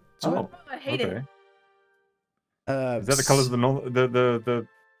color to it. I hate it. Is that the colors of the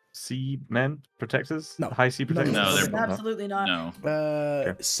seamen protectors? No. High sea protectors? No, they're Absolutely not.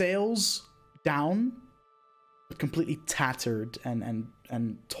 no. Sails down, but completely tattered and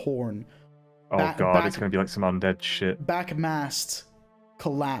torn. Oh god, it's gonna be like some undead shit. Back mast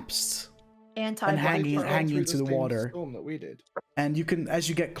collapsed and hanging into the water. Storm that we did. And you can, as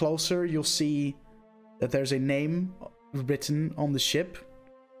you get closer, you'll see that there's a name written on the ship,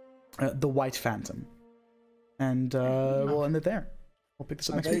 the White Phantom. And we'll end it there. We'll pick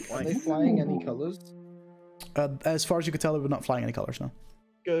this up next week. Are they flying any colors? As far as you can tell, we're not flying any colors, no.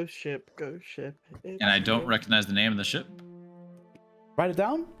 Go ship, go ship. And I don't recognize the name of the ship. Write it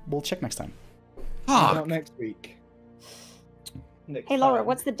down. We'll check next time. Not next week. Hey Laura,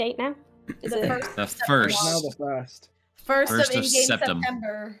 what's the date now? Is it The first. Now the first. First of First of in-game Septem.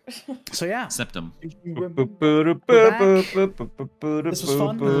 September. So yeah, Septum. this was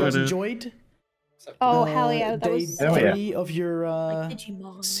fun. You guys enjoyed? Oh hell yeah, that Day was 3 of your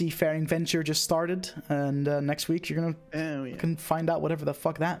Digimon. seafaring venture just started, and next week you're gonna can find out whatever the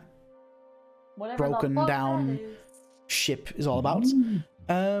fuck that Whatever broken the fuck down that is. ship is all about.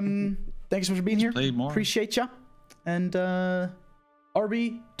 Thanks so much for being here. Play more. Appreciate ya. And are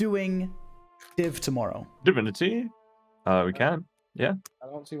we doing Div tomorrow? Divinity? We can. Yeah. I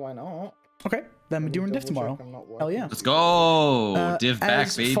don't see why not. Okay, then we're Let me doing Div double tomorrow. check I'm not Hell working. yeah. Let's go. Div back,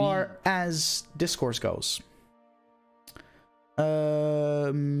 as baby. far as discourse goes, I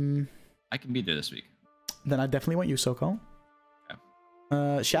can be there this week. then I definitely want you, Soko.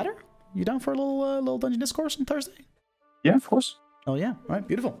 Okay. Shatter, you down for a little dungeon discourse on Thursday? Yeah, of course. Oh yeah, all right,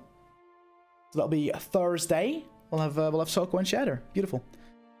 beautiful. So that'll be a Thursday. We'll have Soko and Shatter. Beautiful.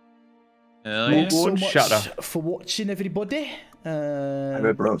 Hell Thanks yeah. so Good much Shatter. for watching, everybody.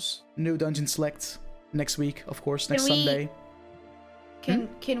 Hello, bros. New Dungeon Select next week, of course, next Can we- Sunday.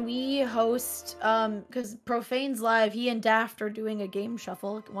 Can we host because Profane's live, he and Daft are doing a game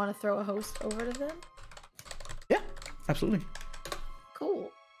shuffle. Want to throw a host over to them? Yeah, absolutely.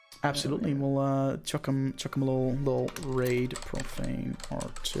 Cool. Absolutely. We'll chuck him a little raid Profane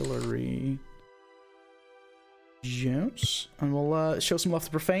Artillery. Yes. And we'll show some love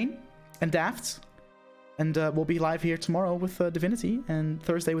to Profane and Daft. And we'll be live here tomorrow with Divinity, and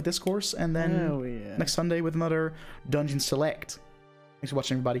Thursday with Discourse, and then next Sunday with another Dungeon Select. Thanks for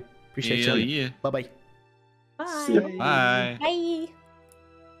watching, everybody. Appreciate Hell you. yeah. Bye-bye. Bye. Bye. Bye.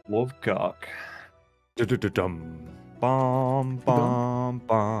 Love cock. Dum. Bomb, bomb,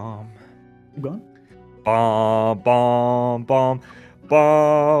 bomb. Keep going. Bomb, bomb, bomb.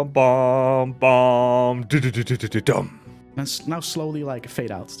 Bomb, bomb, bomb. Dum. And now slowly, like,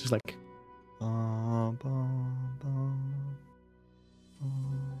 fade out. Just like...